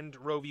going to end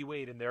Roe v.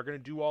 Wade, and they're going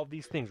to do all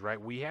these things, right?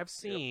 We have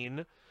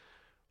seen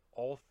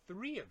all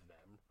 3 of them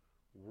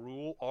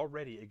rule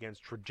already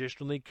against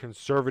traditionally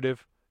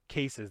conservative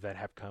cases that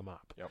have come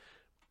up. Yep.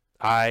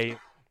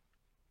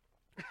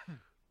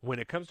 When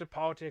it comes to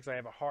politics, I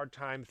have a hard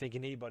time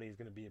thinking anybody is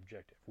going to be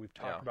objective. We've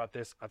talked about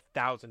this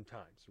 1,000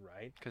 times,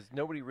 right? Because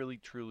nobody really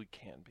truly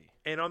can be.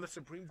 And on the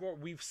Supreme Court,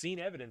 we've seen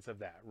evidence of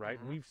that, right?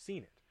 Mm-hmm. We've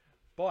seen it.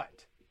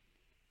 But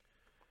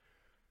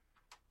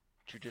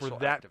judicial for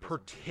that activism.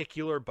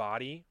 particular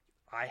body,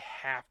 I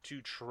have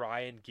to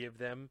try and give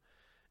them,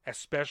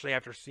 especially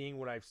after seeing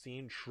what I've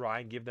seen, try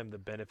and give them the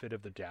benefit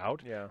of the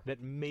doubt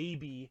that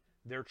maybe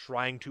they're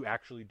trying to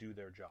actually do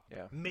their job.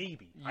 Yeah.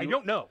 Maybe. I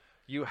don't know.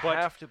 You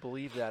have to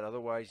believe that,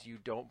 otherwise you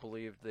don't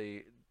believe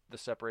the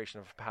separation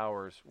of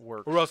powers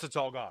works. Or else it's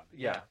all gone.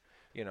 Yeah.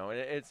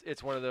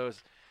 It's one of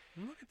those.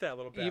 Look at that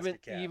little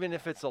basket cat. Even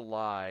if it's a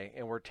lie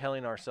and we're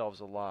telling ourselves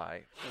a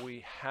lie,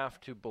 we have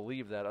to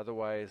believe that.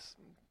 Otherwise,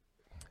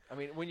 I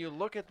mean, when you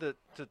look at the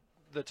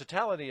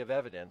totality of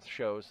evidence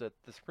shows that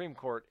the Supreme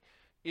Court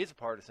is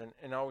partisan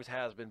and always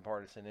has been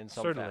partisan in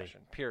some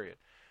fashion, period.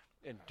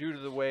 And due to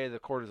the way the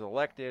court is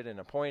elected and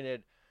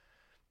appointed,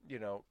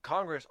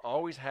 Congress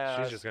always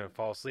has. She's just going to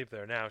fall asleep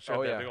there now.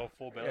 She'll have that big old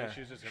full belly. Yeah.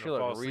 She's just going to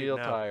fall asleep real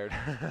now. Tired.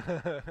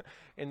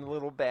 In the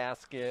little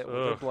basket with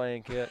her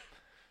blanket.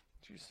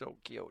 She's so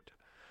cute.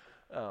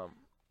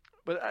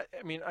 But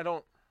I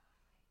don't.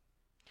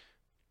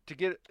 To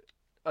get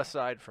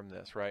aside from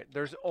this, right?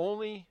 There's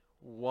only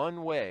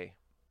one way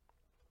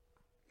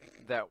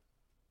that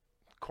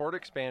court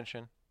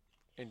expansion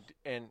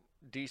and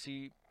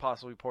D.C.,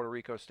 possibly Puerto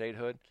Rico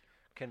statehood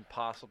can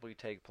possibly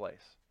take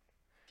place.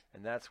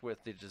 And that's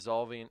with the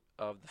dissolving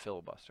of the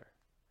filibuster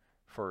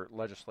for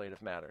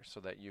legislative matters so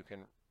that you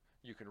can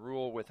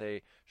rule with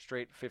a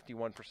straight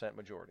 51%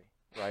 majority.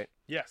 Right.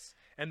 Yes,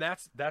 and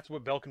that's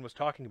what Belkin was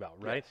talking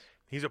about, right? Yes.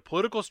 He's a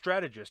political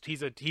strategist.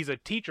 He's a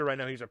teacher right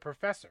now. He's a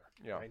professor.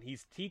 Yeah. Right?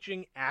 He's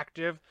teaching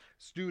active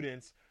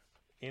students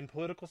in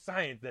political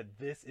science that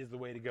this is the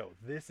way to go.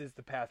 This is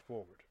the path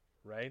forward,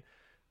 right?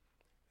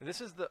 This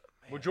is the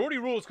majority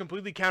rule is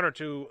completely counter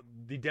to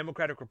the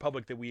democratic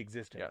republic that we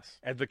exist in. Yes.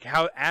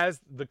 As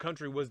the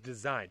country was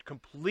designed,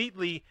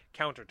 completely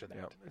counter to that.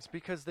 Yeah. It's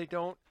because they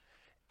don't.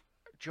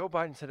 Joe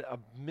Biden said it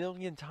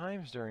 1,000,000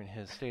 times during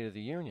his State of the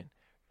Union.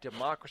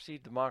 Democracy,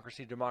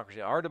 democracy, democracy.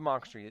 Our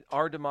democracy,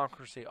 our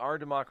democracy, our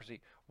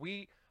democracy.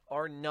 We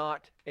are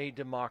not a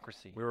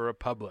democracy. We're a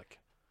republic.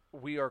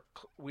 We are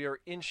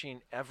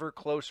inching ever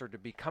closer to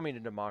becoming a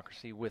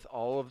democracy with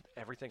all of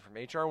everything from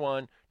H.R.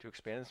 1 to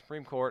expanding the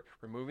Supreme Court,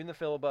 removing the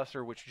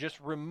filibuster, which just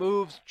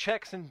removes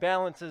checks and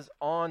balances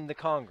on the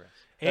Congress.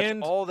 That's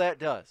all that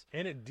does.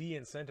 And it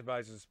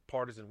de-incentivizes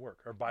partisan work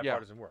or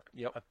bipartisan work.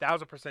 Yep.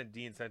 1,000%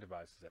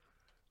 de-incentivizes it.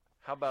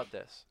 How about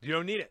this? You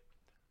don't need it.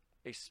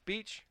 A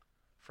speech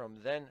from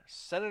then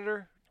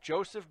Senator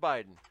Joseph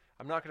Biden.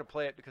 I'm not going to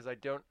play it because I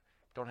don't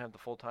have the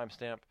full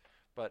timestamp,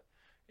 but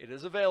it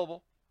is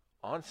available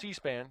on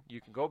C-SPAN.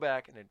 You can go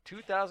back, and in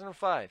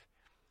 2005,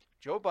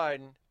 Joe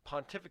Biden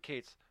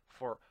pontificates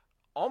for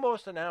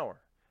almost an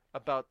hour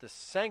about the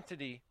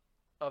sanctity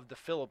of the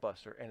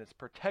filibuster and its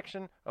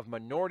protection of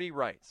minority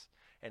rights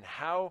and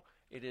how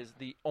it is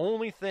the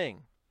only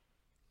thing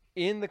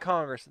in the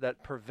Congress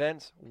that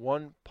prevents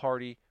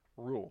one-party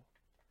rule.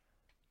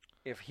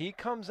 If he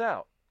comes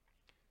out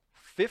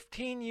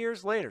 15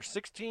 years later,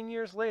 16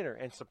 years later,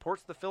 and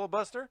supports the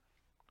filibuster,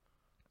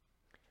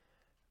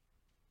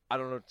 I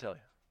don't know what to tell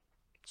you.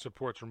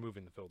 Supports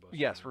removing the filibuster.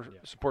 Yes,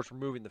 supports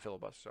removing the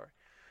filibuster.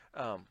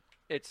 Sorry,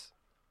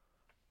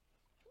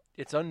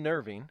 it's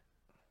unnerving,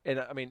 and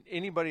I mean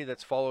anybody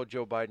that's followed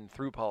Joe Biden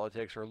through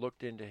politics or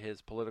looked into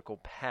his political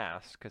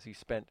past, because he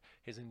spent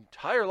his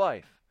entire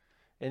life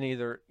in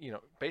either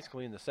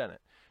basically in the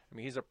Senate. I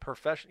mean he's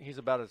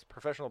about as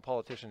professional a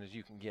politician as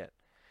you can get.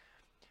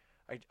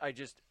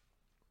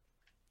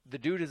 The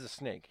dude is a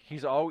snake.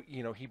 He's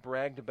he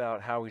bragged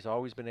about how he's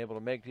always been able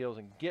to make deals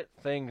and get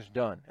things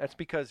done. That's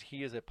because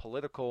he is a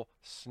political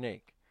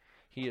snake.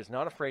 He is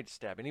not afraid to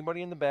stab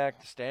anybody in the back,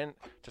 to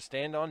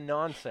stand on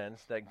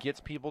nonsense that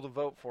gets people to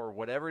vote for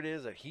whatever it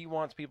is that he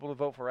wants people to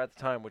vote for at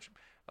the time, which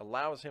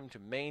allows him to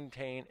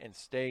maintain and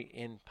stay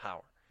in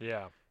power.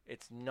 Yeah.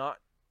 It's not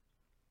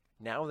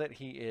now that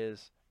he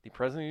is the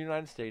president of the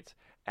United States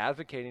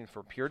advocating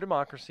for pure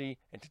democracy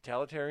and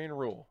totalitarian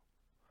rule.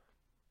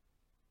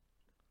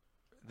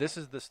 This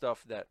is the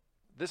stuff that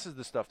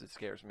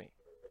scares me.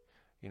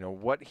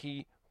 What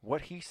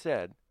he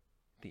said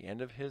at the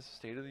end of his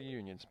State of the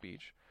Union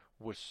speech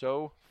was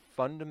so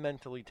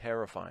fundamentally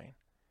terrifying.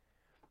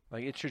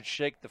 Like it should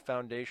shake the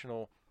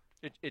foundational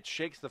it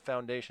shakes the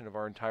foundation of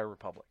our entire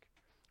republic,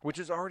 which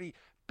is already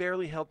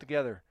barely held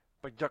together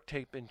by duct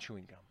tape and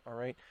chewing gum, all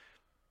right?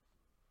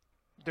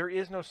 There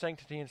is no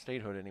sanctity in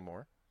statehood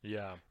anymore.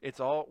 Yeah. It's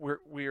all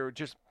we're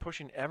just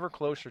pushing ever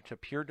closer to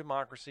pure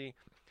democracy.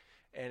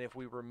 And if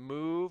we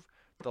remove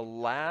the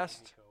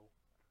last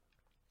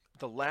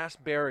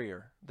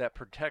barrier that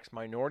protects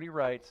minority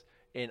rights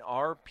in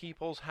our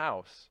people's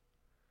house,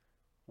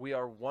 we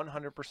are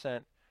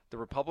 100%, the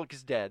republic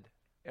is dead,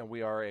 and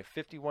we are a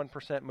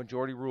 51%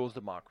 majority rules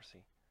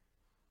democracy.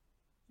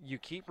 You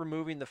keep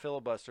removing the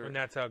filibuster, and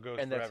that's how it goes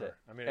and forever. that's it.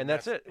 I mean, and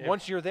that's it.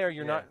 Once you're there,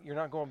 you're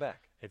not going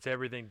back. It's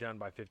everything done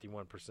by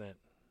 51%.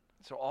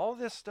 So all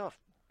this stuff,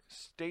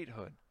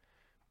 statehood,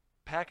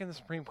 packing the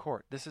Supreme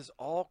Court, this is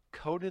all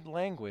coded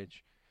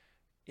language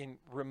in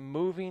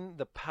removing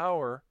the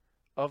power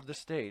of the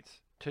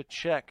states to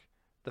check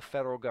the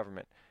federal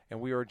government. And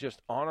we are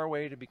just on our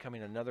way to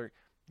becoming another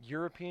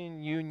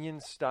European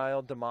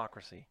Union-style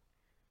democracy.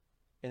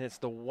 And it's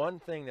the one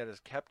thing that has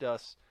kept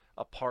us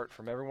apart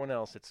from everyone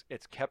else.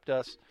 It's kept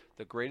us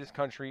the greatest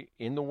country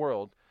in the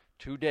world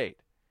to date.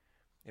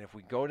 And if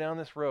we go down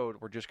this road,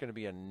 we're just going to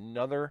be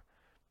another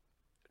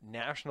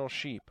national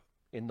sheep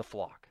in the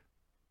flock.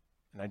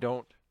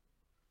 And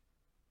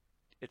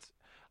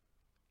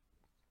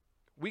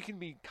we can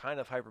be kind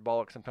of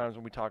hyperbolic sometimes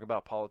when we talk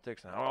about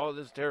politics and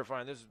this is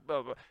terrifying, this is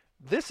blah, blah.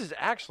 This is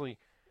actually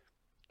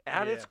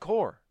at its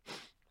core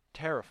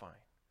terrifying.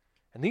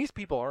 And these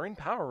people are in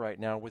power right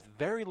now with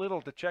very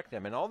little to check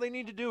them. And all they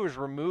need to do is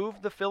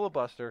remove the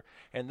filibuster,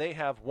 and they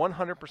have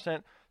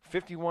 100%,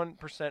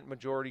 51%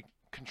 majority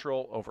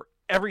control over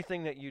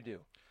everything that you do.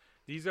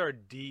 These are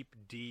deep,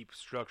 deep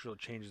structural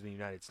changes in the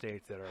United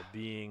States that are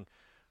being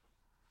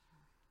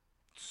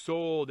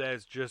sold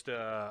as just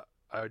a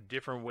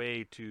different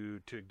way to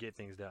get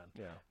things done.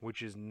 Yeah.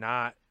 Which is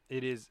not.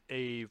 It is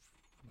a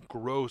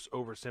gross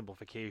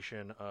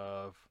oversimplification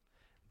of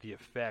the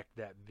effect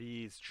that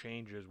these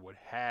changes would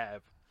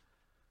have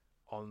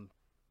on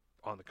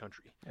the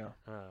country. Yeah.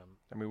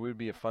 I mean, we would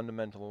be a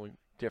fundamentally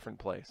different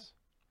place,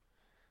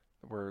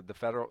 where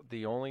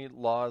the only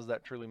laws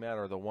that truly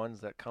matter are the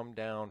ones that come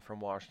down from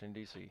Washington,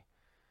 D.C.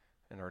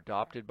 and are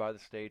adopted by the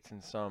states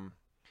in some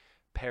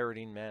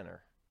parroting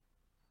manner.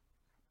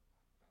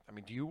 I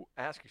mean, do you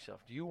ask yourself,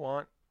 do you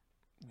want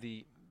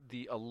the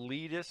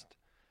elitist,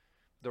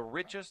 the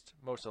richest,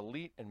 most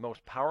elite, and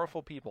most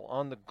powerful people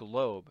on the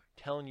globe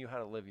telling you how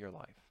to live your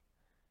life?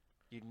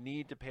 You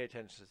need to pay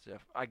attention to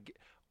stuff.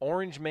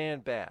 Orange man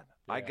bad.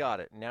 Yeah. I got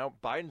it. Now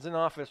Biden's in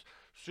office.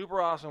 Super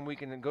awesome. We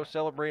can go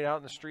celebrate out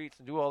in the streets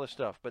and do all this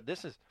stuff. But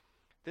this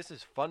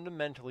is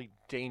fundamentally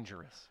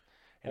dangerous.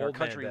 And our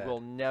country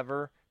will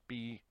never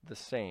be the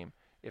same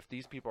if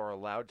these people are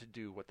allowed to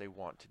do what they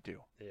want to do.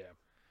 Yeah.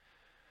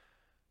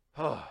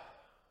 Oh,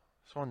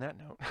 so on that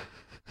note,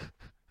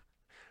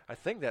 I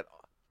think that,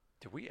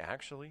 did we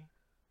actually,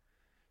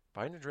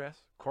 Biden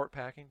address, court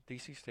packing,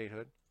 D.C.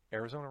 statehood,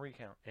 Arizona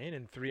recount. And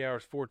in 3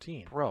 hours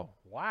 14. Bro.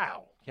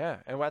 Wow. Yeah,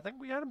 and I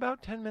think we had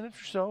about 10 minutes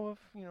or so of,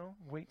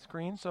 wait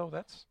screen, so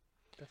that's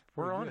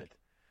we're on it.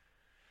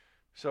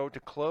 So to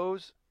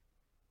close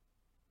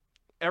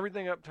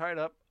everything up, tied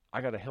up,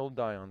 I got a hill to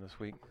die on this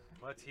week.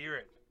 Let's hear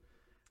it.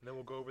 And then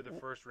we'll go over the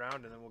first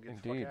round, and then we'll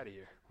get the fuck out of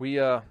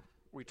here.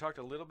 We talked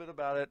a little bit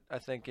about it, I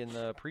think, in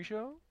the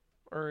pre-show,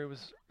 or it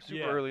was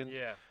super early.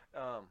 Yeah.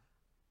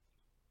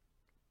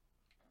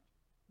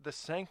 The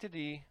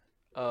sanctity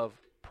of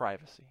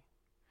privacy.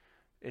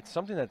 It's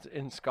something that's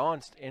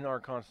ensconced in our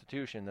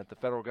Constitution, that the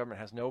federal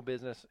government has no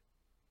business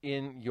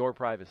in your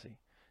privacy,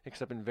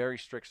 except in very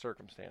strict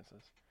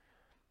circumstances.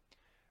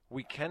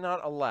 We cannot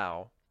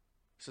allow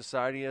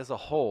society as a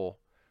whole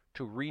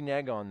to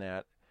renege on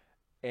that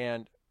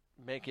and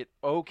make it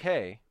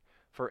okay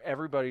for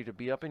everybody to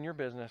be up in your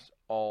business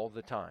all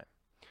the time.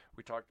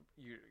 We talked.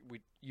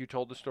 You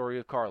told the story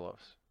of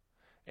Carlos,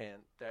 and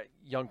that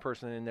young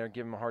person in there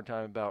giving him a hard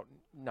time about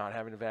not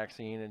having a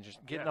vaccine and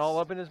just getting all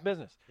up in his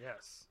business.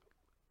 Yes.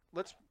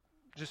 Let's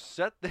just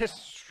set this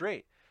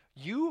straight.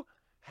 You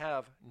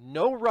have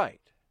no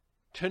right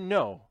to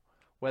know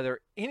whether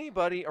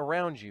anybody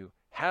around you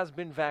has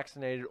been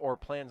vaccinated or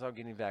plans on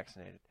getting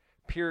vaccinated.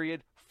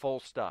 Period. Full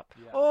stop.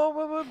 Yeah.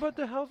 Oh, but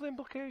the health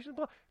implications.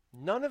 Blah.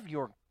 None of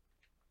your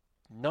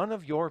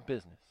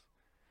business.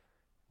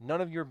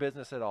 None of your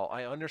business at all.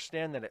 I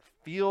understand that it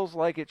feels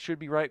like it should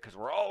be right because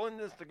we're all in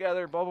this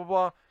together, blah, blah,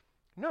 blah.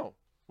 No.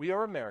 We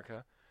are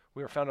America.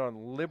 We are founded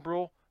on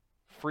liberal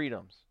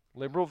freedoms,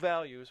 liberal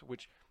values,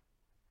 which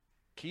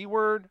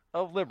keyword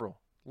of liberal,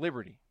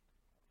 liberty.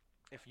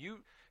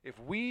 If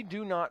we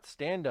do not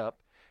stand up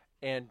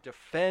and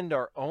defend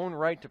our own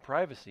right to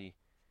privacy,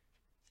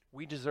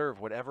 we deserve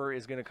whatever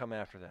is going to come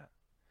after that.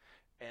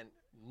 And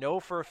know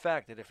for a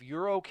fact that if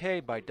you're okay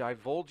by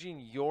divulging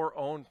your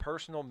own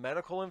personal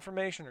medical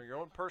information or your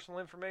own personal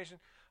information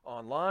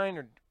online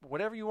or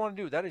whatever you want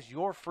to do, that is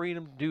your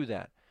freedom to do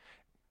that.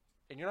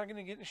 And you're not going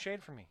to get in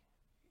shade from me.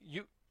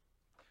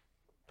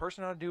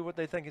 Person ought to do what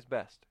they think is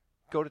best.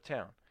 Go to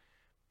town.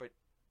 But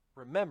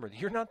remember,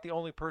 you're not the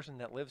only person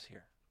that lives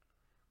here.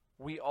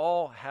 We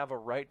all have a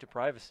right to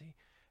privacy,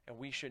 and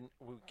we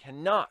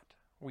cannot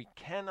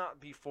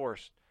be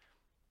forced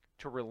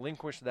to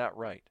relinquish that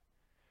right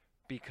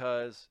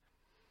because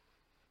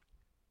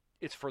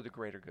it's for the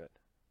greater good.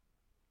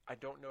 I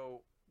don't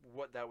know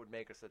what that would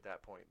make us at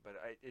that point, but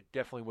it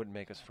definitely wouldn't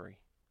make us free.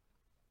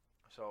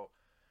 So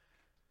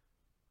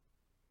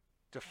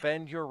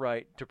defend your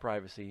right to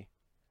privacy.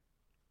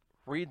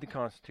 Read the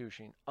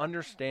Constitution.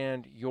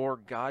 Understand your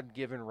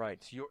God-given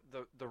rights,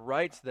 the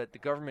rights that the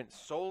government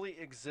solely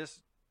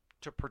exists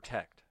to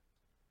protect.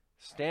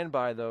 Stand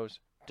by those,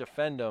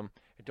 defend them,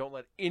 and don't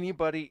let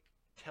anybody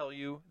tell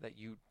you that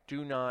you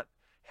do not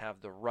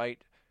have the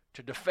right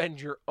to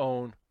defend your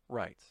own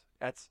rights.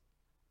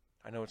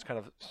 I know it's kind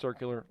of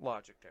circular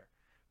logic there,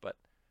 but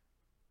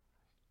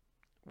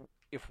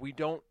if we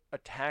don't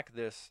attack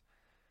this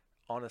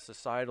on a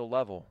societal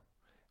level,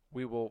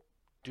 we will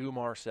doom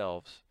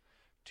ourselves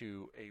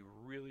to a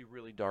really,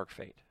 really dark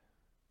fate.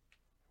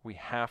 We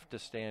have to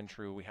stand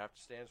true. We have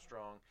to stand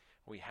strong.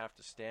 We have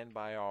to stand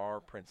by our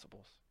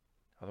principles.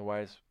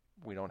 Otherwise,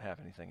 we don't have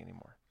anything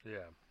anymore.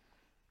 Yeah.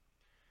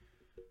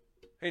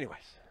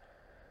 Anyways,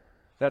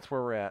 that's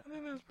where we're at.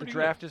 The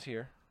draft is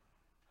here.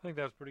 I think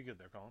that was pretty good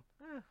there, Colin.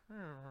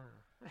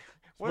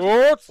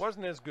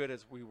 Wasn't as good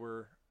as we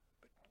were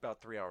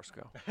about 3 hours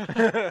ago.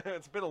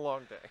 It's been a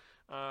long day.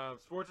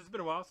 Sports, it's been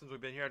a while since we've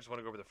been here. I just want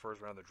to go over the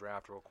first round of the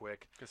draft real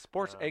quick. Because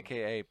sports,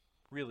 a.k.a.,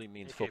 really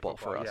means football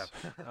for us.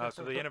 Yeah.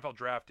 So the NFL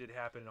draft did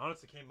happen.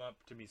 Honestly, came up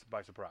to me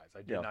by surprise.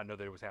 I did not know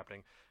that it was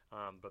happening.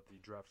 But the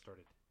draft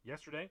started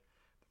yesterday.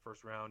 The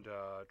first round,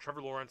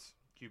 Trevor Lawrence,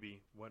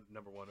 QB, went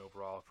number 1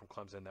 overall from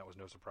Clemson. That was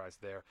no surprise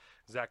there.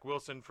 Zach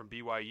Wilson from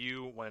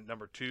BYU went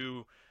number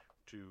 2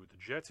 to the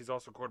Jets. He's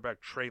also quarterback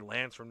Trey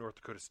Lance from North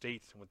Dakota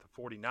State with the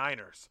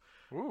 49ers.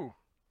 Ooh.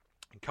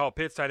 And Kyle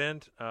Pitts, tight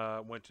end,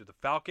 went to the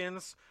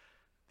Falcons.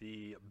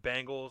 The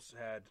Bengals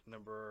had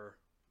number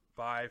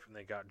 5, and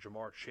they got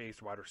Jamar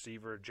Chase, wide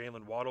receiver.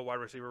 Jalen Waddle, wide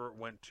receiver,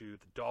 went to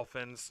the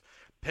Dolphins.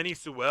 Penny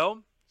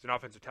Sewell, he's an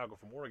offensive tackle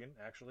from Oregon,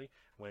 actually,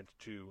 went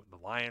to the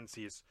Lions.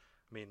 He's,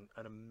 an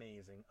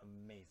amazing,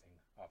 amazing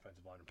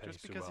offensive lineman. Penny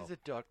Just because Sewell. he's a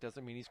duck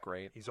doesn't mean he's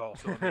great. He's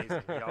also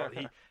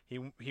amazing.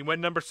 he went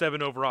number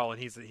 7 overall,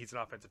 and he's an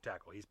offensive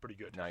tackle. He's pretty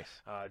good.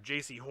 Nice.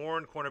 J.C.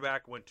 Horn,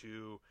 cornerback, went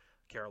to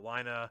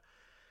Carolina.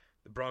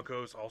 The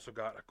Broncos also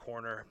got a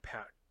corner,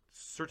 Pat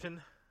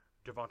Surtain.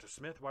 Devonta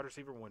Smith, wide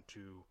receiver, went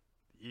to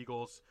the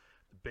Eagles.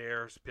 The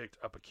Bears picked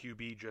up a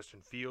QB, Justin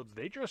Fields.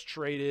 They just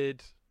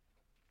traded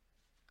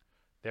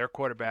their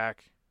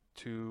quarterback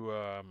to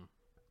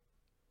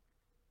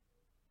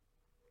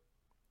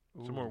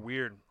somewhere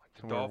weird,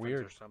 like the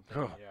Dolphins or something.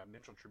 Ugh. Yeah,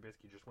 Mitchell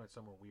Trubisky just went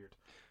somewhere weird.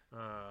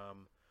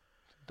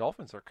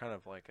 Dolphins are kind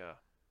of like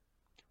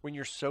when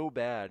you're so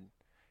bad,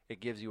 it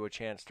gives you a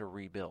chance to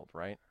rebuild,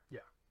 right? Yeah.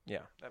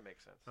 Yeah, that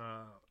makes sense.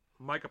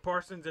 Micah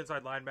Parsons,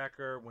 inside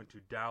linebacker, went to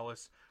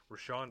Dallas.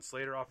 Rashawn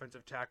Slater,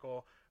 offensive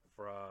tackle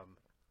from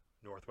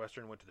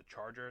Northwestern, went to the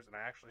Chargers. And I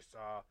actually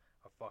saw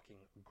a fucking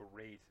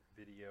great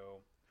video.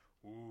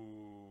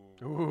 Ooh.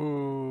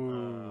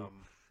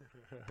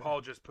 Paul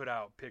just put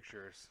out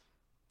pictures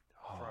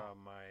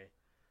from my...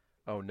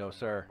 Oh, no,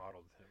 sir.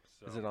 Modeled him,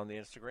 so. Is it on the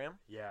Instagram?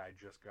 Yeah, I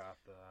just got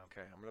the...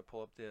 Okay, I'm going to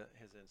pull up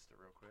his Insta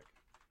real quick.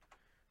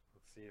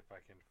 Let's see if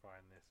I can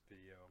find this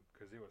video,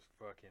 because it was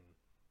fucking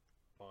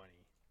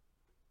funny.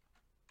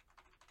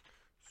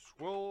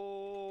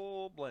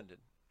 Swole blended.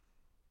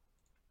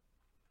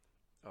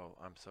 Oh,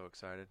 I'm so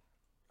excited.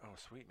 Oh,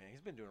 sweet, man.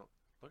 He's been doing...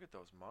 Look at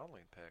those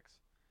modeling pics.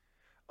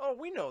 Oh,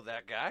 we know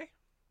that guy.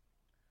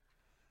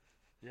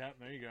 Yeah,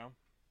 there you go.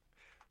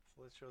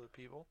 So let's show the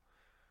people.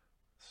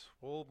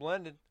 Swole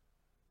blended.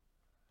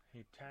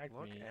 He tagged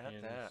Look me at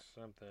in that.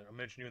 something. I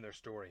mentioned you in their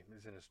story.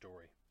 It's in his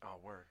story. Oh,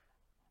 word.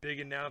 big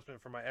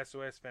announcement for my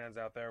SOS fans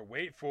out there.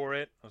 Wait for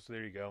it. Oh, so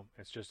there you go.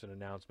 It's just an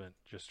announcement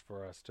just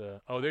for us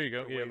to... Oh, there you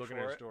go. To Yeah, wait looking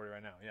for at the it. story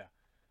right now. Yeah.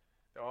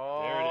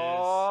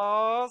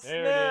 Oh,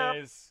 There snap.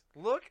 it is.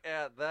 Look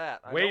at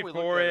that. I Wait know we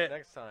for looked at it.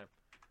 next time.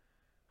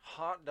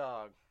 Hot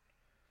dog.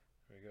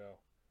 There you go.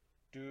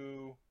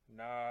 Do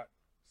not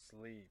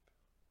sleep.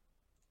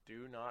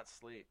 Do not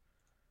sleep.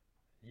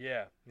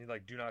 Yeah. You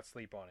like do not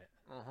sleep on it.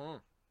 Mm-hmm.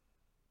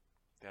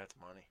 That's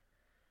money.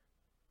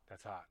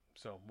 That's hot.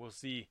 So we'll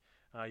see.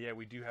 Yeah,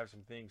 we do have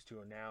some things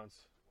to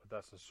announce with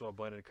us and Soil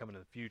Blended coming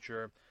in the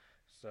future.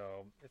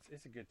 So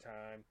it's a good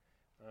time.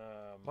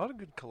 A lot of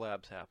good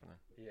collabs happening.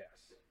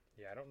 Yes.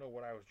 Yeah, I don't know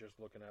what I was just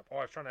looking up. Oh,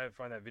 I was trying to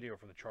find that video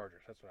from the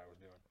Chargers. That's what I was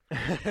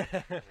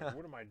doing.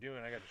 What am I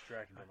doing? I got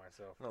distracted by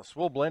myself. No,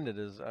 Swole Blended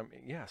is,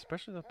 yeah,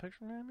 especially the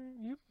picture,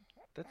 man.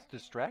 That's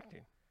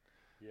distracting.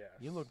 Yes.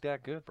 You look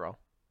that good, bro.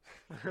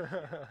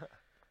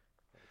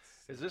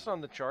 Is this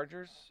on the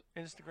Chargers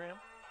Instagram?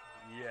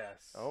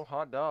 Yes. Oh,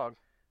 hot dog.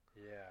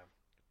 Yeah.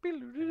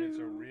 And it's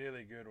a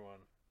really good one.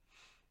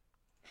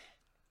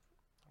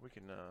 We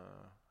can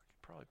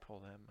probably pull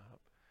them up.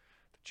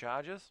 The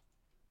Chargers.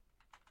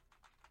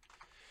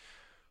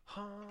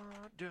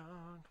 Hot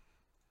dog.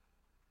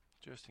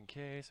 Just in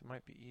case, it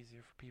might be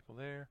easier for people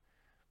there.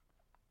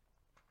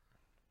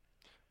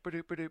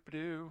 Ba-doo, ba-doo,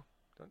 ba-doo.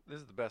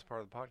 This is the best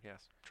part of the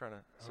podcast. I'm trying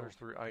to search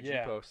through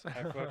IG posts.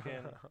 I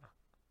fucking...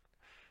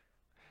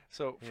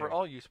 So, for Here.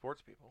 all you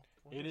sports people.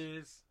 It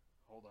is...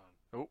 Hold on.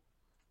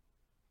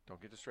 Don't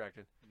get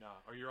distracted. No.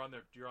 Oh, you're on the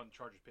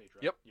Chargers page,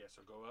 right? Yep. Yeah,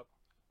 so go up.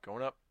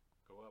 Going up.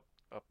 Go up.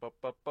 Up, up,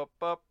 up, up,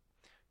 up.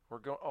 We're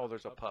going. Oh,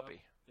 there's a Up,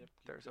 puppy. Yep, keep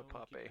There's a going,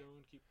 puppy.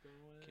 Keep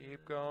going.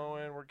 Keep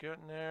going. We're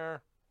getting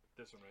there.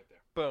 This one right there.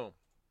 Boom.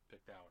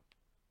 Pick that one.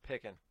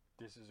 Picking.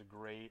 This is a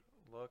great...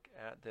 Look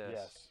at this.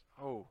 Yes.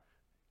 Oh.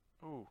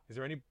 Ooh. Is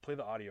there any... Play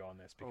the audio on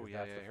this. Because Oh, yeah,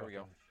 that's yeah, the here we go.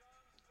 fucking-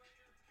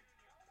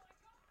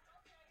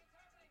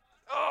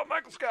 Oh,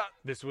 Michael Scott.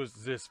 This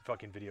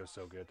fucking video is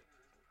so good.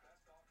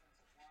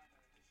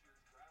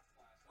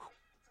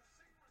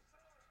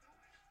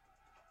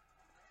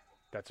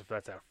 That's a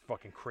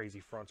fucking crazy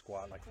front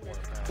squat, like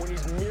 400 pounds. When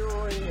he's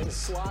mirroring and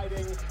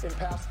sliding in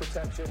pass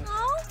protection.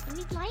 Oh,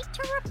 we'd like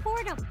to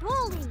report a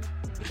bully.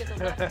 Because a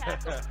left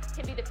tackle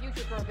can be the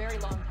future for a very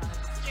long time.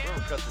 Whoever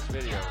cut this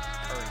video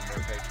earned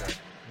their paycheck.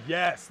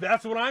 Yes,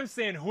 that's what I'm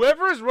saying.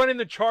 Whoever is running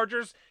the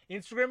Chargers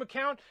Instagram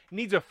account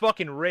needs a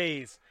fucking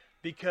raise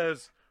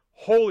because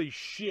holy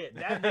shit,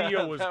 that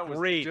video was That was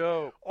great.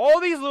 dope.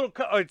 All these little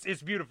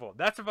it's beautiful.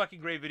 That's a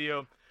fucking great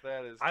video.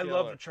 That is I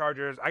love killer. the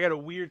Chargers. I got a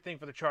weird thing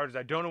for the Chargers.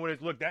 I don't know what it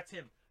is. Look, that's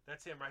him.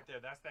 That's him right there.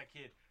 That's that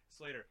kid,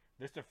 Slater.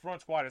 This the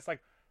front squat. It's like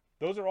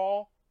those are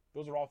all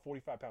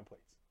 45-pound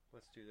plates.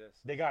 Let's do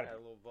this. They got it. Add a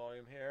little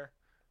volume here.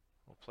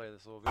 We'll play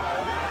this little video.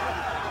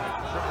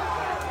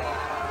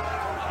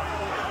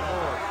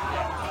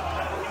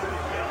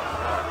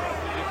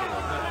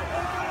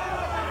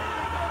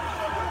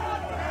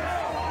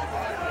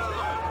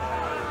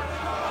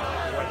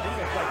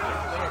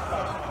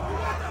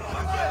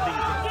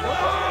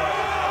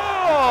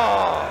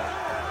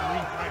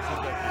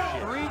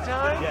 Three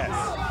times?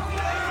 Yes.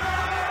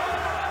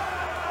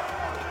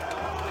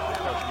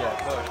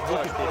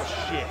 Look at this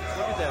shit.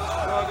 Look at that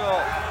struggle.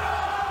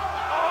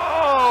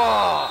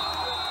 Oh!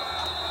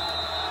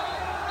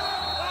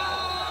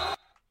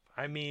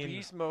 I mean,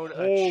 Beast mode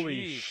holy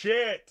achieved.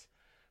 shit.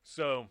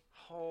 So,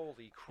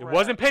 Holy crap. it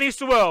wasn't Penny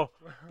Sewell,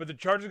 but the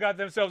Chargers got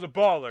themselves a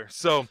baller.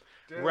 So,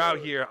 we're out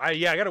here. I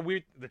got a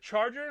weird... The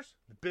Chargers,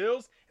 the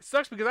Bills, it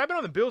sucks because I've been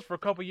on the Bills for a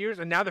couple years,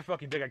 and now they're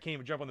fucking big. I can't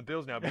even jump on the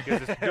Bills now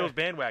because it's the Bills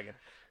bandwagon.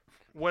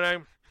 When I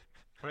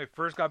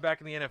first got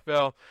back in the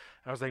NFL,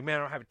 I was like, man,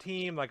 I don't have a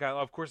team. Like,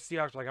 of course, the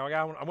Seahawks were like,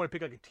 I want to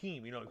pick like a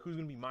team. You know, like, who's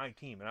going to be my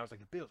team? And I was like,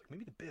 the Bills. Like,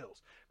 maybe the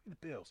Bills. Maybe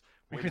the Bills.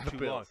 Waited too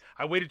long.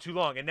 I waited too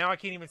long, and now I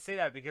can't even say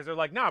that because they're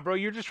like, nah, bro,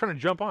 you're just trying to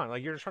jump on.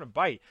 Like, you're just trying to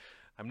bite.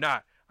 I'm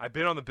not. I've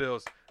been on the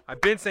Bills.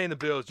 I've been saying the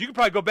Bills. You can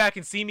probably go back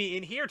and see me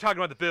in here talking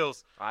about the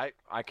Bills. I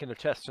can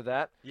attest to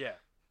that. Yeah.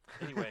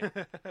 Anyway,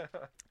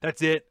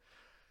 that's it.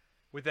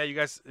 With that, you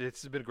guys,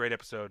 it's been a great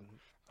episode.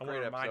 I want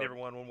to remind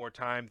everyone one more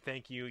time,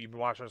 thank you. You've been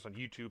watching us on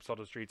YouTube, Salt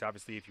of the Streets.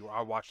 Obviously, if you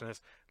are watching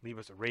this, leave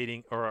us a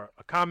rating or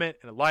a comment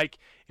and a like.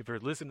 If you're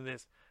listening to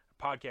this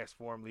podcast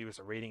form, leave us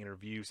a rating and a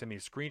review. Send me a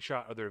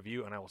screenshot of the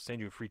review, and I will send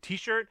you a free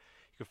T-shirt.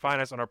 You can find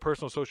us on our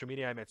personal social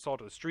media. I'm at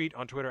Salt of the Street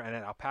on Twitter and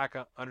at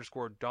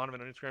alpaca_Donovan on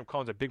Instagram.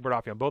 Collins at Big Bird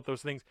Offie on both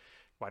those things.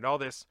 Find all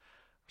this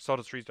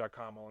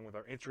saltofthestreets.com, along with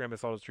our Instagram at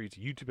Salt of the Streets,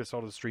 YouTube at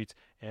Salt of the Streets,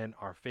 and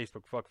our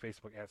Facebook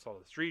at Salt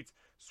of the Streets.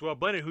 Swell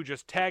Blended, who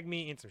just tagged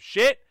me in some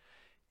shit.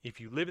 If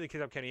you live in the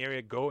Kitsap County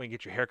area, go and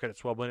get your haircut at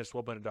Swell Blended,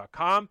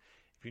 swellblended.com.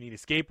 If you need a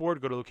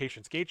skateboard, go to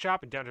Location Skate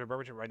Shop in downtown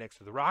Bremerton, right next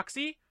to the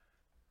Roxy.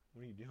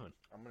 What are you doing?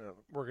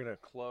 We're gonna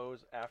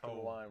close after the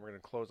line. We're gonna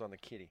close on the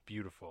kitty.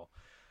 Beautiful.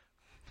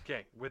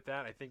 Okay, with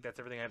that, I think that's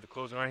everything I have to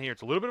close on here.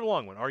 It's a little bit of a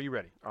long one. Are you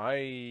ready?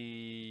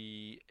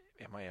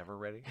 Am I ever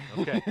ready?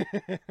 Okay.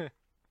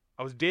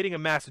 I was dating a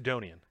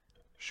Macedonian.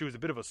 She was a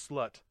bit of a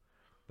slut.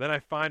 Then I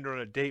find her on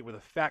a date with a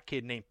fat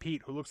kid named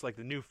Pete, who looks like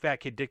the new fat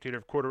kid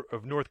dictator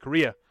of North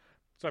Korea.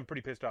 So I'm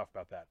pretty pissed off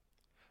about that.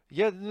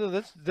 Yeah, no,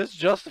 that's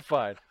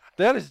justified.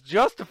 That is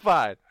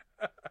justified.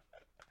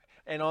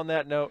 And on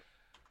that note,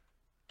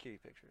 kitty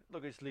picture.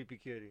 Look at Sleepy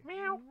Kitty.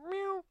 Meow,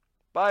 meow.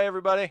 Bye,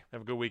 everybody.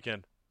 Have a good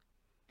weekend.